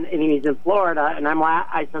on, and he's in Florida, and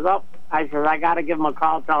I said, I got to give him a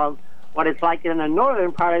call, tell him what it's like in the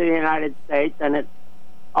northern part of the United States, and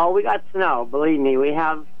we got snow. Believe me, we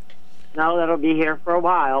have snow that'll be here for a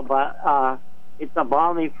while, but it's a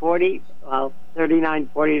balmy 39,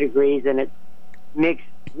 40 degrees, and it's mixed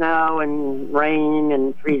snow and rain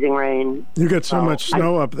and freezing rain. You get so much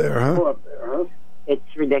snow up there, huh? It's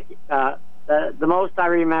ridiculous. The most I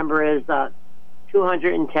remember is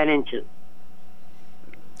 210 inches.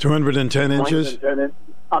 210 inches?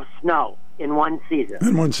 Of snow in one season.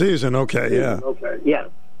 In one season, okay, yeah. Yeah,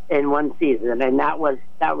 in one season, and that was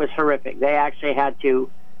horrific. They actually had to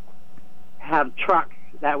have trucks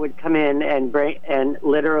that would come in and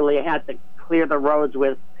literally had to clear the roads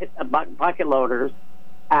with bucket loaders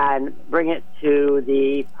and bring it to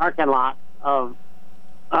the parking lot of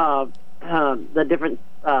the different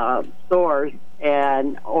stores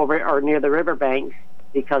and over or near the riverbanks,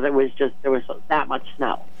 because there was that much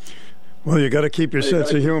snow. Well, you got to keep your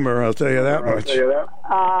sense of humor, I'll tell you that much.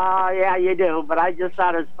 Yeah, you do. But I just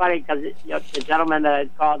thought it was funny because the gentleman that I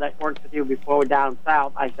called that worked with you before down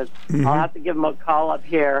south, I said, I'll have to give him a call up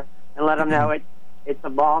here and let him know it's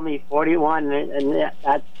a balmy 41, and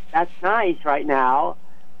that's nice right now.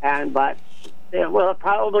 But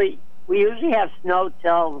we usually have snow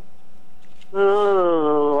till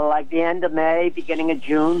like the end of May, beginning of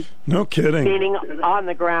June. No kidding. Meaning on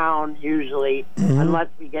the ground, usually, unless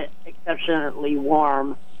we get exceptionally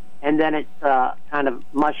warm. And then it's kind of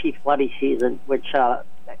mushy, floody season, which the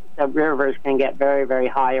rivers can get very, very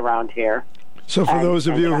high around here. So for those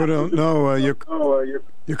of you who don't know,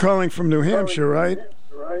 you're calling from New Hampshire, right?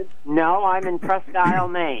 No, I'm in Presque Isle,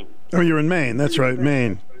 Maine. Oh, you're in Maine. That's right,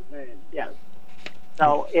 Maine. Yes.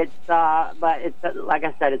 So it's, but it's like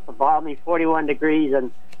I said, it's a balmy 41 degrees,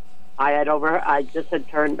 and I just had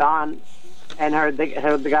turned on and heard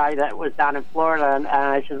the guy that was down in Florida, and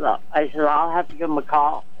I said, I'll have to give him a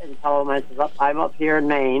call and tell him, I said, I'm up here in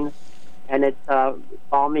Maine, and it's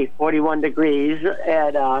balmy 41 degrees,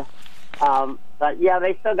 and but yeah,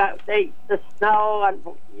 they still got the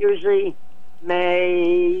snow. Usually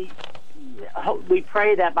May. We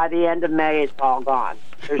pray that by the end of May it's all gone.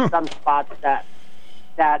 There's some spots that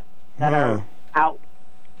are out.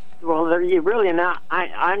 Well, they're really not.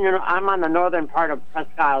 I'm on the northern part of Presque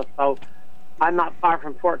Isle, so I'm not far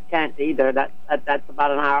from Fort Kent either. That's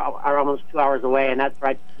about an hour, almost 2 hours away, and that's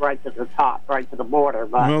right to the top, right to the border.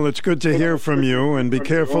 But well, it's good to hear from you, and be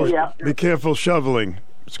careful. Yeah. Be careful shoveling.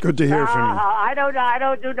 It's good to hear from you. I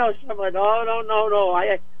don't do no shoveling. No.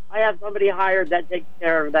 I have somebody hired that takes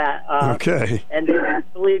care of that. Okay. And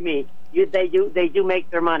believe me, they do make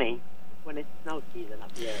their money when it's snow season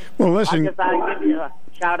up here. Well, listen. I just thought I'd give you a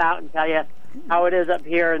shout out and tell you how it is up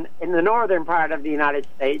here in the northern part of the United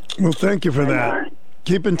States. Well, thank you for that.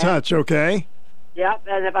 Keep in touch, okay? Yep,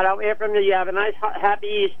 and if I don't hear from you, you have a nice,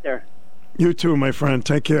 happy Easter. You too, my friend.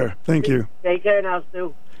 Take care. Thank you. Take care now,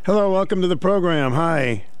 Stu. Hello, welcome to the program.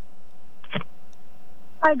 Hi.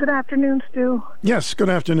 Hi, good afternoon, Stu. Yes, good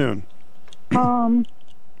afternoon. I'm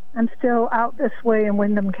still out this way in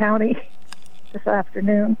Windham County this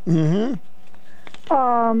afternoon. Mm-hmm.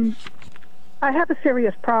 I have a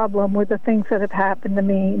serious problem with the things that have happened to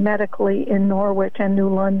me medically in Norwich and New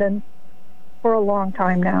London for a long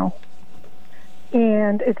time now.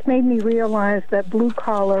 And it's made me realize that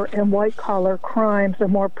blue-collar and white-collar crimes are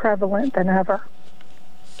more prevalent than ever.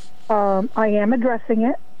 I am addressing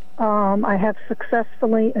it. I have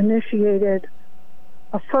successfully initiated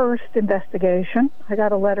a first investigation. I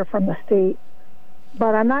got a letter from the state,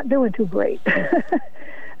 but I'm not doing too great.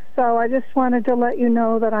 So I just wanted to let you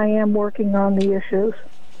know that I am working on the issues.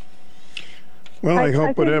 Well, I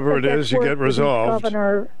hope whatever it is, you get resolved.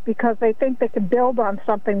 Governor, because they think they can build on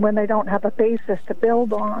something when they don't have a basis to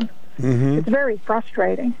build on. Mm-hmm. It's very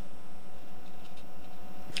frustrating.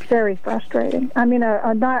 Very frustrating. I mean,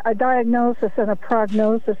 a diagnosis and a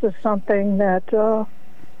prognosis is something that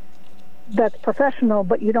that's professional,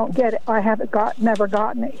 but you don't get it. I never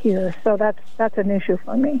gotten it here, so that's an issue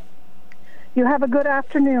for me. You have a good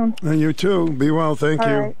afternoon. And you too. Be well, thank you.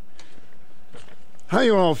 Right. How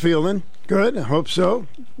you all feeling? Good, I hope so.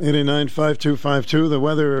 895252. The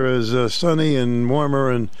weather is sunny and warmer,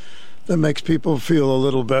 and that makes people feel a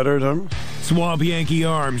little better. Swamp Yankee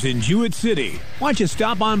Arms in Jewett City. Why don't you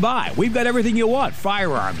stop on by? We've got everything you want.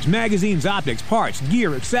 Firearms, magazines, optics, parts,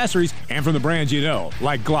 gear, accessories, and from the brands you know,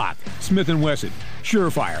 like Glock, Smith & Wesson,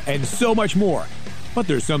 Surefire, and so much more. But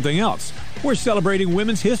there's something else. We're celebrating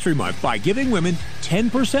Women's History Month by giving women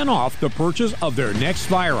 10% off the purchase of their next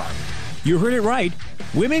firearm. You heard it right.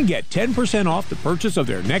 Women get 10% off the purchase of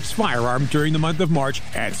their next firearm during the month of March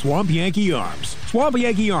at Swamp Yankee Arms. Swamp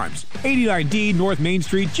Yankee Arms, 89D North Main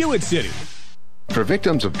Street, Jewett City. For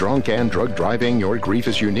victims of drunk and drug driving, your grief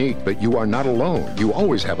is unique, but you are not alone. You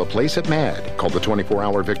always have a place at MAD. Call the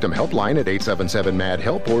 24-hour victim helpline at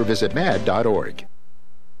 877-MAD-HELP or visit mad.org.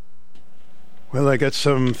 Well, I got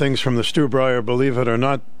some things from the Stu Bryer Believe It or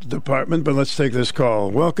Not department, but let's take this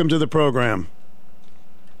call. Welcome to the program.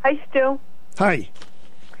 Hi, Stu. Hi.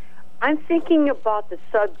 I'm thinking about the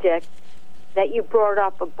subject that you brought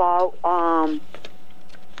up about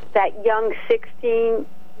that young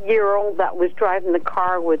 16-year-old that was driving the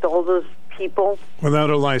car with all those people. Without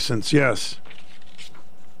a license, yes.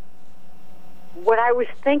 What I was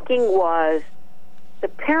thinking was the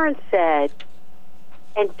parents said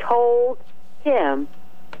and told him,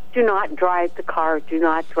 do not drive the car, do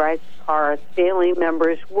not drive the car, family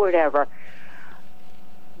members, whatever.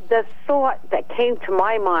 The thought that came to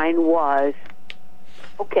my mind was,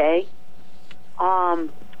 okay,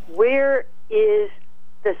 where is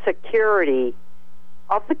the security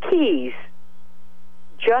of the keys,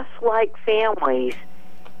 just like families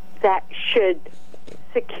that should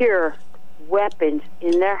secure weapons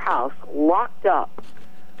in their house, locked up,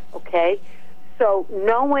 okay? So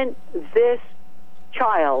knowing this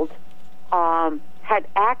child had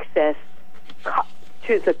access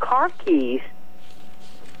to the car keys,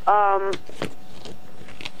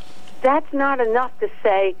 that's not enough to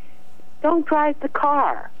say, don't drive the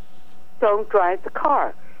car. Don't drive the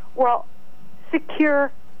car. Well,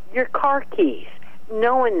 secure your car keys,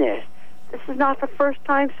 knowing this. This is not the first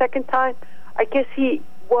time, second time. I guess he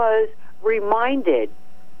was reminded.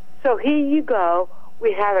 So here you go.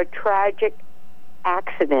 We have a tragic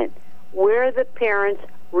accident. Where are the parents'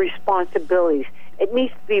 responsibilities? It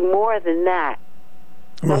needs to be more than that.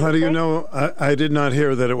 Well, how do you know? I did not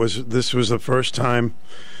hear that this was the first time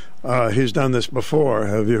he's done this before.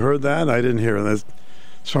 Have you heard that? I didn't hear that.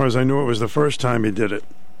 As far as I knew, it was the first time he did it.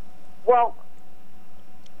 Well,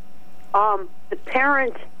 the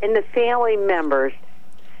parents and the family members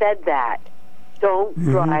said that. Don't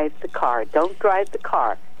drive the car. Don't drive the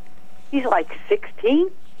car. He's like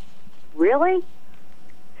 16? Really?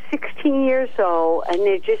 16 years old, and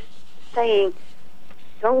they're just saying,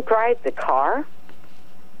 don't drive the car?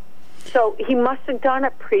 So he must have done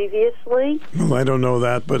it previously. Well, I don't know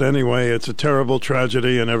that, but anyway, it's a terrible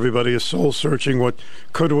tragedy, and everybody is soul-searching. What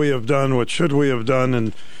could we have done? What should we have done?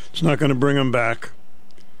 And it's not going to bring them back.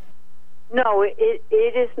 No, it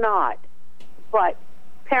is not. But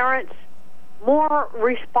parents, more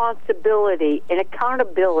responsibility and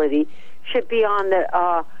accountability should be on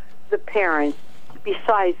the parents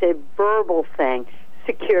besides a verbal thing.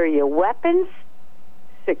 Secure your weapons,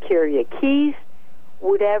 secure your keys,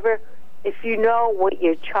 whatever, if you know what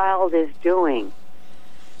your child is doing.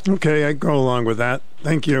 Okay, I go along with that.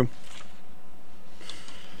 Thank you.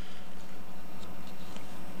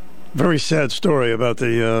 Very sad story about the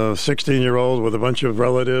 16-year-old with a bunch of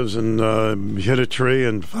relatives and hit a tree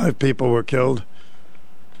and 5 people were killed.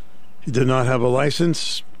 He did not have a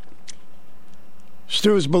license.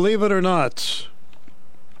 Stu's Believe It or Not.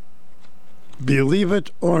 Believe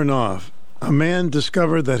it or not, a man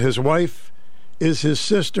discovered that his wife is his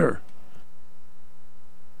sister.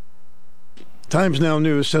 Times Now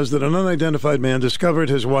News says that an unidentified man discovered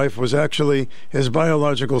his wife was actually his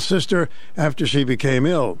biological sister after she became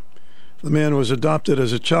ill. The man was adopted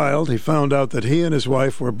as a child. He found out that he and his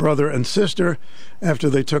wife were brother and sister after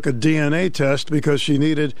they took a DNA test because she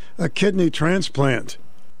needed a kidney transplant.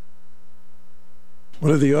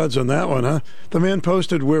 What are the odds on that one, huh? The man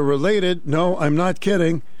posted, "We're related. No, I'm not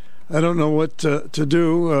kidding. I don't know what to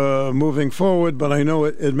do moving forward, but I know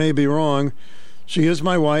it may be wrong. She is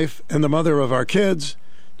my wife and the mother of our kids.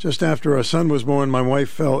 Just after our son was born, my wife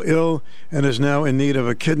fell ill and is now in need of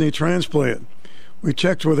a kidney transplant. We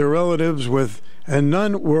checked with her relatives and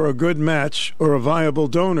none were a good match or a viable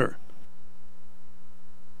donor.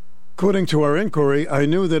 According to our inquiry, I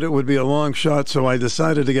knew that it would be a long shot, so I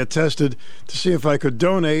decided to get tested to see if I could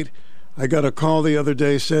donate. I got a call the other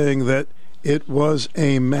day saying that it was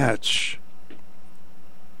a match.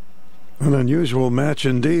 An unusual match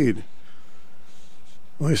indeed.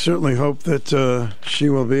 Well, I certainly hope that she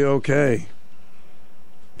will be okay.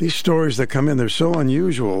 These stories that come in, they're so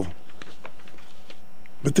unusual.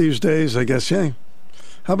 But these days, I guess, yeah.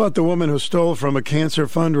 How about the woman who stole from a cancer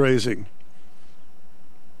fundraising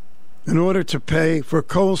in order to pay for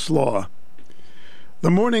coleslaw?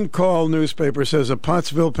 The Morning Call newspaper says a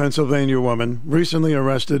Pottsville, Pennsylvania woman recently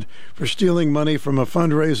arrested for stealing money from a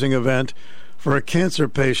fundraising event for a cancer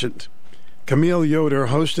patient. Camille Yoder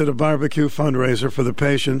hosted a barbecue fundraiser for the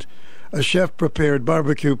patient. A chef prepared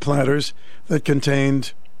barbecue platters that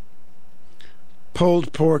contained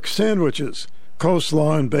pulled pork sandwiches,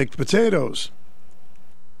 coleslaw, and baked potatoes.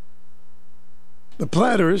 The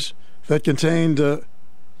platters that contained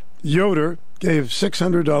Yoder gave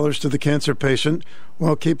 $600 to the cancer patient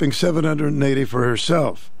while keeping $780 for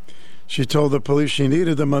herself. She told the police she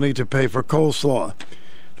needed the money to pay for coleslaw.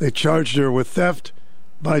 They charged her with theft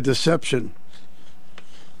by deception.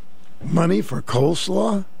 Money for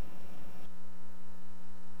coleslaw?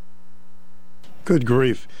 Good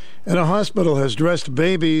grief. And a hospital has dressed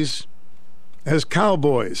babies as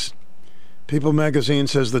cowboys. People magazine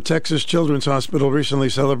says the Texas Children's Hospital recently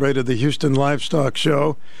celebrated the Houston Livestock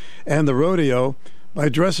Show and the rodeo by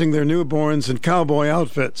dressing their newborns in cowboy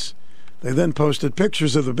outfits. They then posted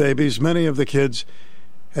pictures of the babies. Many of the kids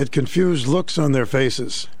had confused looks on their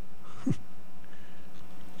faces.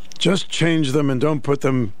 Just change them and don't put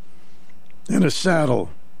them in a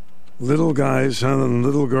saddle. Little guys and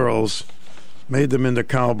little girls made them into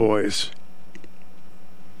cowboys.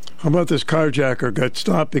 How about this carjacker got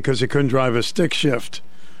stopped because he couldn't drive a stick shift?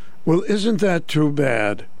 Well, isn't that too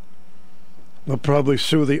bad? They'll probably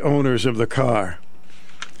sue the owners of the car.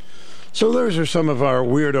 So those are some of our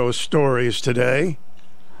weirdo stories today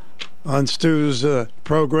on Stu's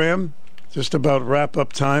program. Just about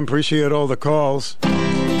wrap-up time. Appreciate all the calls.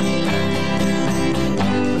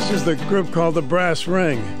 This is the group called the Brass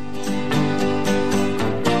Ring.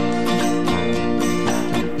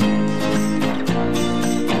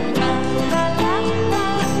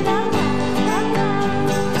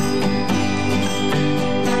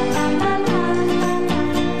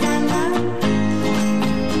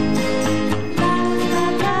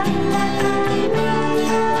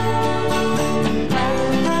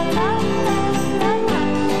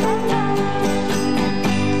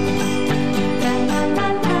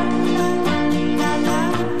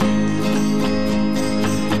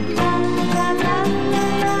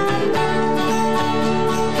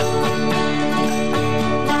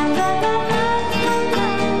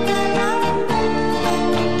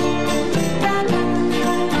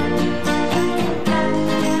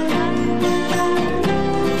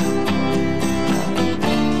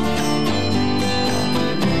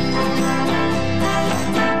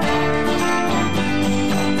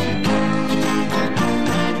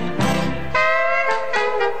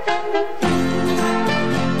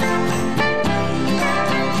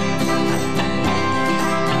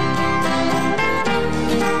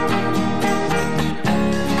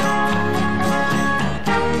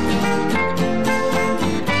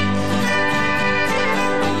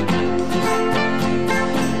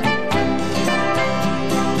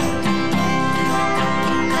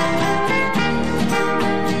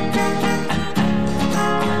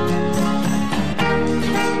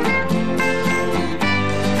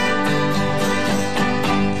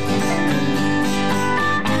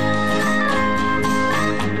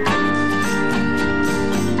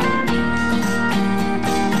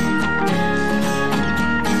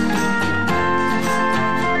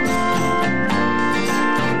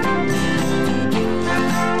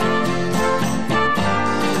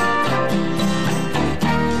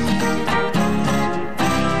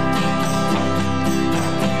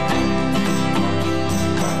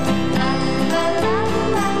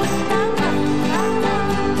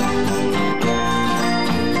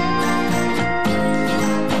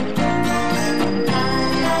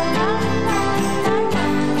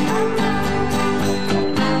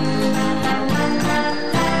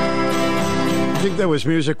 That was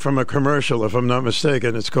music from a commercial, if I'm not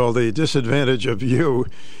mistaken. It's called The Disadvantage of You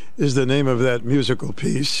is the name of that musical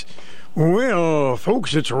piece. Well,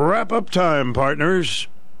 folks, it's wrap-up time, partners.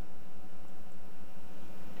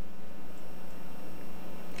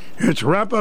 It's wrap-up